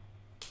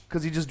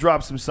 because he just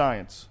dropped some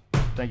science.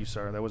 Thank you,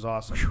 sir. That was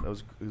awesome.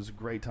 It was a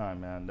great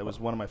time, man. That was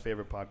one of my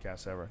favorite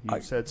podcasts ever.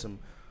 You said some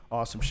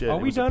awesome shit. Are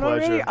we done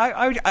already?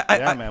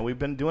 Yeah, man. We've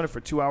been doing it for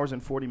 2 hours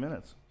and 40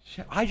 minutes.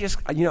 I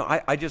just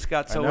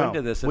got so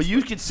into this. Well,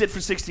 you could sit for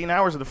 16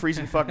 hours in the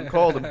freezing fucking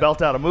cold and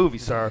belt out a movie,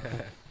 sir.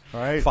 All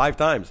right. 5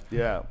 times.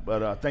 Yeah,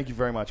 but thank you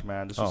very much,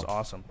 man. This was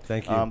awesome.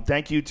 Thank you.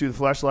 Thank you to the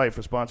Fleshlight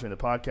for sponsoring the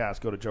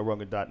podcast. Go to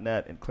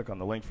joerogan.net and click on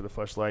the link for the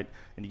Fleshlight,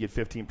 and you get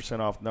 15%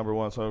 off number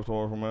one search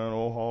for man.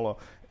 Oh, holla.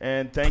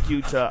 And thank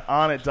you to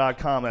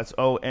Onnit.com. That's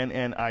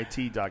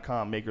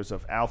ONNIT.com. Makers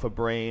of Alpha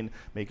Brain,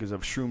 makers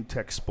of Shroom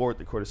Tech Sport,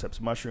 the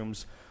cordyceps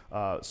mushrooms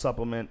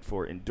supplement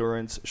for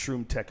endurance.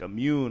 Shroom Tech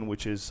Immune,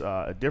 which is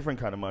a different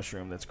kind of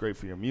mushroom that's great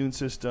for your immune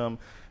system.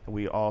 And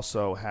we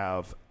also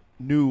have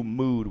New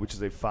Mood, which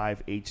is a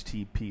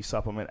 5-HTP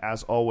supplement.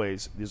 As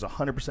always, there's a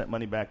 100%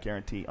 money-back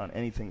guarantee on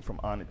anything from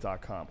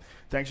Onnit.com.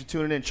 Thanks for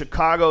tuning in.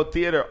 Chicago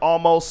Theater,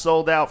 almost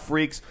sold out,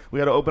 freaks. We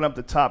got to open up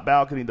the top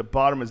balcony. The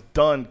bottom is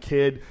done,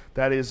 kid.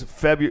 That is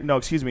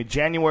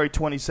January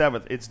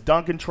 27th. It's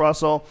Duncan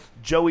Trussell,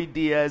 Joey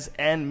Diaz,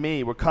 and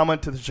me. We're coming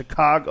to the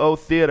Chicago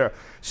Theater.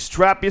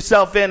 Strap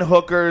yourself in,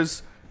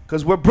 hookers,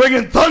 because we're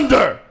bringing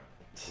thunder.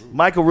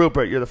 Michael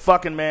Ruppert, you're the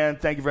fucking man.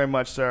 Thank you very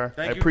much, sir.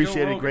 Thank I you,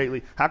 appreciate Joe it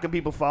greatly. How can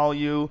people follow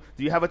you?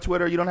 Do you have a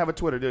Twitter? You don't have a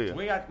Twitter, do you?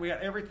 We got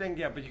everything,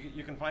 but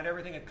you can find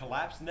everything at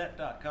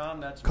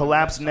collapsenet.com. That's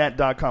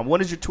collapsenet.com.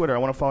 What is your Twitter? I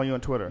want to follow you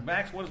on Twitter.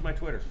 Max, what is my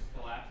Twitter?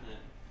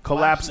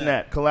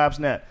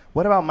 Collapsenet.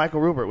 What about Michael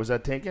Ruppert? Was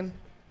that taken?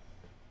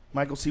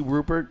 Michael C.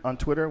 Ruppert on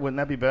Twitter? Wouldn't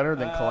that be better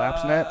than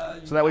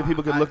CollapseNet? So that way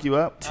people could look you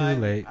up? Too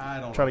late.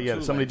 I don't Try to know. get it.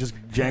 Too Somebody late. just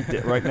janked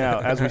it right now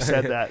as we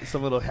said that.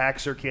 Some little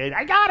hackster kid.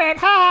 I got it,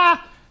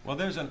 ha! Well,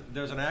 there's an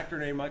actor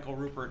named Michael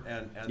Ruppert,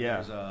 and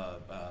there's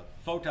a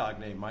photog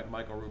named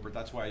Michael Ruppert.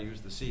 That's why I use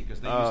the C, because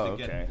they used to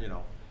get,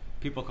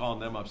 People calling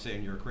them up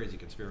saying you're a crazy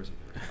conspiracy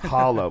theory.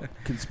 Hollow.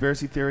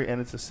 Conspiracy theory,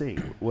 and it's a C.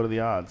 What are the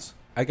odds?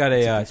 I got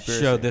It's a a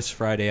conspiracy. show this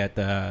Friday at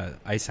the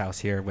Ice House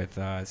here with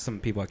some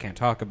people I can't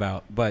talk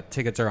about, but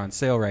tickets are on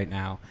sale right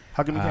now.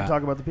 How come you can't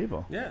talk about the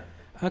people? Yeah.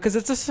 Because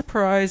it's a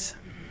surprise.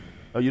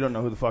 Oh, you don't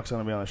know who the fuck's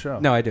going to be on the show?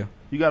 No, I do.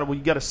 You got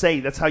to say.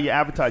 That's how you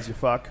advertise, you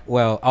fuck.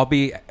 Well, I'll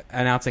be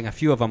announcing a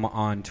few of them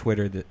on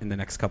Twitter in the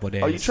next couple of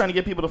days. Are you trying to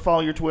get people to follow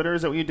your Twitter?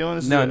 Is that what you're doing?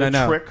 This No, is no, a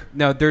no. trick?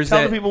 No, there's Tell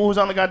that. the people who's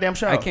on the goddamn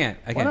show. I can't.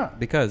 Why not?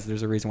 Because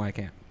there's a reason why I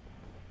can't.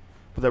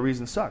 But that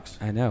reason sucks.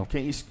 I know.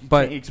 Can't you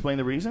But- explain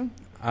the reason?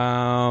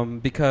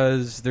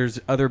 Because there's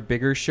other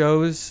bigger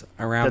shows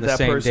around the that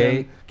same person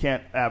day.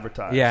 can't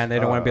advertise. Yeah, and they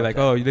don't want to be like,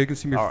 okay. oh, they can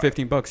see me All for right.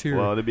 $15 here.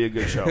 Well, it'd be a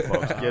good show,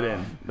 folks. Get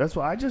in. That's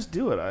why I just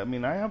do it. I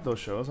mean, I have those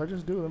shows. I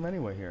just do them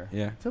anyway here.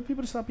 Yeah. Tell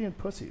people to stop being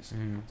pussies.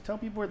 Mhm. Tell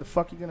people where the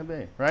fuck you're going to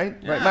be. Right?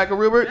 Yeah. Right, Michael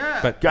Ruppert? Yeah.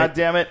 But God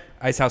damn it.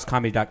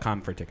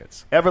 IceHouseComedy.com for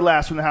tickets.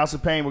 Everlast from the House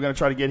of Pain. We're going to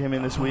try to get him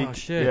in this Oh, week.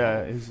 shit.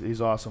 Yeah, he's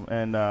awesome.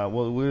 And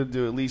we'll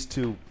do at least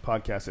 2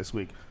 podcasts this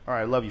week. All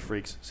right, love you,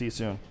 freaks. See you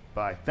soon.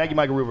 Bye. Thank you,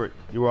 Michael Ruppert.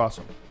 You were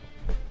awesome.